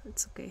are.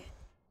 It's okay.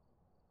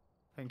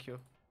 Thank you.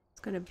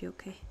 It's gonna be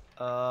okay.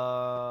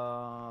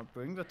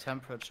 Bring the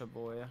temperature,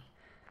 boy.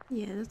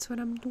 Yeah, that's what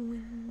I'm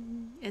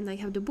doing. And I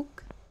have the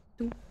book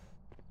too.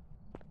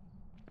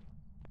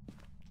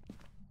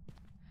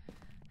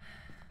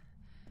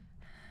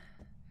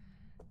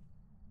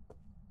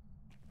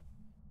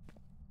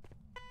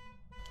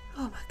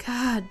 Oh my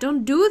god,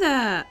 don't do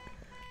that!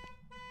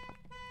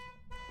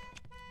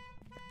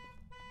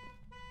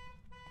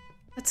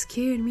 That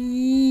scared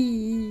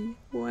me.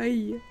 Why?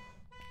 You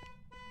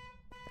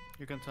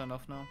can turn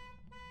off now.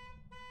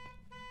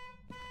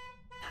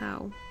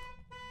 How?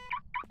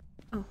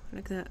 Oh,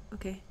 like that.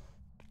 Okay.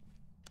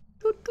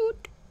 Toot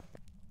toot.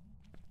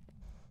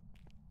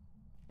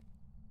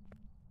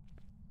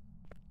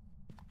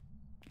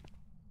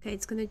 Okay,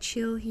 it's gonna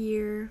chill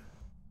here.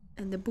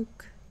 And the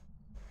book.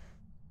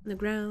 On the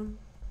ground.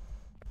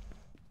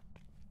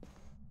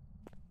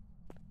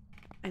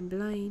 I'm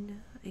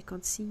blind. I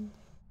can't see.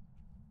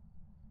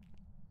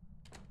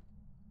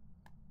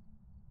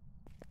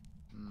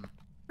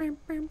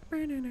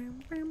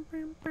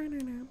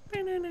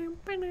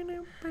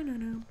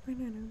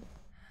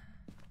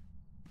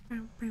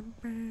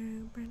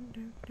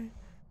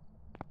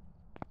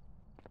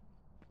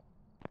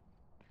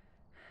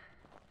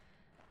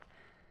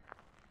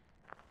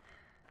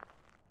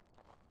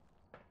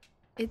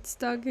 It's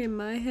stuck in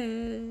my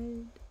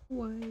head.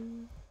 Why?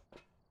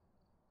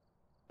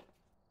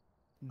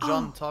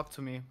 John, talk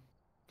to me.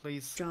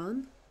 Please.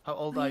 John? How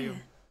old are you?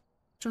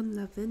 John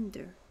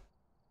Lavender.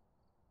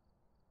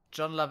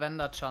 John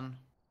Lavender-chan.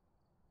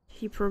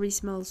 He probably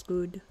smells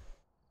good.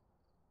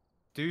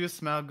 Do you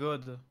smell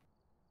good?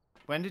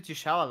 When did you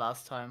shower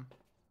last time?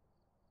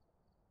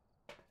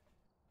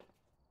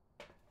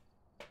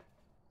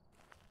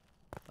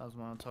 Doesn't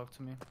want to talk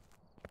to me.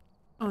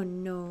 Oh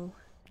no.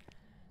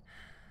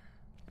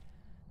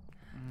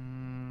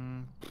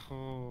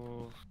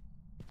 Oh.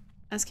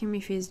 Ask him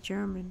if he's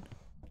German.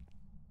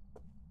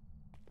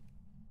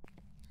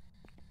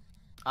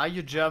 Are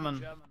you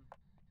German?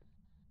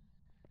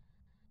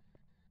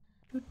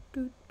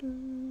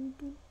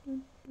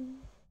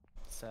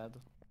 Sad.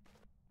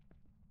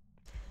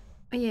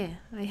 Oh yeah,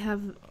 I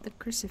have the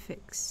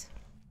crucifix.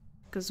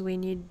 Because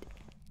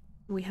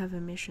we have a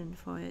mission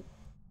for it.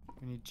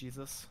 We need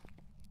Jesus.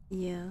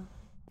 Yeah.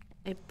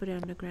 I put it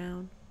on the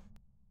ground.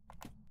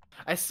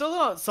 I still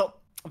don't. So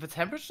the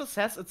temperature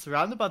says it's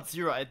around about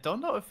 0. I don't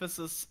know if this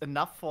is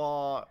enough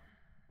for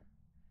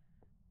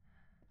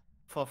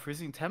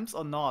freezing temps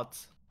or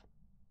not.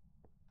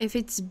 If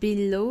it's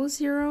below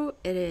 0,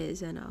 it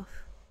is enough.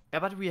 Yeah,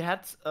 but we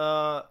had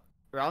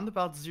round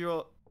about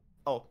 0.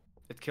 Oh,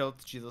 it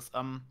killed Jesus.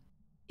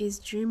 Is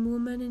Dream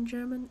Woman in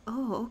German?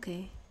 Oh,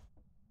 okay.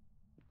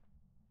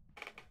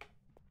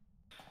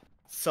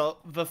 So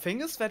the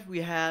thing is that we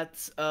had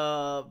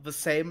the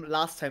same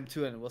last time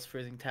too, and it was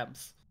freezing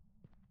temps.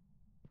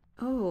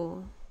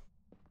 Oh.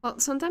 Well,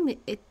 sometimes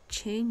it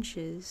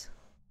changes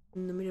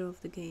in the middle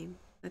of the game.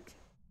 Like,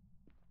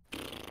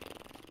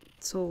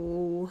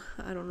 so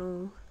I don't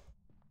know.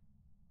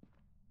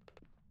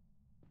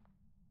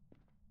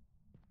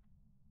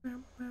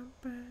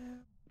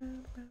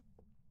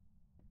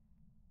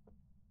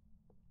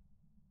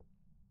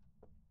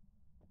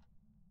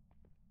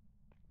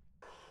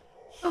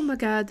 Oh my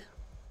god.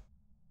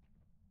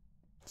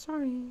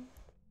 Sorry.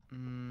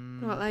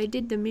 Well, I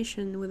did the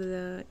mission with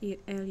the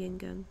alien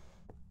gun.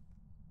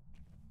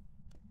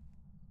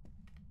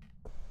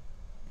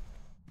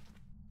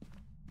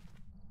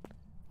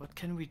 What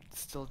can we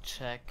still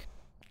check?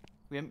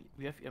 We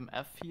have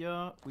EMF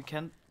here. We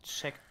can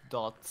check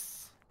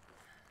dots.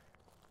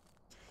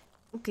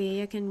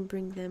 Okay, I can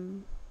bring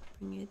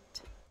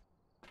it.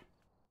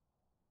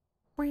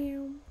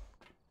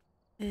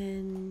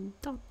 And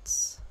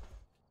dots.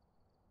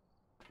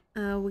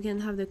 We can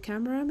have the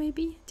camera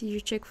maybe? Did you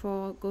check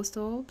for ghost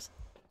orbs?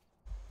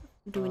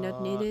 Do we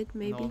not need it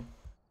maybe? No.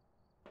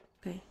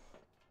 Okay.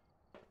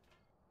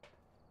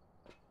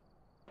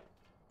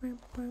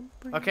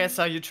 Okay,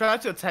 so you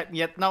tried to attack me,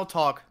 yet now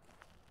talk.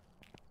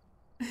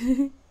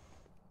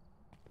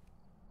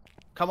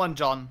 Come on,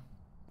 John.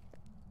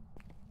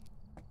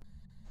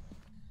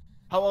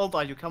 How old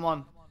are you? Come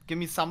on. Give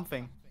me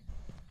something.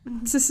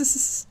 Piece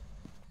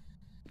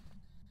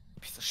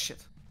of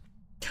shit.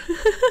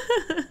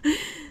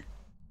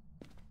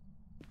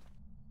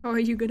 How are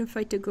you gonna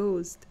fight a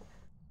ghost?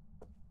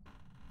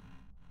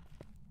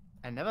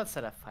 I never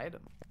said I fight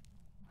him.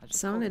 I just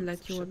Sounded called him like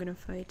piece you of were shit. gonna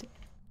fight.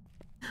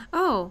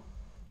 Oh!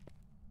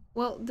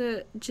 Well,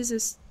 the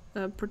Jesus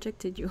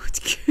protected you.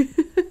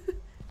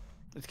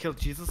 It killed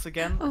Jesus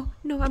again? Oh,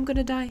 no, I'm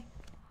gonna die.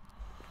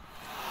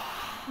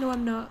 No,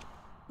 I'm not.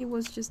 It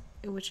was just,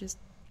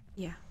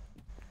 yeah.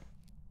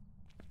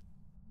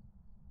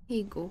 Here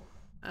you go.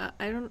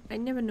 I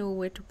never know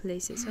where to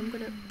place it, so I'm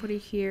gonna put it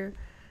here.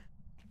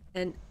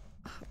 And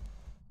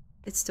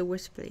it's the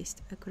worst place.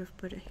 I could have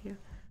put it here.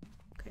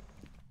 Okay.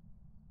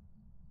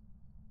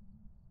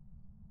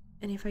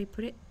 And if I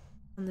put it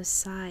on the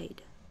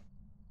side,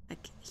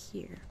 like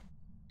here.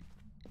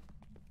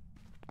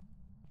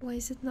 Why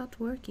is it not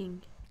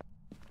working?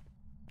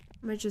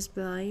 Am I just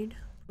blind?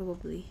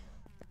 Probably.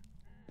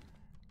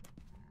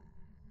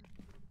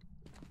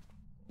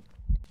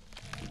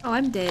 Oh,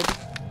 I'm dead.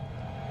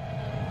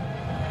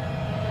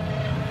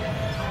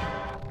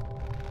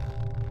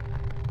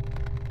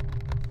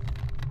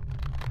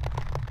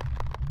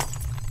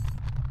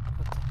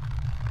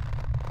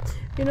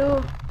 You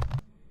know,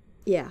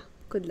 yeah,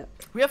 good luck.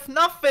 We have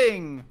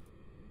nothing!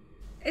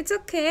 It's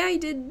okay, I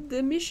did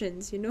the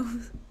missions, you know.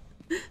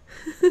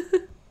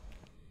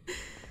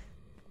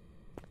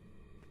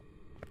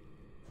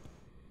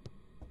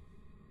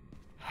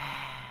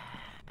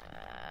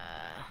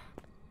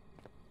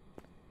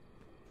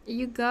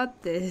 You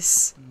got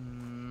this.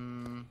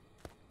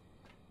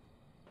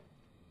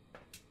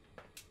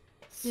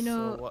 You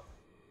know, so what,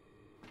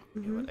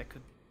 yeah, what I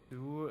could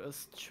do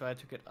is try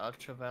to get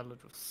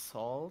ultraviolet with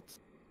salt.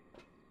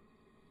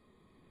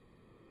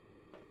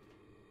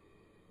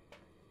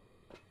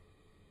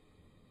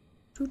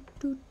 What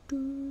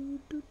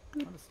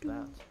is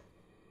that?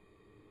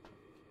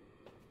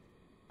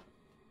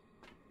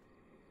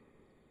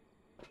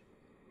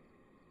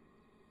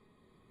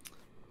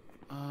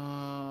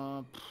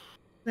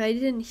 I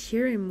didn't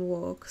hear him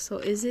walk, so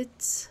is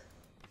it...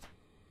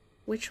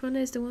 Which one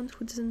is the one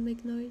who doesn't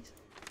make noise?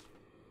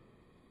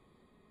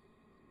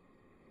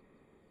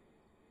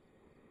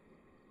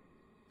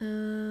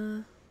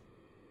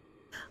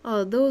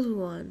 Oh, those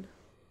one.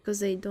 Because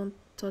they don't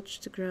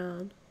touch the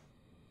ground.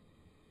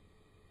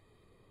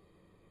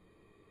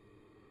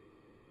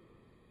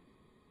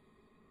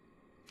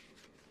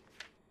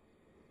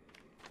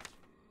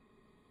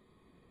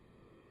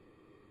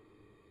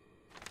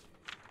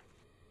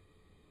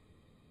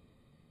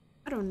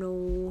 I don't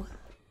know.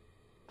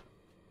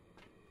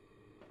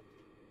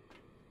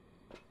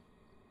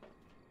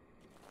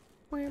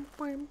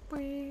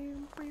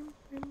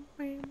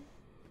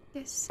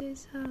 This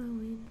is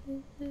Halloween.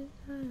 This is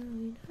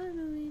Halloween.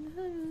 Halloween.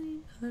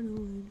 Halloween.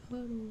 Halloween.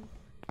 Halloween.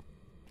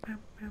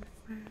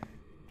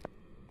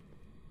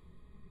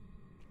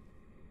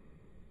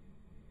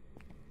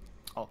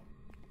 Oh.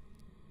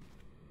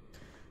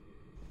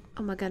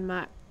 Oh my god,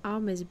 my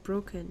arm is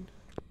broken.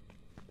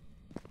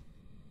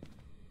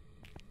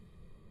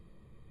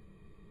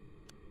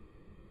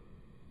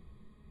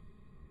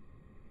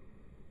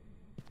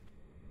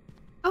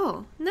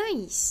 Oh,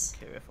 nice.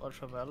 Okay, we have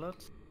ultraviolet.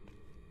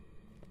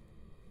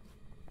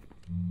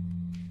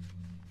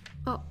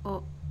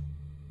 Oh.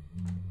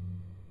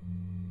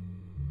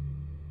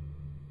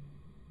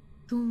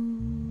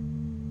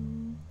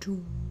 Doom,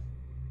 doom.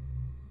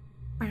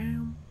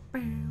 Bam,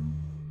 bam,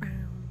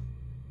 bam.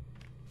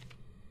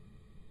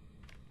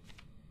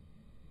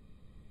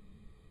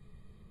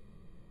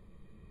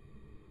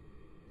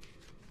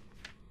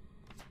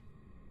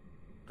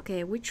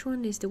 Okay, which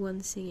one is the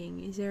one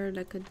singing? Is there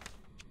like a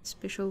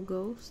special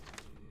ghost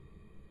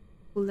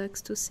who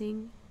likes to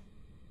sing?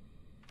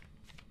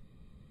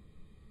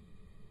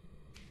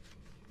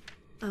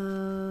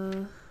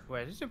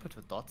 Where did you put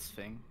the dots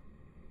thing?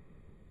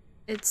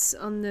 It's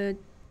on the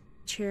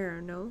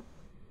chair, no?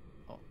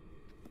 Oh.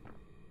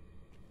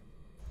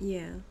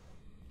 Yeah.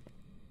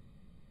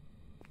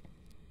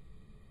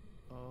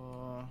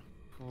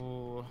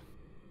 Ooh.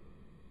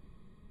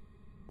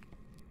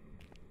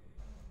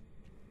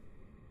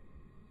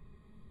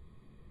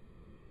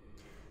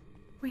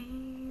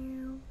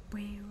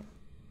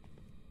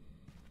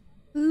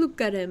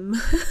 Look at him.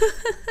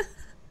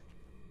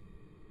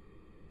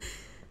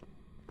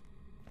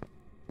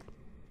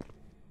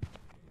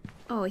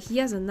 Oh, he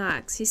has an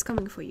axe. He's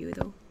coming for you,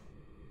 though.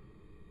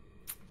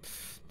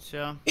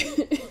 Sure.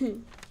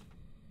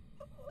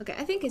 Okay,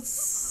 I think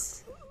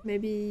it's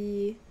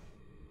maybe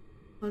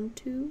 1,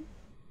 2.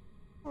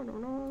 I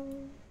don't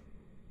know.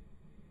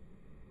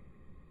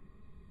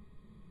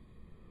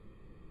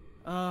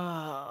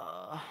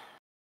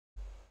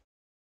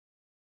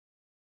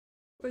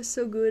 We're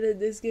so good at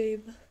this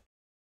game.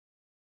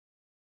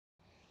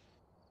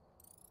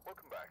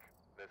 Welcome back.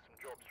 There's some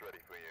jobs ready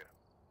for you.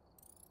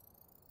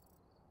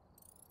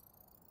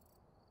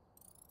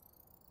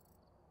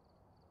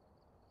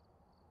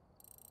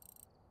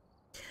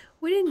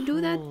 We didn't do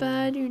that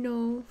bad, you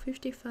know.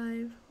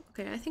 55.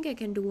 Okay, I think I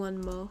can do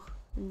one more.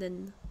 And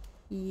then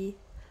I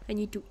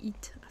need to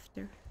eat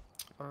after.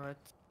 Alright.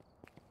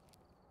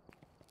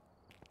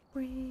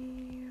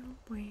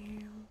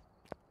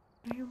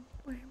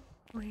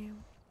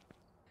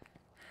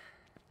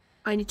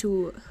 I need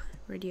to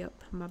ready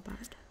up, my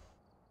bad.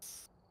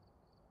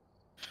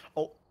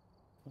 Oh,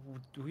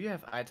 do we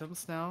have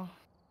items now?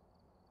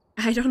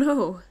 I don't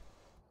know.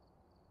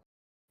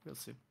 We'll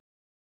see.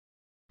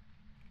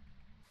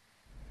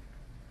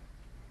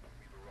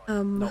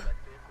 No.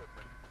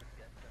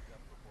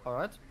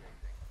 Alright.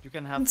 You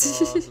can have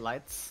the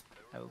lights.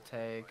 I will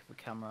take the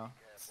camera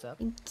step.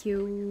 Thank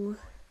you.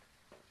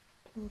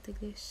 I'll take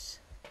this.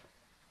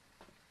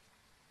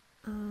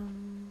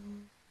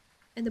 And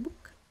the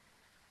book.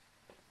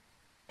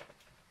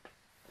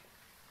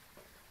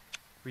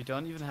 We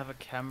don't even have a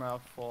camera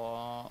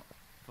for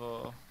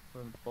the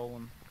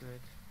bone.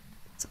 Great.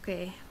 It's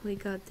okay. We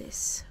got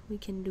this. We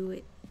can do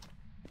it.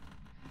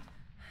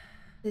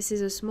 This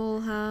is a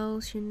small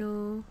house, you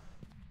know.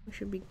 We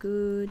should be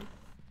good.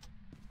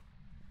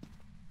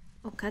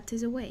 Oh, Cat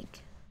is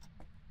awake.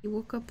 He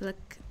woke up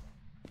like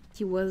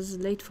he was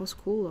late for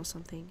school or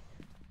something.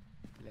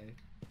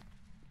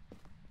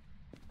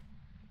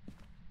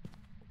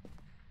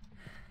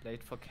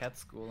 Late for cat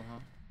school, huh?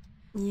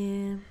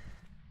 Yeah.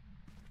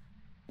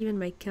 Even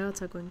my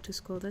cats are going to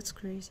school. That's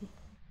crazy.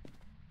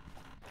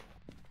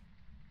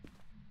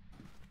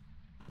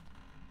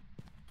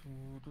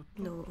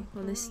 No,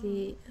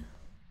 honestly,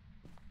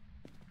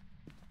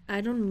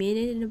 I don't mean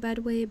it in a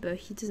bad way, but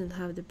he doesn't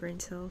have the brain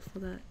cell for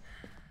that.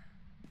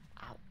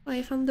 Ow. Oh,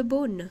 I found the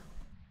bone.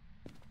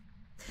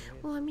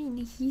 Well, I mean,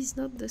 he's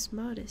not the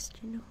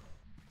smartest, you know.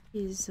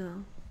 He's,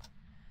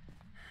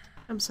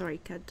 I'm sorry,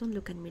 Cat, don't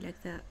look at me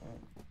like that.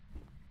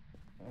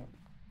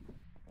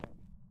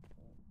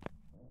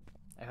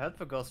 I heard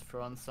the ghost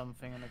throwing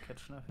something in the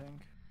kitchen, I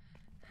think.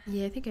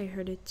 Yeah, I think I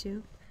heard it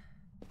too.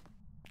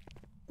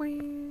 Sure.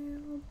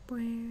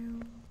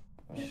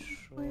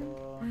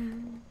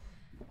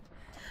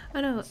 Oh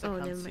no, Unless I oh,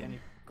 can't never see mind. any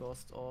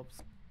ghost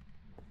orbs.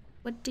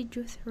 What did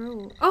you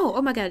throw? Oh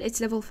my god,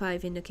 it's level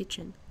 5 in the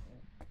kitchen.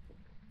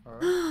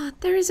 Alright.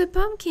 There is a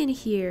pumpkin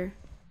here.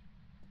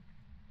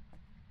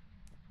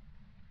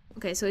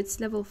 Okay, so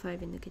it's level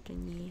 5 in the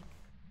kitchen, yeah.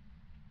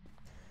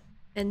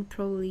 And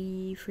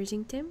probably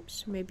freezing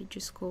temps, maybe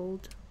just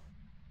cold.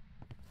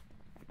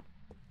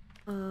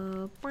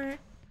 Wait,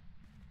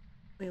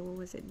 what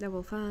was it?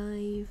 Level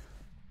 5.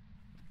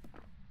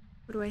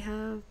 What do I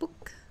have?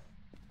 Book.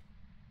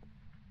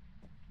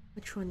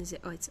 Which one is it?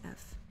 Oh, it's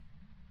F.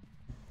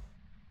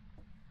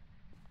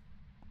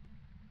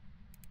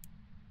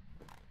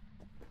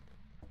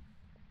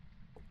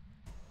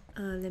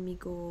 Let me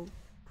go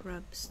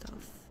grab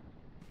stuff.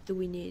 do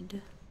we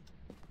need?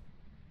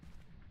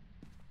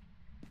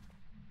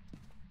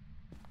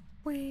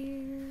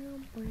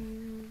 Wham,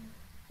 wham,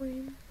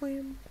 wham,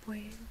 wham,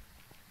 wham.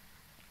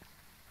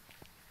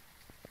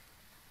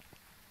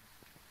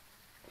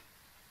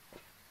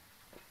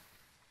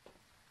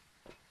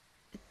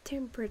 A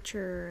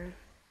temperature.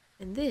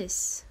 And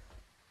this.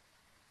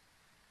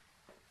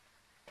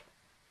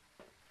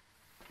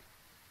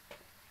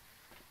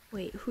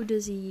 Wait, who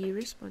does he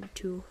respond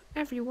to?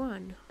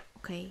 Everyone.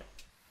 Okay.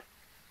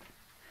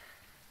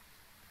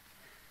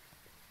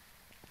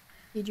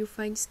 Did you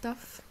find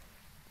stuff?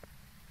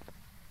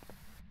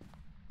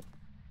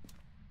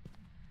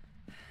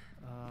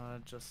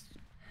 Just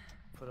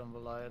put on the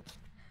light.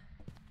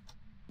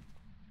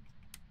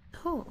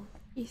 Oh,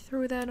 he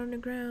threw that on the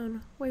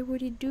ground. Why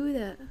would he do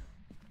that?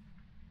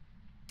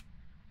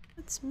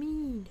 That's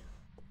mean.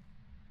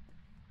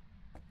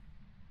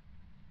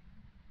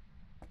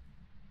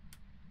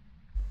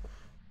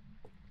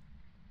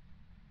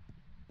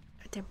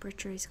 Our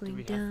temperature is Do going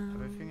we down.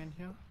 have everything in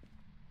here?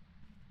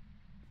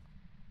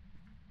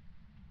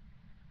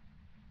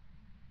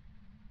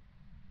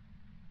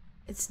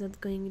 It's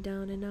not going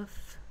down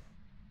enough.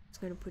 It's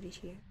gonna put it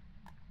here.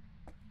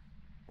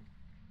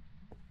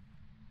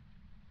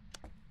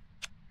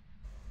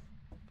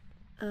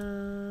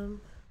 Oh,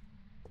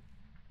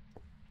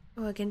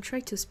 I can try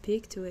to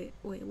speak to it.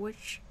 Wait,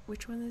 which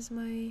one is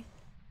my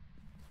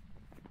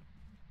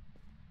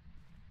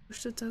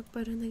push the talk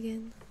button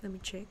again? Let me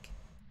check.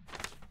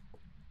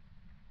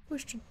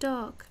 Push to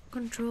talk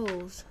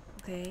controls.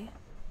 Okay.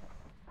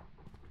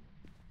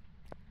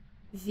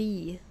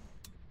 V.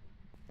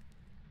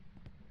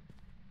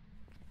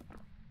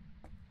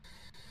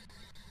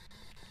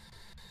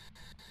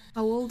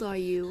 How old are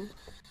you?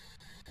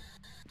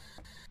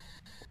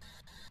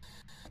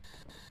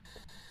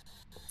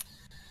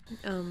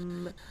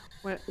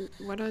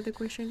 What are the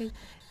questions again?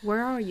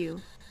 Where are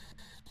you?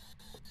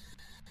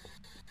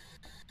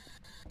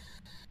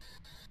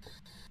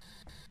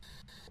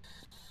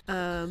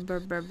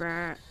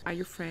 Are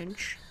you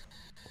French?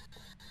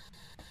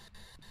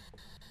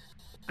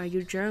 Are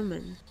you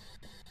German?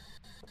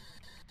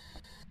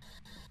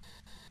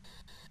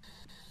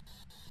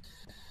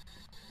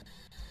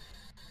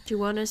 Do you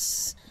want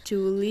us to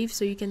leave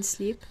so you can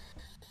sleep?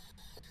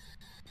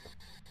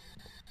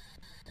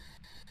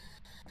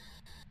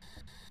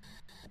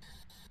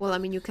 Well, I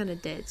mean, you're kind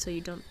of dead, so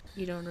you don't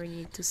really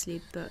need to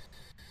sleep, but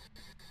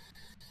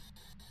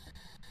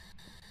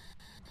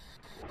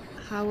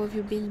how have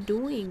you been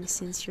doing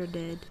since you're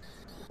dead?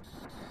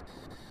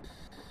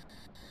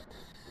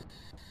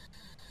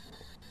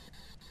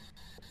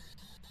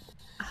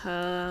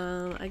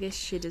 I guess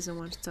she doesn't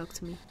want to talk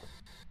to me.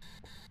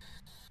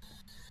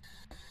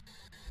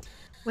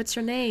 What's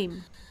your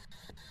name?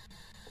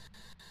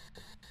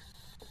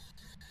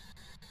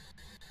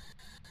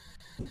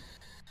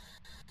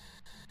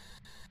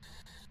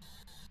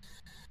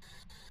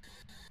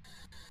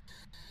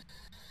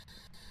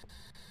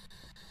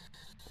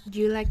 Do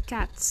you like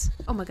cats?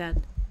 Oh my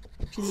god.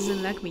 She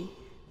doesn't like me.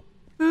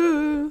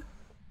 Do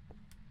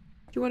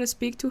you want to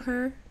speak to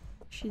her?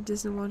 She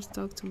doesn't want to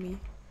talk to me.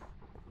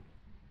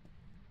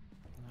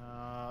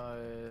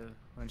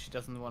 When she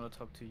doesn't want to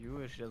talk to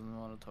you, she doesn't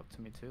want to talk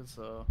to me too,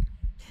 so...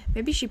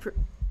 Maybe she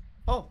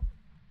Oh!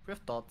 We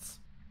have dots.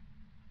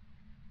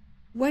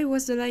 Why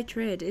was the light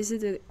red? Is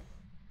it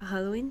a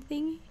Halloween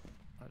thing?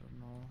 I don't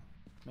know.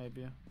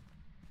 Maybe.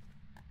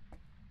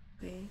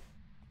 Okay.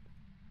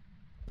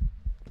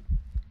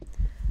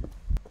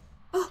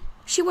 Oh!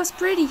 She was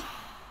pretty!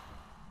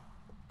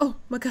 Oh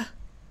my god.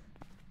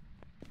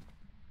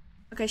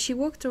 Okay, she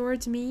walked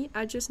towards me.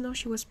 I just know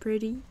she was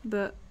pretty,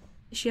 but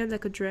she had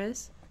like a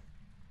dress.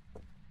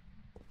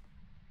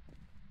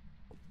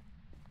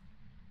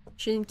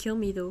 She didn't kill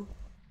me though.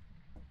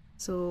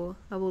 So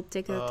I will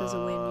take that as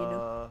a win, you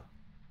know.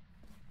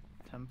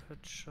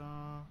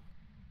 Temperature...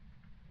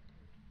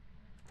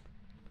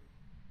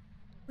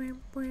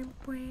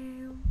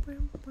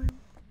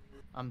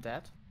 I'm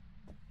dead?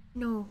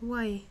 No,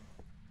 why?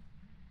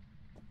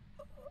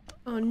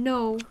 Oh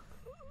no.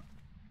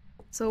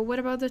 So what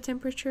about the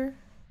temperature?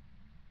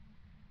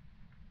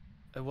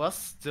 It was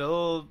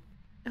still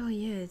Oh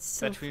yeah, it's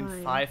still between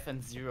 5. 5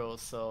 and 0,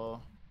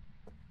 so...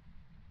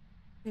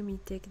 Let me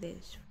take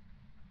this.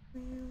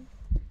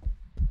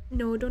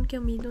 No, don't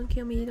kill me, don't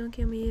kill me, don't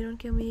kill me, don't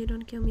kill me,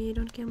 don't kill me,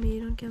 don't kill me,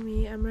 don't kill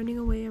me. I'm running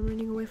away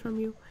from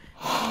you.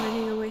 I'm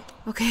running away.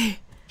 Okay.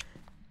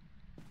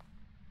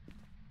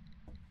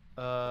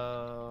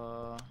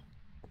 No,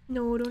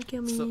 don't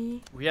kill me. So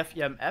we have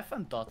EMF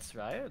and dots,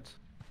 right?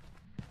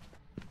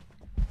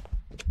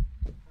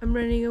 I'm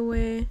running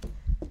away.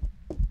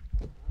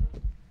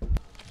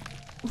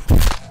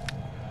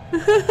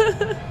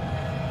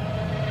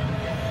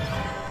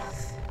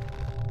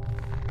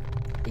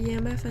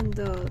 EMF and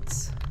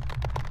dots.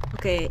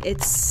 Okay,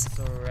 it's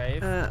So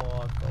Rave or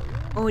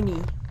Goyo?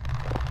 Oni.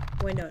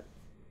 Why not?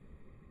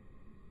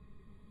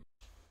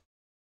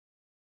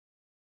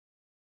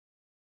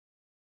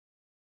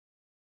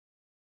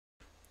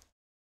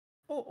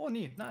 Oh,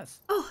 Oni, nice.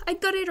 Oh, I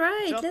got it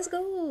right. Job. Let's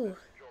go.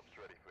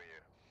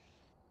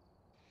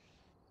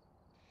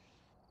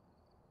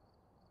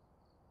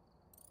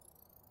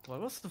 What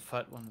was the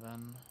third one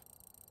then?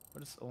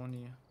 What is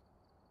Oni?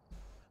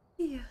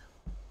 Yeah.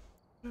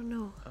 I don't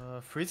know.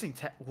 Freezing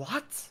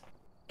what?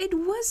 It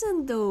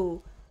wasn't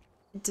though.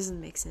 It doesn't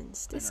make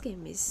sense. I This know.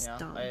 game is Yeah,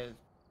 dumb. I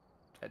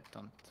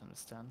don't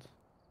understand.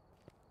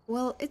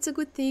 Well, it's a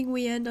good thing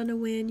we end on a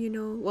win, you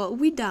know. Well,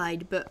 we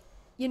died, but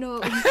you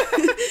know,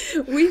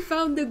 we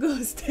found the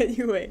ghost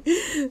anyway.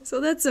 So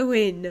that's a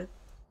win.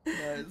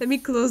 Nice. Let me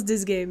close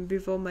this game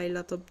before my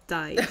laptop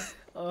dies.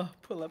 Oh,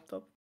 poor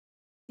laptop.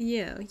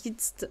 Yeah,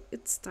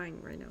 it's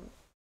dying right now.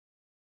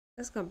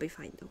 That's gonna be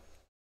fine though.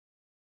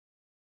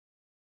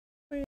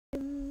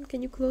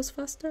 Can you close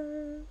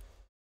faster?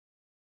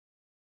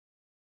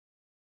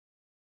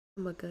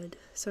 Oh my god.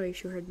 Sorry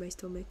if you heard my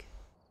stomach.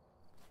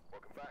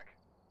 Welcome back.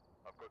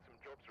 I've got some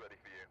jobs ready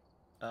for you.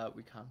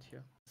 We can't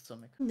hear.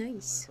 Stomach.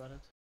 Nice. Don't worry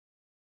about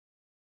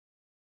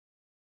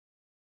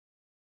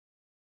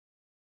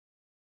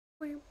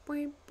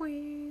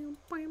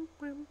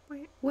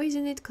it. Why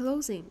isn't it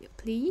closing?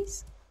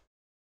 Please?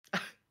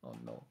 Oh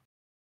no.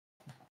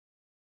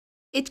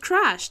 It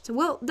crashed.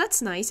 Well,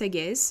 that's nice, I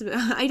guess.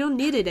 I don't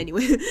need it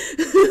anyway.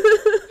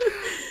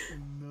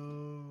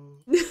 No.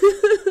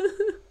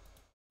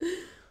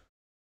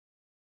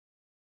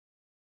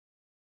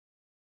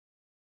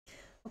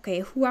 Okay,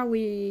 who are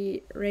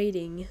we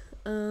raiding?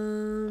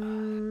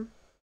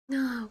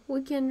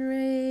 We can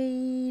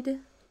raid.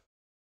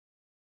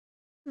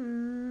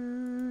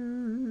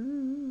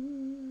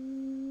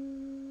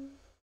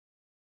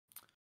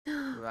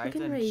 Right,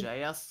 can and raid.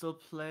 Jay are still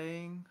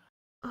playing.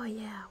 Oh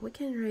yeah, we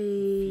can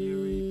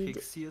Fury, raid.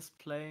 Pixie is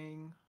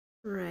playing.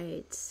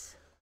 Right.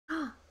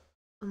 I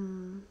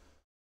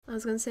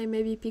was gonna say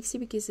maybe Pixie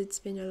because it's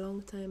been a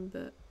long time,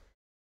 but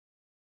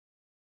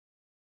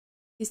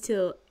he's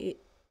still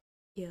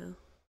yeah.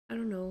 I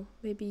don't know.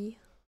 Maybe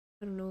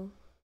I don't know.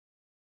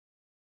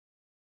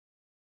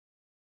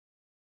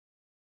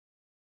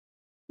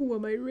 Who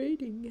am I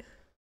raiding?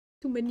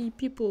 Too many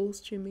people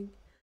streaming.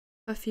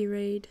 Kaffy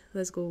raid.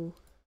 Let's go.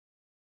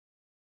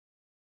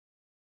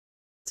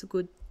 It's a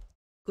good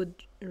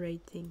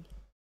raid thing.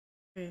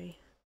 Okay.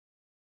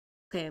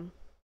 Okay.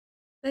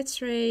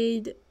 Let's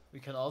raid. We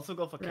can also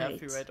go for Right.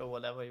 Kaffy raid or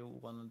whatever you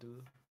wanna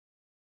do.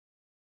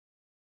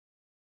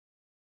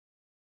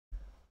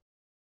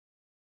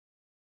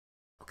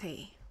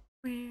 Okay.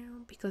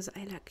 Because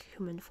I like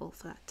human fall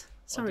flat. Or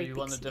Sorry, do you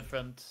want a Pixie.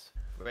 different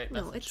raid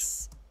No, message?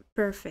 it's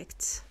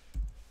perfect.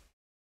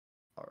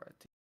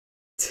 Alright.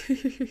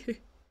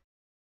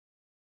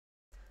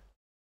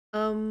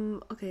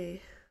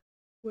 Okay.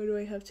 What do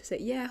I have to say?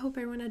 Yeah, I hope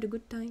everyone had a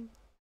good time.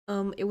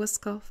 It was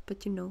scuff,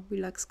 but you know,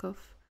 we like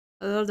scuff.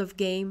 A lot of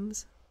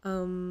games.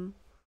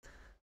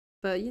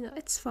 But you know,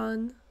 it's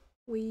fun.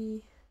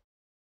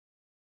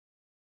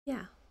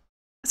 Yeah.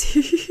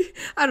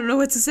 I don't know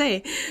what to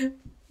say.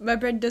 My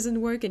brain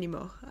doesn't work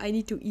anymore. I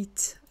need to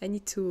eat. I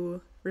need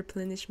to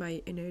replenish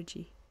my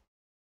energy.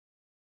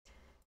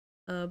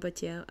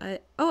 But yeah,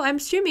 I'm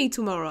streaming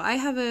tomorrow. I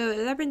have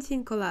a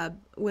Labyrinthine collab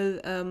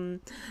with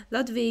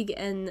Ludwig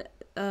and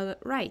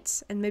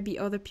Wright and maybe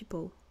other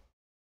people.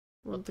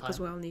 Well, What because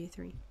time? we're only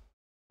 3.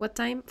 What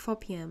time? 4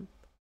 p.m.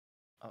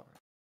 Alright.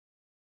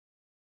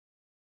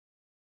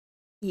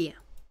 Yeah.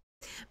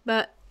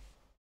 But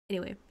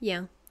anyway,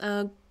 yeah.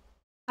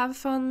 Have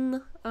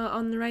fun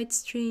on the right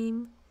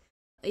stream.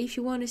 If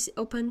you want to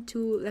open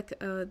to like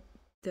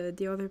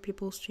the other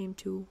people's stream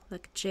too,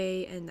 like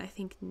Jay and I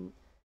think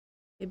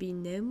maybe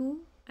Nemu.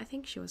 I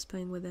think she was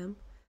playing with them.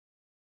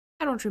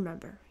 I don't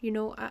remember. You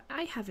know,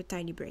 I have a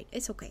tiny brain.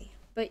 It's okay.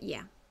 But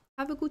yeah,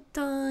 have a good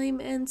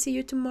time and see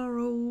you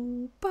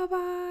tomorrow. Bye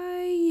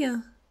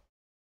bye.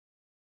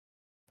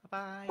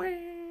 Bye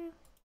bye.